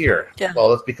they here? Yeah.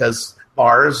 Well, it's because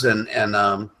bars and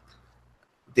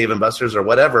Dave & Buster's or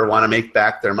whatever want to make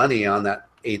back their money on that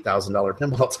 $8,000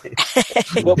 pinball tape.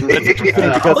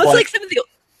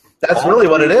 That's really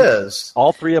what it is.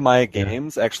 All 3 of my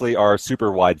games actually are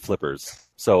super wide flippers.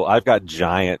 So I've got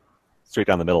giant, straight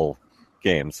down the middle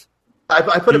games.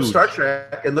 I put up Star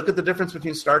Trek, and look at the difference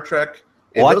between Star Trek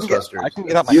and Ghostbusters. I can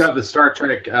get out you have the Star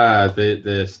Trek,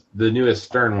 the newest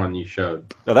Stern one you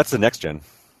showed. No, that's the next gen.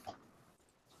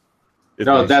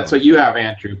 No, that's what you have,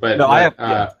 Andrew. But no, I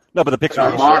have. No, but the picture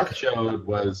Mark showed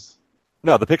was.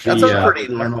 No, the picture. That's a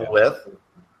pretty normal width.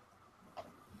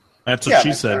 That's what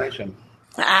she said.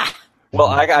 Well,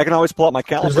 I can always pull up my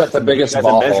calendar. Who's got the biggest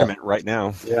ball? Measurement right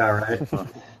now. Yeah, right.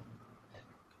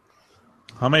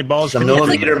 How many balls? A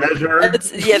millimeter measure.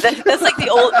 That's like the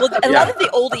old. Well, a lot of the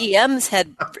old EMs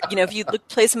had. If you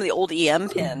play some of the old EM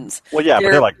pins. Well, yeah,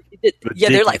 but they're like.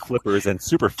 They're like flippers and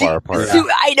super far apart.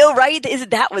 I know, right?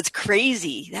 That was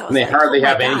crazy. That was. And they hardly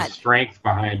have any strength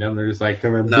behind them. They're just like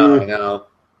coming. No.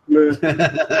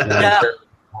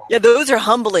 Yeah, those are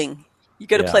humbling. You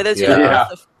got to play those.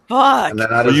 Fuck. And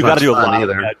then you got to do a lot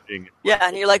either. Yeah,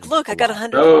 and you're like, look, I got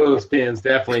 100. Those pins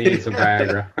definitely need some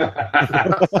Viagra.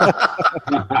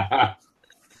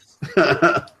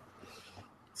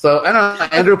 So I don't know,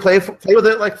 Andrew, play with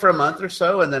it like for a month or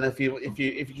so, and then if you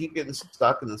keep getting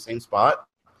stuck in the same spot,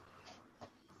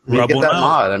 you get that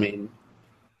mod.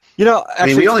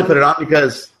 Actually, we only put it on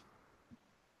because.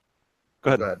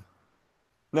 Go ahead.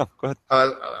 No, go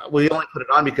ahead. We only put it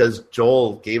on because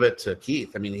Joel gave it to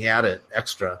Keith. I mean, he had it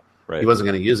extra. Right. He wasn't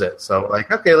going to use it. So,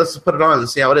 like, okay, let's just put it on and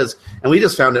see how it is. And we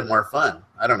just found it more fun.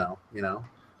 I don't know,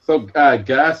 So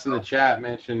Gus in the chat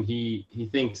mentioned he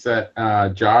thinks that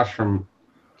Josh from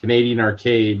Canadian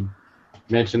Arcade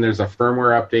mentioned there's a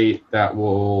firmware update that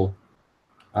will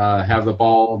have the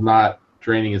ball not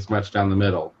draining as much down the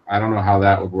middle. I don't know how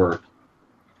that would work.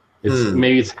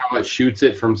 Maybe it's how it shoots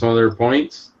it from some other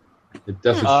points. It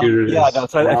doesn't shoot it. Yeah, no,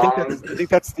 so I think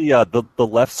that's the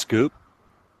left scoop.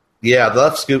 Yeah, the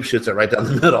left scoop shoots it right down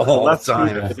the middle all the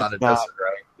time. If it's not adjusted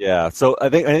right. Yeah, so I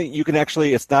think you can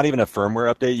actually. It's not even a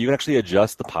firmware update. You can actually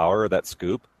adjust the power of that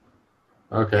scoop.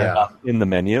 Okay. In the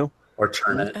menu. Or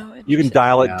turn it. You can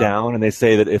dial it down, and they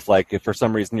say that if for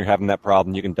some reason you're having that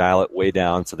problem, you can dial it way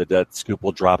down so that scoop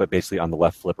will drop it basically on the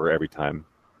left flipper every time.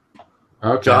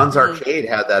 Okay. John's Arcade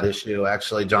had that issue.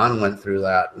 Actually, John went through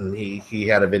that, and he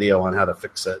had a video on how to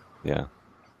fix it. Yeah.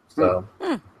 So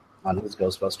on his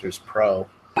Ghostbusters Pro.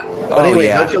 But anyway,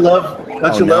 don't you love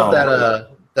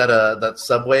that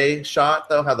subway shot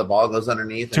though? How the ball goes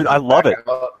underneath. Dude, I love it.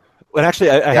 And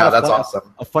actually, I had that's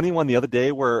awesome. A funny one the other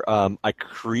day where I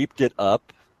creeped it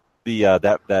up the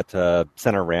that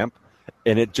center ramp,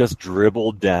 and it just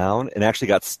dribbled down and actually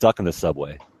got stuck in the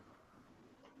subway.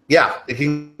 Yeah, it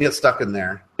can get stuck in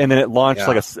there. And then it launched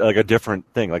like a different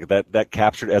thing, like that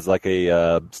captured as like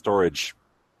a storage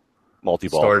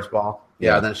multi-ball. Storage ball.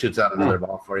 Yeah, and then it shoots out another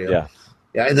ball for you. Yeah.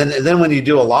 Yeah, and then when you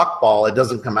do a lock ball, it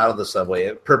doesn't come out of the subway.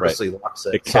 It purposely locks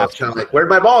it. So it's kind of like, where'd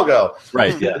my ball go?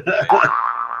 Right. Yeah.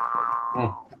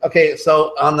 Okay,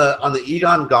 so on the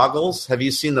Egon goggles, have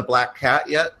you seen the black cat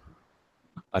yet?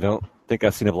 I don't think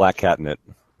I've seen a black cat in it.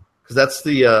 Because that's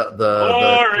the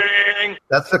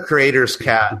that's the creator's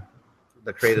cat,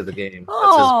 the creator of the game.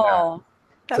 That's his cat.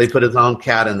 So he put his own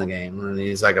cat in the game, and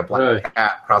he's like a black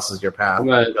cat crosses your path.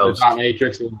 The Dot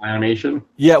Matrix animation.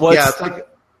 Yeah, well,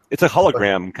 it's a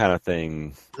hologram kind of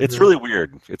thing. It's really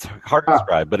weird. It's hard to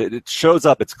describe, but it shows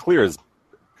up. It's clear as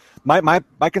my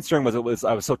concern was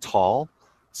I was so tall,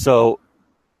 so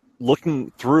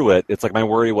looking through it, it's like my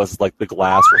worry was like the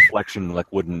glass reflection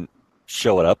wouldn't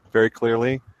show it up very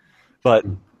clearly, but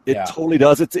it totally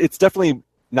does. It's definitely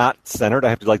not centered. I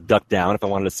have to duck down if I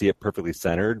wanted to see it perfectly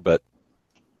centered, but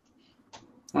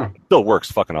it still works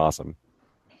fucking awesome.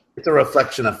 It's a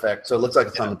reflection effect, so it looks like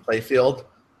it's on the playfield,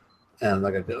 and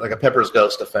like a Pepper's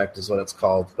Ghost effect is what it's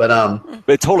called. But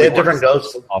it totally they have different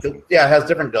ghosts. Awesome. Yeah, it has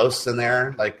different ghosts in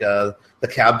there, like the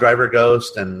cab driver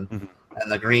ghost and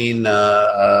the green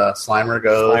Slimer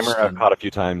ghost. Slimer I've caught a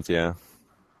few times. Yeah,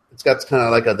 it's got kind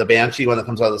of like the Banshee one that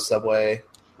comes out of the subway.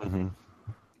 Mm-hmm.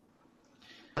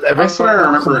 I swear I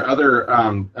remember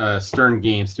other Stern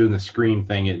games doing the screen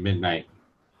thing at midnight.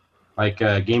 Like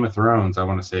Game of Thrones, I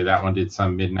want to say that one did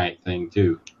some midnight thing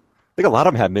too. I think a lot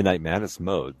of them have Midnight Madness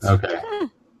modes. Okay.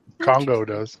 Congo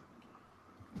does.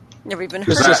 Never even heard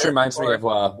This of just it. reminds me of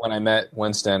when I met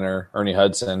Winston or Ernie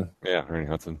Hudson. Yeah, Ernie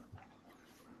Hudson.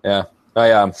 Yeah.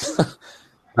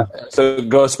 So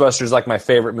Ghostbusters is like my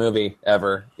favorite movie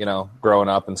ever, growing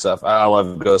up and stuff. I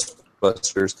love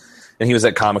Ghostbusters. And he was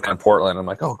at Comic-Con Portland. I'm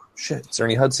like, oh, shit, it's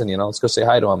Ernie Hudson, let's go say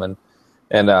hi to him.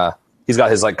 And he's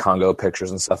got his Congo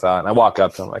pictures and stuff out. And I walk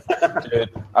up to him like, dude,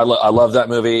 I love that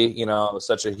movie. It was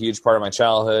such a huge part of my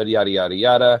childhood, yada, yada,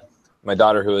 yada. My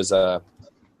daughter, who was, I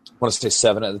want to say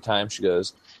 7 at the time, she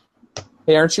goes,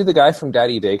 hey, aren't you the guy from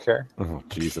Daddy Daycare? Oh,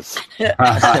 Jesus. And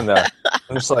I'm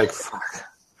just like, fuck.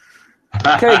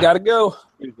 Okay, gotta go.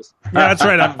 Yeah, that's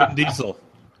right. I'm Vin Diesel.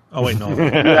 Oh, wait, no.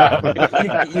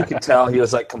 Yeah, you could tell he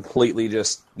was completely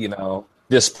just,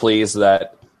 displeased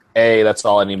that A, that's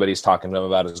all anybody's talking to him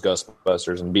about is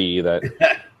Ghostbusters, and B, that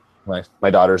my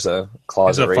daughter's a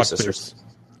closet racist.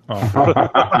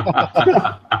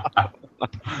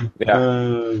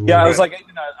 Yeah, I was like,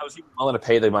 I was even willing to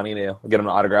pay the money to get him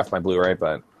to autograph my Blu-ray,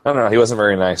 but I don't know, he wasn't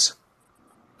very nice.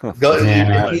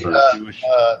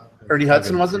 Ernie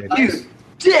Hudson wasn't nice?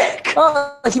 Dick!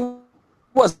 He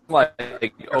wasn't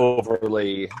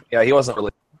overly. Yeah, he wasn't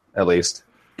really. At least.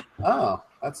 Oh,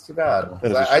 that's too bad.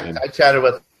 I chatted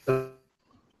with him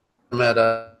at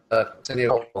San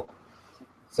Diego,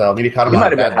 so maybe caught him. He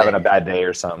might have been having a bad day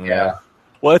or something. Yeah.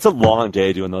 Well, it's a long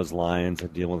day doing those lines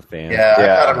and dealing with fans. Yeah,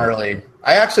 I caught him early.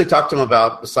 I actually talked to him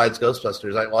about besides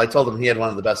Ghostbusters. I told him he had one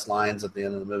of the best lines at the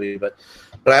end of the movie, but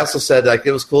I also said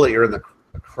it was cool that you're in the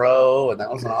Crow, and that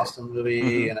was an awesome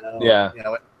movie. Yeah.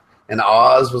 And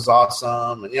Oz was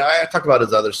awesome, and I talked about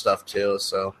his other stuff too.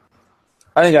 So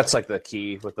I think that's the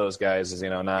key with those guys is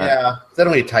not. Yeah, they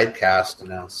don't really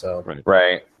typecast, So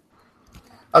right.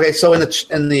 Okay, so in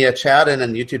the chat and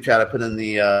in YouTube chat, I put in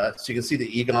the so you can see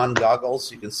the Egon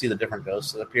goggles. You can see the different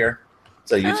ghosts that appear.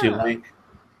 It's a YouTube link.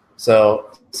 So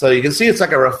you can see it's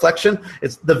like a reflection.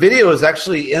 It's the video is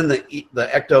actually in the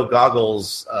Ecto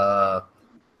goggles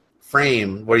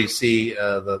frame where you see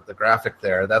the graphic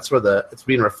there. That's where it's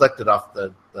being reflected off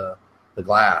the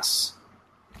glass.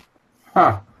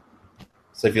 Huh.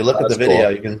 So if you look at the video,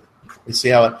 you see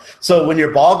how it. So when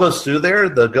your ball goes through there,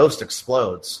 the ghost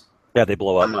explodes. Yeah, they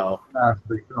blow up. Demo. That's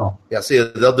pretty cool. Yeah, see,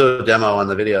 they'll do a demo on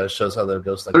the video. It shows how the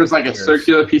ghost. There's like a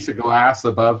circular piece of glass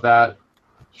above that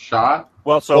shot.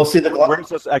 Well, so we'll see where it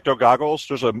says Ecto goggles,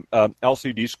 there's a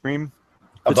LCD screen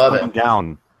above it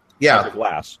down. Yeah, the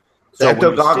glass. The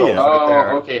Ecto goggles.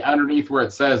 Okay, underneath where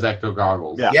it says Ecto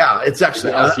goggles. Yeah, it's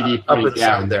actually LCD up down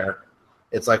inside there.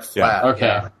 It's like flat.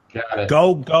 Okay, got it.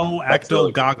 Go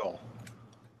Ecto goggle.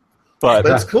 But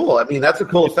it's cool. I mean, that's a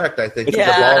cool effect, I think.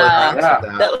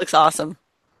 That looks awesome.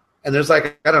 And there's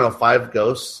like, I don't know, 5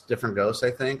 ghosts, different ghosts, I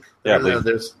think. Yeah,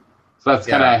 there's. So that's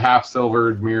kind of a half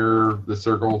silvered mirror, the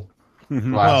circle.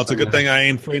 Well, it's a good thing I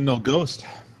ain't afraid no ghost.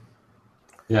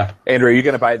 Yeah. Andrew, are you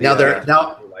going to buy the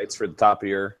now lights for the top of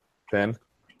your pin?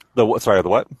 The what? Sorry, the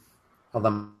what? The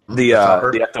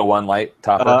Ecto One light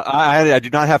topper. I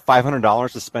do not have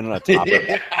 $500 to spend on a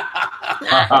topper.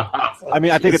 I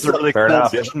mean, I think it's a really cool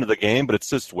addition to the game, but it's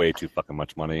just way too fucking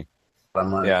much money.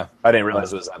 Yeah, I didn't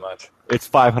realize it was that much. It's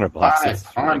 $500.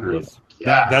 $500.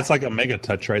 That's like a mega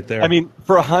touch right there. I mean,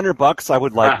 for $100, I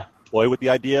would like toy with the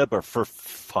idea, but for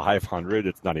 $500,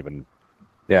 it's not even.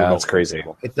 Yeah, that's crazy.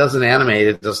 It doesn't animate;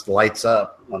 it just lights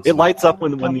up. It lights up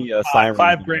when the siren.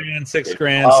 $5 grand, $6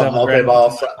 grand, $7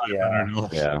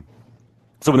 grand. Yeah.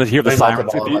 So when they hear the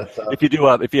sirens, if you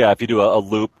do a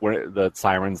loop where the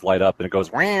sirens light up and it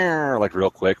goes like real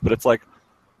quick, but it's like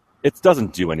it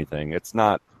doesn't do anything. It's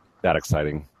not that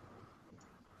exciting.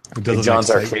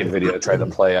 John's arcade video tried to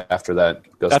play after that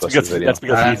Ghostbusters video. That's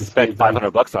because he spent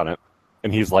 $500 on it,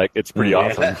 and he's like, "It's pretty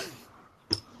awesome."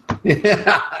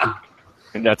 Yeah.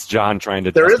 And that's John trying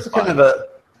to. There is kind of a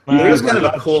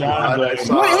cool mod.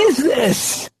 What is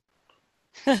this?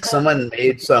 Someone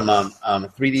made some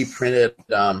 3D printed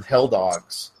hell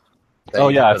dogs. Oh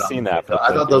yeah, I've seen that.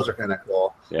 I thought those are kind of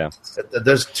cool. Yeah.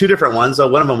 There's 2 different ones though.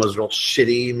 One of them was real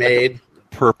shitty made.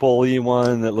 Purple-y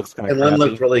one that looks kind of. And one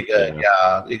looked really good.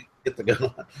 Yeah, you get the good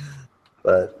one.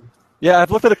 But yeah,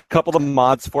 I've looked at a couple of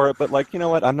mods for it, but like, you know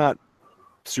what? I'm not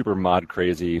super mod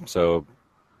crazy, so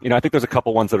I think there's a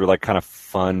couple ones that are like kind of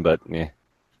fun, but yeah.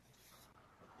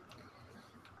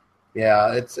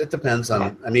 Yeah, it depends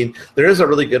on. I mean, there is a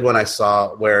really good one I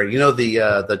saw where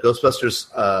the Ghostbusters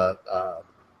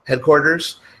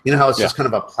headquarters. You know how it's just kind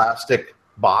of a plastic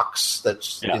box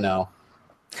that's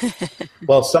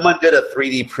Well, someone did a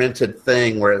 3D printed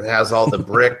thing where it has all the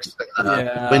bricks,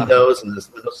 windows, and this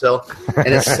windowsill, and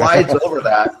it slides over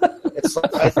that. It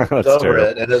slides over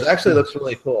it, and it actually looks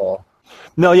really cool.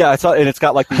 No, yeah, I saw, and it's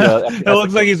got like the. It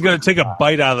looks like he's going to take a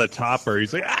bite out of the topper.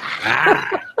 He's like,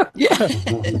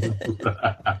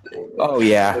 Oh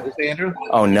yeah. What did you say, Andrew?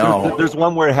 Oh no. There's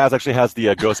one where it actually has the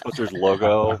Ghostbusters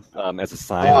logo as a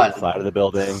sign on the side of the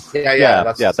building. Yeah.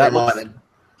 That looks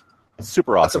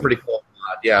super awesome. That's a pretty cool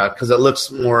mod. Yeah, because it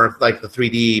looks more like the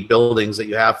 3D buildings that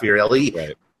you have for your LE.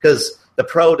 Right. Because the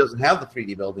Pro doesn't have the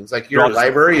 3D buildings. Like your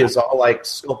library is all like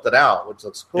sculpted out, which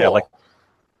looks cool.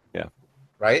 Yeah.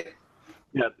 Right.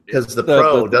 Yeah, because the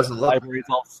Pro doesn't look. Library's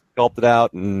all sculpted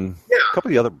out, and a couple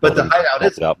of the other. But the hideout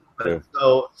is up.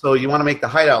 So you want to make the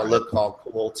hideout look all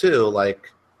cool too, like.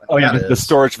 Oh yeah, the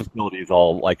storage facility is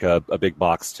all like a big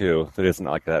box too. It isn't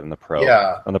like that in the Pro.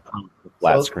 Yeah, on the Pro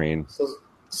flat screen.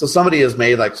 So somebody has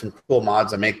made like some cool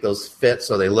mods that make those fit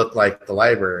so they look like the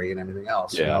library and everything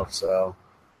else. Yeah. So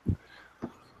it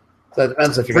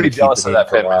depends if you're pretty jealous of that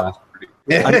pin.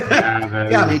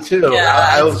 Yeah, me too. Yeah.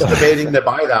 I was debating to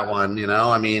buy that one.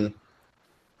 I mean,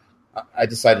 I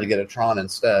decided to get a Tron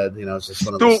instead. It's just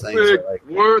one of those things. Stupid, like,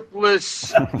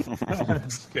 worthless.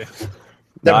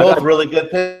 They're both really good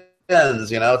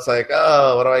pins. It's like,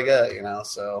 oh, what do I get?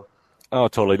 So. Oh,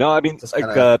 totally. No, I mean,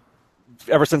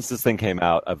 ever since this thing came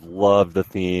out, I've loved the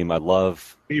theme. I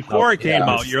love before it came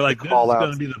out. You're like, this is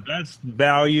going to be the best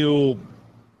value.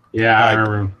 Yeah, I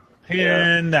remember.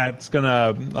 Pin that's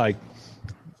gonna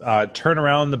turn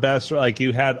around the best. Like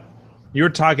you were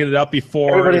talking it up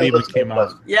before it even came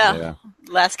out. Yeah.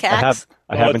 Last Cats.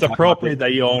 It's appropriate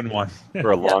that you own one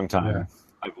for a long time. Yeah.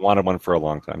 I've wanted one for a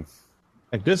long time.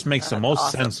 Like this makes the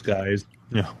most sense, guys.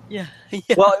 Yeah.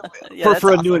 Well,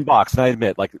 for a new in-box, and I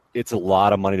admit, like, it's a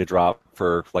lot of money to drop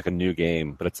for like a new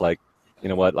game, but it's like, you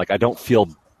know what? Like, I don't feel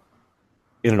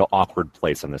in an awkward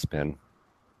place on this pin.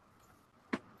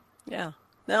 Yeah.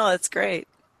 No, that's great.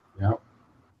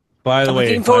 By the way,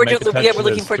 looking forward my to- Mega we're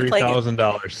looking Touch forward to is playing it.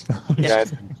 $3,000. Yeah.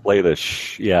 Play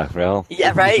yeah, well.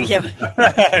 Yeah, right. Yeah.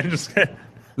 I'm just kidding.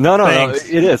 No, Thanks.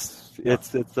 it is.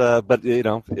 It's but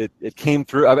it came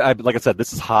through. I like I said,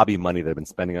 this is hobby money that I've been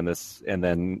spending on this, and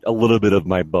then a little bit of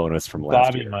my bonus from last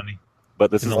Hobby year. money.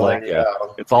 But this is like,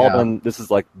 it's all done. This is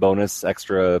like bonus,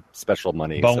 extra, special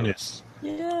money. Bonus.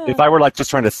 So if I were like just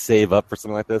trying to save up for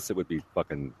something like this, it would be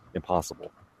fucking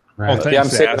impossible. Well, thanks, I'm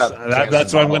saving Ass. up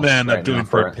That's what I'm going to end up right doing now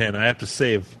for for a pin. I have to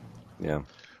save. Yeah.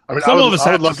 I mean, Some I of us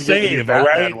I have love to get the save, Batman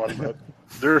right? one, but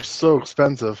they're so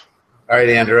expensive. All right,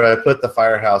 Andrew, I put the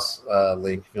Firehouse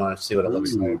link if you want to see what it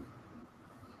looks like.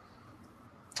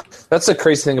 That's the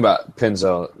crazy thing about pins,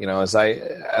 though. Is I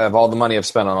have all the money I've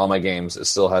spent on all my games, it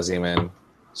still hasn't even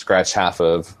scratched half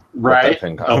of what that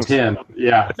pin costs. pin.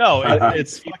 Yeah. No,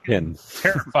 it's fucking Pin.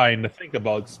 terrifying to think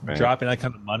about dropping that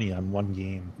kind of money on one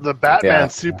game. The Batman Yeah.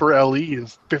 Super LE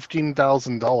is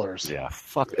 $15,000. Yeah,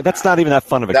 fuck. That's not even that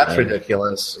fun of a That's game.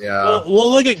 ridiculous. Yeah.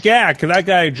 Well, look at Gak. That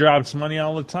guy drops money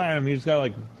all the time. He's got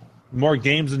like more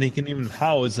games than he can even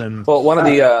house. And Well, one of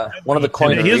the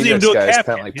coin he doesn't even remix do a guys cap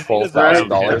spent hit. like He doesn't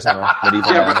 $12,000 on a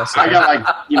Medieval Yeah, Madness. but I got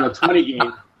like 20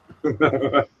 games.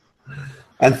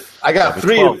 And I got That'd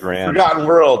be 3 $12,000. Forgotten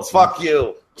Worlds. Fuck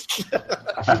you.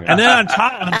 And then on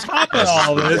top of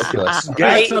all this, ridiculous.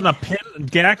 Gak's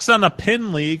on a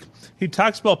pin league. He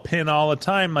talks about pin all the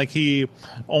time, like he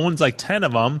owns like 10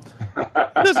 of them.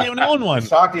 He doesn't even own one.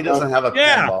 Shocked doesn't have a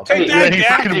pinball. Take Yeah, that, he Gak.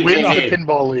 fucking wins the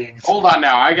pinball leagues. Hold on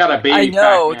now. I got a baby I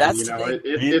know, Pac-Man, that's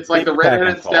it's like the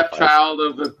redheaded stepchild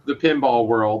of the pinball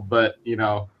world, but,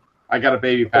 I got a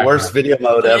baby The Pac-Man. worst video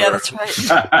mode ever. Yeah, that's right.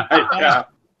 yeah.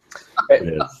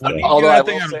 When you Although get I that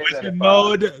thing will on say wizard that-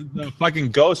 mode, the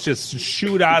fucking ghosts just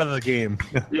shoot out of the game.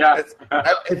 Yeah.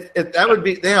 That would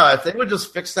be, if they would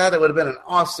just fix that, it would have been an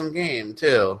awesome game,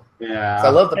 too. Yeah. So I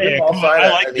love the Hey, pinball come on, side. I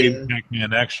like I Baby mean,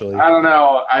 Pac-Man, actually. I don't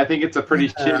know. I think it's a pretty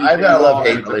shitty I've got a pinball,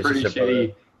 love-hate and it's a pretty relationship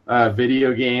with shitty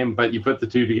video game, but you put the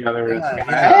two together, and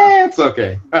it's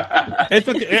okay. It's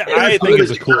okay. I think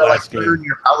it's a cool ass game. Earn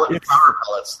your power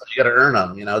pellets. You got to earn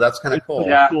them. That's kind of cool.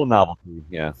 Yeah. Cool novelty.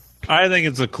 Yeah. I think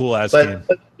it's a cool ass game.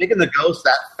 But making the ghost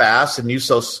that fast and you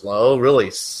so slow really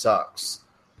sucks.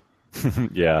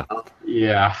 Yeah.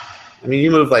 Yeah. I mean, you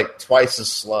move like twice as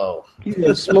slow. You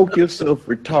can smoke yourself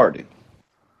retarded.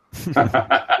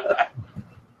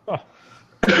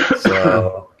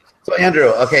 So Andrew,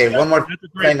 okay, one more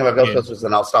thing about Ghostbusters,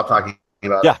 and I'll stop talking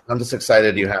about it. I'm just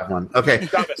excited you have one. Okay,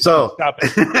 so Stop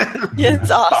it. Yeah,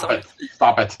 it's awesome.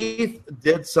 Stop it. Keith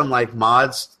did some like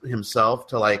mods himself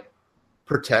to like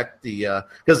protect the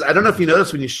because I don't know if you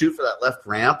noticed when you shoot for that left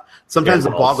ramp, sometimes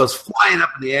the ball goes flying up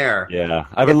in the air. Yeah.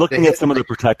 I've been looking at some of the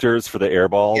protectors for the air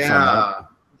balls. Yeah,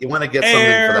 you want to get something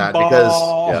for that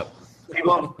because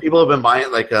people have been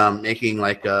buying like making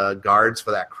like guards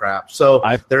for that crap. So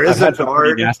there is I've a had guard.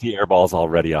 some nasty air balls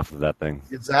already off of that thing.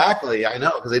 Exactly, I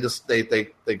know because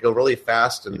they go really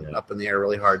fast and up in the air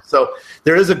really hard. So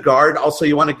there is a guard also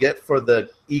you want to get for the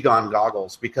Egon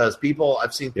goggles because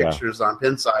I've seen pictures on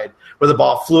Pinside where the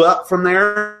ball flew up from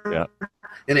there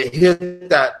and it hit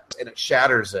that and it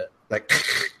shatters it like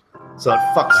so it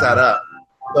fucks that up.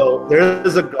 So there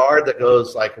is a guard that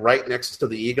goes like right next to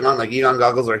the Egon. Like Egon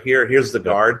goggles are here. Here's the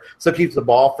guard, so it keeps the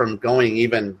ball from going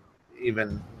even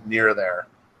near there.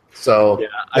 So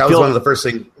that was one of the first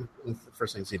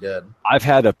things he did. I've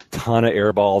had a ton of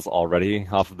air balls already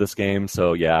off of this game,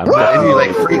 so yeah. And you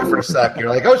like freak for a sec. You're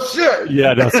like, oh shit.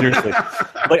 Yeah, no, seriously.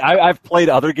 Like I've played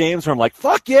other games where I'm like,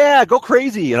 fuck yeah, go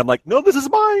crazy, and I'm like, no, this is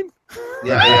mine.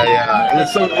 Yeah. And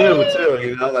it's so new too.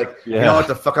 You don't have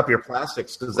to fuck up your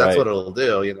plastics because that's what it'll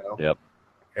do. Yep.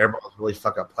 Air balls really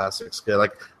fuck up plastics good.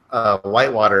 Like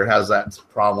Whitewater has that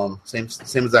problem. Same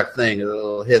exact thing.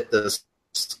 It'll hit this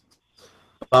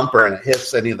bumper and it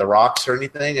hits any of the rocks or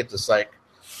anything. It's just like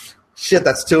shit.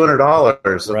 That's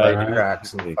 $200 of like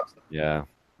cracks. And yeah.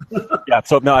 Yeah.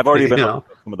 So no, I've already been on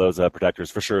some of those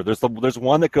protectors for sure. There's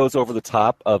one that goes over the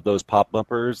top of those pop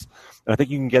bumpers, and I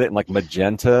think you can get it in like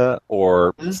magenta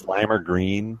or Slimer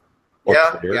green. Or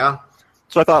clear. Yeah.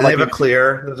 So I thought and like they have a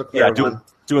clear. There's a clear one.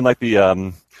 Doing like the I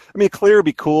mean, clear would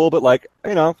be cool, but like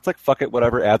it's like fuck it,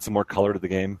 whatever. Add some more color to the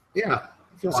game. Yeah.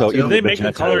 So did they make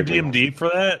a color DMD for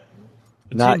that?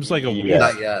 It seems like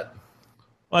not yet.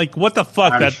 Like what the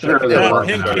fuck? That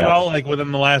pin came out like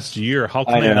within the last year. How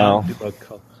can they not do a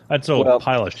color? That's a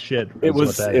pile of shit.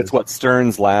 It's what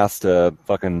Stern's last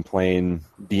fucking plain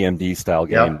DMD style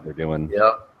game they're doing.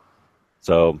 Yep.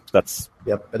 So that's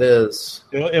Yep, it is.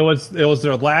 It was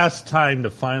their last time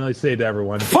to finally say to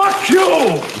everyone, "Fuck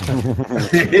you!"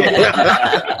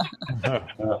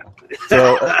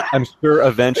 So I'm sure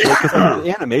eventually, because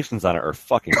the animations on it are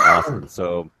fucking awesome.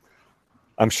 So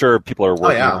I'm sure people are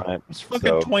working on it. It's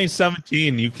fucking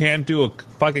 2017. You can't do a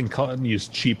fucking use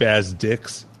cheap ass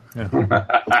dicks.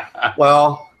 Yeah.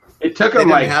 Well, it took them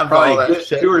like probably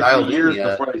 2 or 3 years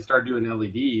before they started doing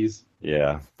LEDs.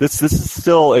 Yeah, this is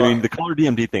still. I mean, the color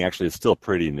DMD thing actually is still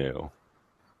pretty new.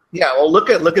 Yeah, well, look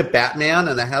at Batman,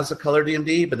 and it has a color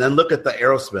DMD, but then look at the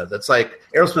Aerosmith. It's like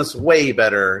Aerosmith's way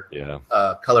better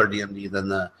color DMD than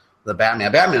the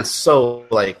Batman. Batman's so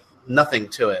like nothing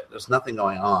to it. There's nothing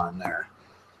going on there.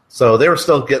 So they were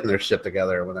still getting their shit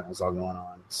together when that was all going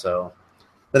on. So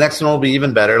the next one will be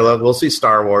even better. We'll see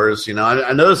Star Wars. You know,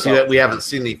 I noticed we haven't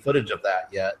seen any footage of that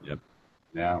yet. Yep.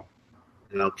 Yeah.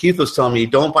 You know, Keith was telling me,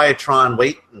 don't buy a Tron,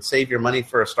 wait and save your money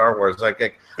for a Star Wars. Like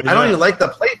I don't even like the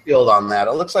playfield on that.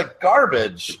 It looks like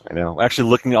garbage. I know. Actually,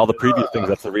 looking at all the previous things,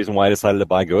 that's the reason why I decided to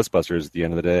buy Ghostbusters at the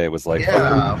end of the day. It was like,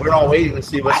 we're all waiting to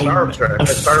see what Star Wars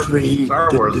is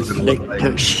going to look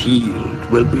like. Shield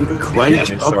will be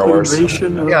quite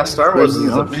operational. Yeah, Star Wars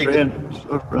is a big...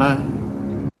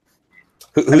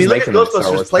 Who's look at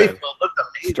Ghostbusters playfield. Looked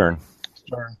amazing.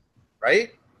 Stern.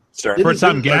 Right? First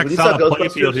time Gak saw the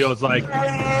playfield, he was like...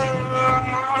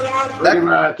 That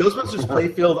Ghostbusters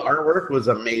playfield artwork was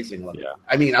amazing looking. Yeah.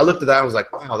 I mean, I looked at that and was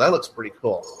like, wow, that looks pretty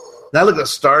cool. Then I looked at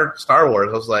Star Wars,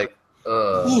 I was like,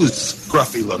 who's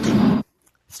scruffy looking?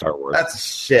 Star Wars. That's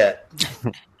shit.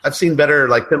 I've seen better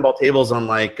like pinball tables on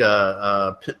like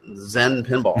Zen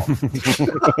pinball.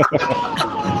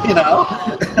 You know?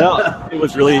 No, it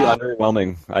was really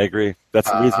underwhelming. I agree. That's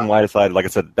the reason why I decided, like I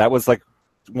said, that was like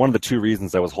one of the 2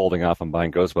 reasons I was holding off on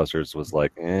buying Ghostbusters was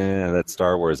like, that's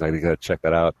Star Wars. I gotta check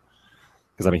that out.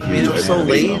 Because I'm a huge it was so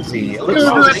lazy. It looks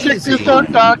so lazy.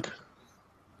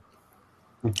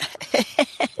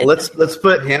 Let's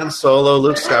put Han Solo,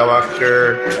 Luke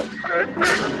Skywalker,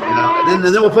 you know, and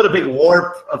then we'll put a big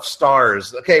warp of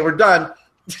stars. Okay, we're done.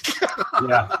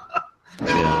 Yeah.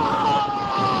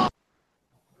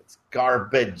 It's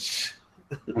garbage.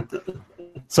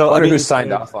 So I wonder who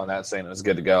signed off on that, saying it was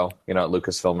good to go. You know, at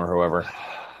Lucasfilm or whoever.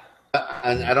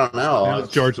 I don't know. It was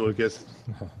George Lucas.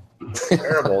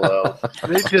 Terrible though.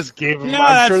 They just gave him. No,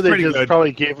 I'm sure that's they just good.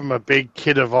 probably gave him a big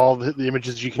kit of all the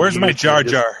images you can. Where's use my Jar and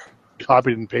just Jar?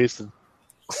 Copied and pasted.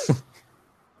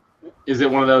 Is it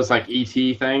one of those like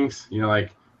ET things? You know, like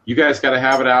you guys got to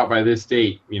have it out by this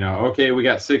date. You know, okay, we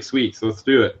got 6 weeks. Let's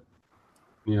do it.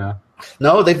 Yeah.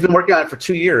 No, they've been working on it for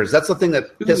 2 years. That's the thing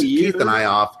that pissed Keith and I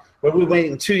off. We've been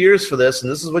waiting 2 years for this,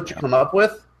 and this is what you come up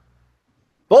with?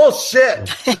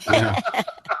 Bullshit! Yeah.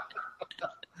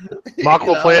 Mock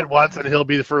will play it once, and he'll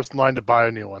be the first in line to buy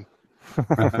a new one.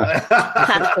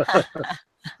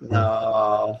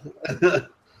 No.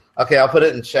 Okay, I'll put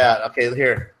it in chat. Okay,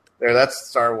 there. That's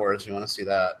Star Wars. You want to see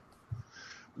that?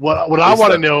 What I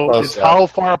want to know is how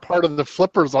far apart are the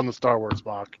flippers on the Star Wars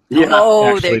mock? Yeah.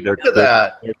 Oh, actually, look at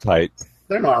that. They're tight.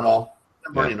 They're normal.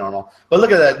 They're pretty normal. But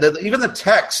look at that. Even the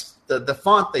text, the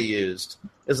font they used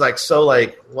is like so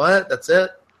like what? That's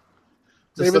it.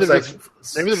 Maybe they're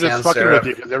just fucking with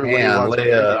you because everybody wants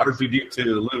Leia,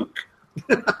 R2D2, Luke.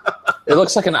 It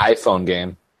looks like an iPhone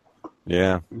game.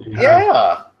 Yeah.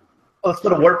 Yeah. Let's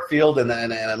put a warp field and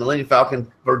a Millennium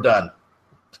Falcon. We're done.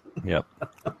 Yep.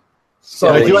 So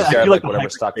I I do like like whatever the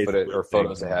stock footage or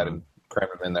photos they had and cram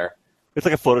them in there. It's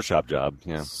like a Photoshop job.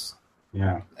 Yeah.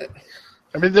 Yeah.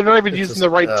 I mean, they're not even using the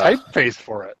right typeface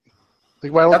for it.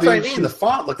 Like, why that's what I mean. The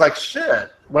font looked like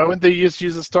shit. Why wouldn't they just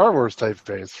use a Star Wars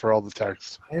typeface for all the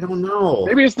text? I don't know.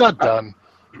 Maybe it's not done.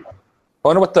 I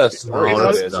wonder what the story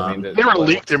is. I mean, they were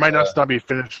leaked. There might not be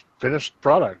finished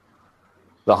product.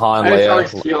 The Han I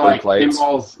always Leia feel like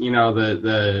pinballs, you know,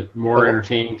 the more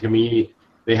entertaining to me.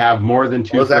 They have more than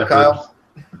 2 What was that, Kyle?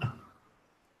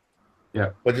 Yeah.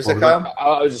 What'd you say, Kyle?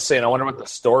 I was just saying, I wonder what the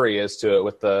story is to it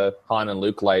with the Han and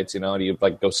Luke lights. You know, do you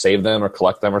like go save them or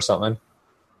collect them or something?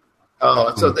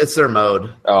 Oh, it's their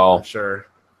mode. Oh, I'm sure.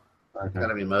 Okay.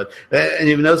 Gotta be mode. And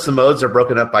you've noticed the modes are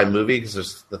broken up by movie because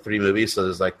there's the 3 movies. So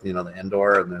there's like, you know, the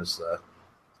Endor and there's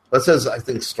what says, I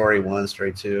think, story 1,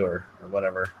 story 2 or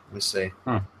whatever. Let me see.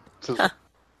 Yeah.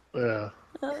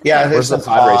 Yeah, where's the says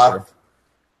pod racer?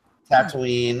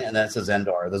 Tatooine, and then it says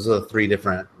Endor. Those are the 3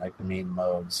 different like main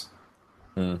modes.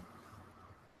 I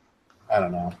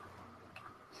don't know.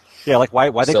 Yeah, like why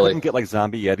they couldn't get like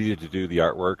Zombie Yeti to do the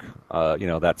artwork, you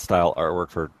know, that style artwork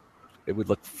for it would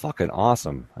look fucking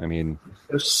awesome. I mean,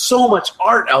 there's so much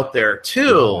art out there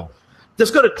too.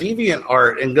 Just go to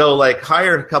DeviantArt and go like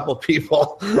hire a couple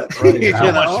people.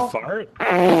 How much fart?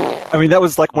 I mean, that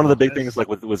was like one of the big things, like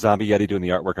with Zombie Yeti doing the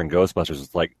artwork on Ghostbusters.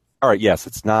 It's like, all right, yes,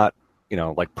 it's not,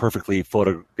 like perfectly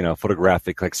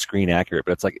photographic, like screen accurate,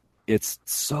 but it's like it's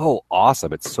so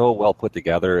awesome. It's so well put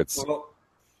together. It's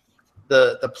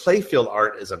the playfield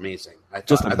art is amazing. I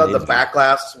thought the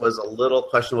backglass was a little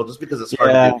questionable just because it's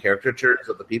hard to do caricatures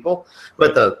of the people,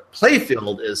 but the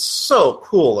playfield is so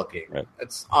cool looking. Right.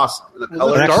 It's awesome. The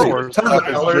colors,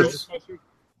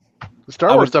 the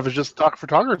Star Wars stuff is just stock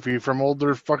photography from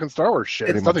older fucking Star Wars shit.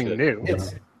 It's nothing new.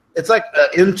 It's like an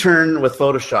intern with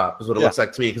Photoshop is what it looks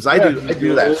like to me because I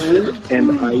do that shit.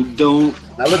 And I don't.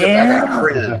 I look at that and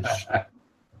cringe.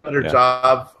 Better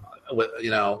job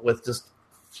with just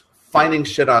finding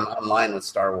shit online with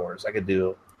Star Wars. I could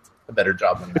do a better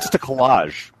job than that. It's just a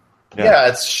collage. Yeah,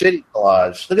 it's shitty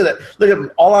collage. Look at that. Look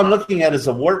at all I'm looking at is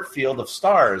a warp field of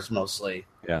stars mostly.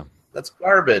 Yeah. That's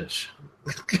garbage.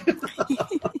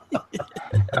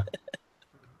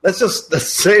 Let's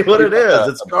say what it is.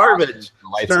 It's garbage.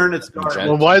 Stern, it's garbage.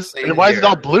 Well, why is it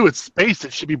all blue? It's space.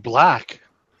 It should be black.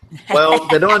 Well,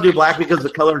 they don't want to do black because the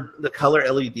color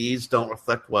LEDs don't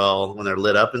reflect well when they're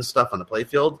lit up and stuff on the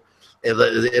playfield.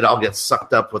 It all gets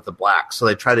sucked up with the black, so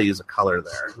they try to use a color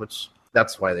there, which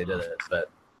that's why they did it. But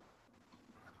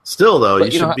still, though,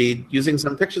 you should be using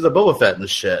some pictures of Boba Fett and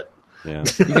shit. Yeah,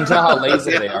 you can tell how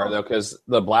lazy they are though, because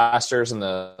the blasters and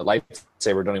the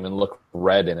lightsaber don't even look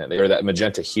red in it. They're that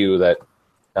magenta hue that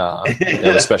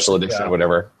the special edition or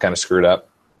whatever kind of screwed up.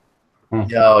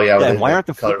 Oh yeah. And why aren't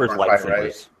the flippers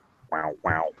lightsabers? Right?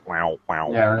 Wow.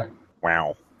 Yeah,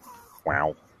 right.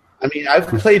 Wow. I mean, I've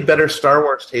played better Star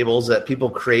Wars tables that people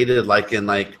created, like in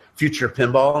like Future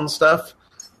Pinball and stuff,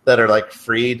 that are like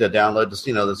free to download. Just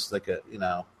this like a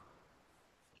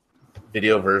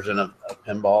video version of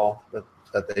pinball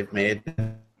that they've made,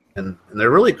 and they're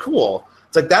really cool.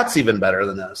 It's like that's even better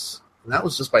than this, and that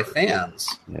was just by fans.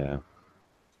 Yeah,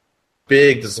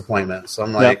 big disappointment. So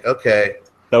I'm like, okay,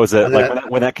 that was it.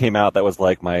 Like when that came out, that was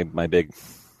like my big.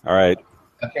 All right.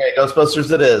 Okay,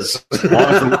 Ghostbusters it is. As long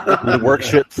as the work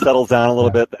shit settles down a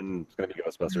little bit, then it's going to be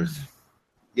Ghostbusters.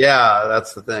 Yeah,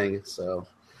 that's the thing. So,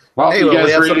 hey, we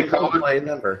have ready to call it?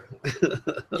 Number.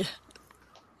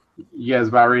 You guys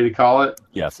about ready to call it?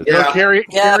 Yes. Yeah. Carrie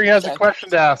has a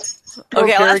question to ask.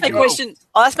 Okay,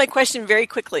 I'll ask my question very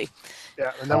quickly.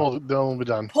 Yeah, and then we'll be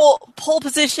done. Pole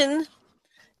position.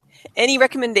 Any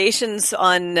recommendations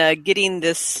on getting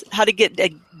this? How to get a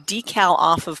decal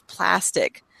off of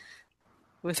plastic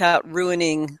without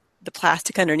ruining the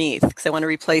plastic underneath? Because I want to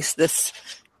replace this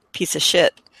piece of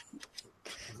shit.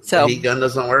 So the heat gun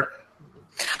doesn't work.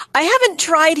 I haven't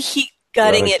tried heat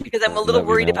gunning it because I'm a little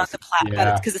worried about the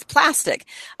because it's plastic.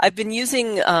 I've been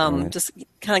using just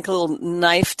kind of like a little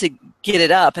knife to get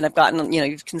it up, and I've gotten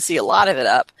you can see a lot of it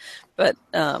up, but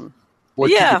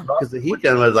because the heat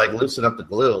gun was like loosen up the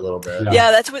glue a little bit.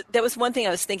 Yeah, that was one thing I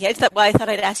was thinking. I thought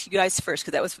I'd ask you guys first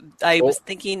because I was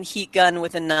thinking heat gun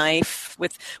with a knife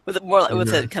with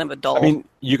a kind of a dull. I mean,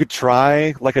 you could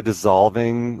try like a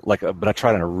dissolving but I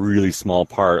tried on a really small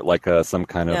part, like some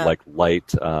kind of like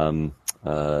light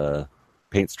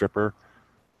paint stripper.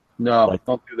 No,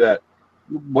 don't do that.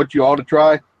 What you ought to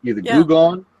try, either glue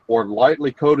gun or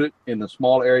lightly coat it in a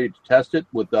small area to test it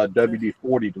with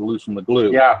WD-40 to loosen the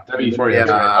glue. Yeah, WD-40.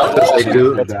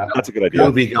 That's a good idea.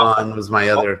 Glue be gone was my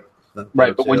other.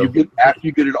 Right, but when after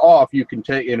you get it off, you can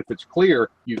take, and if it's clear,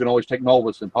 you can always take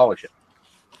Novus and polish it.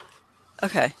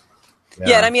 Okay.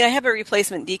 Yeah, and I mean, I have a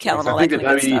replacement decal and all that kind of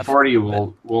stuff. I think the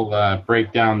WD-40 will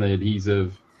break down the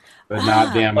adhesive, but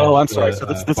not damage. Oh, I'm sorry. So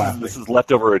this is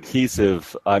leftover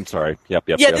adhesive. I'm sorry. Yep.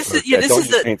 Yeah, this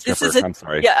is I'm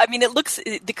sorry. Yeah, I mean,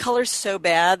 the color's so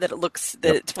bad that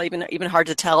it's probably even hard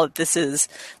to tell if this is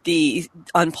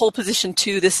on pole position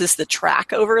 2. This is the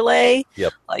track overlay.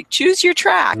 Yep. Like choose your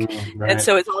track, right. And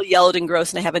so it's all yellowed and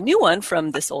gross. And I have a new one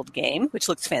from this old game, which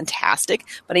looks fantastic.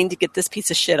 But I need to get this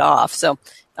piece of shit off. So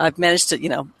I've managed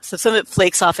to, so some of it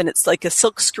flakes off, and it's like a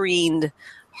silk screened.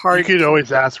 Hard. You could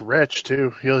always ask Rich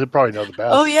too. He'll probably know the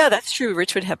best. Oh yeah, that's true.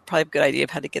 Rich would have probably a good idea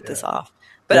of how to get this off.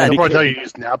 But he'll probably tell you to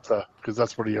use naphtha because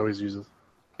that's what he always uses.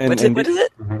 What is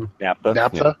it? Mm-hmm. Naphtha.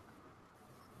 Naphtha.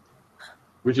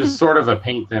 Which is sort of a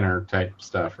paint thinner type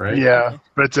stuff, right? Yeah,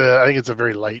 but I think it's a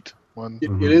very light one.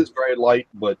 It is very light,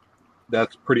 but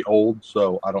that's pretty old,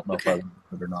 so I don't know if I would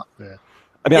use it or not. Yeah.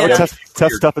 I mean, I would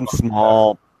test stuff in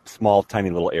small, tiny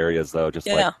little areas, though.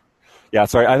 Yeah,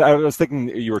 sorry. I was thinking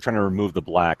you were trying to remove the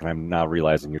black, and I'm now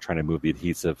realizing you're trying to move the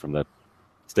adhesive from the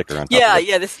sticker on top. Yeah,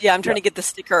 of it. I'm trying to get the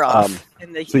sticker off.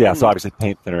 So obviously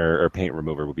paint thinner or paint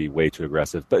remover would be way too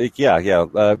aggressive. But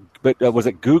but was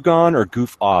it Goo Gone or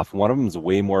Goof Off? One of them is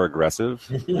way more aggressive.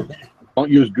 Don't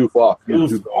use Goof Off.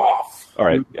 Use Goof Off. All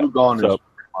right. Goo Gone is.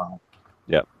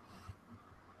 Yeah.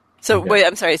 So wait,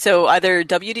 I'm sorry. So either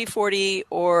WD-40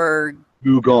 or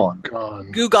Goo Gone.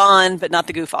 Goo Gone, but not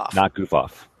the Goof Off. Not Goof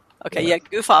Off. Okay, yeah,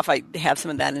 Goof Off. I have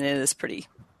some of that, and it's pretty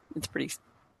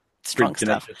strong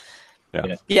stuff.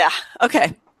 Yeah.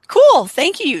 Okay. Cool.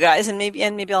 Thank you, guys, and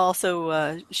maybe I'll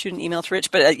also shoot an email to Rich.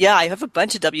 But I have a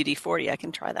bunch of WD-40. I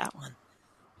can try that one.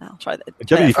 I'll try that.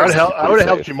 I would have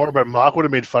helped you more, but Mock would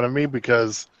have made fun of me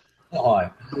because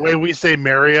the way we say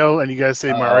Mario and you guys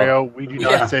say Mario, we do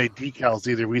not say decals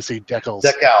either. We say decals.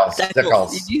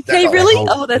 Decals. Did you say really?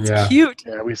 Oh, that's cute.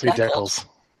 Yeah, we say decals.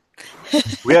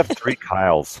 We have 3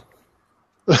 Kyles.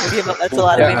 That's a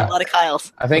lot. We have a lot of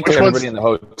Kyles. I think everybody in the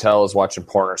hotel is watching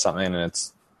porn or something, and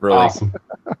it's really awesome.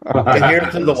 Can hear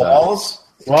it through the walls.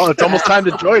 Well, it's almost time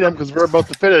to join them because we're about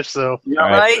to finish. So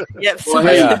right. Yep. Well,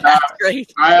 hey, that's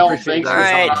great. Kyle, thanks for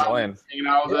right. hanging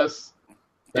out with us.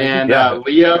 And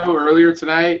Leo earlier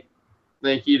tonight,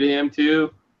 thank you to him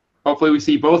too. Hopefully, we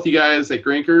see both you guys at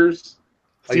Grinkers.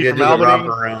 You did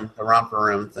the romper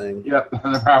room thing. Yep,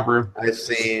 the romper room. I've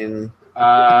seen.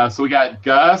 So we got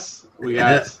Gus. We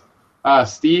got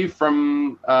Steve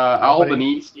from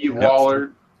Albany. Steve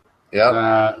Wallard.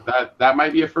 Yeah. That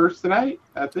might be a first tonight.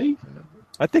 I think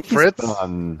Fritz.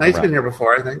 He's been here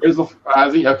before. I think. Frizzle,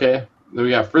 has he? Okay. Then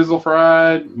we got Frizzle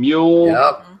Fried, Mule.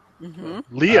 Yep.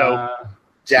 Leo.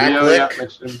 Jack Lick.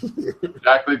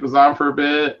 Jack Lick was on for a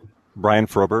bit. Brian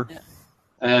Frober. Yeah.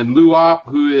 And Luop,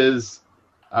 who is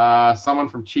someone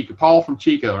from Chico. Paul from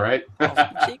Chico, right?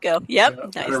 Chico.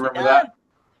 Yep. Nice. I remember that.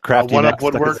 Crafty One Mac Up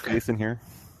Woodwork. stuck his face in here.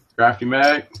 Crafty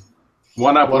Mac.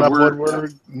 One Up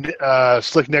Woodward.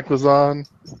 Slick Nick was on.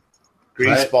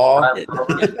 Greaseball.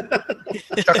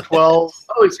 Chuck 12.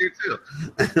 Oh, he's here too.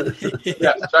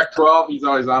 Yeah, Chuck 12. He's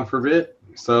always on for a bit.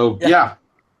 So, yeah.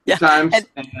 Good times.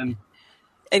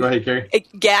 And go ahead, Carrie.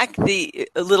 Gak,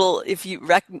 if you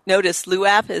notice,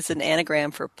 Luap is an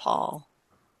anagram for Paul.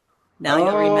 Now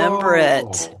you'll remember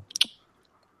it.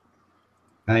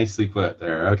 Nicely put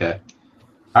there. Okay.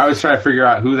 I always try to figure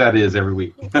out who that is every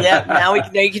week. Yeah, now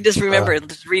you can just remember it.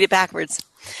 Just read it backwards.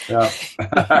 Yeah.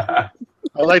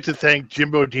 I'd like to thank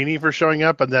Jimbo Dini for showing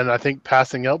up and then I think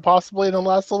passing out possibly in the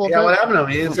last little bit. Yeah, what happened to him?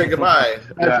 He didn't say goodbye.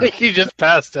 I think he just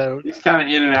passed out. He's kind of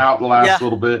in and out the last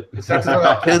little bit. He talks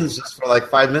about pins just for like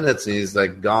 5 minutes and he's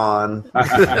like gone.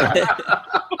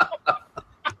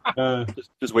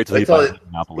 Just wait till he finds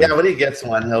Monopoly. Yeah, when he gets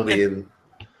one, he'll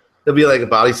be like a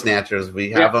body snatchers.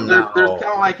 We have them now. There's kind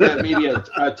of like maybe a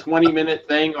 20-minute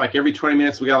thing. Like every 20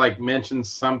 minutes, we got to like mention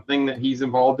something that he's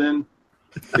involved in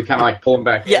to kind of like pull him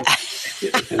back in. Yeah,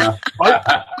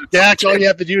 all you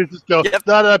have to do is just go,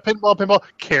 pinball,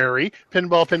 Carrie,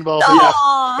 pinball, Carrie.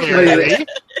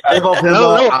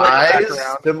 Pinball, eyes,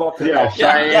 pinball, yeah.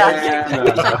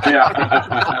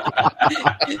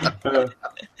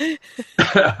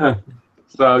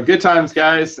 So good times,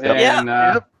 guys,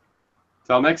 and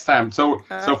till next time. So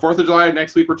 4th of July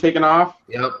next week we're taking off.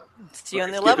 Yep. See you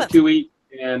on the 11th. 2 weeks,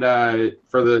 and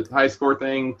for the high score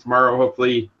thing tomorrow,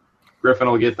 hopefully Griffin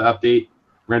will get the update.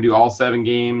 We're gonna do all 7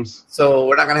 games. So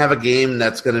we're not gonna have a game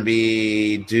that's gonna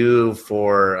be due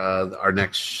for our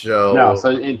next show. No. So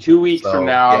in 2 weeks from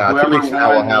now,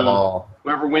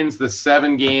 whoever wins the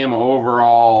 7-game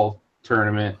overall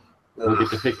tournament will get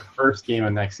to pick the first game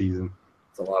of next season.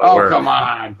 It's a lot of work. Come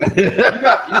on! You're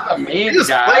the main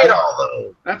guy. Played all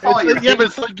those. That's all. But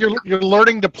it's like you're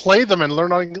learning to play them and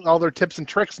learning all their tips and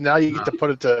tricks. Now you get to put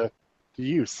it to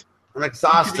use. I'm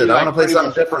exhausted. I want to play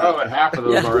something different. Oh, and half of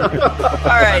those already. All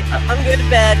right, I'm going to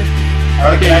bed.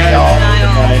 Okay, y'all.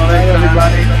 Good night,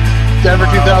 everybody. Denver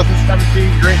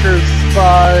 2017 Drinkers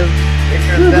 5.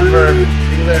 Drinkers Denver.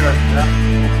 See you later.